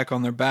jetpack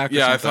on their back.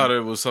 Yeah, I thought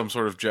it was some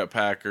sort of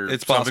jetpack or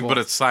It's something, possible. but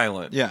it's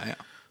silent. Yeah.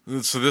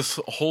 So this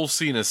whole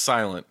scene is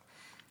silent,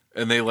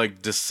 and they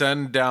like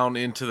descend down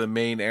into the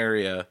main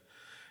area,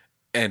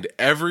 and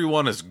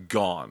everyone is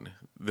gone.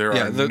 There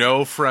are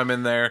no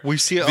Fremen there. We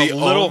see a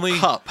little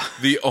cup.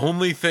 The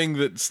only thing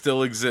that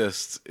still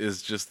exists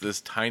is just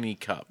this tiny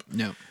cup.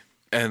 Yeah.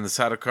 And the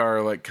Sardaukar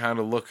are like kind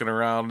of looking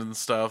around and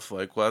stuff,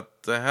 like,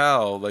 what the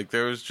hell? Like,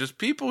 there was just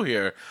people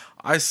here.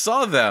 I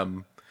saw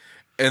them.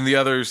 And the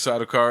other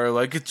Sardaukar are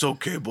like, it's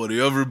okay,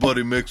 buddy.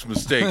 Everybody makes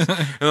mistakes.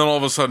 And then all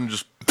of a sudden,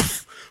 just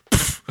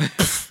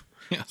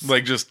Yes.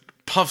 like just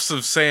puffs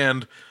of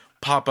sand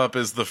pop up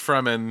as the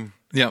Fremen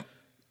Yep.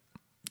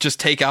 Just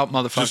take out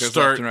motherfuckers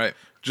left and right.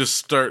 just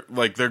start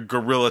like their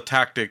guerrilla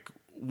tactic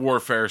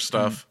warfare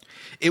stuff.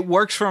 It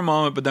works for a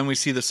moment, but then we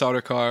see the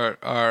Sardaukar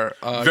are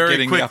Very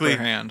getting quickly, the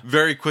upper hand.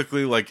 very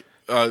quickly, like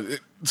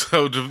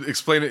so to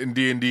explain it in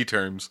D&D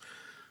terms,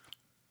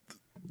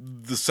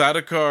 the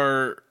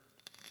Sardaukar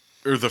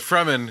or the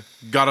Fremen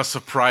got a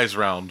surprise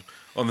round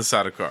on the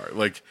Sardaukar.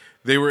 Like,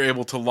 they were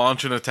able to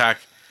launch an attack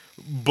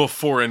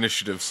before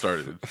initiative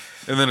started.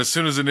 And then as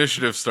soon as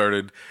initiative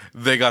started,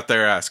 they got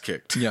their ass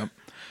kicked. Yep.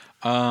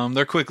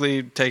 They're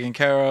quickly taken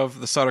care of.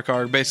 The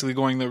Sardaukar basically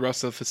going to the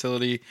rest of the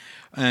facility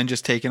and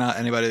just taking out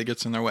anybody that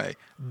gets in their way.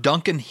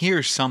 Duncan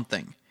hears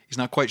something. He's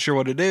not quite sure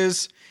what it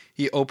is.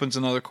 He opens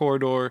another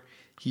corridor.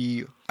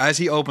 As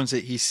he opens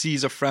it, he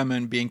sees a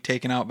Fremen being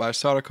taken out by a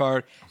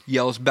Sardaukar,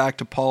 yells back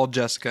to Paul,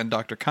 Jessica, and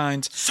Dr.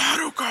 Kynes,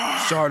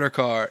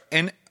 Sardaukar.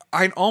 And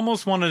I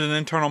almost wanted an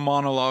internal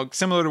monologue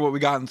similar to what we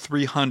got in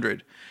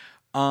 300.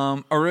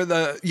 In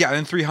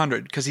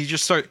 300, because he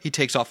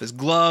takes off his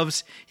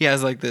gloves. He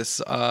has like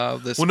this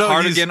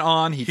cardigan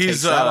on. He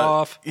takes that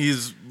off.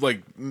 He's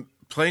like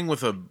playing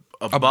with a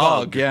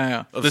bug.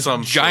 Yeah. This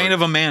some giant sort.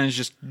 of a man is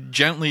just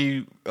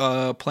gently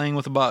playing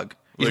with a bug.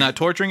 He's Like, not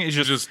torturing it.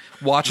 He's just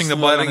watching just the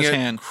bug on letting his it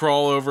hand.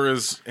 crawl over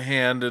his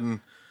hand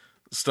and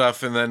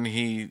stuff, and then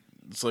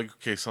it's like,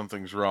 okay,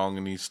 something's wrong,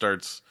 and he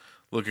starts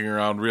looking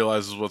around,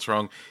 realizes what's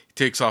wrong. He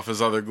takes off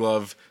his other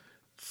glove,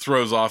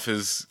 throws off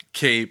his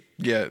cape,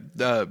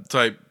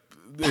 type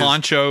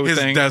poncho his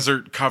thing.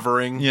 desert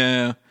covering.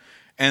 Yeah.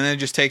 And then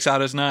just takes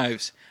out his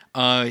knives.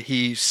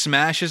 He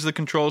smashes the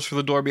controls for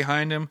the door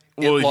behind him.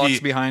 It locks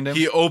behind him.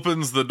 He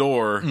opens the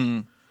door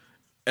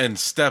and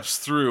steps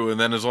through,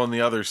 and then is on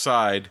the other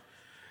side,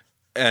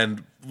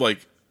 and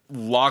like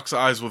locks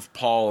eyes with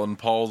Paul, and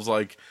Paul's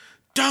like,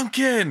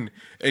 Duncan,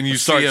 and you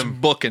see starts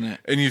him booking it.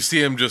 and you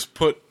see him just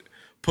put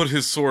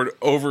his sword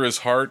over his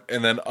heart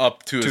and then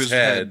up to his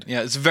head.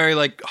 Yeah, it's very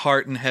like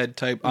heart and head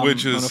type. I'm going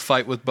to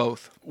fight with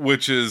both.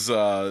 Which is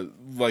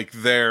like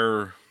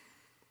their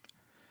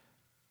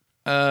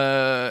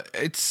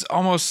it's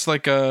almost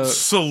like a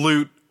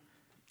salute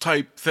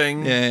type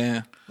thing.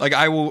 Yeah. Like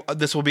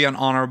this will be an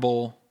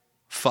honorable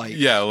fight.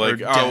 Yeah, like or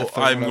death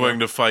or I'm whatever. going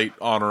to fight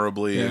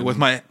honorably and with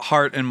my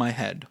heart and my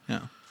head.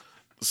 Yeah.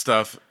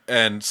 stuff,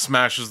 and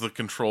smashes the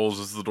controls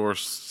as the door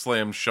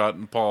slams shut,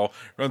 and Paul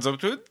runs up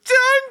to it.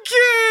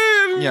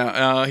 Duncan!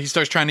 Yeah, he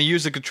starts trying to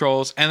use the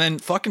controls, and then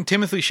fucking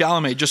Timothée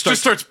Chalamet just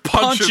starts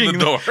punching the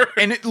door.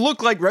 And it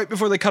looked like right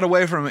before they cut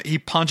away from it, he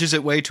punches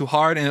it way too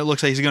hard, and it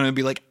looks like he's going to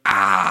be like,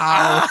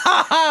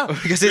 ow!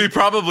 Because He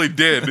probably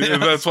did,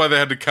 and that's why they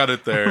had to cut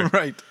it there.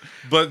 Right.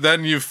 But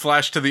then you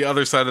flash to the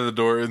other side of the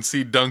door and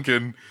see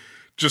Duncan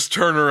just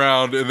turn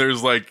around, and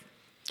there's like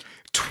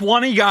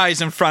 20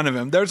 guys in front of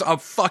him. There's a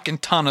fucking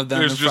ton of them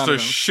there's in just front a of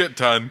him. shit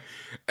ton,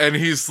 and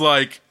he's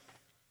like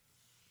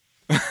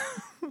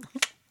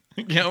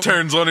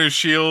turns on his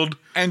shield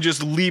and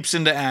just leaps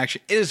into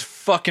action. It is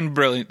fucking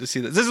brilliant to see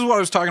this. This is what I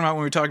was talking about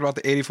when we talked about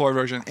the 84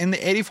 version. In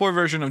the 84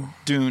 version of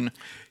Dune,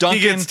 Duncan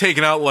he gets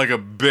taken out like a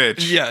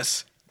bitch.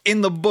 Yes.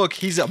 In the book,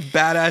 he's a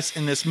badass.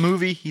 In this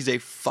movie, he's a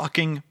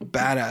fucking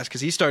badass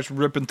because he starts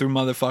ripping through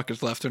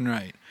motherfuckers left and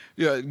right.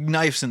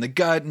 Knives in the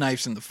gut,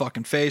 knives in the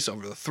fucking face,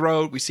 over the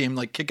throat. We see him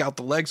like kick out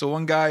the legs of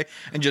one guy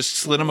and just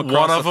slit him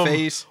across the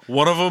face.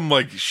 One of them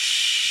like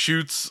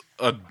shoots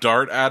a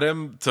dart at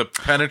him to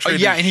penetrate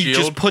his and he shield,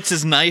 just puts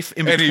his knife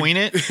in and between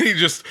it. He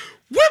just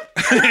whoop.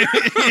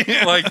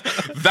 Like,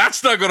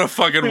 that's not gonna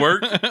fucking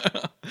work.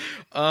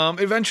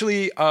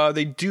 Eventually,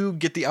 they do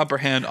get the upper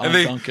hand on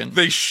And Duncan.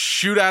 they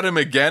shoot at him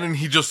again, and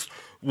he just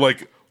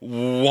like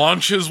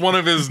launches one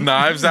of his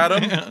knives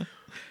at him,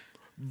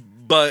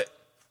 but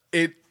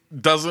it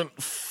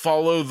doesn't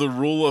follow the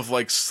rule of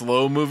like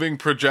slow moving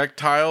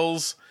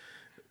projectiles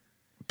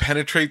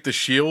penetrate the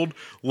shield.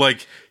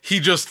 Like he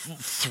just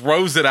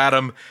throws it at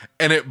him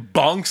and it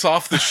bonks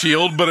off the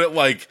shield, but it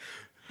like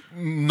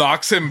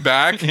knocks him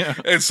back.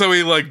 And so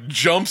he like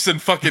jumps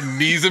and fucking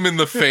knees him in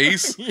the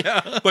face.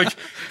 Like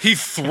he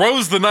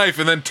throws the knife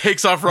and then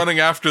takes off running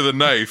after the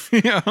knife.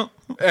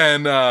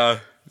 And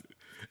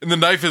the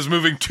knife is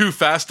moving too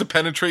fast to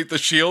penetrate the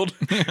shield.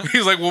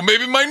 He's like, well,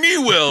 maybe my knee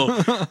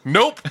will.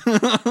 Nope.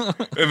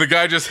 And the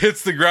guy just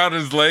hits the ground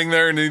and is laying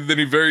there, and then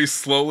he very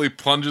slowly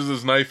plunges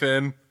his knife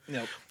in.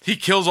 He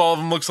kills all of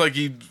them, looks like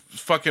he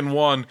fucking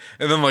won,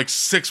 and then like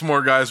 6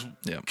 more guys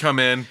come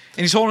in. And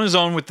he's holding his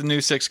own with the new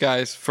 6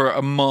 guys for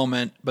a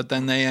moment, but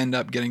then they end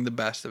up getting the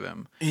best of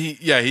him.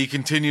 He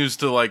continues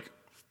to like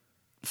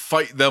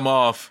fight them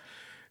off,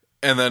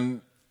 and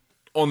then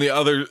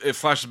it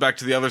flashes back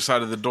to the other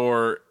side of the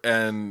door,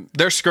 and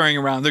they're scurrying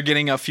around. They're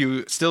getting a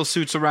few still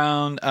suits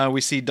around. We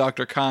see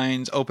Dr.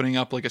 Kynes opening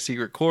up like a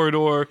secret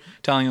corridor,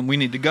 telling them we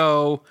need to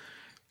go.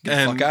 Get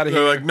the fuck out of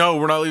here. They're like, no,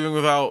 we're not leaving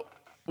without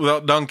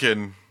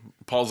Duncan.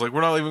 Paul's like,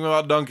 we're not leaving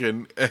without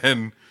Duncan.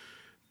 And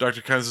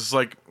Dr. Kynes is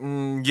like,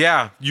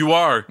 yeah, you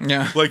are.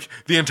 Yeah. Like,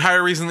 the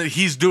entire reason that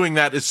he's doing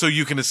that is so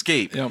you can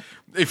escape. Yep.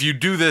 If you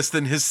do this,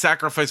 then his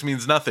sacrifice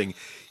means nothing.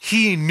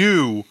 He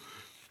knew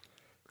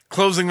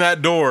closing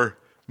that door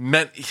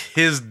meant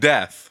his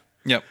death.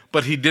 Yep.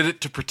 But he did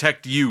it to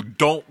protect you.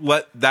 Don't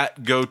let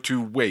that go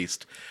to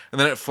waste. And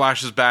then it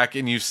flashes back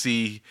and you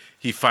see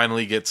he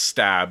finally gets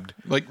stabbed.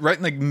 Like right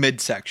in the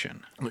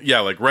midsection. Yeah,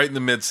 like right in the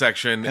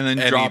midsection. And then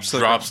he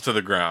drops to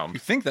the ground. You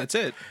think that's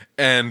it.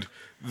 And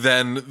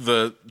then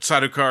the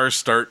Cytokars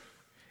start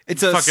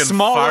it's a fucking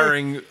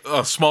firing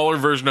a smaller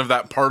version of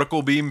that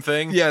particle beam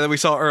thing. Yeah, that we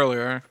saw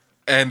earlier.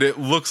 And it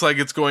looks like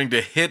it's going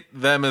to hit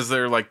them as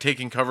they're like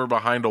taking cover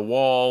behind a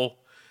wall.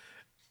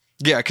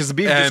 Yeah, because the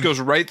beam just goes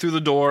right through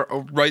the door,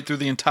 right through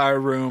the entire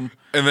room.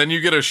 And then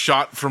you get a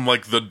shot from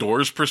like the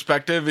door's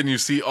perspective, and you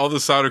see all the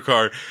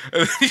Cytokar,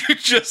 and then you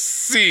just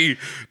see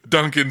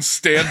Duncan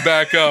stand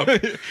back up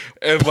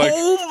and like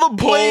pull the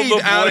blade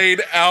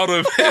out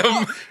of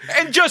him,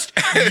 and just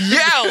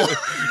yell.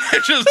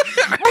 And just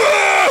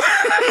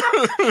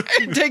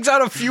it takes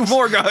out a few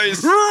more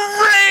guys. Rage.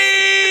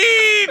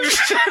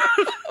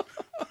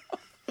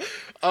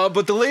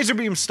 But the laser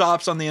beam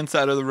stops on the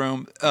inside of the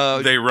room.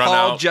 They run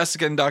Paul, out.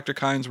 Jessica, and Dr.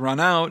 Kynes run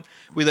out.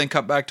 We then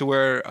cut back to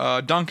where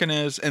Duncan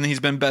is, and he's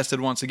been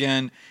bested once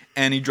again,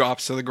 and he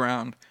drops to the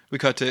ground. We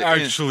cut to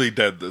Actually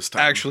dead this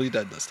time.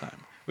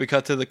 We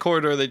cut to the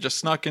corridor they just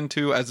snuck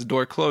into. As the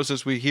door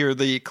closes, we hear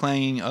the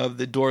clanging of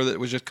the door that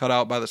was just cut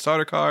out by the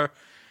starter car.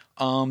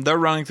 They're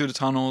running through the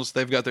tunnels.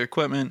 They've got their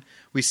equipment.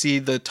 We see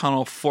the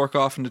tunnel fork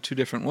off into 2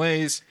 different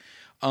ways.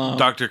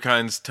 Dr.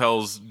 Kynes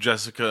tells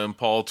Jessica and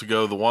Paul to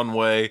go the one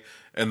way,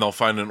 and they'll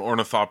find an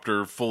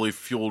ornithopter fully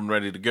fueled and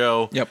ready to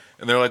go. Yep.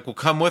 And they're like, well,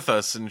 come with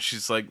us. And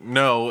she's like,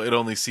 no, it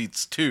only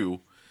seats 2.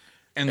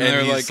 And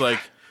they're he's like,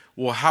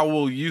 well, how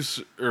will you,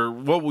 or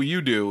what will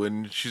you do?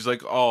 And she's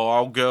like, oh,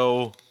 I'll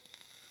go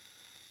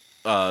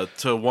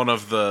to one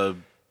of the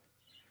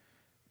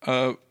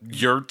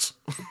yurts.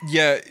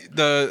 Yeah,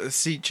 the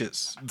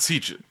Sietches.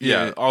 Sietch.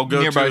 Yeah, I'll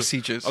go nearby to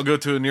Sietches. I'll go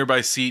to a nearby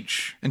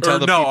Sietch. And tell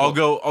the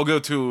people. I'll go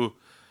to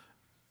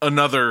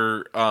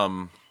another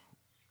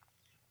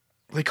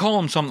They call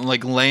them something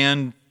like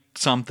land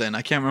something.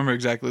 I can't remember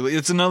exactly.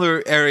 It's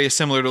another area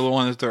similar to the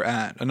one that they're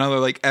at. Another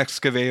like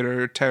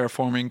excavator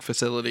terraforming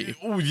facility.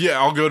 Yeah,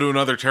 I'll go to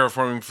another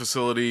terraforming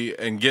facility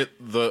and get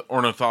the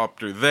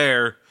ornithopter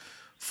there,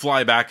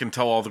 fly back and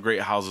tell all the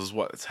great houses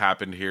what's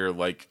happened here.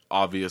 Like,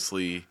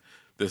 obviously,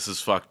 this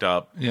is fucked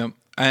up. Yep.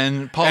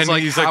 And Paul's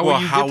like, he's how like, well,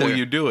 will you how get there? will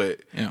you do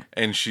it? Yeah.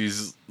 And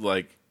she's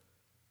like,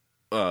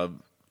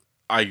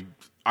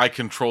 I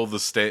control the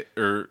state,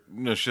 or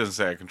no, she doesn't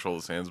say I control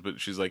the sands, but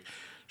she's like,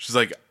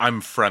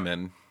 I'm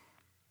Fremen.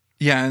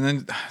 Yeah, and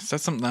then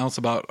says something else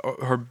about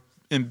her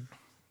in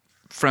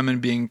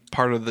Fremen being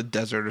part of the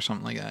desert or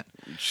something like that.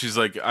 She's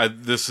like,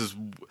 this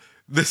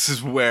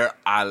is where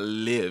I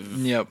live.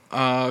 Yep.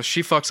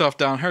 She fucks off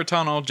down her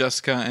tunnel.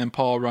 Jessica and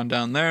Paul run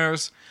down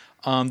theirs.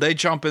 They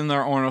jump in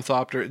their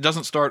ornithopter. It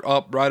doesn't start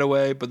up right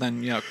away, but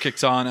then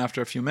kicks on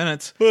after a few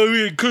minutes. Well, I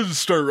mean, it couldn't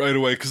start right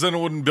away because then it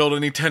wouldn't build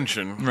any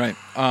tension. Right.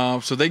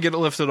 So they get it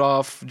lifted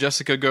off.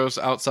 Jessica goes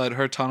outside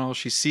her tunnel.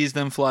 She sees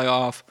them fly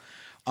off.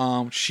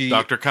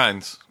 Dr.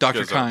 Kynes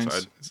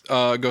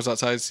goes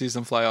outside, sees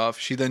them fly off.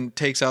 She then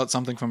takes out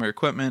something from her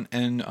equipment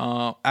and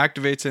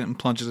activates it and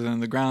plunges it in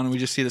the ground. And we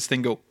just see this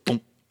thing go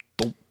thump,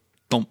 thump,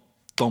 thump,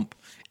 thump.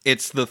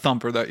 It's the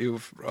thumper that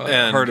you've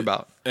heard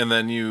about. And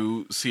then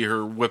you see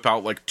her whip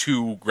out like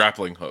 2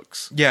 grappling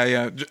hooks.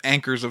 Yeah,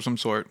 anchors of some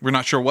sort. We're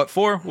not sure what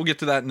for. We'll get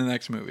to that in the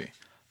next movie.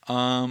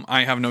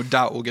 I have no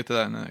doubt we'll get to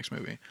that in the next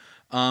movie.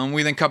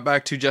 We then cut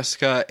back to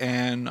Jessica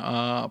and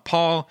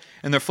Paul,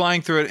 and they're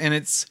flying through it, and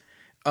it's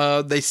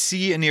they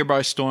see a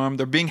nearby storm.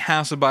 They're being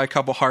hassled by a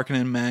couple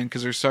Harkonnen men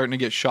because they're starting to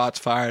get shots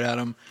fired at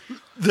them.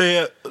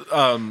 They,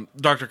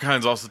 Dr.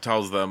 Kynes also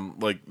tells them,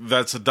 like,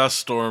 that's a dust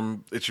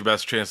storm. It's your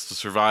best chance to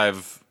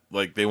survive.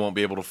 Like, they won't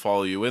be able to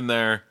follow you in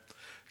there.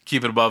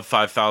 Keep it above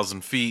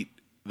 5,000 feet.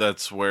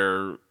 That's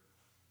where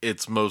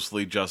it's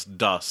mostly just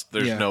dust.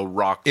 There's no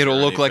rocks. It'll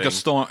or look like a anything.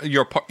 storm.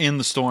 You're in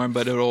the storm,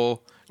 but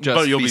it'll just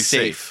But you'll be be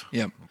safe.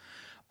 safe.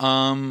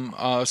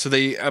 Yep. So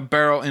they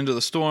barrel into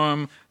the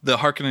storm. The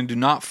Harkonnen do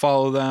not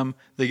follow them.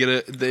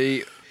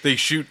 They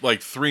shoot,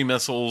 like, 3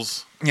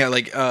 missiles. Yeah,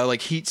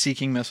 like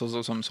heat-seeking missiles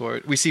of some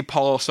sort. We see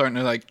Paul starting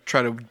to like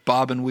try to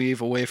bob and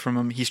weave away from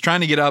him. He's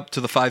trying to get up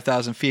to the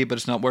 5,000 feet, but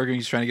it's not working.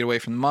 He's trying to get away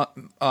from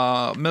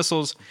the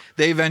missiles.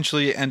 They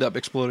eventually end up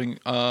exploding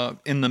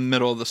in the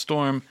middle of the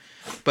storm.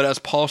 But as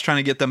Paul's trying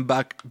to get them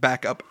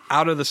back up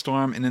out of the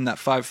storm and in that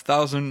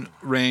 5,000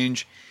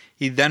 range,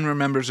 he then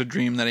remembers a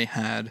dream that he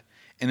had.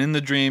 And in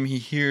the dream, he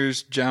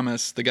hears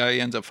Jamis, the guy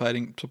he ends up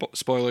fighting,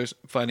 spoilers,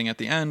 fighting at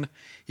the end.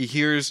 He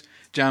hears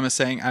Jamis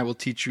saying, "I will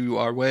teach you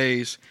our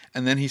ways."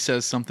 And then he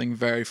says something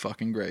very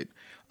fucking great.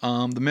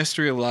 The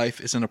mystery of life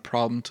isn't a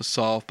problem to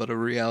solve, but a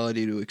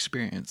reality to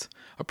experience.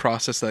 A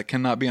process that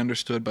cannot be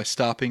understood by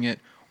stopping it.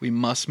 We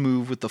must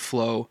move with the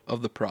flow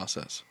of the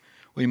process.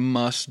 We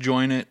must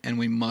join it, and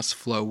we must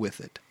flow with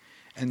it.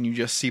 And you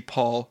just see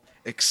Paul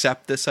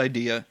accept this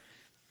idea,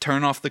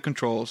 turn off the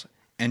controls,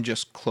 and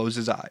just close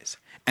his eyes.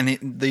 And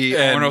the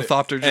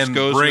ornithopter just and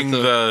goes bring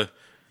with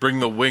bring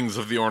the wings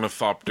of the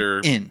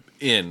ornithopter in.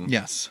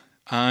 Yes.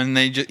 And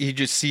you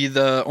just see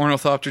the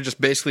ornithopter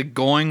just basically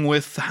going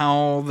with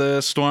how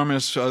the storm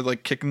is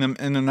like kicking them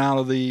in and out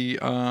of the,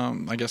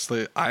 I guess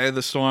the eye of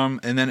the storm,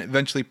 and then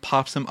eventually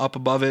pops them up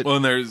above it. Well,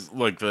 and there's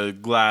like the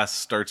glass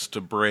starts to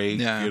break.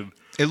 Yeah. And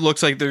It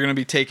looks like they're going to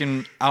be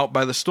taken out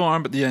by the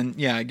storm, but then,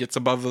 it gets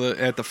above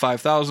at the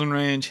 5,000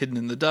 range, hidden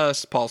in the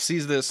dust. Paul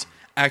sees this,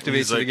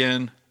 activates it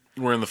again.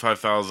 We're in the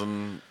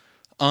 5,000.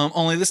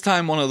 Only this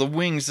time, one of the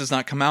wings does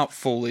not come out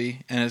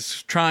fully, and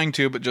it's trying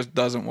to, but just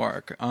doesn't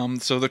work.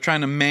 So they're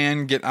trying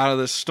to get out of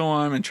this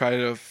storm and try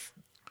to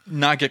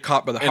not get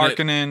caught by the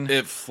Harkonnen.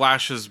 It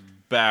flashes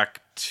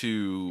back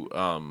to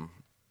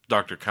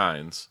Dr.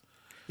 Kynes.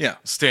 Yeah.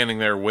 Standing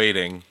there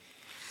waiting.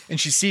 And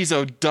she sees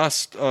a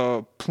dust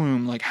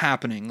plume, like,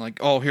 happening. Like,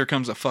 oh, here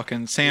comes a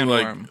fucking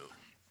sandworm.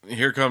 Like,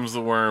 here comes the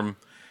worm.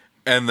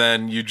 And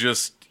then you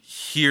just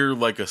hear,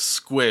 like, a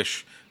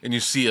squish, and you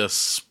see a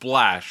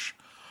splash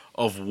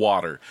of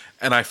water.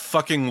 And I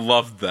fucking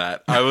loved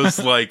that. I was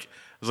like,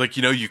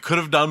 you could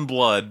have done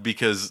blood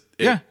because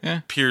it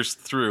pierced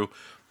through.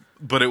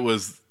 But it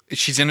was...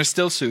 She's in a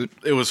still suit.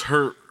 It was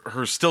her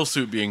still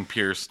suit being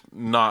pierced,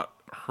 not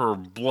her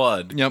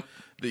blood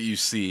that you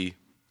see.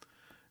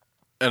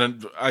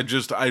 And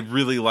I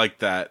really like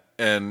that.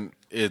 And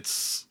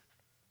it's,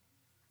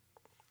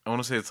 I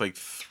want to say it's like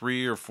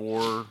 3 or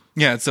 4.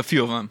 Yeah, it's a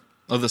few of them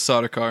of the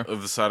Sardaukar.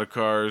 Of the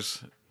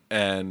Sardaukars.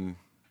 And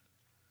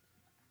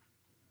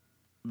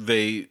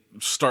they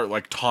start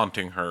like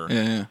taunting her.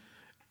 Yeah.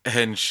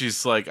 And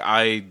she's like,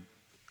 what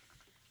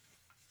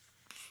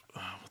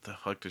the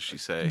fuck does she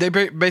say? They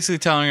basically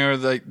telling her,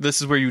 like, this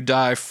is where you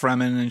die,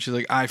 Fremen. And she's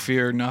like, I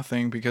fear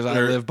nothing because I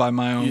live by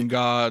my own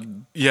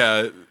God.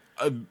 Yeah.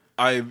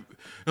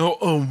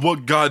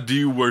 What god do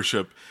you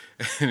worship?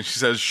 And she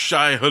says,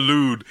 Shai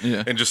Halud,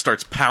 and just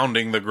starts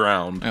pounding the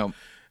ground. Yep.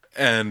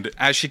 And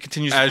as she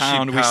continues to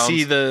pound, we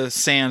see the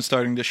sand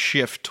starting to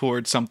shift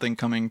towards something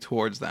coming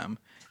towards them.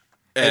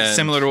 It's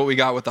similar to what we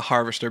got with the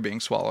harvester being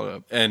swallowed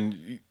up.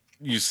 And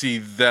you see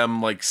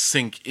them like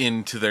sink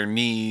into their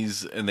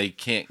knees, and they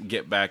can't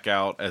get back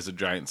out as a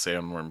giant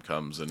sandworm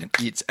comes and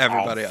eats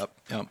everybody up.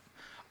 Yep.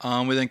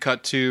 We then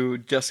cut to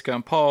Jessica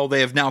and Paul.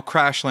 They have now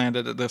crash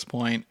landed at this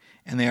point,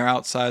 and they are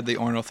outside the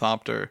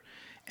ornithopter.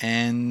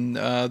 And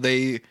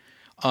they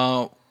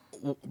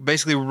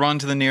basically run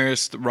to the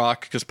nearest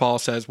rock because Paul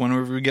says,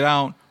 whenever we get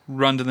out,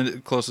 run to the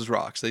closest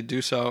rocks. They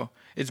do so.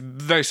 It's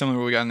very similar to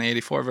what we got in the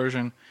 84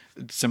 version.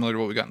 It's similar to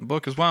what we got in the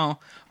book as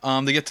well.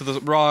 They get to the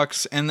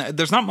rocks, and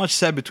there's not much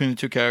said between the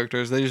two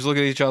characters. They just look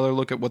at each other,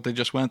 look at what they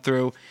just went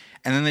through,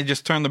 and then they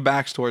just turn their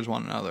backs towards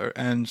one another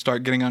and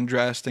start getting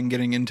undressed and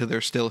getting into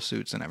their still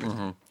suits and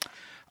everything.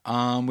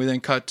 We then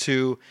cut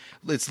to,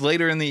 it's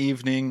later in the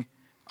evening.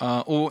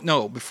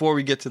 Before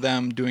we get to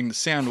them doing the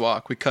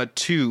sandwalk, we cut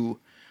to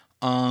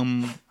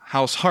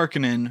House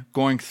Harkonnen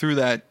going through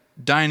that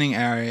dining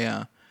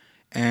area,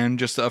 and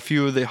just a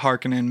few of the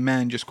Harkonnen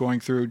men just going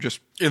through, just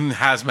in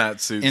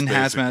hazmat suits.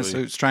 Hazmat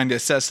suits, trying to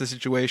assess the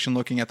situation,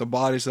 looking at the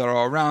bodies that are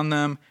all around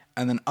them.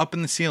 And then up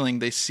in the ceiling,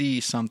 they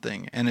see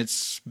something, and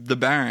it's the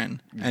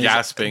Baron. And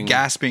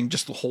gasping,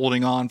 just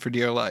holding on for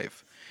dear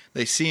life.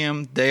 They see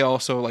him. They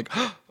also like,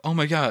 oh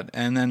my God.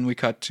 And then we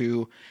cut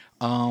to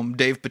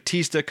Dave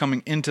Bautista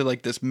coming into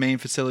like this main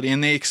facility,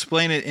 and they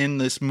explain it in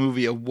this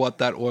movie of what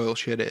that oil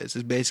shit is.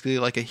 It's basically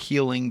like a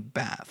healing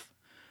bath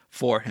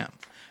for him.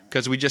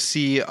 Because we just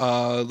see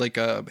like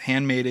a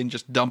handmaiden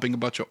just dumping a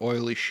bunch of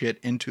oily shit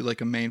into like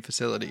a main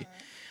facility.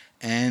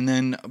 And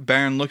then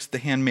Baron looks at the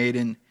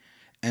handmaiden,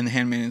 and the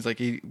handmaiden's like,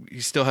 he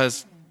still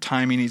has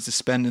time he needs to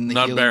spend in the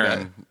healing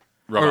bath.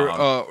 Not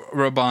Baron.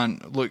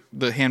 Raban. Look,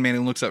 the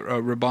handmaiden looks at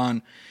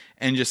Raban,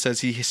 and just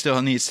says he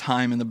still needs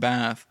time in the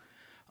bath.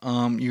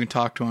 You can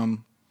talk to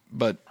him,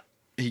 but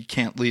he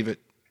can't leave it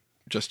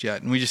just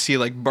yet. And we just see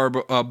like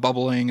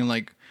bubbling and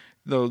like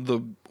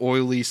the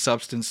oily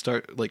substance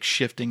start like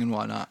shifting and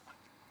whatnot.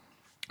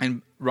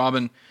 And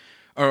Raban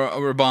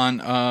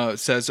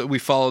says that we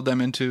followed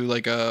them into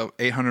like a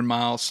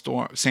 800-mile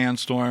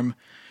sandstorm.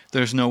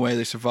 There's no way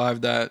they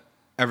survived that.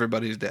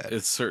 Everybody's dead.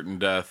 It's certain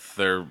death.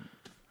 They're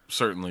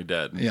certainly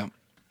dead. Yeah.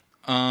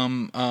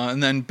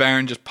 And then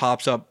Baron just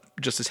pops up,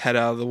 just his head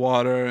out of the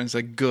water, and it's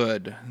like,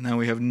 good. Now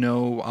we have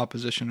no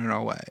opposition in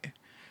our way.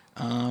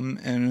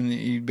 And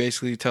he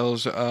basically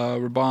tells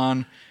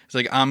Raban, he's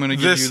like, I'm going to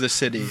give you the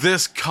city.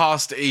 This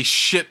cost a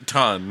shit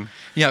ton.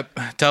 Yep.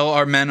 Tell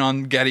our men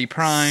on Getty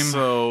Prime.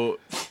 So,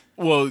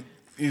 well,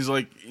 he's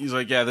like,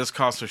 yeah, this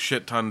cost a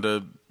shit ton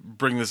to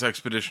bring this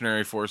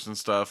expeditionary force and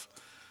stuff.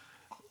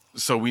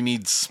 So we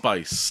need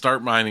spice.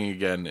 Start mining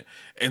again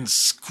and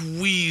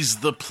squeeze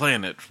the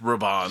planet,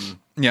 Raban.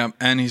 Yeah,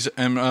 and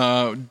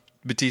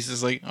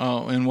Batista's like,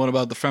 oh, and what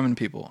about the Fremen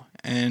people?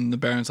 And the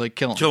Baron's like,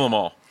 kill them. Kill them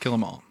all. Kill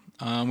them all.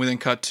 We then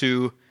cut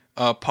to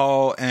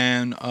Paul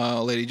and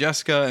Lady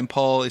Jessica, and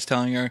Paul is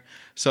telling her,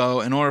 so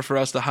in order for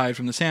us to hide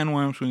from the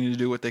sandworms, we need to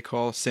do what they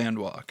call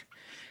sandwalk.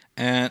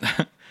 And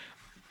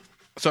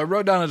so I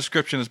wrote down a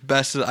description as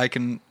best as I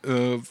can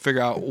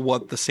figure out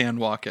what the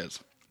sandwalk is.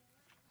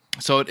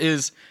 So it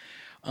is,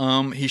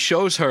 he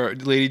shows her,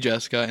 Lady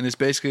Jessica, and it's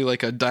basically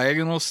like a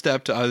diagonal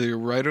step to either your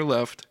right or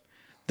left.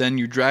 Then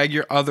you drag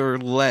your other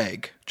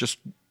leg just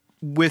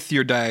with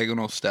your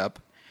diagonal step.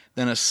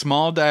 Then a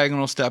small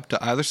diagonal step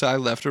to either side,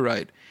 left or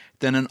right.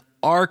 Then an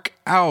arc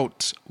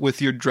out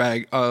with your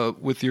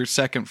with your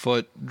second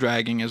foot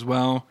dragging as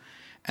well.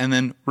 And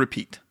then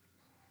repeat.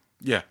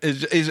 Yeah.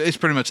 It's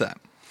pretty much that.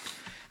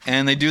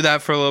 And they do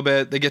that for a little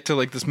bit. They get to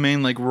like this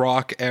main like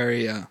rock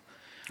area.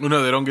 Well,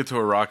 no, they don't get to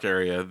a rock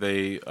area.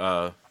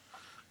 They're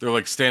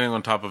like standing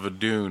on top of a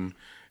dune,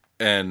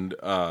 and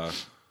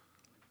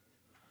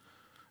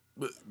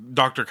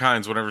Dr.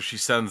 Kynes, whenever she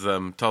sends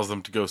them, tells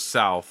them to go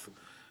south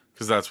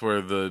because that's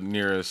where the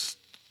nearest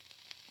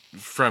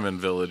Fremen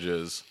village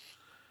is,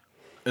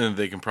 and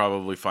they can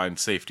probably find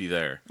safety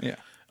there. Yeah.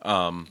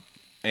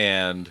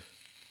 And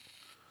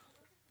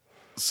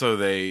so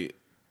they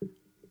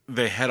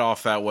head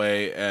off that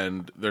way,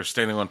 and they're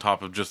standing on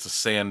top of just a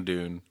sand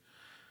dune.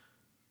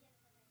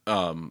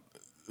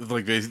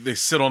 Like they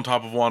sit on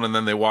top of one, and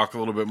then they walk a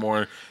little bit more,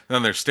 and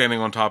then they're standing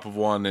on top of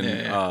one,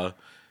 and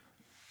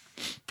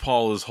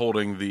Paul is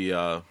holding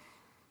the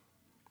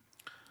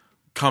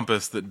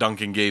compass that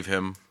Duncan gave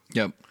him.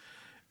 Yep.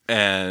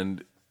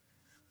 And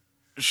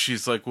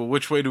she's like, well,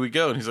 which way do we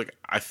go? And he's like,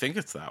 I think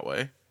it's that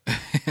way.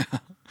 She's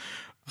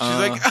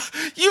like,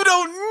 you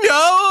don't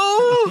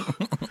know.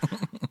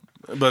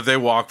 But they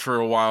walk for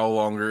a while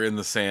longer in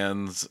the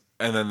sands,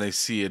 and then they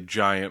see a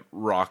giant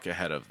rock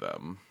ahead of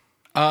them.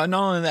 Not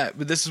only that,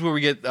 but this is where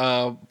we get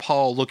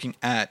Paul looking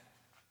at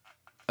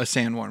a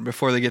sandworm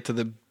before they get to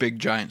the big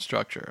giant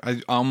structure.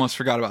 I almost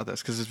forgot about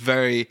this because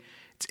it's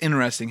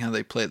interesting how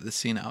they play this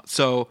scene out.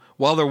 So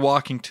while they're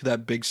walking to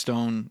that big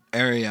stone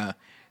area,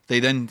 they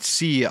then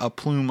see a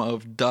plume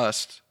of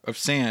dust, of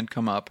sand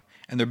come up,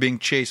 and they're being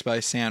chased by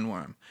a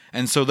sandworm.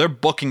 And so they're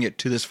booking it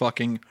to this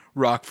fucking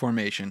rock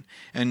formation.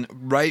 And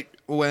right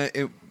when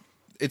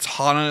it's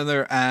hot under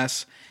their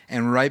ass,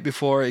 and right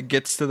before it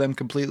gets to them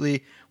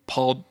completely,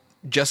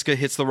 Jessica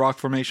hits the rock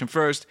formation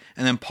first,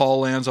 and then Paul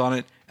lands on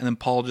it, and then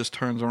Paul just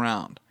turns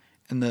around.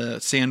 And the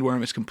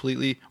sandworm is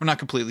not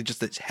completely,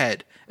 just its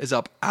head is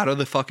up out of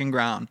the fucking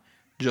ground,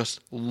 just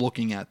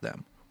looking at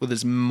them with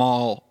his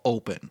maw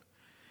open.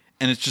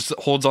 And it just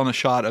holds on a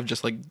shot of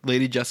just like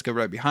Lady Jessica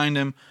right behind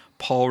him,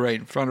 Paul right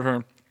in front of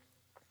her,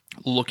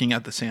 looking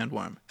at the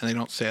sandworm. And they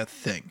don't say a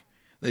thing.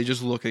 They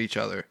just look at each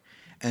other.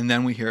 And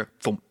then we hear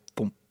thump,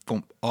 thump,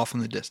 thump off in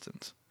the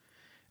distance.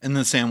 And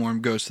the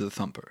sandworm goes to the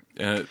thumper.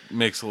 And it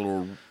makes a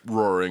little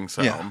roaring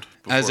sound.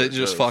 Yeah, as it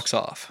just fucks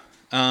off.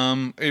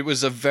 It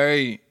was a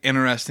very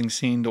interesting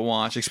scene to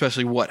watch,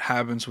 especially what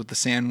happens with the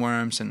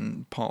sandworms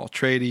and Paul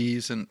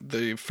Atreides and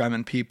the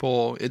Fremen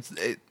people.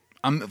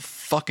 I'm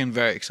fucking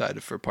very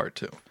excited for part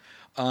 2.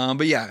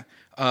 But yeah,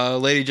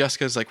 Lady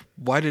Jessica's like,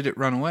 why did it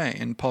run away?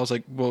 And Paul's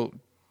like, well,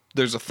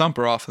 there's a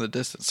thumper off in the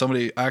distance.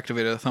 Somebody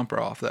activated a thumper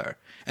off there.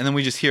 And then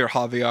we just hear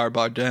Javier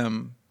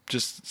Bardem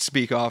just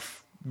speak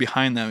off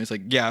behind them. He's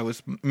like, yeah, it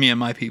was me and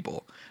my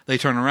people. They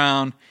turn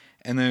around,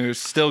 and there's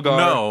Stilgar.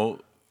 No.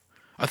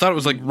 I thought it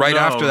was like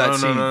after that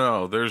scene.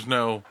 No. There's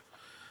no,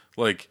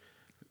 like,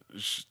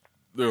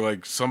 they're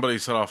like, somebody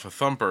set off a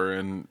thumper,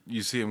 and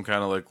you see him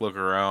kind of like look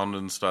around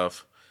and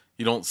stuff.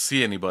 You don't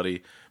see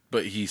anybody,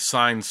 but he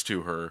signs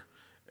to her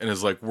and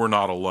is like, we're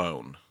not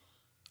alone.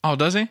 Oh,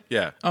 does he?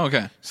 Yeah. Oh,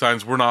 okay.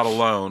 Signs, we're not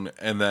alone.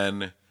 And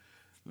then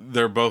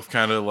they're both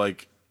kind of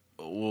like,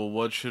 well,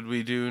 what should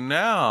we do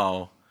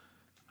now?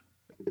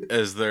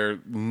 As they're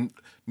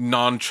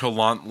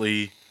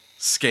nonchalantly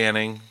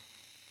scanning.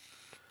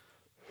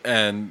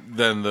 And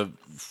then the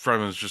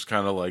Fremens just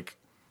kind of like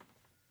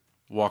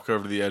walk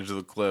over to the edge of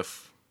the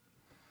cliff.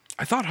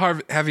 I thought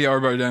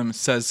Javier Bardem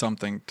says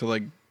something to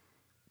like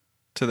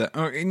to that.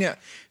 Yeah.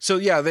 So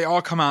yeah, they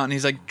all come out, and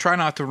he's like, "Try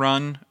not to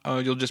run.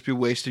 You'll just be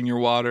wasting your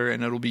water,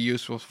 and it'll be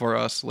useful for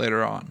us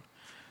later on."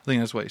 I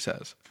think that's what he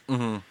says.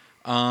 Mm-hmm.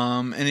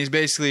 And he's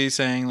basically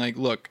saying like,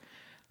 "Look,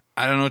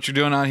 I don't know what you're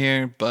doing out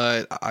here,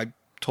 but I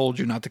told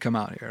you not to come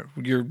out here.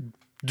 Your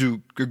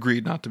Duke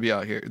agreed not to be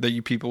out here. That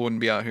you people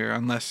wouldn't be out here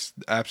unless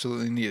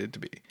absolutely needed to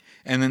be."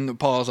 And then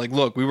Paul's like,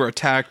 "Look, we were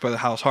attacked by the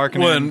House Harkonnen."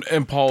 Well,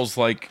 and Paul's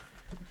like,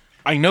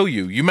 "I know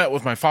you. You met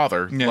with my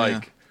father. Yeah,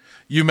 like, yeah.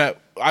 you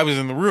met. I was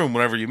in the room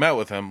whenever you met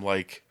with him.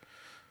 Like,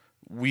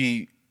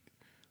 we're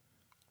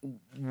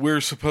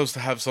supposed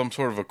to have some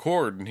sort of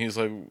accord." And he's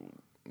like,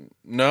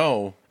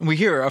 "No." We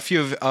hear a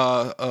few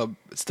of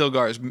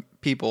Stilgar's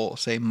people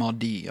say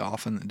Maudie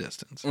off in the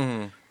distance.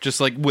 Mm-hmm. Just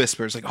like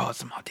whispers, like, "Oh, it's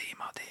the Maudie,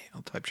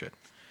 type shit."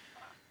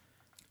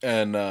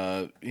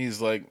 And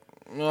he's like,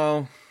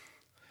 "Well,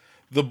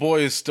 the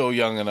boy is still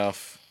young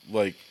enough.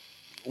 Like,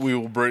 we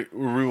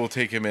will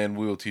take him in.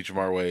 We will teach him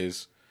our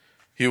ways.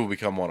 He will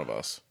become one of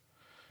us."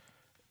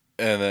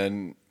 And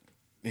then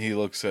he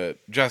looks at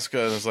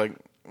Jessica and is like,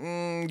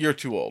 "You're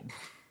too old.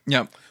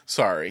 Yep.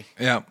 Sorry."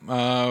 Yeah.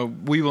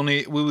 We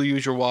will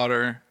use your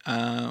water,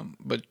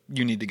 but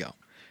you need to go.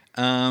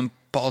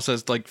 Paul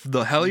says, like,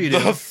 "The hell you do?"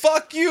 The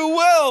fuck you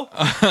will.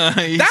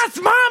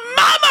 That's my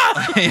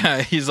mama.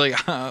 Yeah. He's like,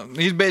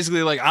 he's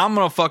basically like, "I'm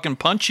gonna fucking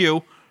punch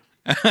you,"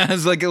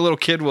 as like a little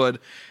kid would.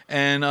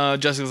 And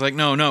Jessica's like,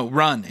 "No,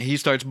 run." He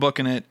starts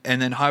booking it,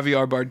 and then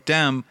Javier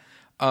Bardem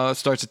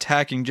starts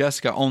attacking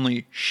Jessica.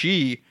 Only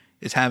she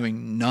is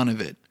having none of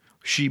it.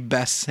 She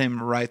bests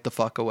him right the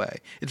fuck away.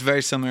 It's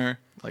very similar,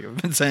 like I've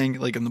been saying,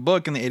 like in the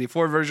book, in the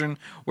 84 version,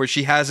 where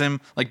she has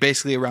him like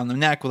basically around the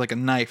neck with like a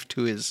knife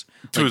to his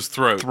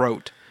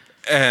throat.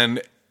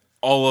 And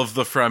all of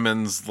the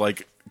Fremens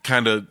like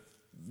kind of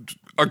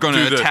are going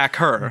to attack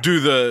her.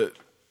 Do the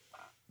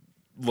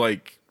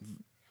like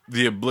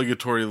the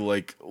obligatory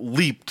like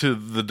leap to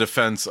the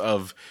defense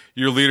of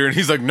your leader, and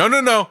he's like,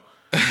 no.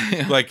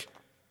 Like,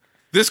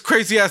 this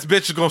crazy ass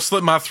bitch is gonna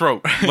slit my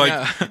throat.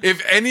 Like,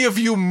 if any of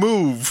you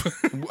move,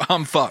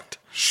 I'm fucked.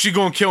 She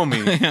gonna kill me.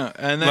 Yeah,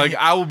 and then like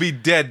I will be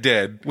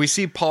dead. We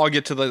see Paul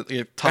get to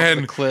the top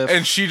of the cliff,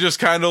 and she just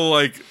kind of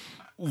like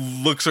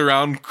looks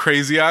around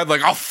crazy eyed,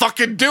 like, "I'll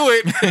fucking do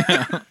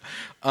it."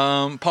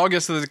 Paul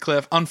gets to the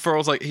cliff,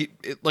 unfurls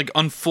it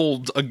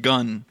unfolds a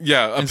gun.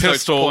 Yeah, a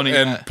pistol,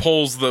 and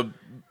pulls the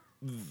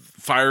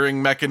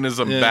firing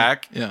mechanism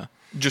back. Yeah,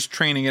 just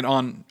training it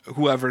on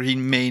whoever he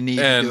may need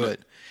to do it.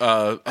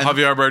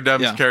 Javier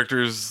Bardem's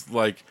character is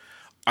like,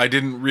 "I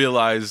didn't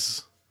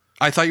realize.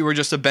 I thought you were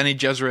just a Bene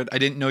Gesserit. I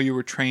didn't know you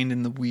were trained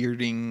in the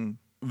weirding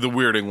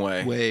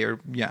way, or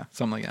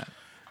something like that."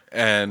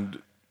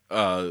 And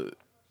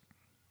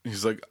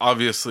he's like,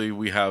 "Obviously,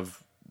 we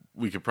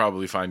could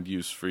probably find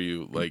use for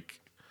you. Like,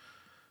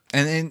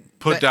 and then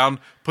put down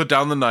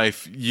the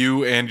knife.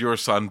 You and your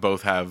son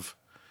both have."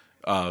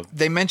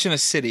 They mention a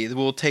city.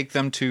 We'll take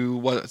them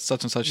to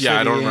such and such city.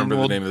 I don't remember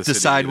the name of the city.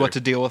 Decide what to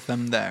deal with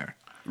them there.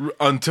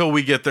 Until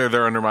we get there,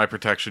 they're under my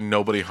protection.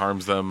 Nobody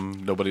harms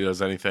them. Nobody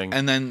does anything.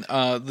 And then,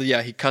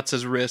 he cuts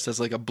his wrist as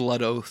like a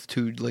blood oath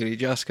to Lady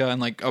Jessica,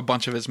 and like a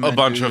bunch of his men. A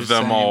bunch of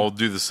them all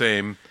do the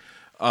same.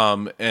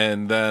 And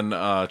then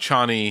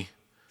Chani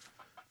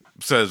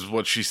says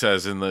what she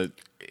says in the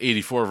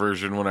 84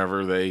 version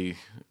whenever they,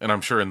 and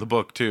I'm sure in the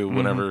book too,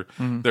 whenever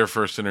they're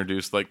first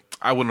introduced, like,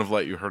 "I wouldn't have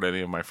let you hurt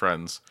any of my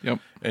friends." Yep.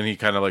 And he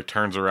kind of like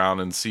turns around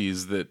and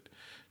sees that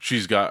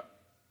she's got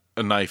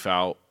a knife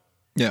out.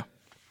 Yeah.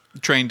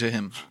 Trained to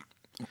him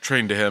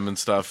and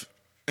stuff.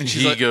 And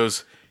he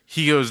goes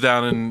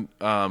down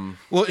and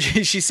well,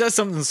 she says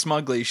something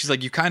smugly. She's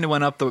like, "You kind of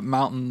went up the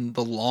mountain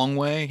the long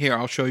way. Here,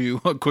 I'll show you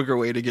a quicker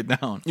way to get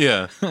down."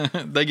 Yeah.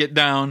 They get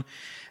down,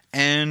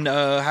 and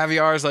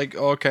Javier's like,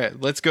 "Okay,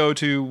 let's go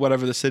to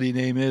whatever the city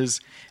name is."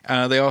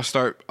 They all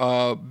start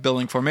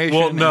building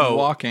formation and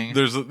walking.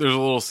 There's a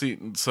little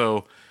scene.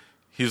 So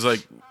he's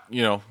like,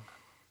 "Well,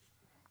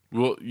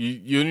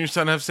 you and your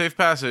son have safe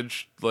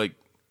passage. Like,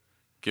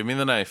 give me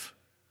the knife."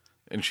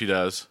 And she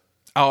does.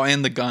 Oh,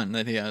 and the gun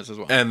that he has as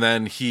well. And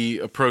then he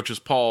approaches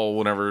Paul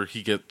whenever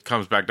he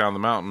comes back down the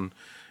mountain,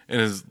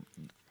 and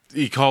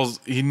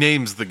he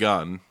names the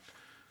gun.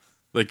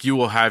 Like, "You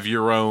will have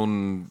your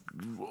own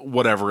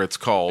whatever it's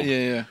called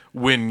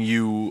when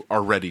you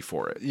are ready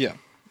for it." Yeah.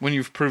 When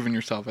you've proven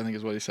yourself, I think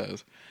is what he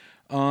says.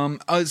 And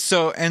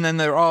then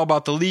they're all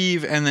about to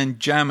leave, and then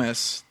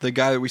Jamis, the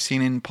guy that we've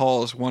seen in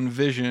Paul's one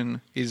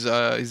vision, he's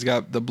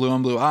got the blue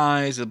on blue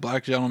eyes, the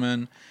black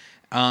gentleman.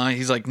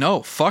 He's like,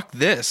 "No, fuck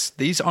this.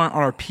 These aren't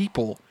our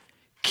people.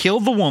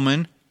 Kill the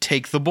woman,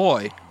 take the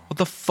boy. What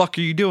the fuck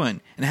are you doing?"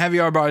 And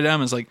Javier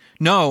Bardem is like,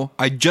 "No,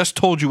 I just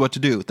told you what to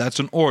do. That's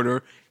an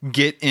order.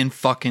 Get in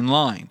fucking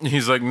line."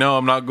 He's like, "No,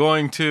 I'm not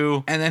going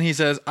to." And then he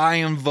says, "I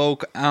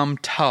invoke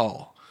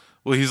Amtal."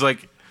 Well, he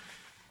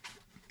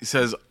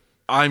says,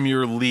 "I'm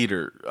your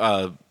leader."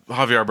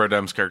 Javier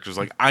Bardem's character is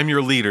like, "I'm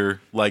your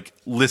leader. Like,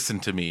 listen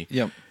to me."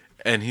 Yep.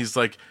 And he's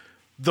like,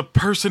 "The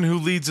person who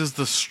leads is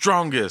the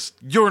strongest.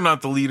 You're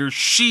not the leader.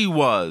 She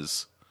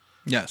was."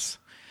 Yes.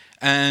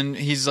 And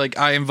he's like,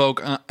 I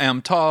invoke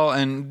Amtal,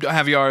 and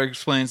Javier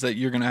explains that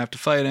you're going to have to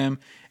fight him.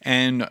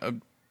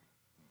 And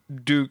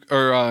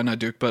not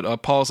Duke,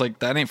 but Paul's like,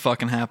 that ain't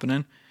fucking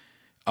happening.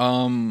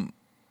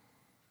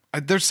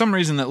 There's some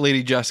reason that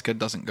Lady Jessica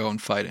doesn't go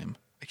and fight him.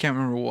 I can't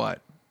remember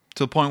what.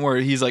 To the point where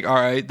he's like, all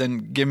right,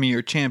 then give me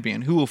your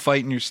champion. Who will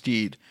fight in your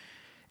stead?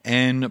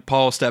 And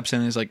Paul steps in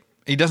and is like,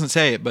 he doesn't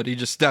say it, but he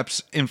just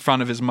steps in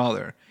front of his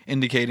mother,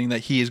 indicating that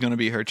he is going to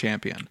be her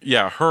champion.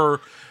 Yeah,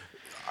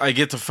 I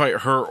get to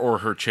fight her or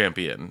her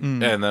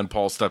champion. And then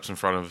Paul steps in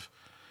front of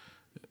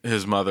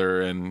his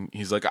mother and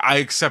he's like, I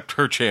accept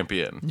her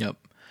champion. Yep.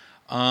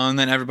 And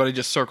then everybody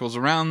just circles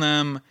around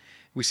them.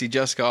 We see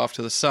Jessica off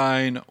to the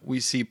side.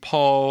 We see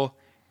Paul.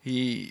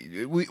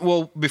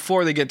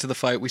 Before they get to the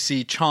fight, we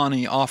see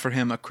Chani offer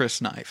him a Chris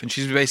knife. And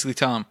she's basically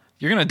telling him,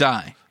 you're going to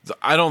die.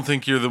 I don't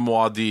think you're the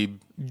Mahdi.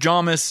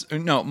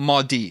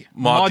 Mahdi.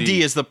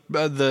 Mahdi is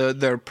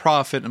their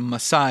prophet and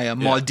Messiah. Yeah.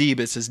 Mahdi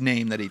is his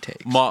name that he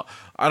takes.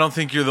 I don't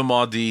think you're the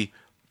Mahdi.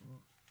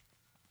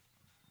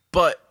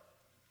 But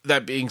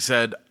that being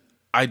said,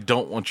 I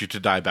don't want you to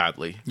die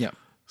badly. Yeah.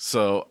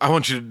 So I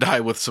want you to die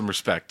with some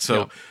respect.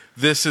 So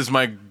this is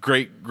my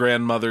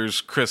great-grandmother's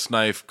Chris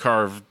knife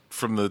carved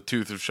from the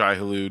tooth of Shai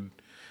Hulud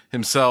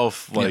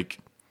himself. Like,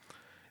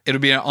 it'll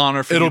be an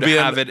honor for you to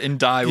have it and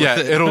die with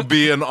it. Yeah, it'll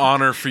be an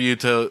honor for you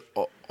to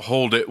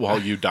hold it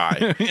while you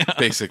die,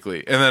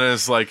 basically. And then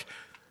it's like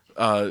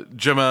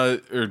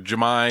Jamis.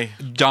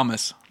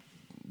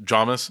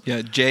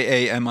 Yeah,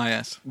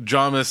 Jamis.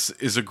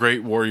 Jamis is a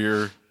great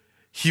warrior.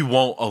 He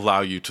won't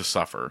allow you to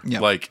suffer.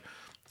 Yep. Like,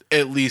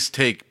 at least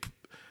take,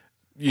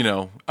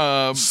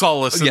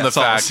 solace in the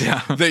fact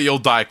that you'll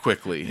die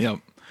quickly. Yep.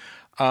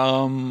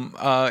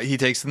 He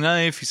takes the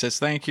knife. He says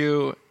thank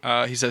you.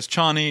 He says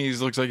Chani. He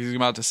looks like he's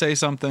about to say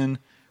something,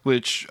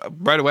 which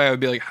right away I would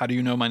be like, how do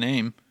you know my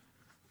name?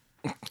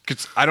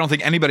 Because I don't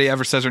think anybody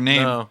ever says her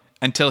name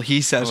until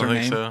he says her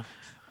name. So.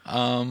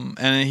 And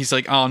then he's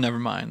like, oh, never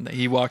mind.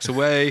 He walks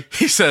away.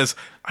 He says,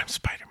 I'm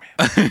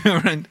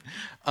Spider-Man.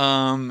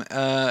 Right.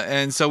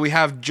 And so we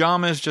have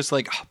Jamis just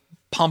like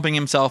pumping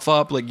himself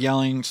up, like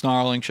yelling,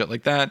 snarling, shit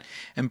like that.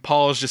 And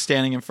Paul's just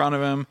standing in front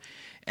of him.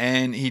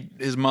 And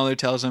his mother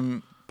tells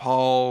him,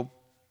 Paul,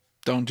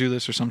 don't do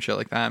this or some shit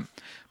like that.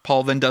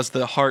 Paul then does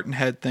the heart and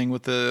head thing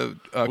with the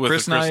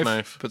Chris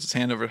knife, puts his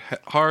hand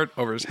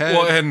over his head.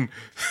 Well, and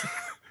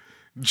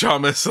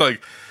Jamis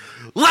like,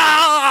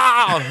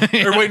 la!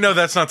 Or wait, no,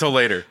 that's not till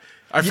later.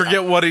 I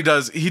forget what he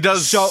does. He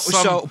does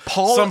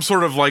some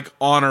sort of like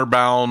honor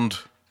bound.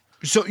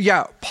 So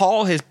yeah,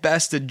 Paul has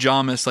bested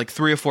Jamis like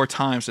 3 or 4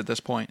 times at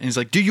this point, and he's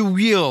like, "Do you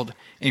yield?"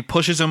 And he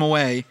pushes him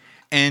away.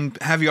 And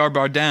Javier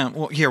Bardem.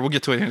 Well, here we'll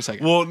get to it in a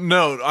second. Well,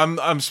 no,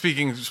 I'm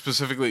speaking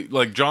specifically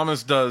like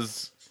Jamis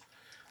does,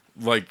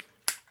 like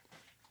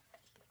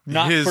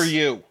not for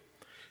you.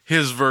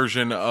 His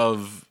version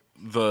of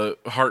the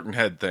heart and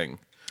head thing.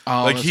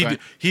 Oh, like that's right.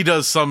 He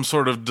does some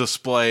sort of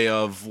display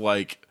of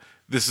like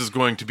this is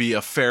going to be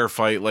a fair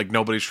fight. Like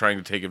nobody's trying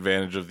to take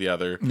advantage of the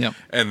other. Yep.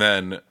 And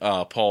then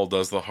Paul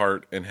does the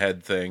heart and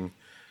head thing,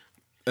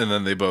 and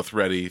then they both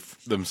ready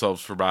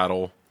themselves for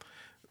battle.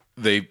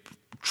 They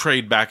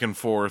trade back and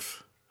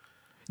forth.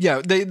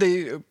 Yeah,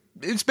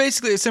 it's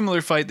basically a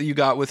similar fight that you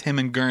got with him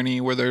and Gurney,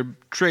 where they're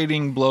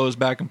trading blows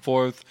back and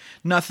forth.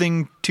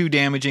 Nothing too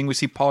damaging. We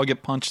see Paul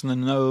get punched in the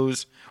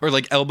nose, or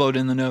like elbowed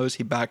in the nose.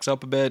 He backs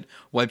up a bit,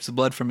 wipes the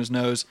blood from his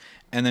nose,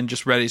 and then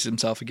just readies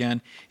himself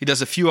again. He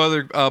does a few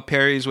other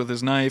parries with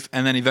his knife,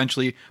 and then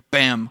eventually,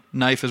 bam,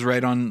 knife is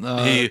right on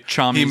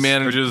he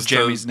manages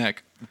Jamie's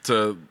neck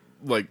to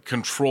like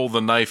control the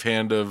knife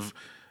hand of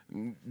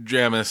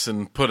Jamis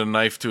and put a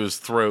knife to his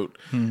throat,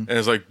 and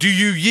it's like, "Do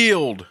you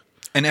yield?"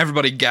 And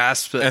everybody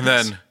gasps. And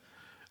then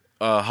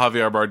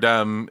Javier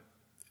Bardem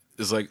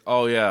is like,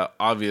 "Oh yeah,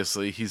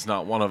 obviously he's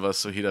not one of us,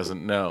 so he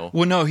doesn't know."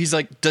 Well, no, he's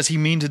like, "Does he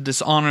mean to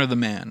dishonor the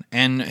man?"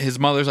 And his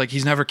mother's like,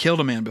 "He's never killed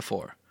a man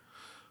before."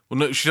 Well,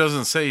 no, she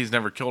doesn't say he's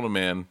never killed a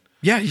man.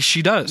 Yeah,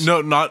 she does.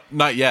 No,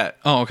 not yet.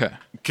 Oh, okay.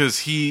 Because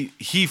he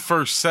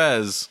first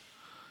says,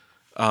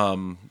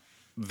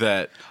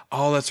 that.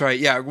 Oh, that's right.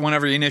 Yeah,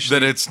 whenever he initially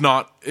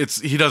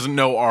he doesn't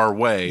know our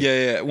way.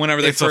 Yeah.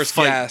 Whenever they first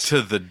fight gas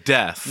to the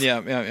death.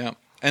 Yeah.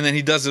 And then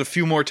he does it a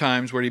few more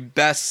times where he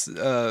bests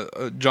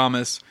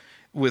Jamis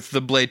with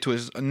the blade to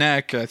his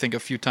neck. I think a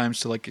few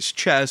times to like his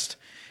chest,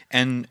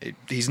 and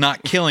he's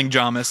not killing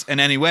Jamis in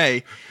any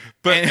way.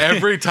 But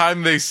every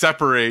time they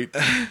separate,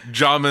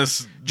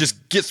 Jamis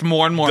just gets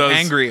more and more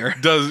angrier.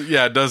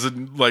 Does a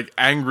like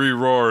angry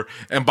roar,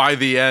 and by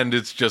the end,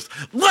 it's just.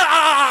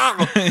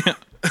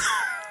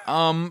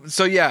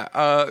 So yeah,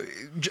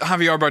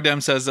 Javier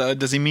Bardem says,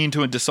 does he mean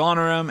to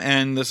dishonor him?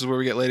 And this is where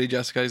we get Lady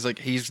Jessica. He's like,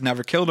 he's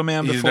never killed a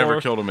man before. He's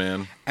never killed a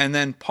man. And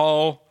then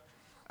Paul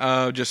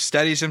just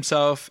steadies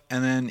himself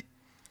and then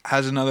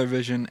has another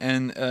vision.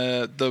 And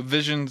the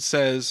vision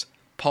says,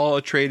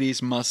 Paul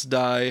Atreides must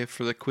die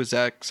for the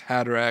Kwisatz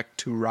Haderach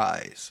to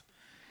rise.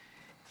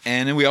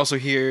 And then we also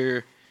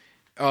hear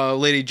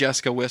Lady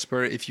Jessica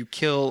whisper, if you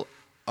kill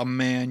a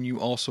man, you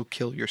also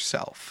kill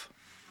yourself.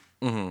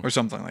 or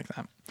something like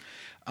that.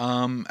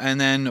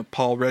 And then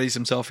Paul readies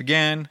himself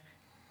again,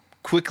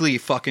 quickly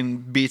fucking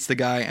beats the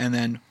guy, and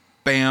then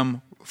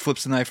bam,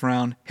 flips the knife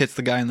around, hits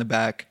the guy in the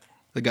back.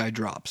 The guy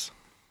drops.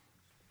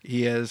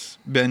 He has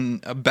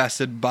been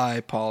bested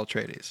by Paul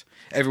Atreides.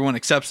 Everyone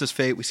accepts his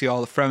fate. We see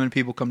all the Fremen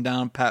people come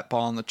down, pat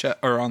Paul on the chest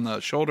or on the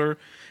shoulder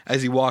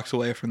as he walks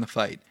away from the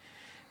fight.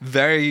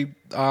 Very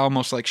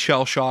almost like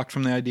shell shocked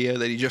from the idea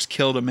that he just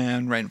killed a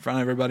man right in front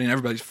of everybody, and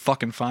everybody's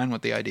fucking fine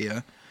with the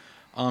idea.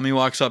 He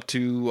walks up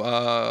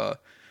to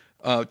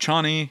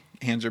Chani,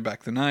 hands her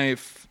back the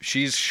knife.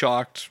 She's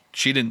shocked.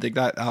 She didn't think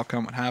that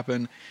outcome would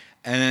happen.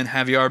 And then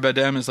Javier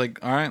Bardem is like,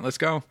 "All right, let's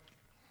go."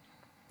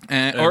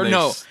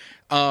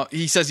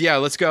 He says, "Yeah,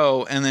 let's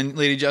go." And then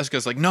Lady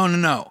Jessica's like,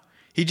 "No.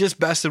 He just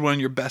bested one of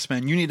your best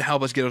men. You need to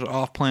help us get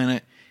off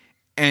planet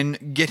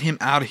and get him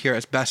out of here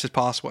as best as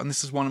possible." And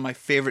this is one of my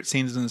favorite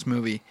scenes in this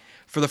movie.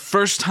 For the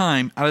first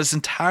time out of this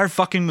entire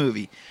fucking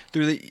movie,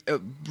 through the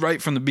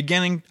right from the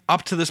beginning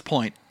up to this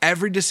point,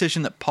 every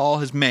decision that Paul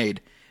has made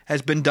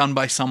has been done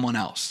by someone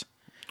else.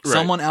 Right.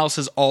 Someone else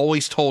has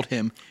always told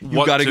him,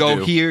 "You got to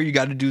go here. You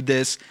got to do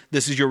this.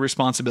 This is your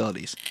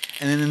responsibilities."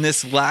 And then in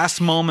this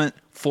last moment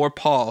for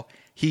Paul,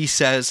 he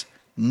says,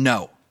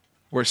 "No,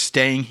 we're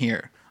staying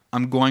here.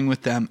 I'm going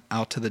with them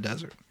out to the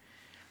desert."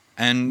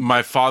 And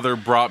my father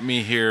brought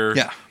me here.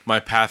 Yeah.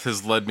 My path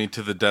has led me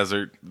to the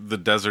desert. The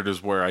desert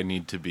is where I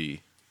need to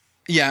be.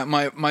 Yeah,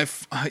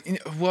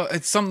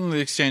 it's something in the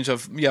exchange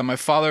of, my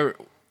father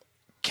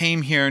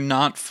came here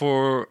not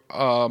for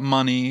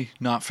money,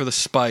 not for the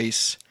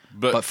spice,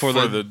 but for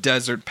the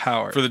desert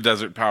power. For the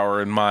desert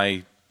power, and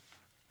my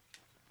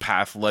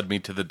path led me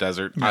to the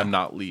desert. Yeah. I'm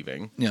not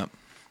leaving. Yeah.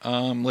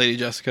 Lady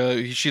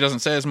Jessica, she doesn't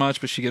say as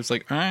much, but she gives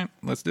like, "All right,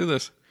 let's do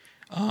this."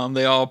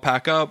 They all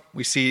pack up.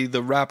 We see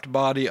the wrapped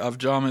body of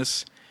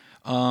Jamis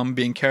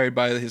being carried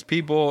by his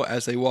people.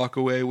 As they walk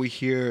away, we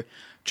hear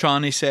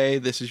Chani say,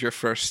 "This is your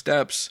first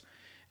steps."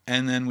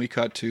 And then we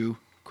cut to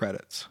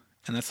credits.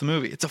 And that's the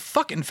movie. It's a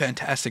fucking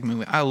fantastic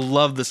movie. I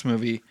love this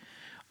movie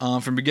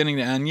from beginning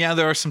to end. Yeah,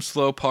 there are some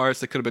slow parts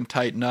that could have been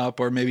tightened up,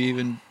 or maybe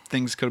even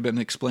things could have been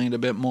explained a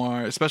bit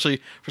more.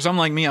 Especially for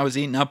someone like me, I was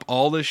eating up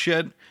all this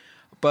shit.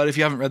 But if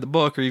you haven't read the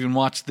book or even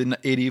watched the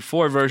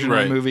 84 version of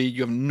the movie,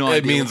 you have no idea.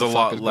 It means what the a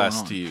fuck lot is less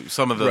going on. to you.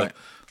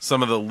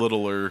 Some of the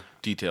littler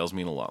details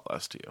mean a lot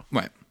less to you.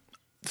 Right.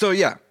 So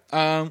yeah,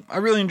 I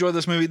really enjoyed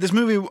this movie. This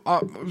movie,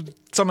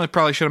 something I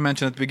probably should have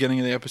mentioned at the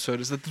beginning of the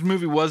episode, is that this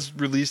movie was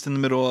released in the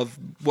middle of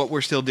what we're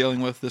still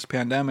dealing with, this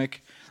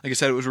pandemic. Like I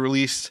said, it was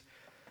released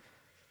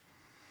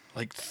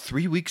like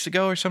 3 weeks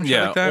ago or something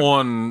like that.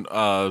 On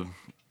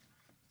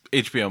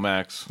HBO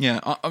Max.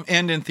 Yeah,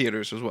 and in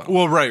theaters as well.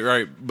 Well,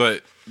 right.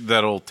 But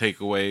that'll take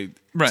away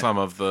some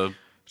of the...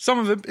 Some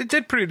of it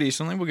did pretty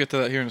decently. We'll get to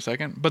that here in a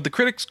second. But the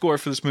critic score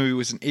for this movie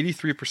was an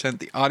 83%.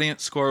 The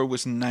audience score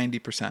was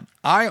 90%.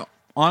 I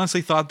honestly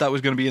thought that was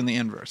going to be in the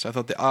inverse. I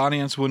thought the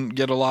audience wouldn't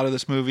get a lot of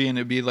this movie and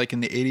it'd be like in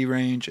the 80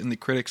 range, and the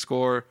critic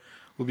score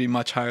would be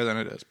much higher than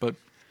it is. But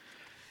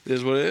it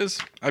is what it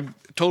is. I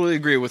totally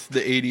agree with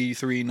the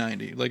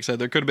 83-90. Like I said,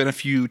 there could have been a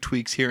few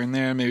tweaks here and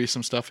there, maybe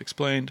some stuff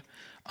explained.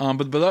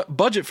 But the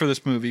budget for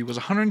this movie was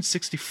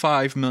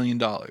 $165 million.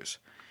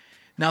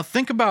 Now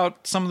think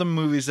about some of the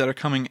movies that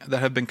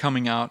have been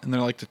coming out, and they're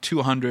like the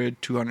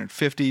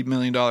 $250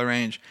 million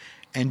range.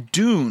 And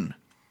Dune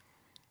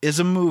is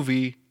a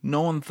movie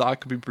no one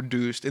thought could be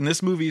produced, and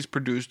this movie is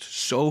produced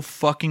so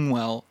fucking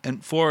well.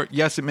 And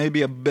yes, it may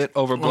be a bit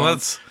overblown,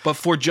 but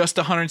for just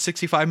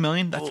 $165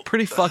 million, that's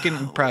pretty fucking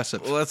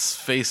impressive. Let's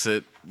face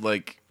it,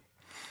 like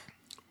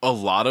a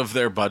lot of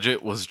their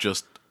budget was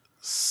just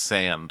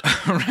sand.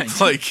 Right.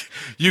 Like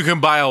you can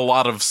buy a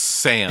lot of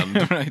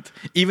sand. Right.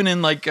 Even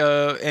in like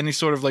any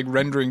sort of like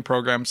rendering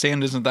program,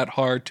 sand isn't that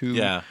hard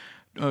to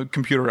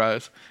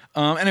computerize.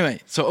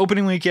 Anyway, so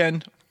opening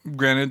weekend,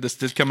 granted this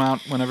did come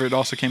out whenever it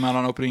also came out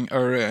on on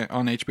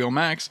HBO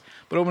Max,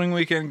 but opening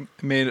weekend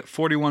made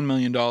 $41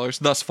 million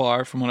thus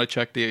far from what I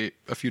checked a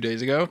few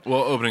days ago.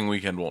 Well, opening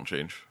weekend won't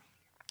change.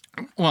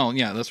 Well,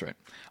 yeah, that's right.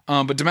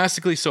 But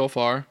domestically so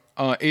far,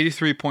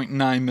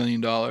 $83.9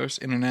 million.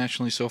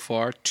 Internationally so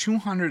far,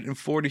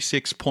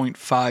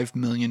 $246.5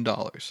 million.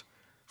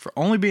 For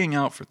only being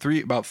out for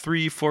about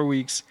 3-4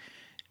 weeks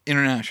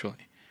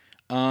internationally.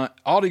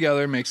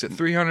 Altogether makes it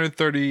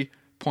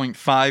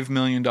 $330.5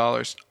 million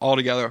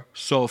altogether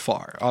so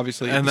far.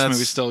 Obviously, this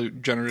movie's still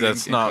generating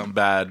That's income. not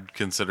bad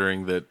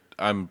considering that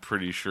I'm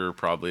pretty sure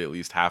probably at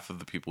least half of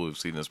the people who've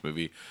seen this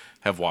movie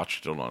have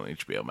watched it on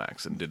HBO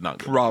Max and did not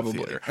go to the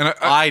theater. And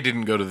I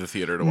didn't go to the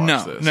theater to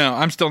watch this. No,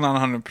 I'm still not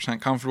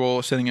 100%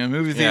 comfortable sitting in a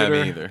movie theater.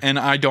 Yeah, me either. And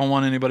I don't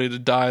want anybody to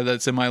die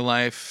that's in my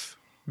life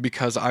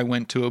because I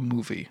went to a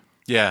movie.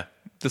 Yeah.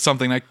 That's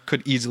something I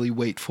could easily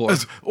wait for.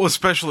 Well,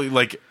 especially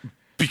like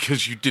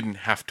because you didn't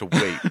have to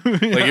wait.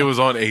 Like it was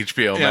on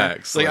HBO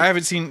Max. Like I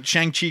haven't seen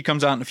Shang-Chi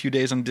comes out in a few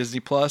days on Disney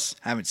Plus.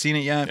 Haven't seen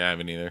it yet. Yeah, I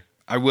haven't either.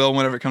 I will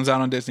whenever it comes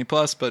out on Disney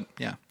Plus, but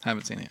yeah,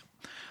 haven't seen it yet.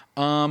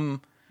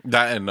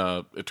 That and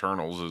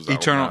Eternals is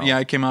out now. Yeah,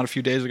 it came out a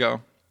few days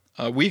ago.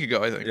 A week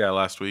ago, I think. Yeah,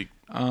 last week.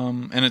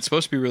 And it's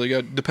supposed to be really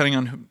good, depending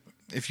on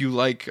if you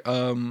like,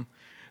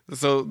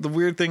 so the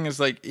weird thing is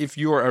like if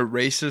you are a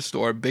racist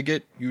or a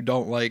bigot, you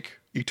don't like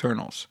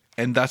Eternals,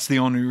 and that's the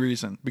only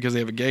reason because they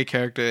have a gay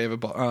character, they have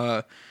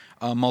a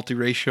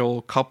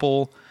multiracial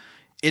couple.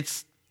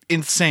 It's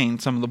insane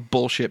some of the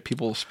bullshit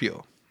people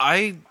spew.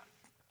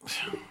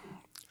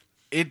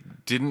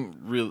 It didn't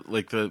really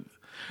like the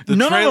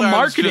none trailer, of the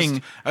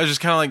marketing. I was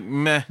just kind of like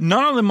meh.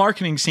 None of the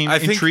marketing seemed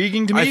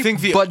intriguing to me. I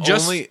think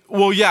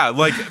well, yeah,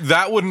 like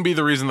that wouldn't be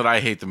the reason that I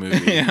hate the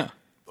movie. Yeah.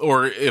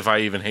 Or if I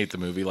even hate the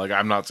movie, like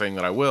I'm not saying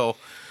that I will.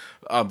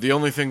 The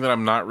only thing that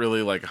I'm not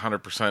really like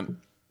 100%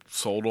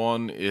 sold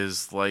on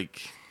is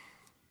like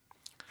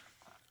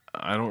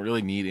I don't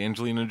really need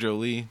Angelina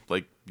Jolie.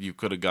 Like you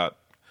could have got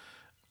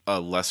a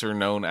lesser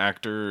known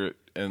actor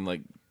and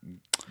like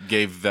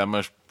gave them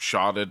a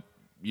shot at,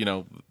 you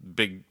know,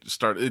 big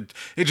start. It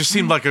just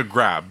seemed like a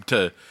grab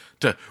to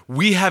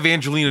we have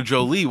Angelina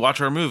Jolie, watch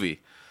our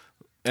movie.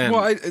 And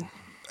Well,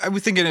 I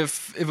was thinking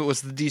if it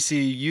was the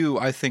DCU,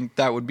 I think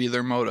that would be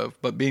their motive.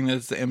 But being that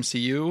it's the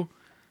MCU,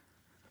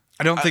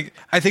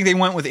 I think they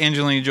went with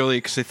Angelina Jolie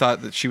because they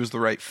thought that she was the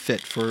right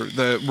fit for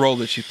the role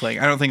that she's playing.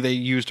 I don't think they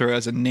used her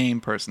as a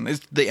name person.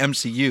 It's the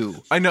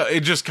MCU. I know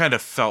it just kind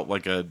of felt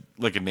like a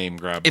name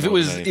grab. If it more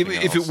was than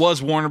anything if it else.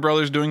 was Warner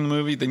Brothers doing the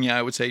movie, then yeah,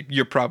 I would say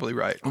you're probably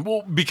right.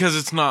 Well, because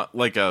it's not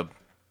like a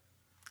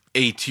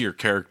tier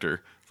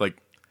character. Like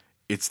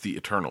it's the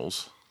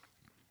Eternals.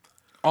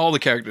 All the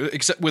characters,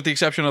 except with the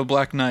exception of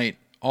Black Knight,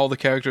 all the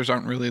characters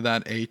aren't really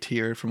that A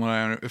tier. From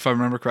what if I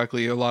remember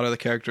correctly, a lot of the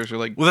characters are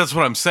like. Well, that's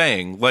what I'm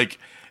saying. Like,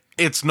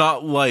 it's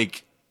not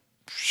like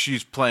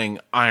she's playing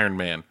Iron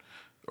Man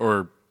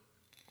or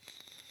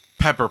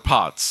Pepper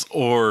Potts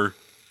or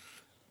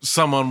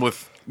someone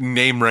with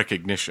name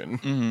recognition.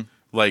 Mm-hmm.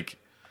 Like,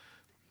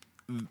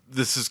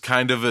 this is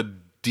kind of a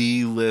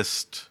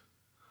D-list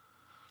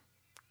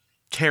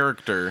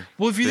character.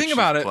 Well, if you that think she's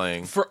about it,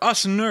 playing. for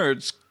us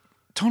nerds,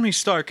 Tony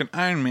Stark and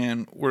Iron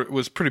Man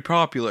was pretty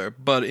popular,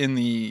 but in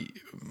the,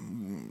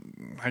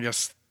 I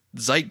guess,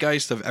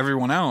 zeitgeist of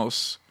everyone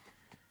else,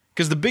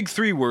 because the big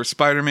three were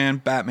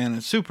Spider-Man, Batman,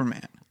 and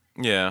Superman.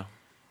 Yeah.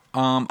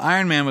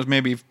 Iron Man was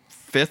maybe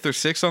 5th or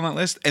 6th on that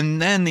list, and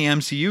then the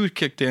MCU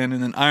kicked in,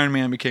 and then Iron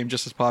Man became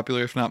just as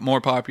popular, if not more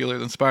popular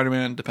than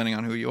Spider-Man, depending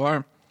on who you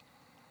are.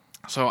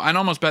 So I'd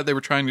almost bet they were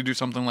trying to do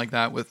something like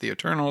that with the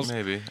Eternals.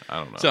 Maybe. I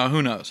don't know. So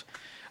who knows?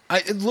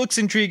 It looks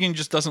intriguing,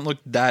 just doesn't look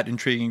that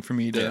intriguing for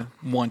me to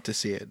want to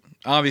see it.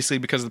 Obviously,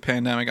 because of the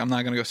pandemic, I'm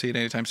not going to go see it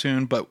anytime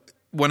soon, but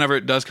whenever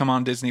it does come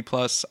on Disney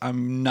Plus,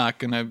 I'm not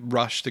going to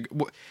rush to.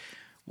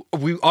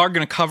 We are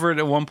going to cover it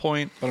at one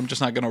point, but I'm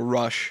just not going to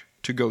rush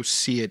to go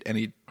see it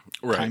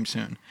anytime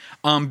soon.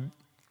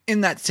 In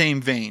that same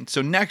vein,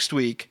 so next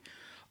week,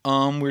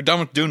 we're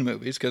done with Dune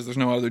movies because there's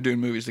no other Dune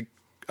movies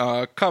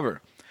to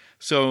cover.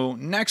 So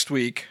next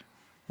week,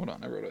 hold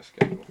on, I wrote a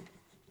schedule.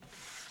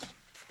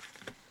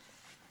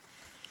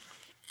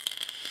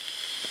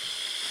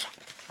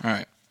 All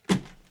right.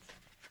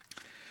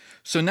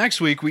 So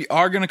next week we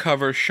are going to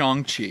cover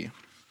Shang-Chi.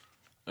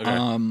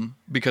 Okay.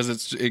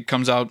 Because it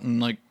comes out in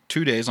like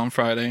 2 days on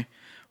Friday.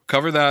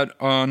 Cover that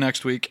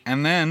next week.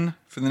 And then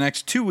for the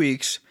next 2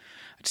 weeks,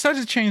 I decided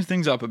to change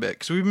things up a bit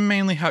because we've been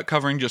mainly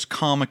covering just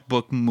comic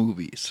book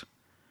movies.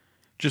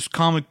 Just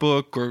comic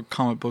book or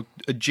comic book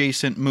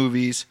adjacent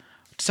movies.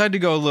 I decided to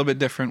go a little bit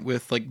different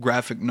with like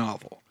graphic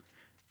novel.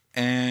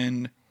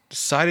 And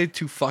decided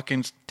to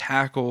fucking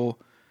tackle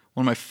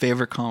one of my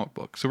favorite comic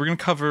books. So we're going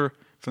to cover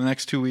for the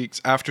next 2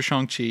 weeks after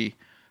Shang-Chi,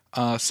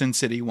 Sin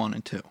City 1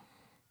 and 2.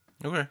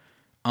 Okay.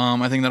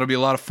 I think that'll be a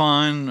lot of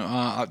fun.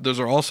 Those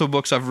are also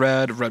books I've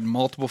read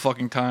multiple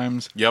fucking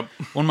times. Yep.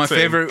 One of my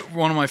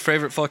Same.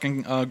 favorite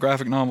fucking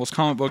graphic novels,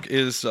 comic book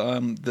is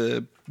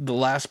the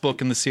last book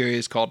in the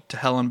series called To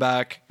Hell and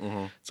Back.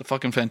 Mm-hmm. It's a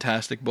fucking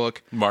fantastic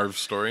book. Marv's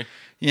story.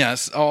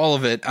 Yes, all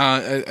of it.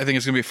 I think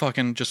it's gonna be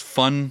fucking just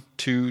fun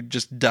to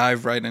just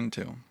dive right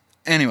into.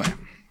 Anyway.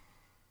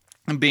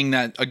 And being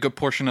that a good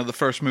portion of the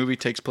first movie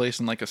takes place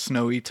in like a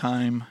snowy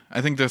time,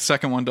 I think the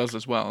second one does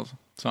as well.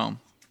 So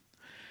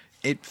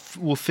it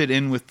will fit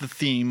in with the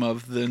theme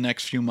of the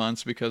next few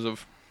months because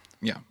of,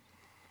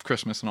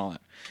 Christmas and all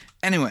that.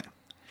 Anyway,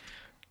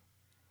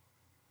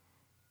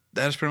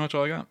 that is pretty much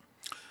all I got.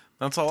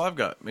 That's all I've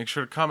got. Make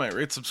sure to comment,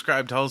 rate,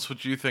 subscribe. Tell us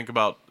what you think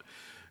about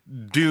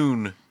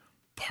Dune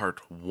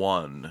Part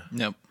 1.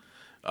 Nope.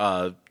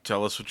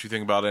 Tell us what you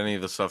think about any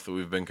of the stuff that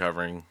we've been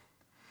covering.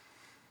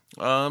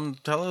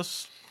 Tell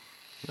us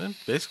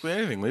basically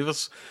anything. Leave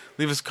us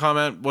a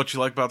comment what you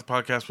like about the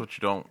podcast, what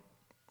you don't.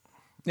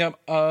 Yep.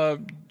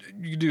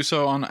 You can do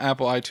so on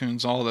Apple,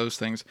 iTunes, all those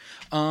things.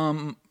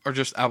 Or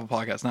just Apple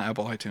Podcasts, not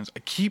Apple iTunes.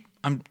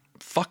 I'm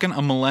fucking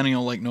a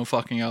millennial like no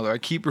fucking other. I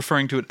keep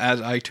referring to it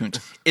as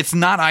iTunes. It's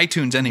not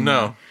iTunes anymore.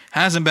 No.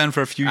 Hasn't been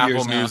for a few years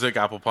Apple now. Music,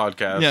 Apple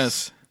Podcasts.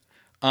 Yes.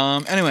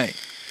 Anyway,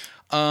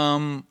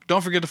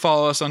 don't forget to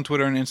follow us on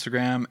Twitter and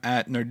Instagram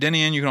at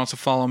Nerdinian. You can also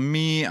follow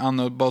me on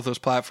both those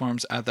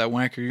platforms at That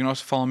Wanker. You can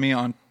also follow me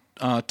on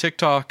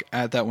TikTok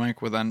at That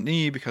Wanker with an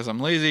E because I'm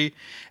lazy.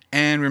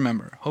 And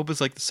remember, hope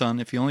is like the sun.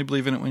 If you only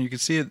believe in it when you can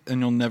see it,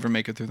 then you'll never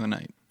make it through the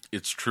night.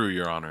 It's true,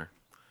 Your Honor.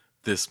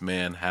 This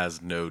man has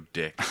no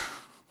dick.